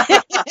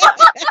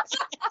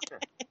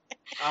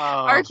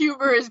 Our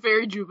humor is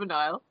very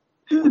juvenile.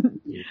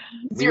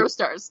 0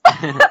 stars.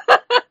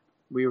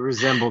 We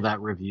resemble that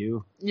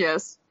review.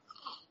 Yes.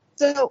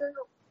 So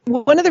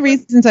one of the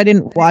reasons I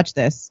didn't watch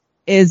this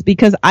is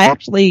because I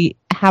actually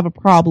have a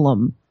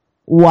problem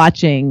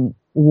watching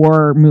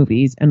war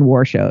movies and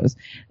war shows.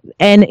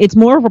 And it's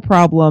more of a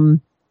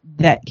problem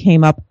that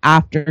came up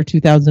after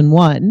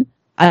 2001.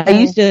 I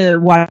used to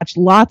watch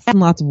lots and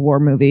lots of war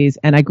movies,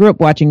 and I grew up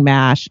watching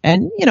MASH,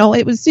 and, you know,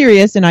 it was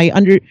serious, and I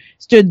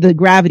understood the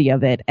gravity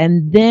of it.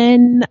 And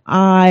then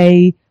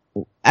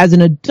as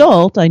an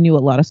adult, I knew a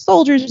lot of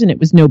soldiers, and it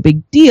was no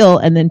big deal.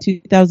 And then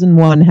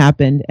 2001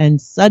 happened, and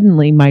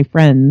suddenly my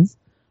friends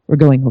were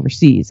going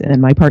overseas,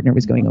 and my partner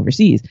was going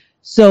overseas.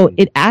 So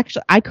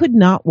I could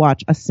not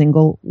watch a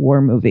single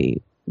war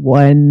movie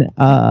when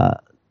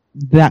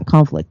that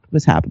conflict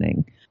was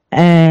happening.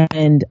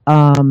 And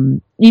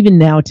even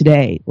now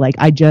today, like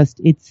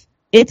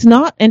it's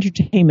not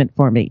entertainment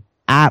for me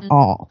at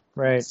all.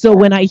 Right. So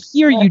when I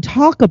hear you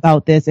talk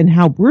about this and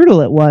how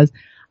brutal it was,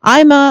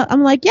 I'm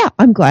like, yeah,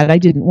 I'm glad I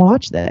didn't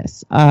watch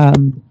this.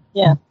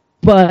 Yeah.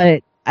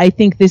 But I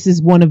think this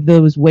is one of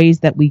those ways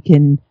that we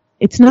can.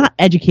 It's not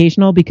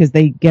educational because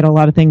they get a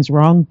lot of things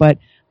wrong, but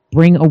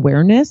bring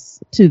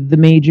awareness to the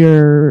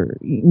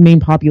main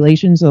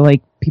population, so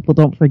like people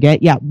don't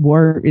forget. Yeah,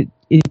 war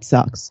it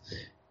sucks.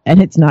 And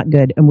it's not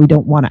good, and we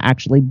don't want to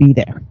actually be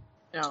there.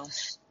 No.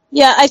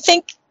 Yeah, I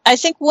think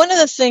one of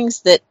the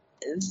things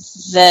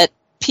that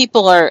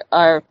people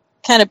are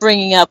kind of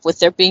bringing up with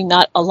there being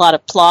not a lot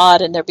of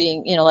plot and there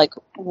being, you know, like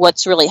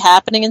what's really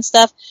happening and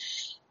stuff,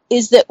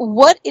 is that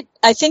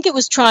I think it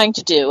was trying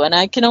to do, and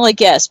I can only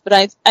guess, but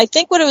I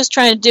think what it was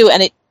trying to do,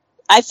 and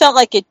I felt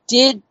like it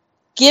did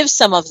give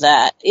some of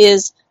that,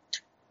 is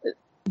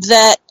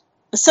that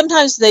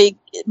sometimes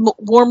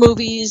war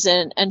movies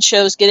and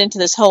shows get into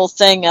this whole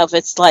thing of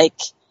it's like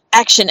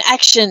action,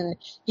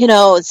 you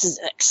know, it's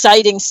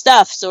exciting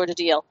stuff sort of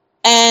deal.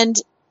 And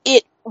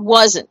it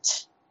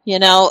wasn't, you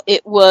know,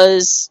 it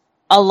was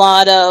a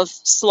lot of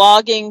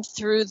slogging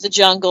through the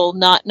jungle,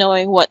 not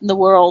knowing what in the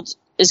world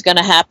is going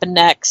to happen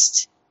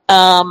next.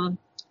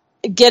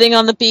 Getting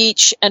on the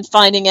beach and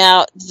finding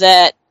out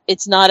that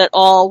it's not at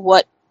all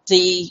what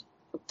the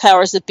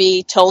powers that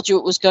be told you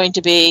it was going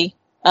to be.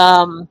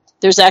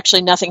 There's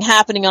actually nothing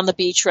happening on the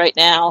beach right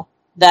now.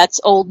 That's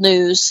old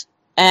news.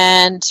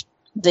 And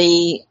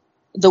the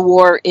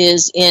war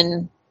is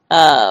in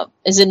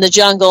the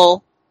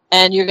jungle,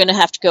 and you're going to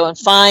have to go and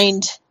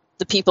find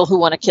the people who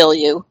want to kill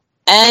you.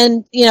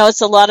 And, you know, it's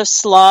a lot of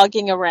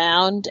slogging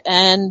around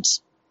and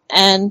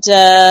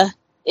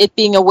it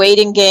being a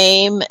waiting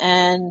game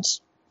and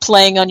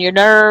playing on your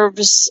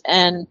nerves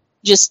and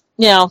just,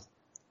 you know,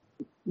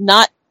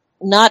 not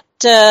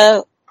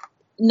the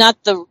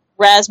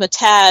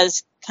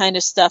razzmatazz kind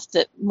of stuff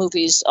that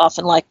movies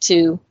often like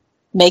to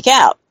make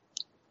out.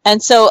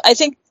 And so I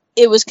think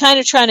it was kind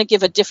of trying to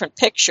give a different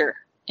picture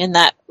in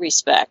that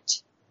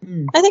respect.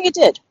 I think it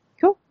did.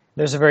 Cool.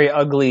 There's a very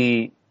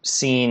ugly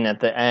scene at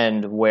the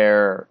end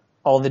where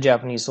all the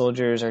Japanese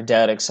soldiers are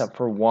dead except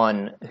for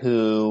one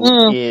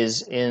who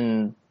is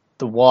in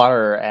the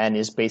water and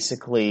is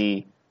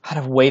basically kind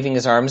of waving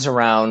his arms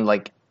around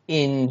like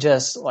in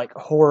just like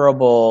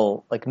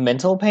horrible like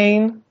mental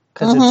pain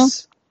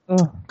because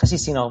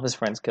he's seen all of his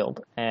friends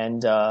killed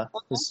and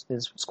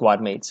his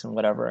squad mates and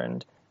whatever,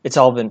 and it's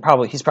all been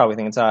he's probably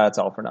thinking it's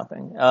all for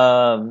nothing.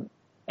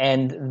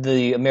 And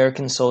the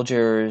American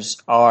soldiers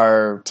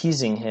are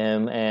teasing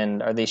him,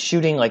 and are they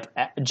shooting like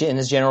in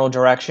his general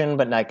direction,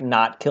 but like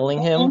not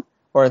killing him,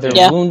 or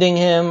they're wounding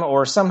him,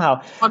 or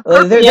somehow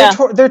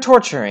they're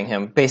torturing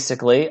him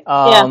basically.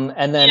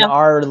 And then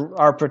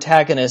our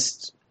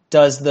protagonist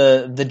does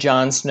the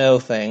Jon Snow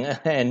thing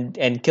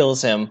and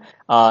kills him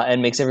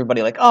and makes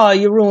everybody like, oh,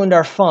 you ruined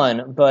our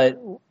fun.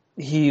 But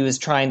he was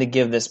trying to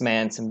give this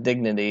man some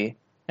dignity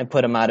and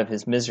put him out of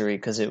his misery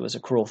because it was a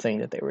cruel thing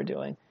that they were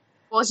doing.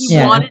 Well, he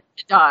wanted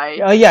to die.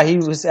 Oh, yeah, he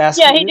was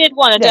asking. Yeah, he did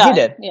want to die. He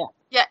did.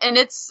 Yeah, and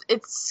it's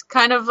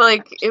kind of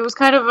like, it was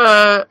kind of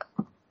a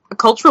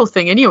cultural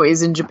thing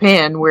anyways in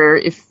Japan, where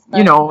if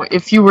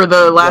you were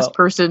the last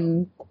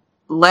person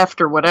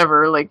left or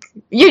whatever, like,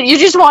 you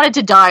just wanted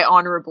to die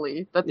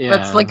honorably.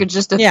 That's like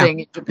just a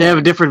thing in Japan. They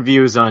have different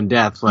views on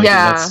death. Like,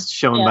 that's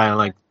shown by,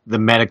 like, the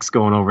medics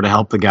going over to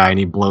help the guy, and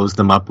he blows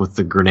them up with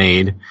the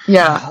grenade.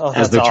 Yeah.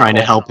 As they're trying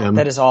to help him.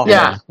 That is awful.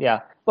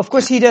 Yeah. Of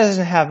course, he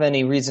doesn't have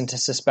any reason to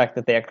suspect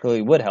that they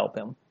actually would help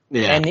him.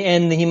 Yeah.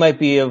 And he might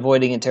be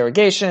avoiding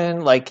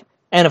interrogation, like,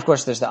 and of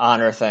course there's the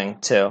honor thing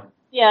too.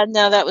 Yeah,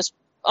 no, that was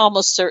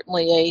almost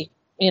certainly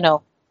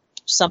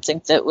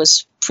something that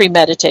was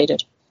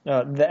premeditated. They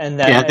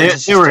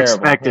were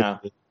expected. Yeah.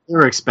 They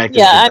were expected.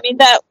 Yeah, I mean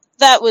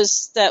that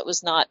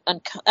was not.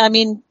 I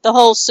mean, the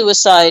whole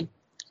suicide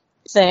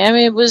thing. I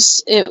mean, it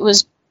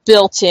was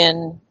built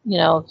in,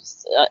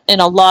 in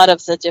a lot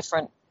of the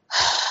different.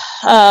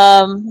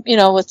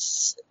 With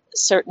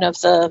certain of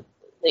the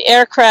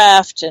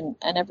aircraft and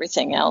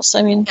everything else.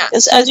 I mean,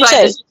 as you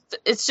say,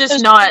 it's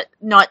just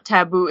not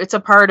taboo. It's a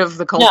part of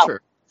the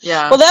culture. No.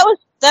 Yeah. Well,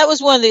 that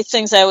was one of the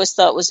things I always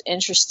thought was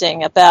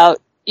interesting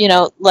about,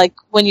 like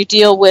when you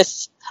deal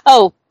with,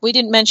 we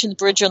didn't mention the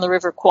Bridge on the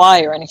River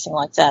Kwai or anything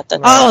like that.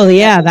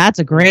 That's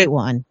a great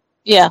one.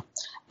 Yeah.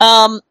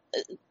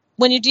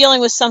 When you're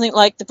dealing with something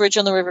like the Bridge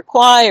on the River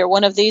Kwai or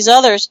one of these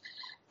others,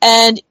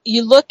 and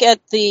you look at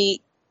the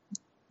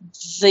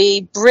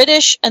the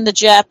British and the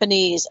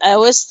Japanese, I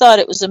always thought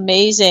it was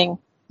amazing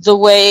the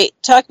way,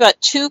 talk about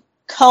two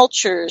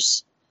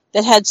cultures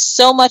that had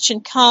so much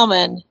in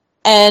common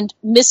and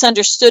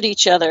misunderstood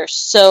each other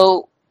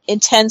so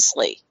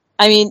intensely.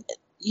 I mean,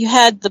 you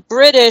had the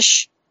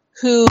British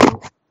who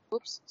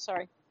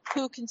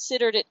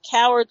considered it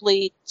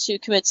cowardly to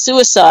commit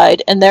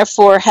suicide and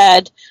therefore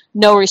had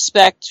no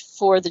respect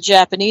for the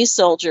Japanese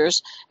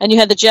soldiers. And you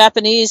had the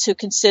Japanese who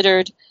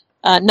considered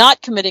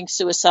not committing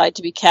suicide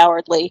to be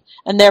cowardly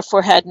and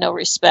therefore had no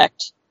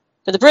respect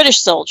for the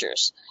British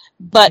soldiers.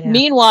 But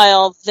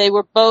meanwhile, they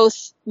were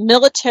both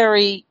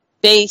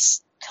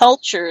military-based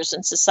cultures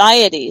and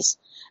societies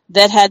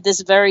that had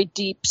this very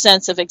deep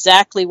sense of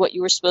exactly what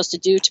you were supposed to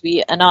do to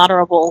be an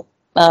honorable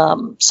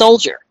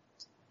soldier.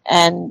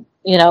 And,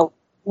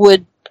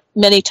 would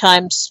many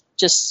times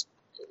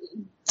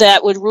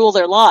that would rule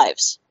their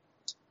lives.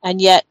 And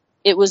yet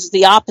it was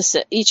the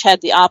opposite. Each had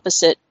the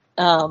opposite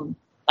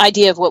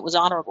idea of what was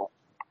honorable.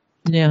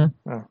 Yeah.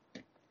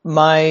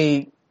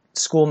 My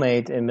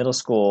schoolmate in middle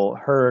school,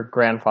 her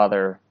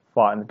grandfather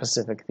fought in the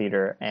Pacific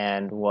Theater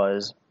and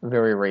was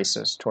very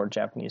racist toward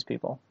Japanese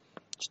people.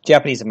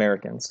 Japanese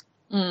Americans.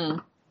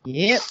 Mm.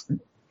 Yep.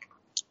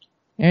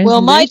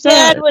 Well, my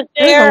dad was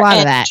there, a lot of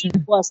and that. he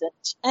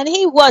wasn't. And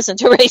he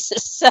wasn't a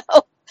racist,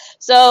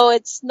 so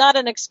it's not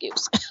an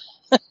excuse.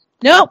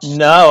 Nope.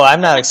 No,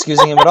 I'm not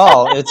excusing him at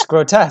all. It's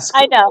grotesque.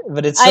 I know.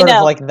 But it's sort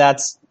of like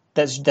that's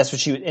what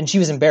she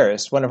was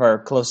embarrassed. One of our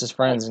closest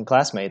friends and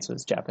classmates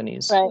was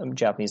Japanese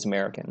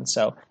American.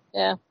 So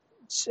yeah,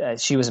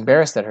 she was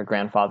embarrassed that her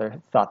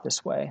grandfather thought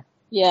this way.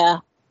 Yeah.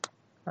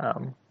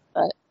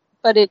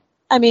 But it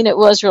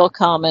was real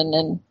common,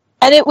 and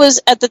it was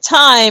at the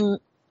time.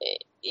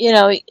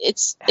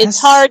 It's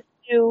hard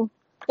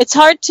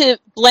to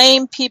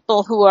blame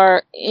people who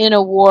are in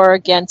a war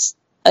against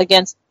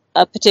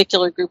a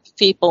particular group of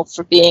people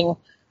for being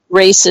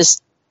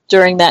racist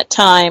during that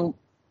time,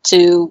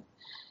 to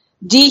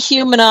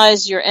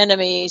dehumanize your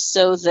enemy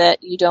so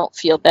that you don't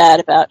feel bad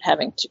about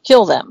having to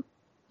kill them.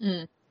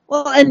 Mm.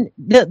 Well, and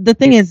the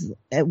thing is,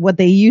 what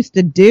they used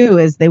to do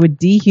is they would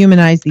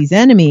dehumanize these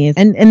enemies,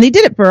 and they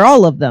did it for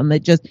all of them.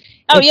 It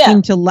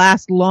seemed to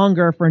last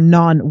longer for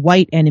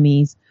non-white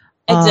enemies.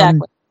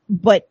 Exactly.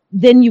 But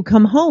then you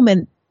come home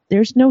and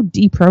there's no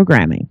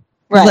deprogramming.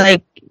 Right.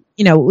 Like,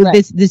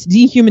 this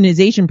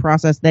dehumanization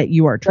process that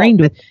you are trained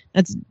with,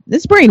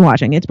 it's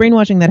brainwashing. It's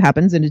brainwashing that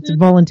happens, and it's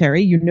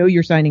voluntary.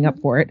 You're signing up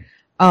for it.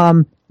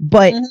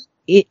 But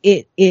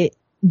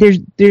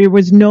there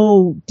was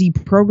no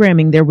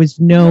deprogramming. There was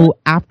no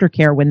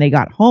aftercare when they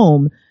got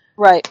home.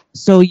 Right.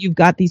 So you've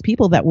got these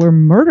people that were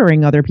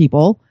murdering other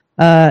people,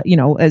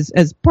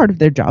 as part of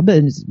their job,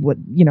 and what,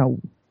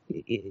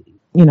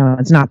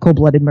 it's not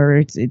cold-blooded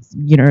murder. It's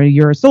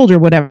you're a soldier,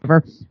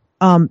 whatever.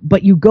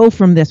 But you go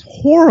from this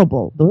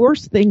horrible, the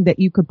worst thing that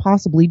you could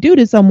possibly do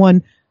to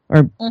someone,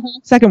 or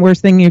second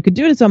worst thing you could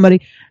do to somebody,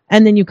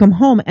 and then you come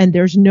home and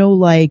there's no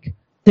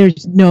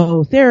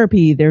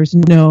therapy, there's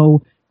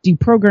no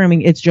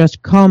deprogramming. It's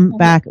just come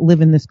back,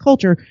 live in this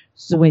culture.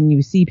 So when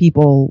you see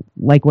people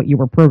like what you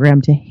were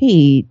programmed to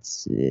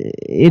hate,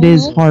 it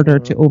is harder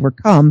to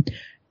overcome.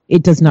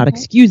 It does not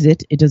excuse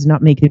it. It does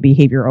not make the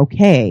behavior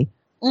okay.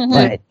 Mm-hmm.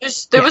 But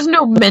there was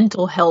no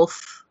mental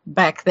health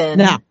back then.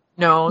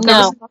 No, there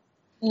was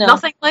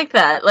nothing like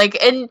that.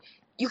 And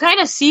you kind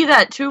of see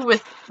that too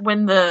with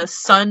when the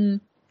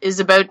son is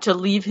about to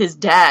leave his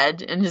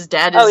dad, and his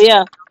dad is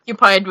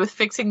occupied with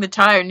fixing the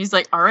tire, and he's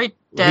like, "All right,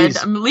 Dad,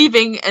 I'm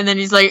leaving," and then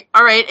he's like,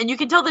 "All right," and you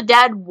can tell the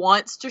dad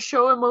wants to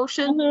show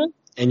emotion,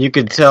 and you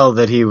could tell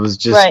that he was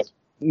just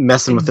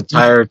messing with the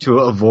tire to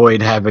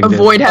avoid having.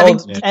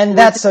 And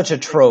that's such a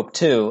trope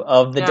too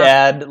of the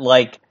dad,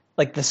 like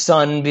the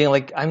son being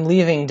like, "I'm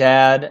leaving,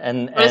 Dad,"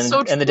 and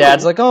the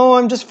dad's like, "Oh,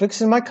 I'm just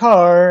fixing my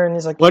car," and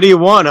he's like, "What do you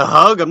want? A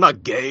hug? I'm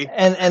not gay."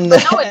 And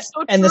it's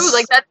so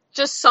true. That's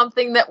just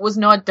something that was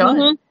not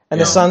done. And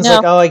the son's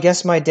like, "Oh, I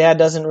guess my dad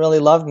doesn't really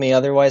love me.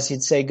 Otherwise,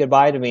 he'd say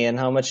goodbye to me." And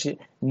how much?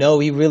 No,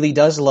 he really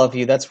does love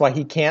you. That's why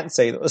he can't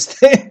say those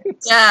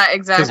things. Yeah,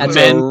 exactly. That's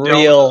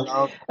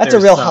a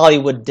real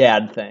Hollywood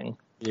dad thing.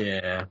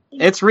 Yeah,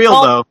 it's real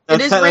though.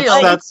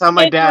 That's how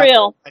my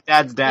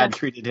dad's dad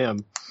treated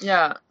him.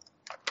 Yeah.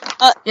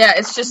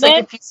 It's just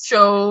like if you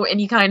show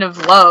any kind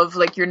of love,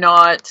 like can't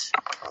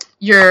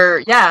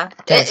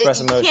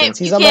express emotions.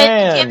 He's a You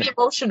man. can't be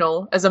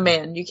emotional as a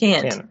man. You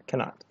can't.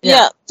 Cannot.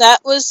 Yeah, that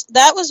was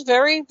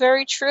very,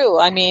 very true.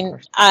 I mean,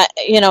 I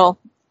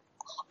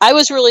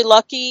was really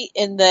lucky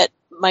in that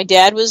my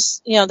dad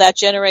was, that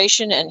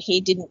generation, and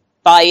he didn't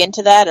buy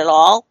into that at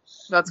all.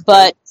 That's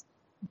cool.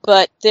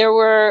 But there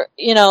were,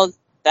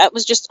 that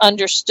was just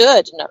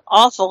understood with an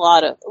awful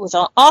lot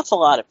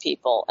of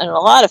people and a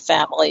lot of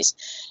families.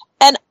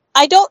 And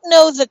I don't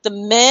know that the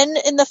men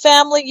in the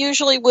family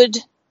usually would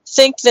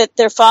think that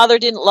their father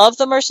didn't love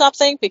them or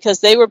something, because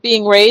they were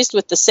being raised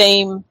with the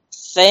same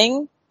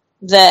thing.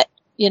 That,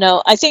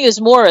 I think it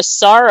was more a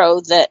sorrow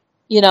that,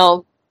 you're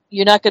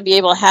not going to be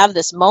able to have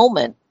this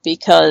moment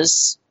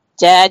because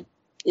Dad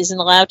isn't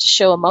allowed to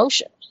show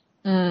emotion.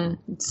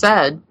 It's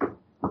sad.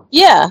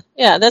 Yeah,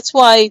 that's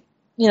why,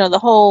 the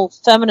whole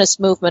feminist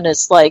movement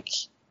is like,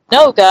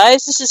 no,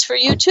 guys, this is for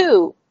you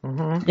too.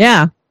 Mm-hmm.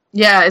 Yeah.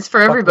 Yeah, it's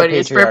for everybody.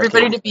 It's for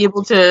everybody to be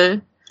able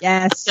to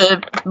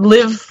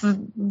live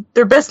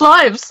their best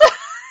lives.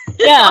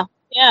 Yeah.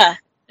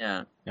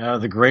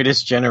 The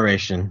greatest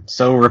generation,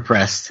 so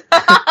repressed.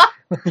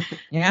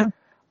 Yeah.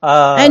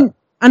 And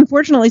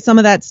unfortunately, some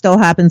of that still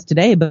happens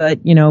today, but,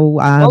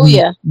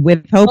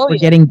 with hope, we're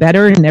getting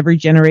better, and every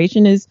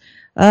generation is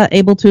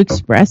able to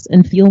express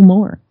and feel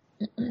more.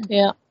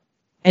 Yeah.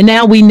 And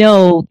now we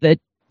know that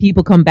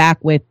people come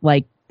back with,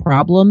 like,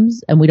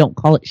 problems, and we don't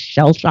call it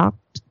shell-shocked.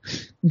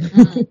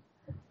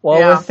 Well,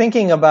 we're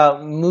thinking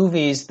about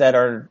movies that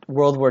are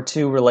World War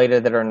II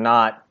related that are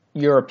not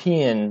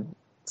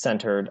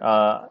European-centered.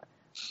 I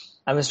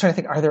was trying to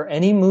think, are there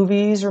any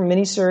movies or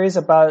miniseries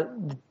about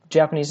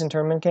Japanese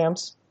internment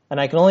camps? And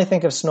I can only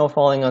think of Snow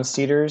Falling on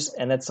Cedars,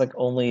 and that's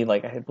only I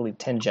believe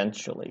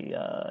tangentially.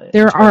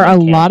 There are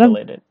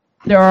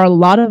a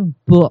lot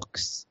of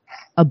books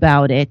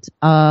about it.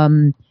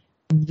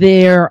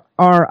 There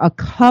are a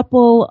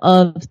couple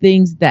of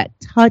things that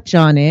touch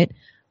on it.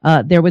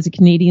 There was a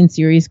Canadian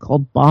series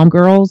called Bomb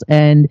Girls,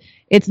 and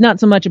it's not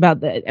so much about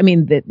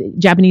the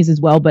Japanese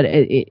as well, but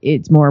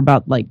it's more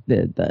about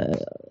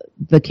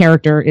the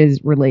character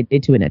is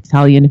related to an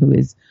Italian who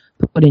is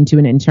put into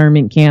an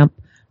internment camp.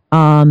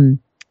 And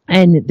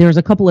there's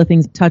a couple of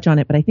things that touch on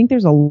it, but I think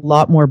there's a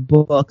lot more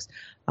books.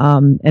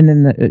 And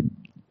then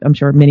I'm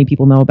sure many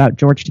people know about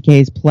George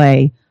Takei's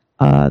play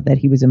that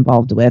he was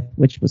involved with,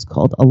 which was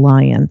called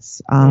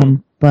Alliance.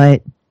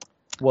 But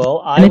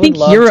I think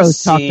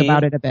Heroes talked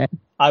about it a bit.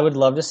 I would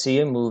love to see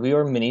a movie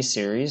or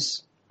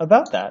miniseries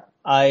about that.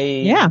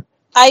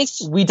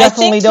 We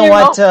definitely don't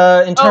want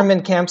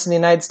internment camps in the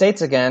United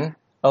States again.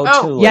 Too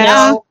late.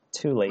 Yeah.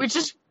 Too late. We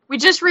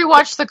just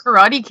rewatched The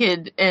Karate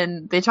Kid,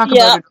 and they talk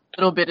about it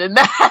a little bit in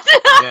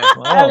that.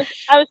 Wow.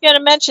 I was going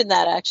to mention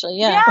that, actually.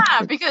 Yeah.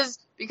 Yeah, because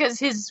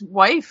his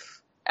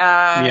wife,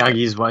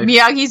 Miyagi's wife,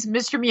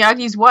 Mr.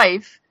 Miyagi's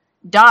wife,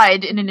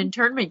 died in an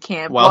internment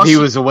camp while he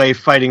was away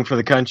fighting for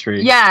the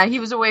country. Yeah, he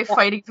was away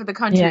fighting for the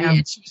country,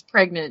 and she was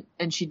pregnant,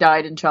 and she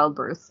died in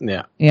childbirth.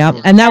 Yeah,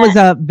 and that was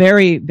a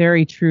very,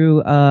 very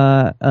true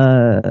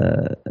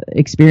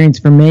experience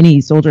for many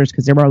soldiers,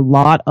 because there were a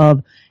lot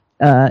of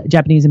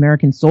Japanese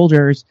American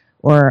soldiers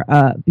or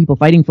people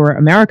fighting for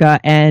America,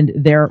 and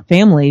their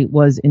family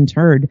was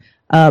interred.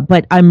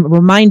 But I'm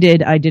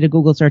reminded, I did a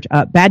Google search,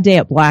 Bad Day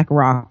at Black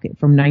Rock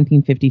from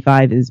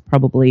 1955 is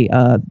probably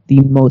the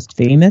most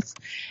famous.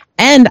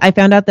 And I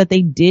found out that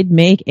they did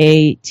make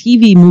a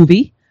TV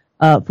movie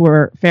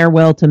for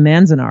Farewell to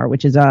Manzanar,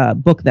 which is a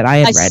book that I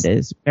had read.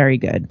 Is very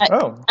good.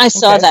 I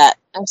saw that.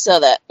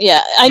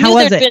 Yeah, I knew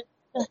there'd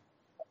been.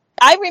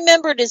 I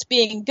remembered it as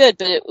being good,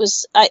 but it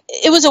was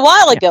a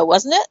while ago,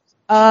 wasn't it?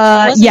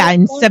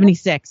 In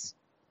 76.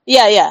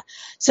 Yeah.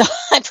 So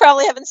I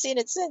probably haven't seen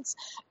it since,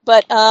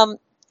 but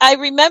I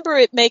remember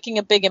it making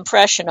a big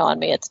impression on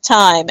me at the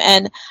time,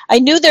 and I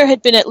knew there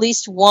had been at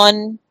least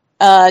one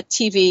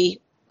TV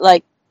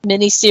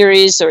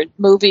miniseries or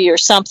movie or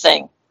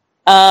something.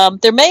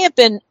 There may have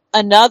been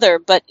another,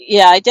 but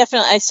yeah,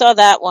 I saw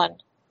that one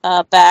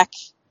back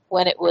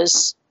when it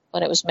was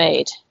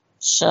made.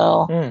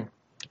 So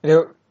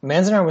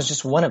Manzanar was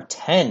just one of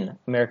 10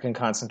 American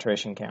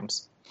concentration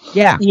camps.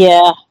 Yeah.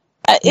 Yeah.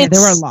 There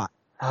were a lot.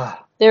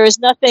 There is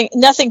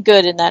nothing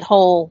good in that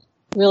whole.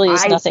 Really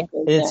is nothing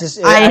good.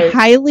 I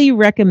highly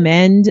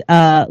recommend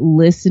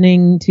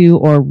listening to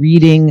or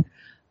reading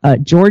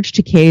George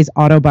Takei's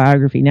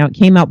autobiography. Now, it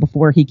came out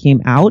before he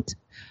came out,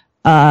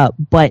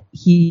 but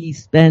he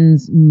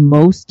spends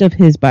most of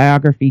his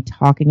biography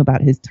talking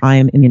about his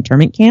time in the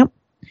internment camp,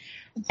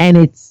 and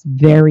it's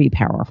very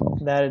powerful.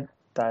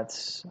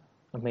 That's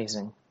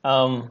amazing.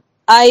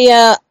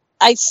 I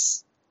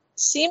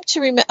seem to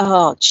remember.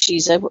 Oh,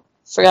 jeez, I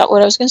forgot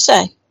what I was going to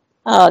say.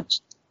 Oh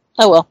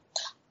well.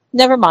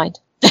 Never mind.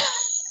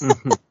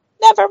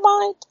 Never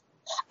mind.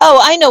 Oh,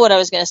 I know what I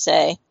was going to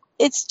say.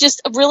 It's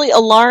just really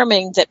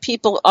alarming that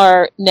people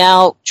are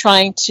now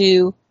trying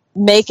to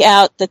make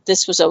out that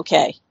this was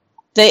okay.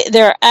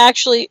 There are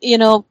actually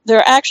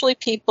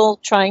people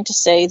trying to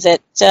say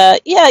that,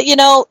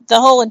 the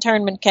whole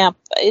internment camp,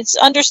 it's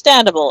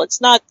understandable.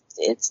 It's not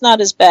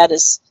as bad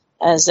as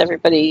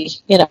everybody,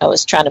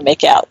 is trying to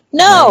make out.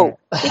 No,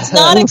 it's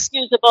not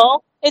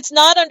excusable. It's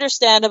not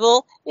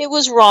understandable. It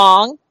was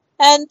wrong.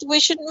 And we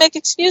shouldn't make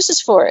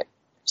excuses for it.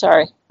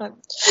 Sorry.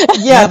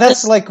 Yeah,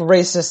 that's like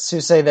racists who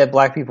say that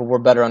black people were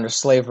better under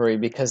slavery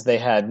because they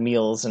had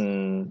meals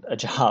and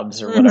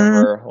jobs or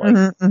whatever,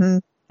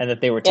 and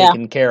that they were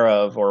taken care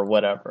of or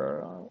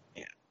whatever.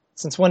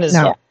 Since when is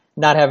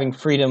not having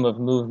freedom of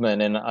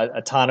movement and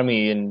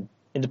autonomy and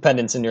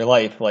independence in your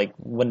life,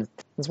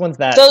 since when's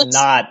that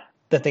not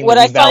the thing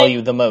that we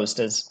value the most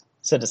as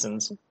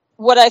citizens?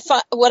 What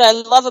I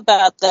love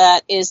about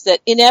that is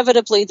that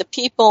inevitably the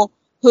people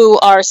who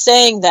are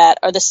saying that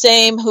are the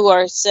same who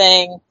are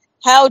saying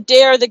how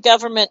dare the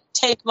government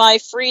take my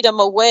freedom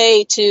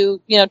away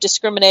to,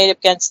 discriminate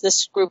against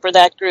this group or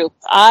that group?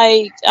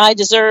 I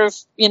deserve,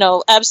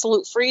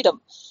 absolute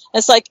freedom.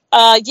 It's like,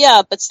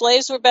 yeah, but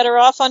slaves were better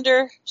off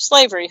under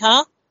slavery,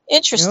 huh?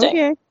 Interesting.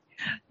 Okay.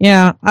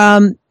 Yeah.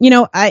 I've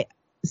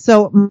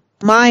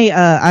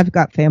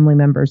got family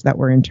members that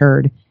were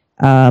interred.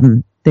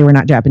 They were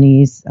not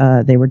Japanese.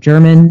 They were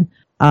German.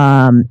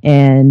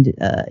 German,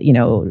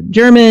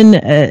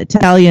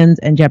 Italians,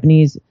 and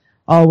Japanese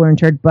all were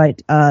interred.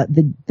 But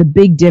the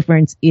big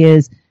difference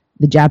is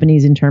the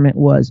Japanese internment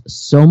was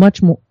so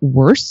much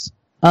worse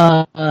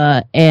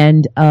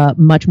and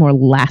much more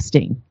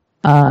lasting.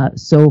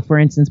 So, for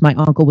instance, my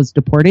uncle was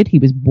deported. He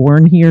was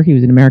born here. He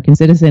was an American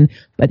citizen,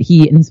 but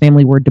he and his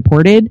family were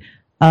deported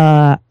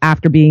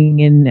after being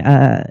in,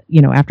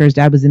 after his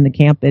dad was in the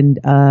camp.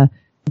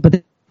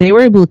 But they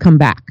were able to come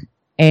back.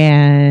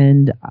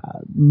 And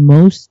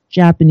most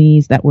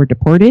Japanese that were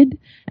deported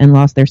and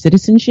lost their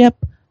citizenship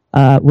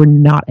were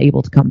not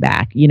able to come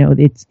back.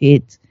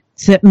 It's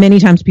many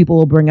times people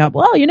will bring up,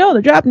 well,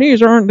 the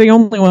Japanese aren't the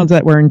only ones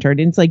that were interned.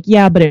 And it's like,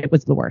 yeah, but it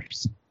was the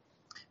worst.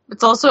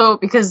 It's also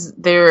because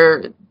they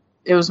were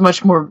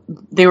much more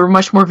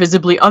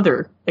visibly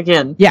other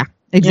again. Yeah,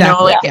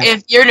 exactly.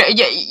 If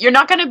you're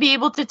not going to be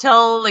able to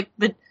tell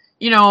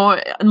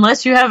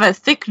unless you have a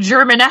thick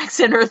German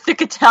accent or a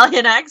thick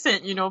Italian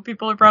accent,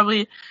 people are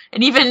probably,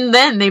 and even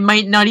then they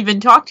might not even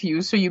talk to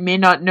you, so you may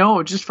not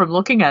know just from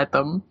looking at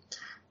them.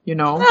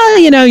 Well,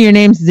 your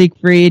name's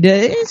Siegfried.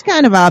 It's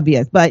kind of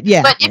obvious, but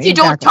yeah. But if you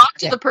don't talk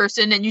to the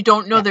person and you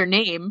don't know their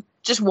name,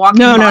 just walk.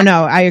 No,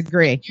 I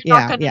agree.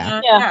 Not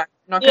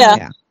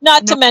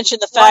to mention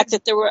the fact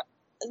that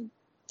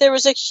there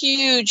was a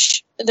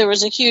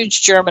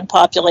huge German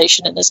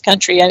population in this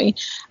country. I mean,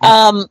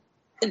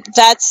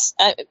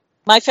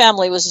 my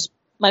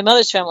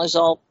mother's family was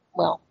all,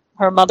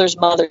 her mother's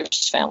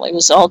family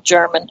was all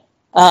German.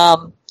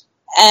 And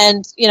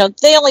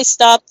they only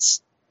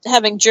stopped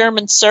having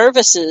German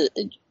services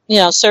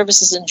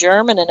in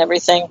German and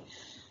everything,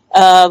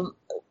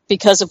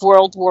 because of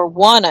World War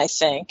I, I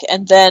think.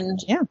 And then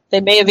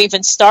they may have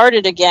even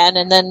started again,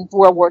 and then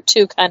World War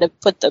II kind of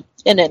put the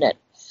pin in it.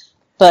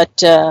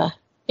 But,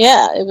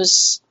 it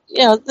was,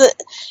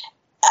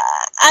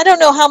 I don't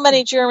know how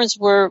many Germans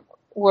were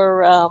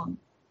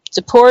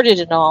deported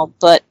and all,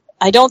 but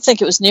I don't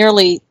think it was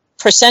nearly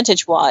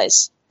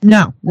percentage-wise.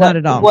 No, not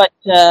at all. What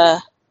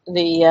the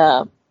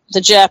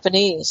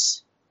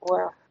Japanese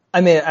were. I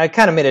mean, I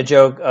kind of made a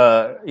joke,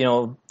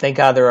 thank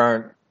God there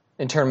aren't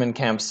internment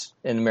camps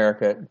in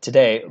America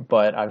today,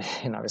 but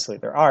obviously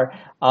there are.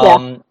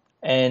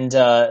 And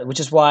which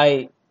is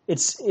why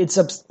it's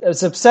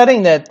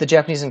upsetting that the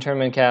Japanese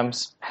internment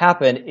camps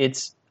happened.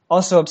 It's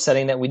also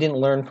upsetting that we didn't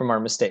learn from our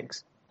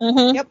mistakes.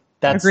 Mm-hmm. Yep.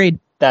 Agreed.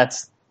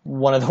 That's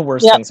one of the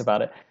worst things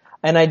about it.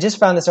 And I just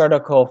found this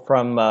article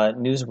from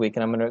Newsweek,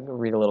 and I'm going to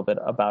read a little bit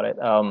about it.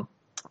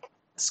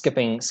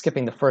 Skipping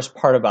the first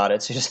part about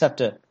it, so you just have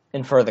to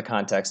infer the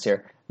context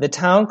here. The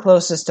town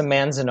closest to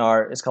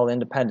Manzanar is called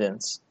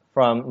Independence,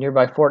 from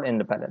nearby Fort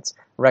Independence,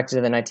 erected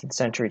in the 19th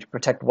century to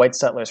protect white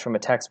settlers from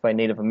attacks by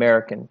Native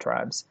American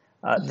tribes.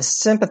 The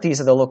sympathies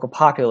of the local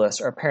populace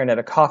are apparent at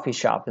a coffee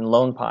shop in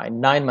Lone Pine,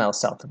 9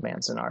 miles south of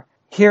Manzanar.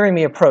 Hearing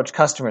me approach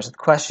customers with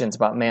questions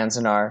about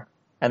Manzanar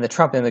and the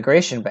Trump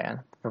immigration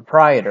ban, the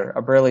proprietor,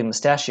 a burly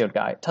mustachioed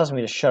guy, tells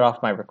me to shut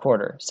off my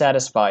recorder.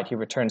 Satisfied, he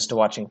returns to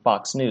watching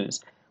Fox News,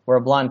 where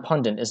a blonde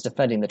pundit is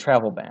defending the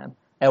travel ban.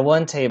 At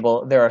one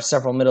table, there are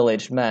several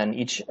middle-aged men.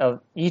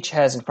 Each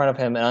has in front of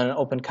him an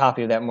unopened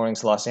copy of that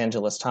morning's Los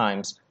Angeles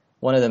Times.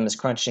 One of them is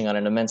crunching on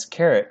an immense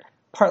carrot,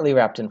 partly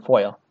wrapped in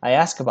foil. I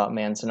ask about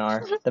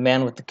Manzanar. The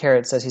man with the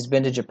carrot says he's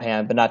been to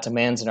Japan, but not to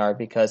Manzanar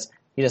because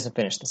he doesn't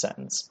finish the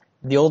sentence.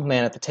 The old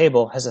man at the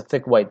table has a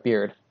thick white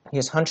beard. He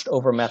is hunched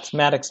over a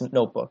mathematics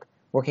notebook,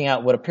 working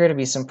out what appear to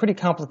be some pretty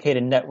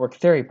complicated network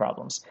theory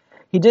problems.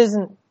 He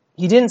didn't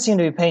seem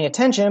to be paying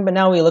attention, but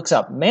now he looks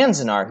up.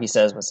 Manzanar, he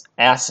says, was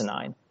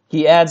asinine.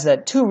 He adds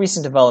that 2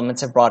 recent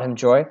developments have brought him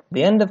joy: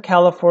 the end of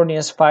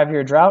California's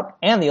 5-year drought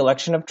and the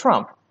election of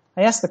Trump.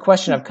 I ask the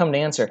question I've come to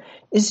answer.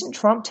 Isn't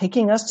Trump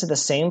taking us to the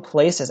same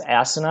place as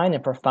asinine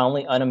and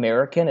profoundly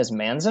un-American as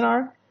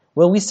Manzanar?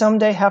 Will we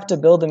someday have to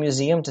build a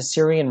museum to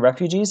Syrian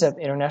refugees at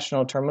the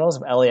international terminals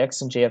of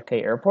LAX and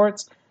JFK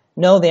airports?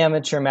 No, the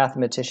amateur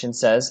mathematician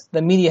says.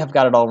 The media have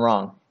got it all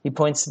wrong. He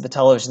points to the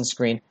television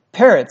screen.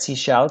 Parrots, he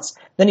shouts.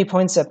 Then he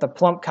points at the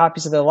plump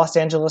copies of the Los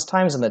Angeles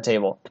Times on the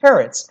table.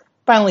 Parrots.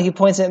 Finally, he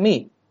points at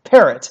me.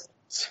 Parrot.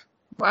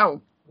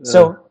 Wow.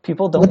 So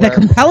people don't With learn. a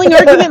compelling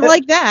argument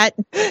like that.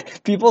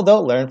 People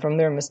don't learn from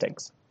their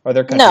mistakes or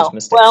their country's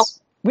mistakes. Well,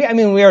 we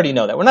already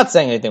know that. We're not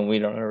saying anything we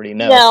don't already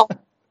know.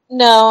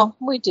 No,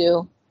 we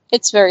do.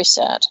 It's very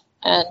sad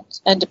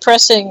and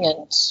depressing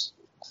and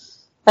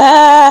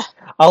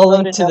I'll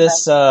link to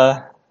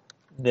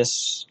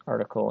this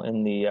article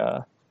in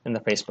the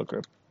Facebook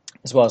group,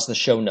 as well as the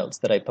show notes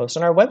that I post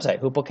on our website,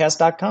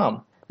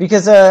 hooplecast.com.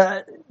 Because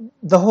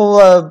the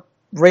whole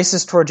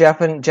racist toward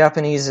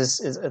Japanese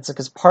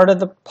is part of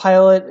the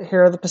pilot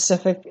Hero of the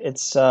Pacific.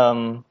 It's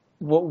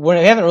we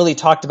haven't really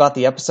talked about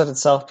the episode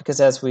itself because,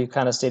 as we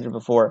kind of stated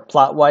before,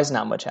 plot-wise,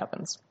 not much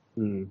happens.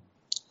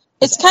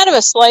 It's kind of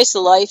a slice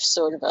of life,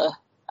 sort of a,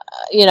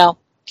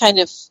 kind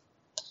of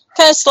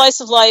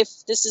slice of life.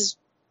 This is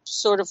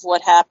sort of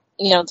what happened,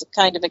 the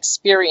kind of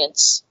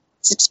experience.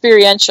 It's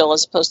experiential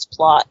as opposed to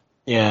plot.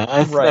 Yeah,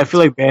 I feel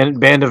like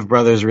Band of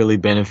Brothers really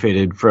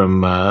benefited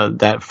from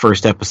that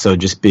first episode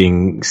just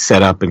being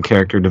set up and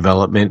character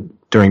development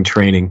during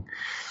training.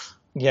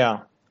 Yeah,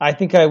 I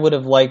think I would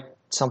have liked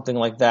something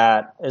like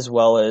that, as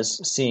well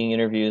as seeing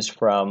interviews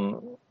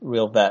from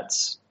real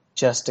vets,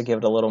 just to give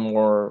it a little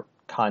more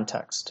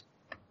context.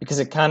 Because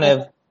it kind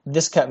of,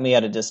 this kept me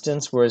at a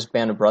distance, whereas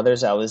Band of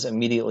Brothers, I was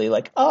immediately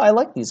like, oh, I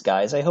like these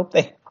guys. I hope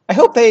they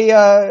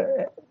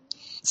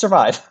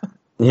survive.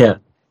 Yeah.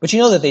 But you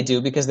know that they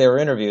do because they were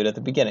interviewed at the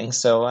beginning,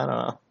 so I don't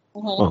know.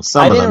 Well,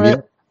 some of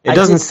them. It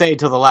doesn't say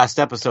till the last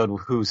episode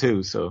who's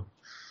who, so.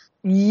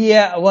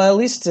 Yeah, well, at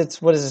least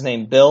it's, what is his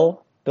name,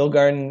 Bill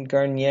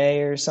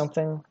Garnier or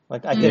something.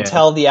 Like, I can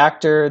tell the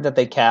actor that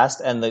they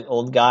cast and the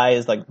old guy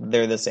is like,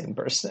 they're the same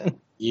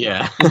person.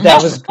 Yeah.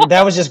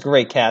 that was just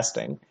great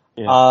casting.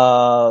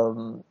 Yeah.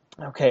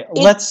 Okay,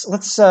 let's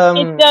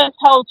it does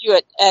hold you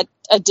at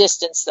a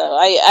distance, though.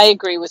 I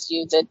agree with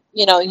you that,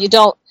 you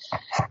don't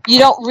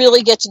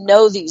really get to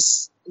know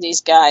these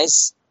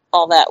guys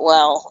all that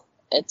well.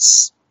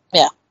 It's,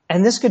 yeah.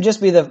 And this could just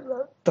be the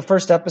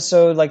first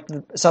episode, like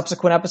the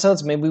subsequent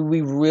episodes. Maybe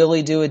we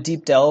really do a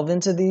deep delve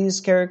into these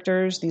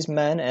characters, these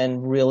men,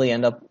 and really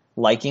end up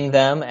liking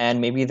them.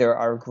 And maybe there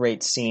are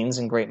great scenes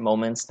and great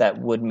moments that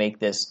would make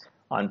this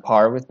on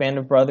par with Band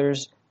of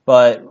Brothers.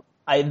 But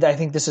I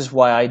think this is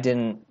why I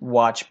didn't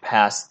watch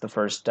past the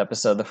first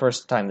episode. The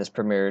first time this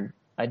premiered,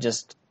 I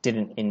just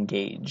didn't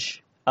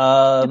engage.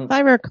 If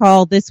I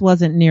recall, this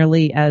wasn't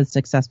nearly as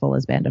successful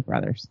as Band of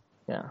Brothers.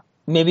 Yeah.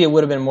 Maybe it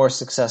would have been more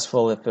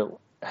successful if it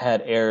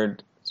had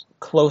aired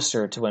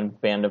closer to when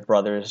Band of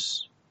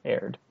Brothers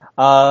aired.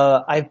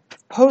 I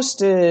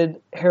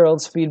posted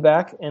Harold's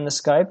feedback in the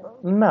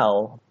Skype.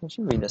 Mel, would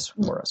you read this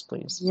for us,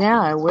 please? Yeah,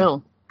 I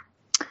will.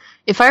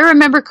 If I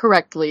remember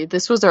correctly,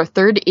 this was our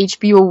third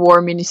HBO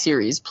War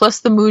miniseries, plus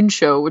the Moon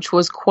Show, which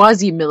was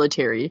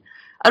quasi-military.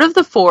 Out of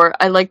the four,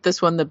 I liked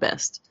this one the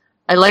best.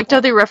 I liked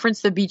how they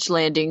referenced the beach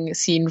landing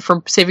scene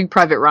from Saving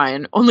Private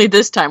Ryan, only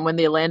this time when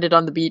they landed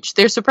on the beach,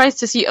 they're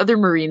surprised to see other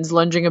Marines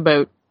lounging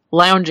about.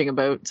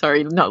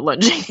 Sorry, not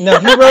lunging. No,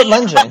 he wrote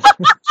lunging.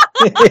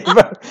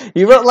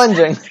 he wrote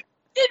lunging.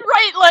 Did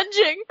write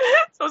lunging.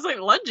 So I was like,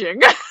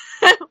 lunging.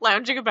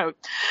 Lounging about.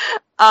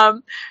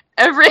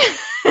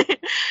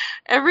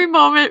 Every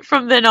moment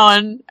from then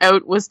on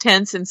out was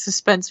tense and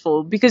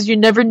suspenseful because you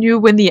never knew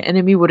when the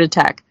enemy would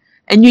attack.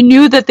 And you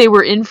knew that they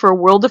were in for a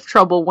world of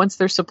trouble once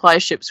their supply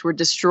ships were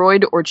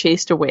destroyed or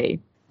chased away.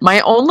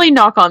 My only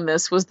knock on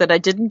this was that I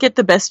didn't get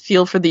the best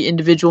feel for the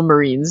individual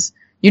Marines.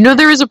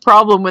 There is a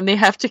problem when they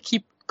have to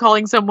keep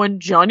calling someone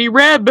Johnny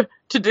Reb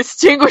to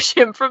distinguish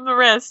him from the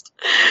rest.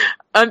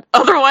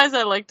 Otherwise,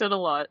 I liked it a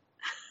lot.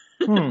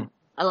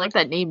 I like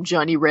that name,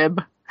 Johnny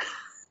Reb.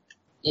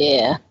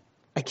 Yeah.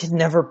 I can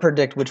never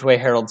predict which way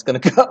Harold's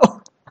going to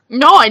go.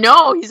 No, I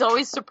know. He's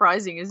always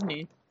surprising, isn't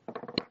he?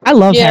 I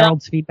love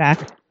Harold's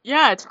feedback.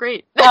 Yeah, it's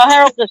great.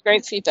 Harold does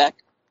great feedback.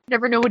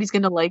 Never know what he's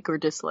going to like or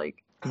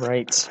dislike.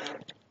 Right.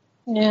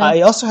 Yeah.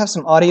 I also have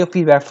some audio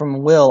feedback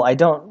from Will. I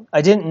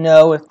didn't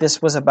know if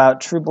this was about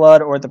True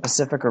Blood or the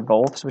Pacific or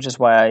both, which is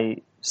why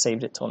I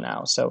saved it till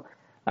now. So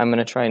I'm going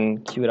to try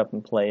and cue it up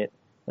and play it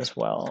as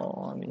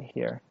well. Let me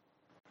hear.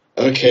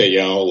 Okay,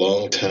 y'all,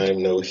 long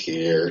time no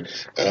hear.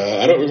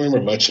 I don't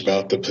remember much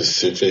about the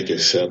Pacific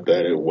except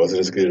that it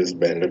wasn't as good as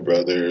Band of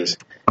Brothers.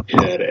 It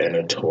had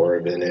Anna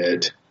Torv in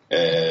it,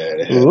 and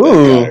it had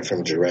that guy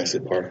from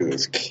Jurassic Park who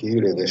was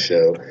cute in the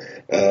show.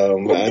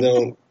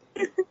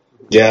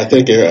 I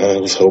think I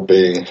was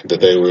hoping that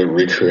they would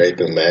recreate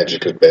the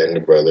magic of Band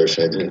of Brothers.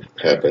 It didn't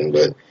happen,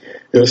 but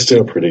it was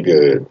still pretty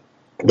good.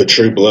 But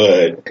True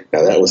Blood,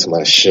 now that was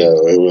my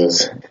show. It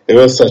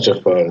was such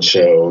a fun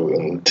show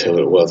until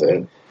it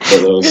wasn't. For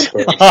those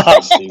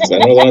first seasons. I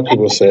know a lot of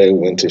people say it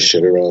went to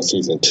shit around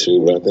season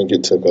 2, but I think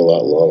it took a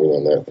lot longer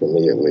than that for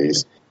me, at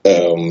least.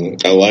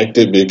 I liked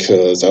it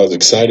because I was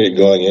excited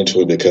going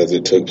into it because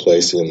it took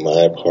place in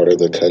my part of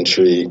the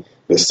country,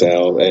 the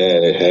South,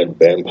 and it had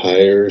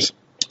vampires,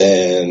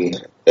 and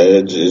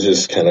it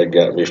just kind of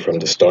got me from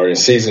the start. And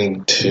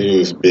season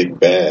 2's Big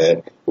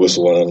Bad was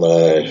one of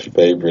my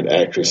favorite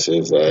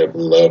actresses. I've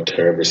loved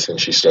her ever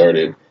since she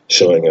started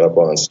showing up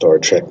on Star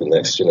Trek The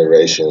Next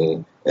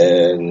Generation,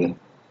 and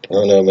I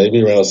don't know,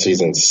 maybe around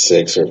season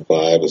 6 or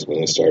 5 is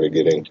when it started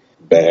getting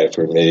bad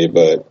for me,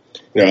 but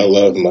I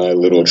love my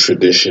little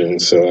tradition,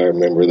 so I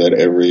remember that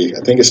I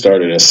think it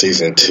started in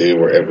season 2,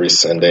 where every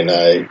Sunday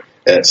night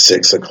at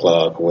 6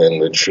 o'clock when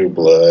the True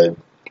Blood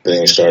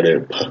thing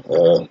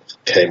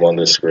came on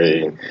the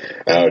screen,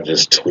 I would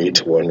just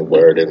tweet one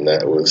word, and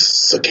that was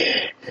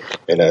 "suki,"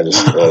 and I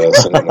just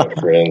some of my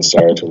friends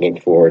started to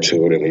look forward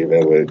to it, and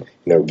even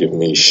would give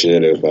me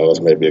shit if I was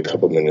maybe a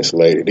couple minutes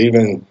late, and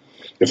even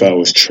if I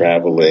was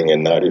traveling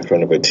and not in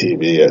front of a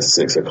TV at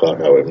 6 o'clock,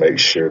 I would make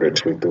sure to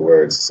tweet the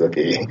word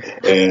Sookie.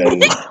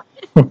 And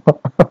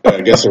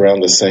I guess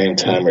around the same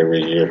time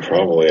every year,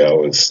 probably I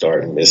would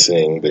start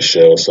missing the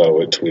show, so I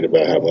would tweet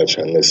about how much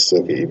I miss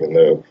Sookie, even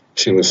though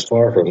she was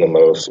far from the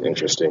most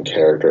interesting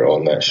character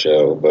on that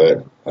show.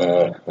 But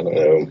I don't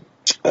know.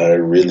 I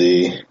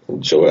really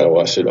enjoy it. I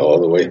watched it all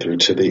the way through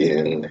to the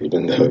end,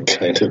 even though it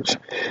kind of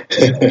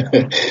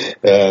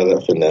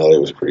the finale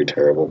was pretty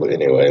terrible. But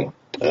anyway,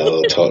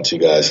 I'll talk to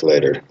you guys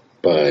later.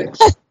 Bye.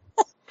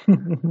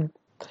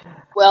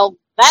 Well,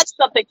 that's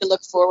something to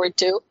look forward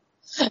to.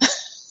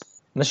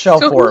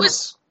 Michelle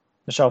Forbes.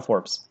 Michelle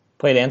Forbes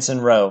played Ensign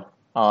Ro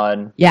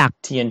on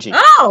TNG.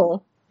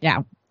 Oh,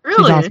 yeah,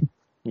 really? She's awesome.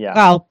 Yeah.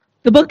 Well,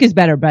 the book is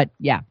better, but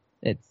yeah,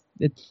 it's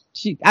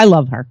she. I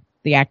love her,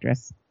 the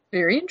actress.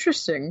 Very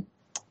interesting.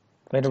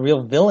 Played a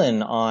real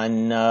villain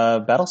on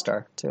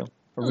Battlestar too.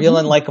 A real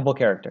unlikable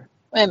character.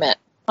 Wait a minute.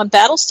 On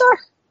Battlestar?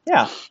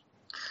 Yeah.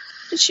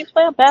 Did she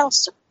play on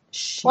Battlestar?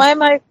 Why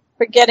am I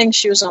forgetting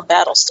she was on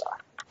Battlestar?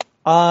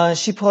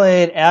 She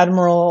played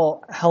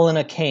Admiral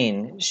Helena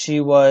Kane.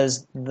 She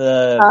was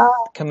the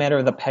commander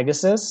of the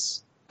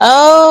Pegasus.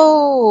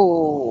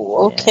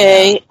 Oh,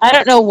 okay. Yeah. I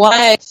don't know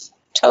why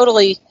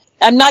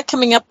I'm not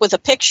coming up with a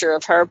picture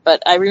of her,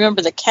 but I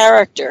remember the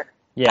character.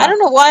 Yeah. I don't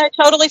know why I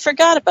totally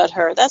forgot about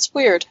her. That's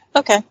weird.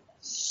 Okay.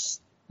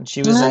 And she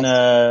was in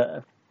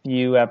a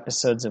few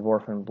episodes of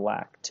Orphan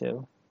Black,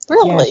 too.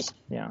 Really? Yes.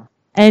 Yeah.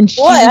 And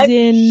she's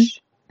in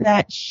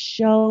that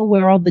show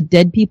where all the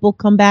dead people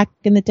come back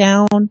in the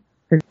town.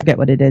 Forget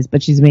what it is,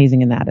 but she's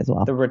amazing in that as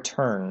well. The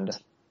Returned.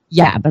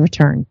 Yeah, The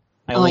Return.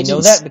 I only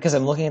know that because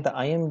I'm looking at the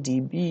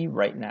IMDb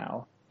right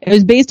now. It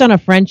was based on a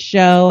French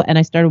show, and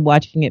I started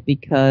watching it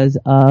because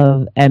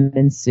of Em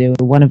and Sue.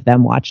 One of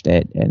them watched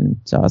it, and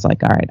so I was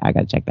like, all right, I got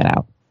to check that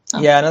out.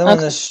 Yeah, another one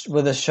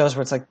with the shows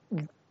where it's like,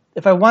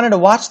 if I wanted to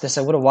watch this,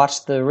 I would have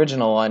watched the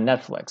original on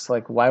Netflix.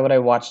 Like, why would I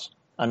watch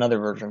another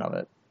version of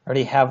it? I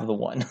already have the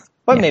one.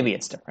 But maybe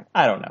it's different.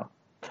 I don't know.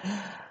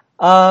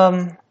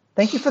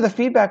 Thank you for the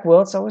feedback,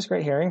 Will. It's always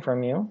great hearing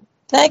from you.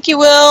 Thank you,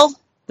 Will.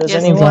 Does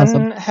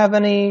anyone have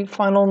any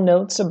final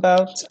notes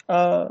about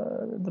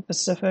the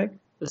Pacific?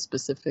 The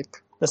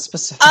specific. I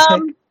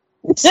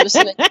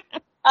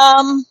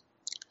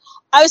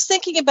was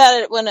thinking about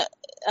it when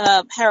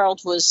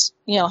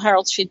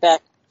Harold's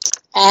feedback.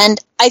 And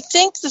I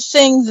think the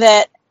thing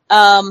that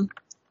I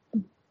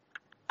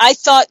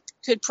thought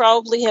could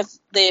probably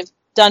they've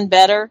done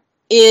better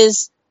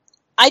is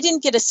I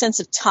didn't get a sense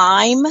of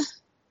time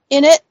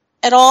in it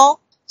at all.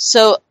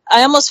 So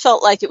I almost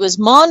felt like it was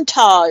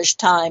montage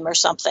time or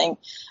something.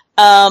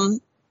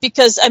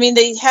 Because, I mean,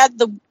 they had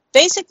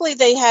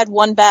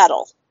one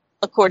battle,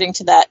 according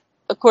to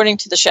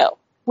the show,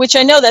 which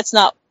I know that's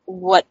not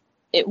what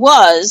it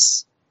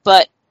was,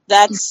 but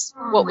that's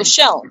what was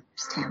shown.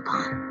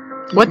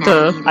 What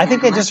the? I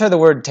think I just heard the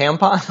word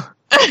tampon.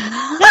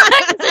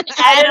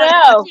 I don't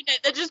know.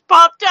 That just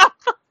popped up.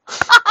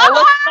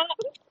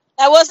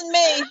 That wasn't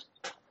me.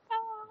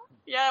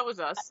 Yeah, it was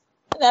us.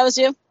 That was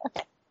you?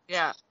 Okay.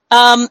 Yeah.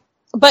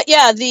 But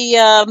yeah,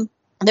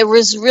 there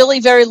was really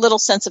very little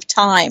sense of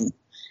time.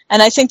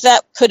 And I think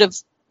that could have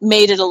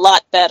made it a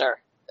lot better.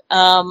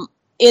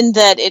 In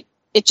that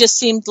it just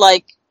seemed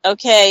like,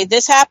 okay,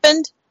 this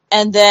happened,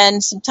 and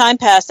then some time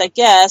passed, I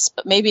guess,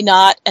 but maybe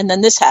not, and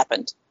then this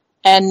happened.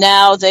 And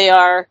now they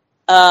are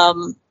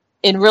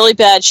in really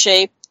bad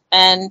shape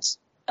and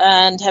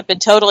have been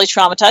totally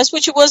traumatized,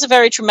 which it was a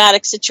very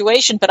traumatic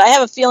situation, but I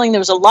have a feeling there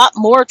was a lot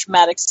more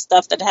traumatic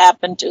stuff that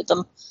happened to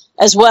them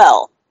as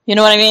well. You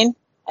know what I mean?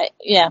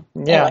 Yeah.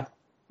 Yeah.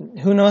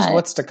 Anyway. Who knows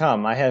what's to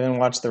come? I haven't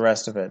watched the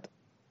rest of it.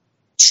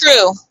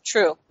 True.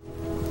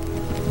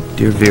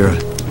 Dear Vera,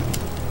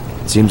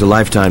 it seems a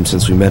lifetime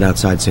since we met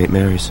outside St.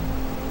 Mary's.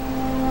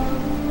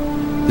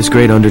 This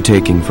great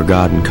undertaking for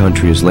God and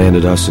country has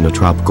landed us in a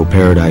tropical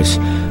paradise,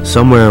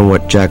 somewhere in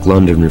what Jack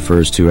London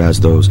refers to as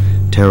those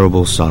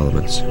terrible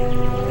Solomons.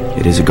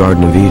 It is a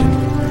Garden of Eden.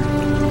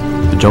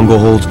 The jungle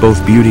holds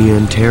both beauty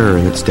and terror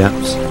in its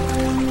depths,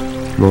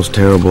 most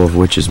terrible of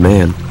which is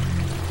man.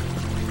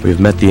 We have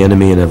met the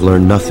enemy and have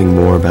learned nothing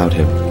more about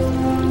him.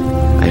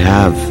 I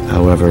have,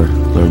 however,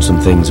 learned some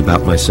things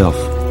about myself.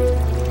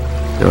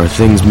 There are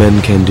things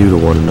men can do to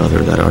one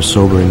another that are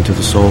sobering to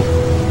the soul.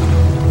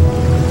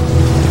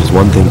 It is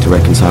one thing to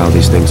reconcile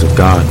these things with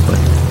God, but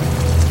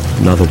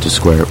another to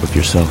square it with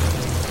yourself.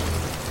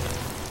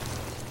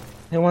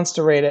 Who wants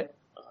to rate it?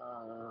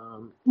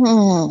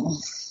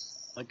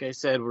 Like I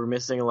said, we're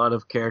missing a lot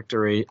of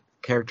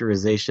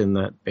characterization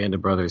that Band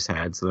of Brothers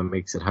had, so that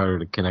makes it harder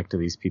to connect to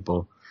these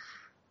people.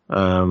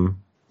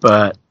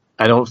 But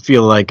I don't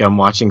feel like I'm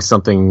watching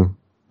something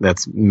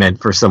that's meant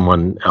for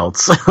someone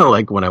else,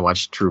 like when I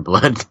watched True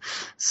Blood.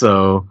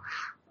 So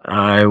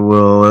I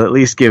will at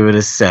least give it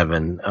a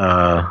 7.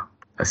 A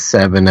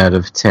 7 out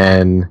of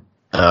 10.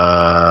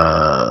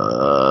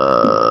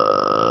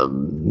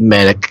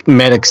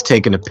 Medic's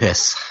taking a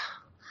piss.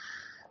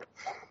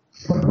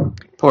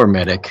 Poor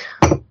Medic.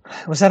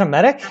 Was that a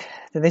medic?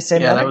 Did they say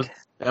medic?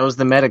 That was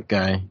the medic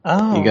guy.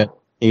 Oh.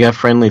 He got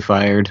friendly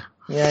fired.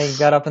 Yeah, he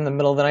got up in the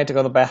middle of the night to go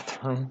to the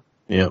bathroom.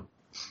 Yep.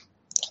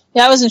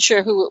 Yeah, I wasn't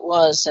sure who it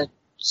was.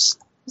 It's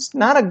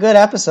not a good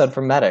episode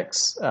for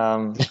medics.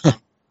 No.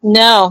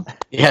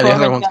 Yeah, the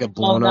other ones got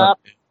blown up.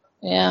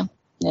 Yeah.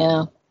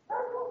 All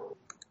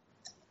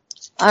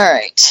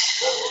right.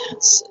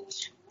 Let's see.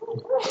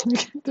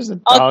 There's a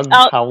dog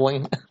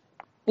howling.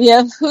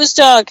 Yeah, whose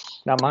dog?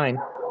 Not mine.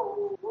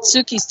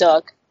 Suki's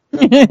dog.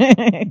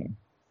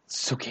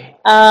 Suki.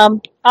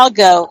 I'll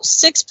go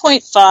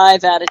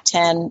 6.5 out of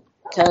 10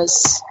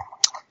 because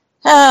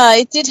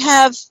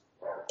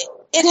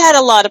it had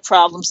a lot of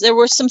problems. There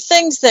were some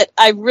things that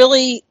I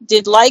really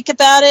did like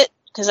about it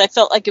because I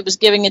felt like it was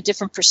giving a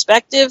different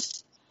perspective,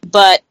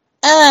 but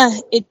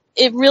it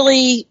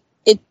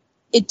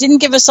didn't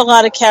give us a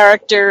lot of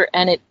character,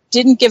 and it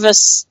didn't give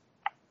us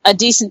a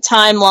decent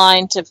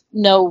timeline to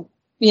know,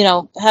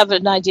 have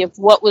an idea of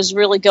what was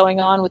really going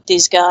on with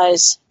these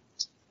guys.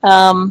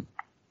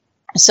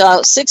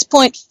 So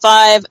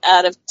 6.5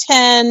 out of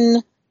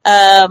 10.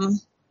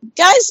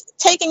 Guys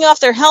taking off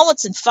their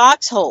helmets in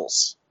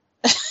foxholes.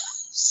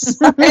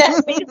 Sorry,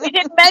 we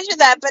didn't measure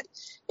that, but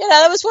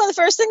that was one of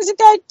the first things the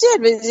guy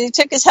did. He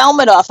took his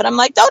helmet off, and I'm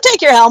like, "Don't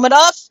take your helmet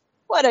off!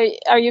 What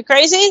are you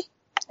crazy?"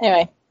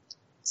 Anyway,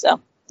 so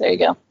there you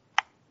go.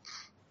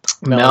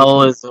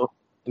 Mel's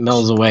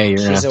away. You're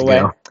gonna have to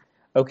go.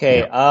 Okay.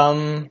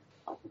 Yeah.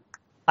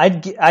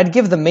 I'd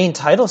give the main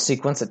title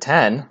sequence a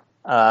 10.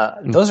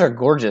 Those are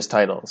gorgeous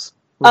titles.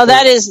 Oh,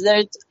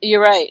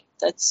 you're right.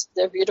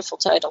 They're beautiful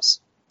titles.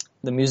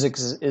 The music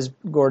is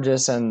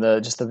gorgeous, and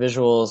just the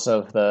visuals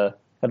of the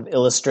kind of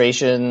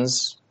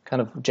illustrations,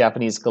 kind of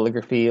Japanese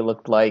calligraphy. It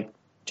looked like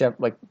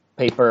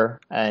paper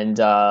and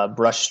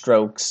brush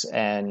strokes,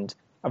 and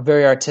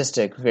very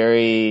artistic,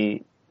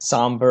 very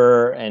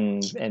somber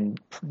and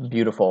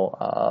beautiful.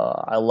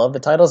 I love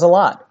the titles a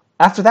lot.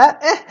 After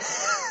that,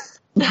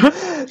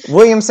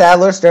 William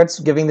Sadler starts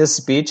giving this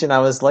speech, and I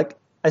was like,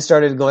 I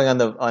started going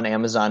on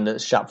Amazon to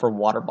shop for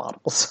water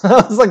bottles.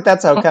 I was like,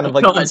 that's how kind of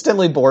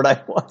instantly bored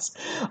I was.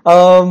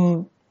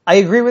 I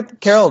agree with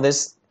Carol.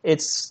 The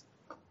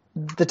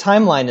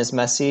timeline is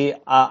messy.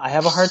 I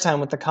have a hard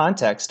time with the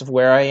context of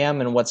where I am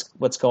and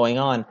what's going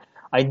on.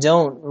 I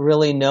don't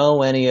really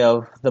know any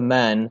of the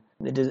men.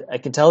 I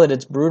can tell that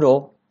it's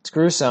brutal, it's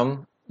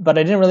gruesome, but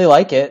I didn't really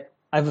like it.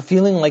 I have a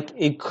feeling like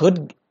it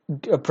could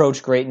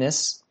approach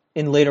greatness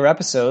in later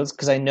episodes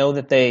because I know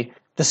that the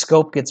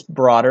scope gets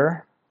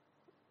broader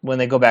when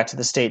they go back to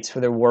the States for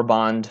their War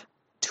Bond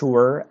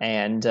tour,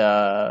 and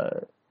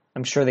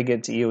I'm sure they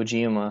get to Iwo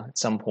Jima at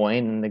some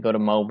point, and they go to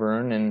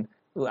Melbourne, and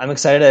I'm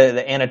excited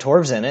that Anna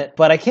Torv's in it,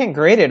 but I can't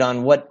grade it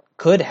on what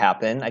could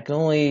happen. I can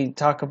only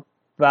talk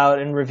about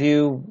and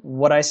review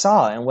what I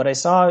saw, and what I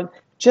saw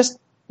just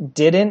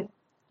didn't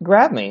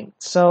grab me.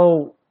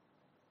 So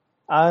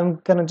I'm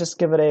going to just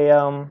give it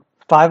a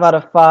 5 out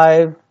of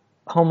 5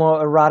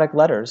 homoerotic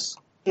letters.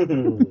 5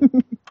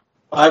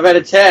 out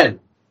of 10.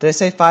 Did I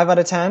say 5 out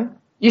of 10?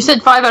 You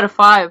said 5 out of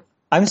 5.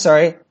 I'm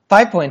sorry,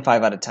 5.5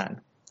 out of 10.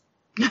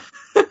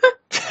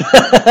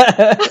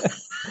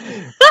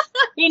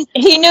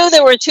 He knew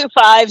there were 2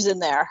 5s in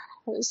there.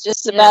 It was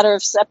just a matter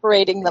of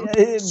separating them.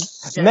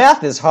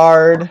 Math is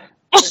hard.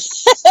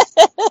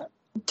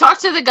 Talk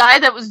to the guy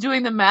that was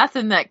doing the math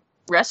in that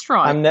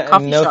restaurant.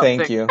 No,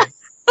 thank you.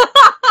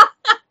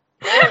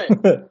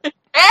 Parrot!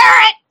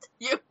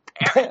 You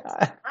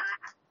parrot!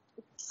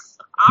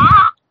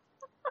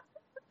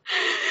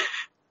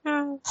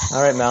 All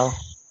right, Mel.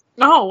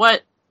 Oh,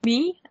 what?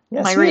 Me?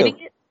 Yes, Am I rating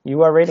it?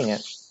 You are rating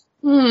it.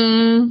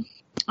 I'm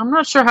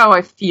not sure how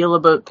I feel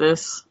about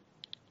this.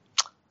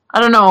 I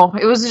don't know.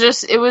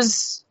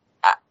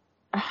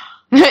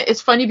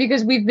 It's funny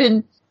because we've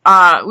been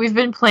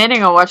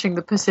planning on watching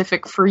the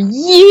Pacific for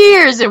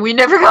years and we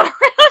never got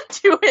around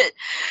to it.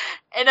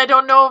 And I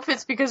don't know if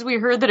it's because we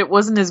heard that it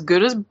wasn't as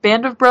good as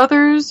Band of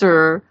Brothers,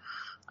 or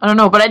I don't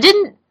know, but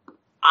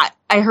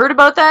I heard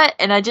about that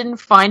and I didn't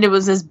find it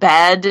was as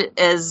bad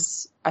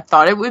as I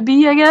thought it would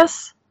be, I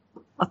guess.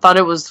 I thought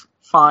it was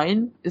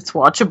fine. It's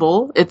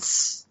watchable.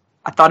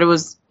 I thought it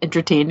was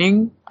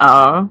entertaining,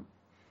 I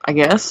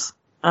guess.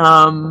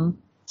 I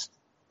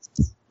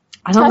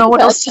don't know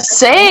what else to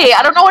say.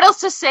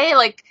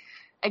 Like,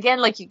 again,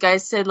 like you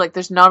guys said, like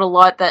there's not a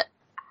lot that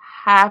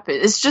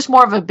happened. It's just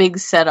more of a big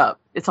setup.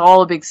 It's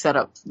all a big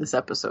setup, this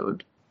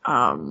episode.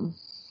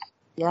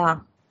 Yeah.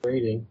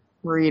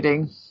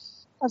 Reading.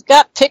 I've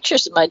got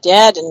pictures of my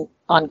dad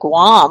on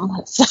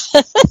Guam.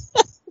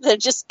 They're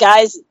just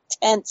guys in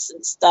tents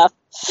and stuff.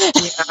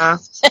 Yeah.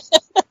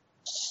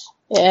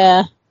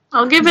 Yeah.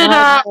 I'll give it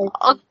a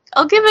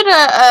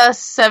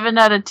 7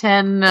 out of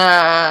 10.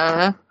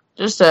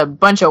 Just a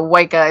bunch of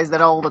white guys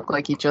that all look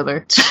like each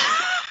other.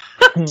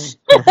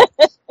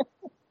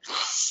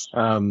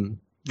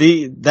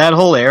 That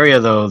whole area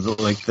though,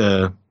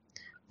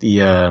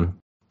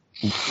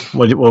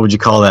 what would you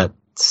call that?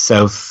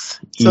 South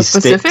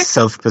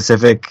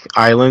Pacific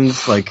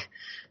Islands, like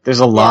there's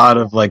a lot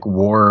of like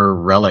war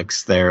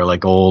relics there,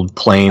 like old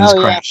planes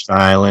crashed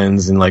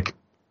islands and like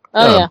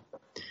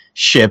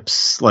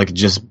ships like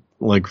just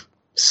like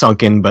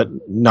sunken, but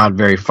not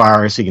very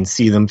far, so you can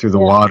see them through the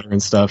water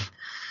and stuff.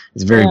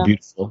 It's very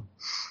beautiful.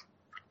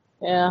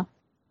 Yeah.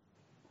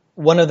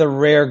 One of the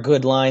rare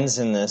good lines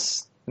in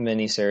this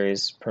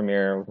miniseries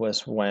premiere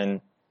was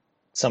when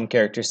some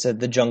character said,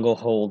 "The jungle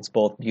holds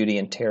both beauty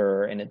and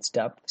terror in its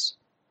depths,"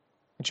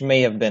 which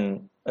may have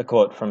been a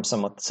quote from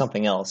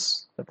something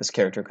else that this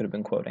character could have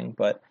been quoting,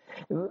 but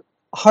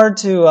hard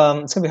to.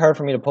 It's gonna be hard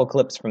for me to pull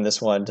clips from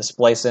this one to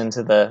splice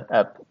into the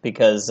ep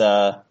because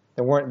there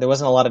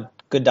wasn't a lot of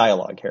good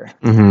dialogue here.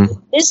 Mm-hmm.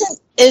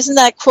 Isn't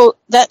that quote?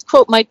 That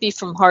quote might be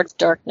from Heart of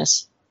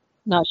Darkness.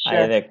 Not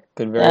sure. That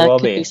could very well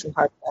could be. from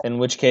Heart of Darkness. In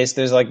which case,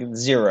 there's like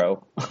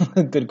zero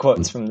good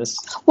quotes from this.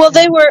 Well,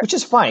 they were, which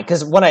is fine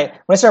because when I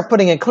start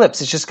putting in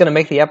clips, it's just going to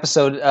make the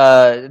episode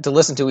to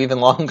listen to even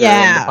longer.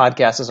 Yeah. And the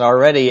podcast is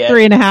already at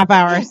 3.5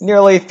 hours.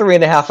 Nearly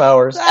 3.5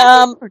 hours.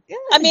 I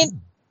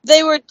mean,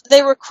 they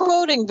were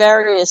quoting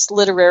various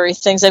literary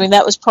things. I mean,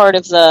 that was part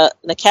of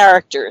the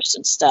characters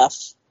and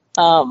stuff.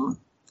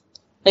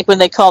 Like when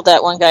they called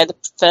that one guy the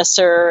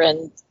professor,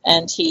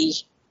 and he,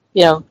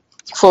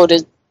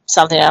 quoted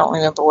something. I don't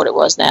remember what it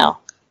was now.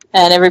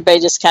 And everybody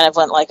just kind of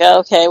went like, oh,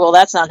 okay, well,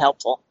 that's not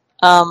helpful.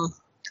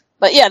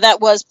 But yeah, that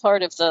was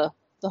part of the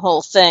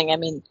whole thing. I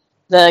mean,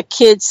 the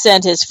kid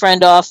sent his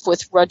friend off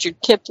with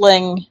Rudyard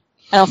Kipling.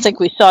 I don't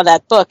think we saw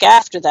that book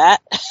after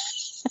that.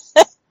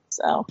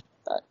 So,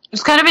 but. It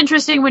was kind of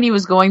interesting when he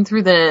was going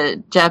through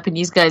the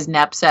Japanese guy's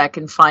knapsack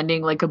and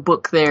finding like a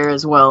book there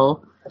as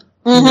well.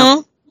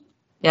 Mm-hmm.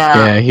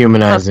 Yeah,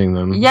 humanizing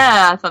them.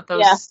 Yeah, I thought that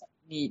was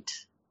neat.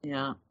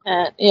 Yeah.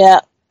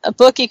 Yeah. A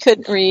book he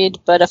couldn't read,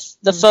 but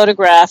the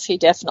photograph he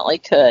definitely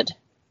could.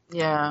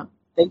 Yeah.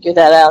 Figure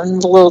that out.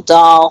 And the little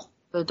doll.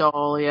 The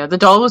doll, yeah. The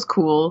doll was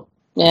cool.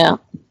 Yeah.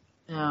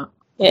 Yeah.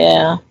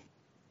 Yeah.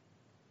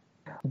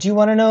 Do you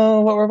want to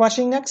know what we're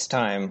watching next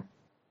time?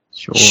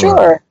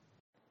 Sure.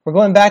 We're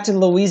going back to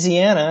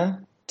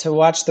Louisiana to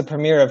watch the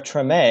premiere of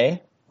Treme.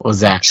 What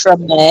was that?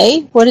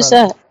 Treme? What is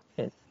that?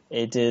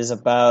 It is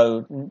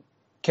about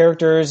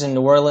characters in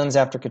New Orleans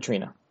after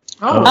Katrina.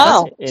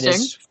 Oh. It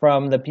is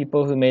from the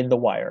people who made The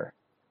Wire.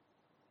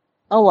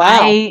 Oh, wow.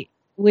 I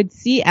would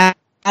see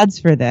ads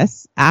for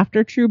this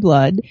after True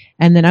Blood,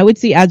 and then I would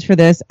see ads for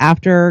this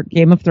after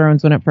Game of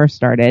Thrones when it first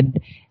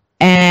started.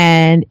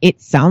 And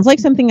it sounds like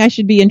something I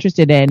should be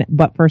interested in,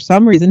 but for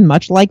some reason,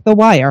 much like The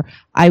Wire,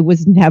 I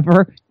was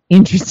never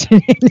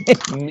interested in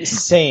it.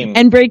 Same.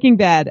 And Breaking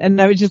Bad,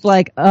 and I was just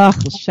like, ugh,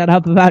 shut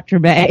up about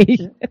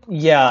Treme.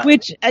 Yeah.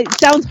 Which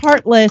sounds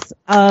heartless,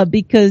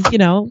 because,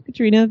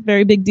 Katrina,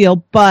 very big deal,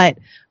 but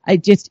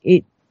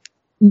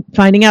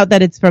finding out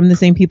that it's from the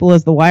same people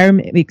as The Wire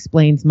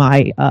explains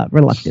my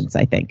reluctance,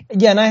 I think.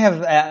 Yeah, and I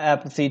have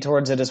apathy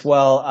towards it as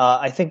well.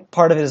 I think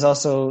part of it is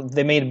also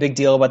they made a big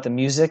deal about the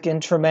music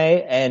in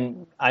Treme,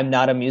 and I'm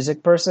not a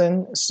music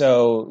person,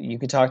 so you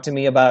could talk to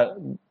me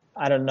about,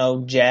 I don't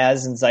know,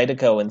 jazz and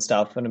Zydeco and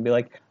stuff, and I'd be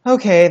like,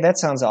 okay, that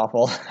sounds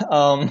awful.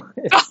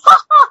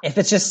 If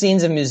it's just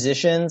scenes of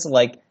musicians,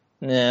 like,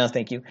 no,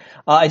 thank you.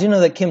 I do know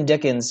that Kim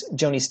Dickens,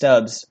 Joni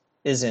Stubbs,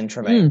 is in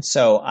Treme,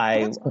 so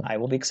I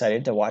will be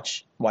excited to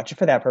watch it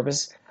for that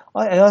purpose.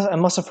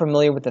 I'm also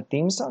familiar with the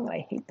theme song, and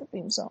I hate the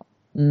theme song.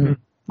 Mm.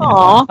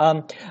 Aww.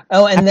 And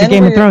After then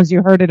Game of Thrones,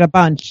 you heard it a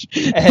bunch.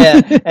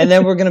 And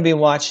then we're going to be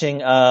watching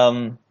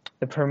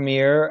the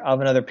premiere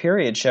of another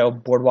period show,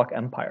 Boardwalk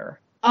Empire.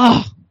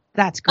 Oh,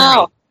 that's great.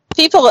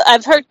 Oh,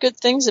 I've heard good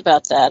things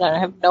about that. I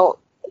have no.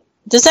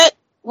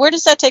 Where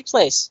does that take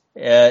place?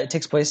 It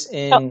takes place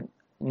in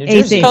New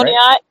Jersey, Coney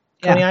right?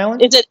 Coney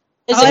Island? Is it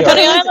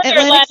Coney Island or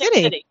Atlantic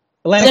City?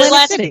 Atlantic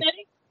City.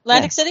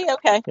 Atlantic City?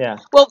 Okay. Yeah.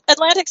 Well,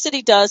 Atlantic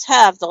City does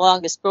have the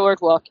longest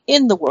boardwalk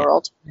in the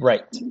world.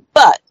 Right.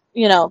 But,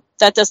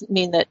 that doesn't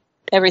mean that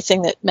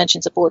everything that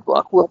mentions a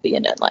boardwalk will be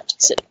in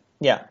Atlantic City.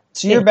 Yeah.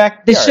 So you're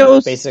back. The show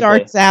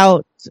starts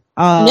out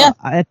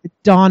at the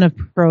dawn of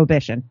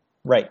Prohibition.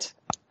 Right.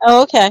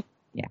 Oh, okay.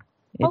 Yeah.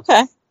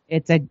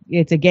 It's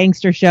a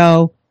gangster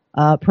show.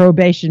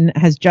 Prohibition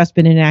has just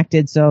been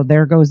enacted, so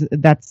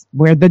that's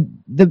where the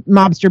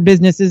mobster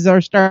businesses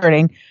are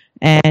starting,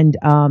 and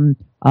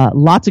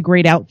lots of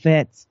great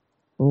outfits,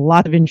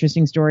 lots of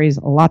interesting stories,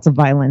 lots of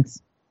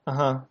violence.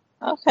 Okay.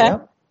 Yeah.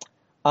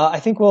 I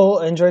think we'll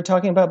enjoy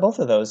talking about both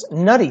of those.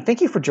 Nutty,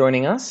 thank you for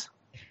joining us.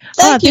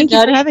 Thank you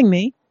for having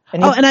me.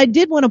 And I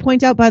did want to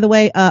point out, by the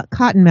way,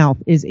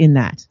 Cottonmouth is in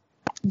that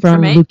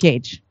from Treme? Luke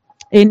Cage.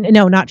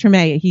 No, not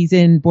Treme. He's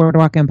in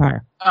Boardwalk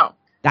Empire. Oh.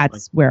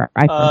 That's where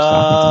I first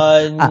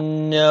saw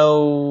him.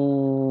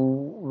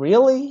 No,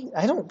 really?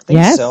 I don't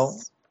think so.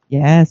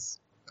 Yes.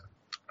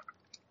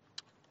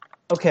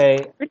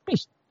 Okay.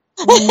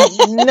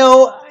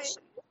 No,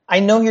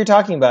 I know who you're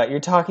talking about. You're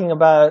talking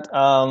about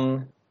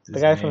the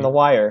guy from The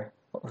Wire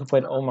who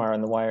played Omar on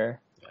The Wire.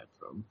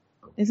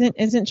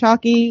 Isn't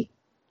Chalky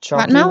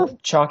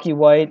Cottonmouth? Chalky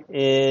White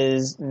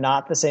is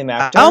not the same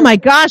actor. Oh my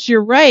gosh,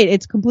 you're right.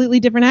 It's a completely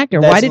different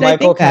actor. That's Why did Michael I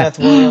think Kenneth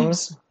that?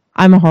 Williams.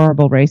 I'm a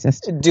horrible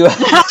racist.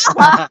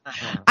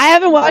 I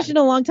haven't watched it in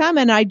a long time,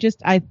 and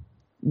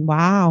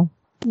wow.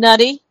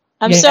 Nutty,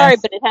 I'm Yes. sorry,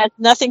 but it has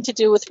nothing to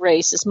do with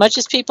race. As much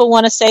as people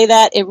want to say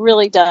that, it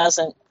really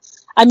doesn't.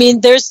 I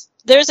mean, there's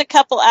a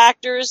couple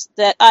actors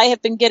that I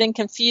have been getting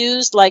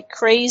confused like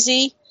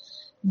crazy.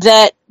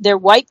 That they're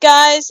white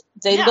guys,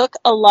 they look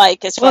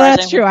alike as far Well, as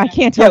that's I'm true. I concerned.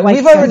 can't tell.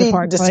 We've already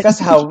discussed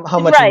how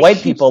much Right.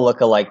 white people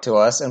look alike to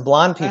us and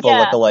blonde people Yeah.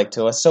 look alike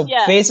to us. So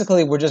Yeah.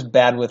 basically, we're just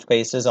bad with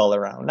faces all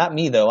around. Not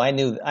me though. I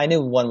knew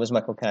one was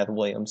Michael Kenneth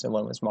Williams and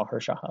one was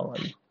Mahershala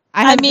Ali.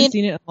 I haven't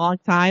seen it in a long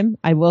time.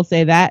 I will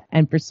say that.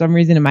 And for some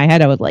reason in my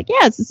head, I was like,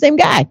 yeah, it's the same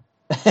guy.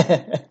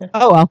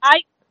 Oh, well.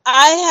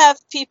 I have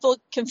people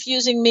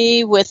confusing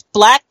me with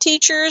black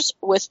teachers,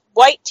 with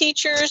white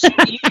teachers, you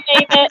name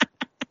it.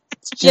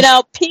 You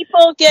know,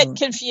 people get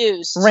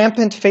confused.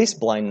 Rampant face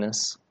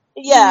blindness.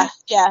 Yeah.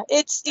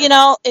 It's,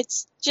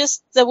 it's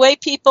just the way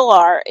people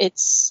are.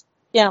 It's,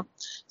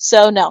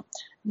 so no.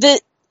 The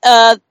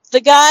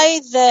guy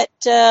that,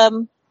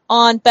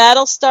 on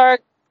Battlestar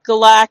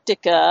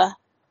Galactica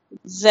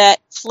that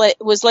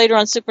was later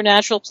on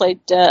Supernatural played,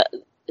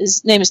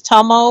 his name is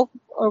Tomo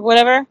or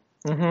whatever.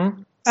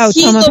 Mm-hmm. Oh,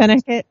 He Tomo looked-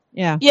 Pennicott?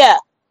 Yeah. Yeah.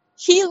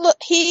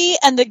 He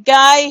and the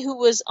guy who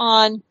was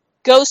on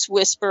Ghost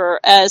Whisperer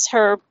as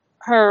her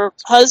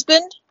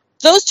husband,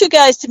 those two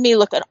guys to me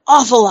look an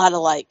awful lot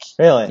alike.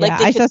 Really? Yeah,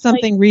 I saw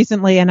something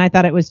recently and I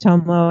thought it was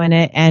Tomo in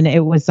it and it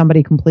was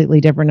somebody completely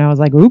different. I was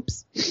like,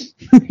 oops.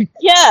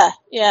 Yeah.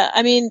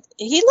 I mean,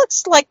 he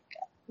looks like,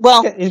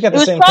 well, He's got it the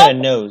was same prob- kind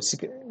of nose.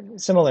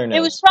 Similar nose.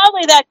 It was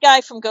probably that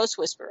guy from Ghost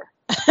Whisperer.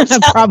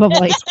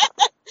 Probably. It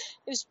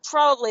was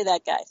probably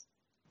that guy.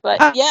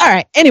 But yeah. All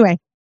right. Anyway.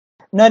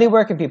 Nutty,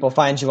 where can people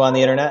find you on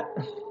the internet?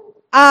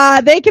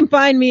 They can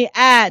find me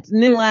at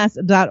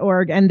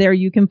nimlas.org, and there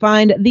you can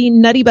find the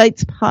Nutty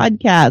Bites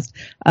podcast,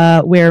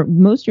 where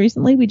most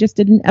recently we just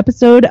did an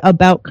episode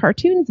about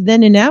cartoons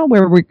then and now,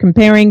 where we're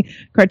comparing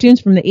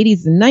cartoons from the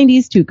 80s and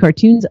 90s to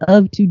cartoons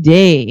of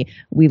today.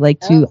 We like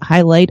to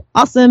highlight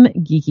awesome,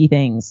 geeky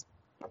things.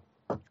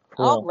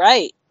 All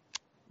right.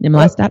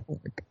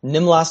 Nimlas.org.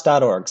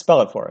 Nimlas.org.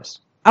 Spell it for us.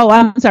 Oh,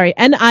 I'm sorry.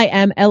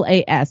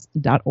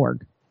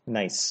 NIMLAS.org.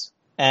 Nice.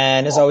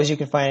 And as always, you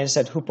can find us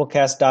at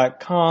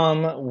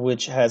hooplecast.com,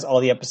 which has all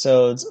the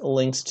episodes,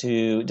 links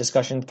to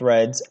discussion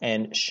threads,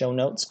 and show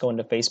notes. Go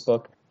into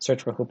Facebook,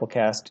 search for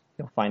Hooplecast.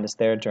 You'll find us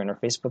there. Join our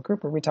Facebook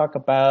group where we talk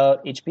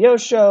about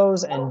HBO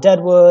shows and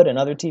Deadwood and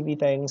other TV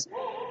things.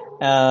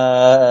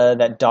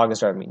 That dog is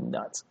driving me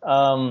nuts.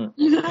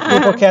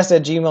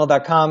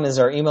 Hooplecast@gmail.com is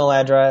our email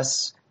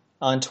address.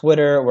 On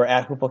Twitter, we're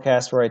at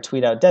Hooplecast, where I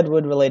tweet out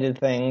Deadwood-related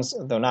things,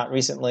 though not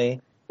recently.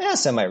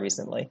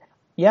 Semi-recently.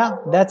 Yeah,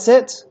 that's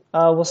it.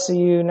 We'll see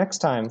you next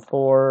time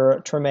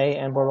for Treme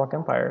and Boardwalk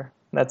Empire.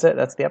 That's it.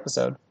 That's the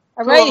episode.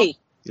 Alrighty. See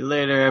you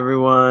later,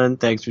 everyone.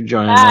 Thanks for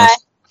joining Bye.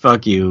 us.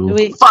 Fuck you.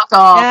 Fuck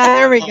off. Yeah,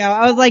 there we go.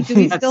 I was like, do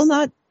we still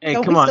not? Hey,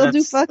 don't come we on, still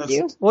do that's- fuck that's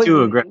you?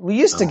 too aggressive. We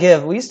used to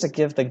give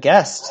the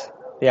guest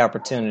the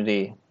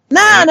opportunity.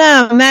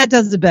 No, Matt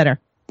does it better.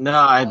 No,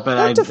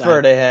 I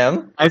defer to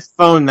him. I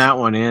phoned that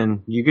one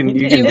in. You can.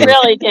 He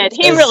really did.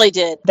 He really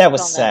did. That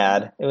was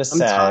sad. It was I'm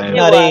sad. tired.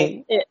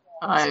 Nutty.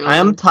 I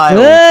am tired.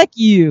 Fuck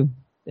you.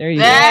 There you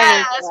go.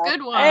 That's a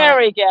good one. There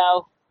we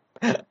go.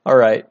 All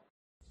right.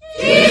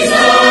 Jesus,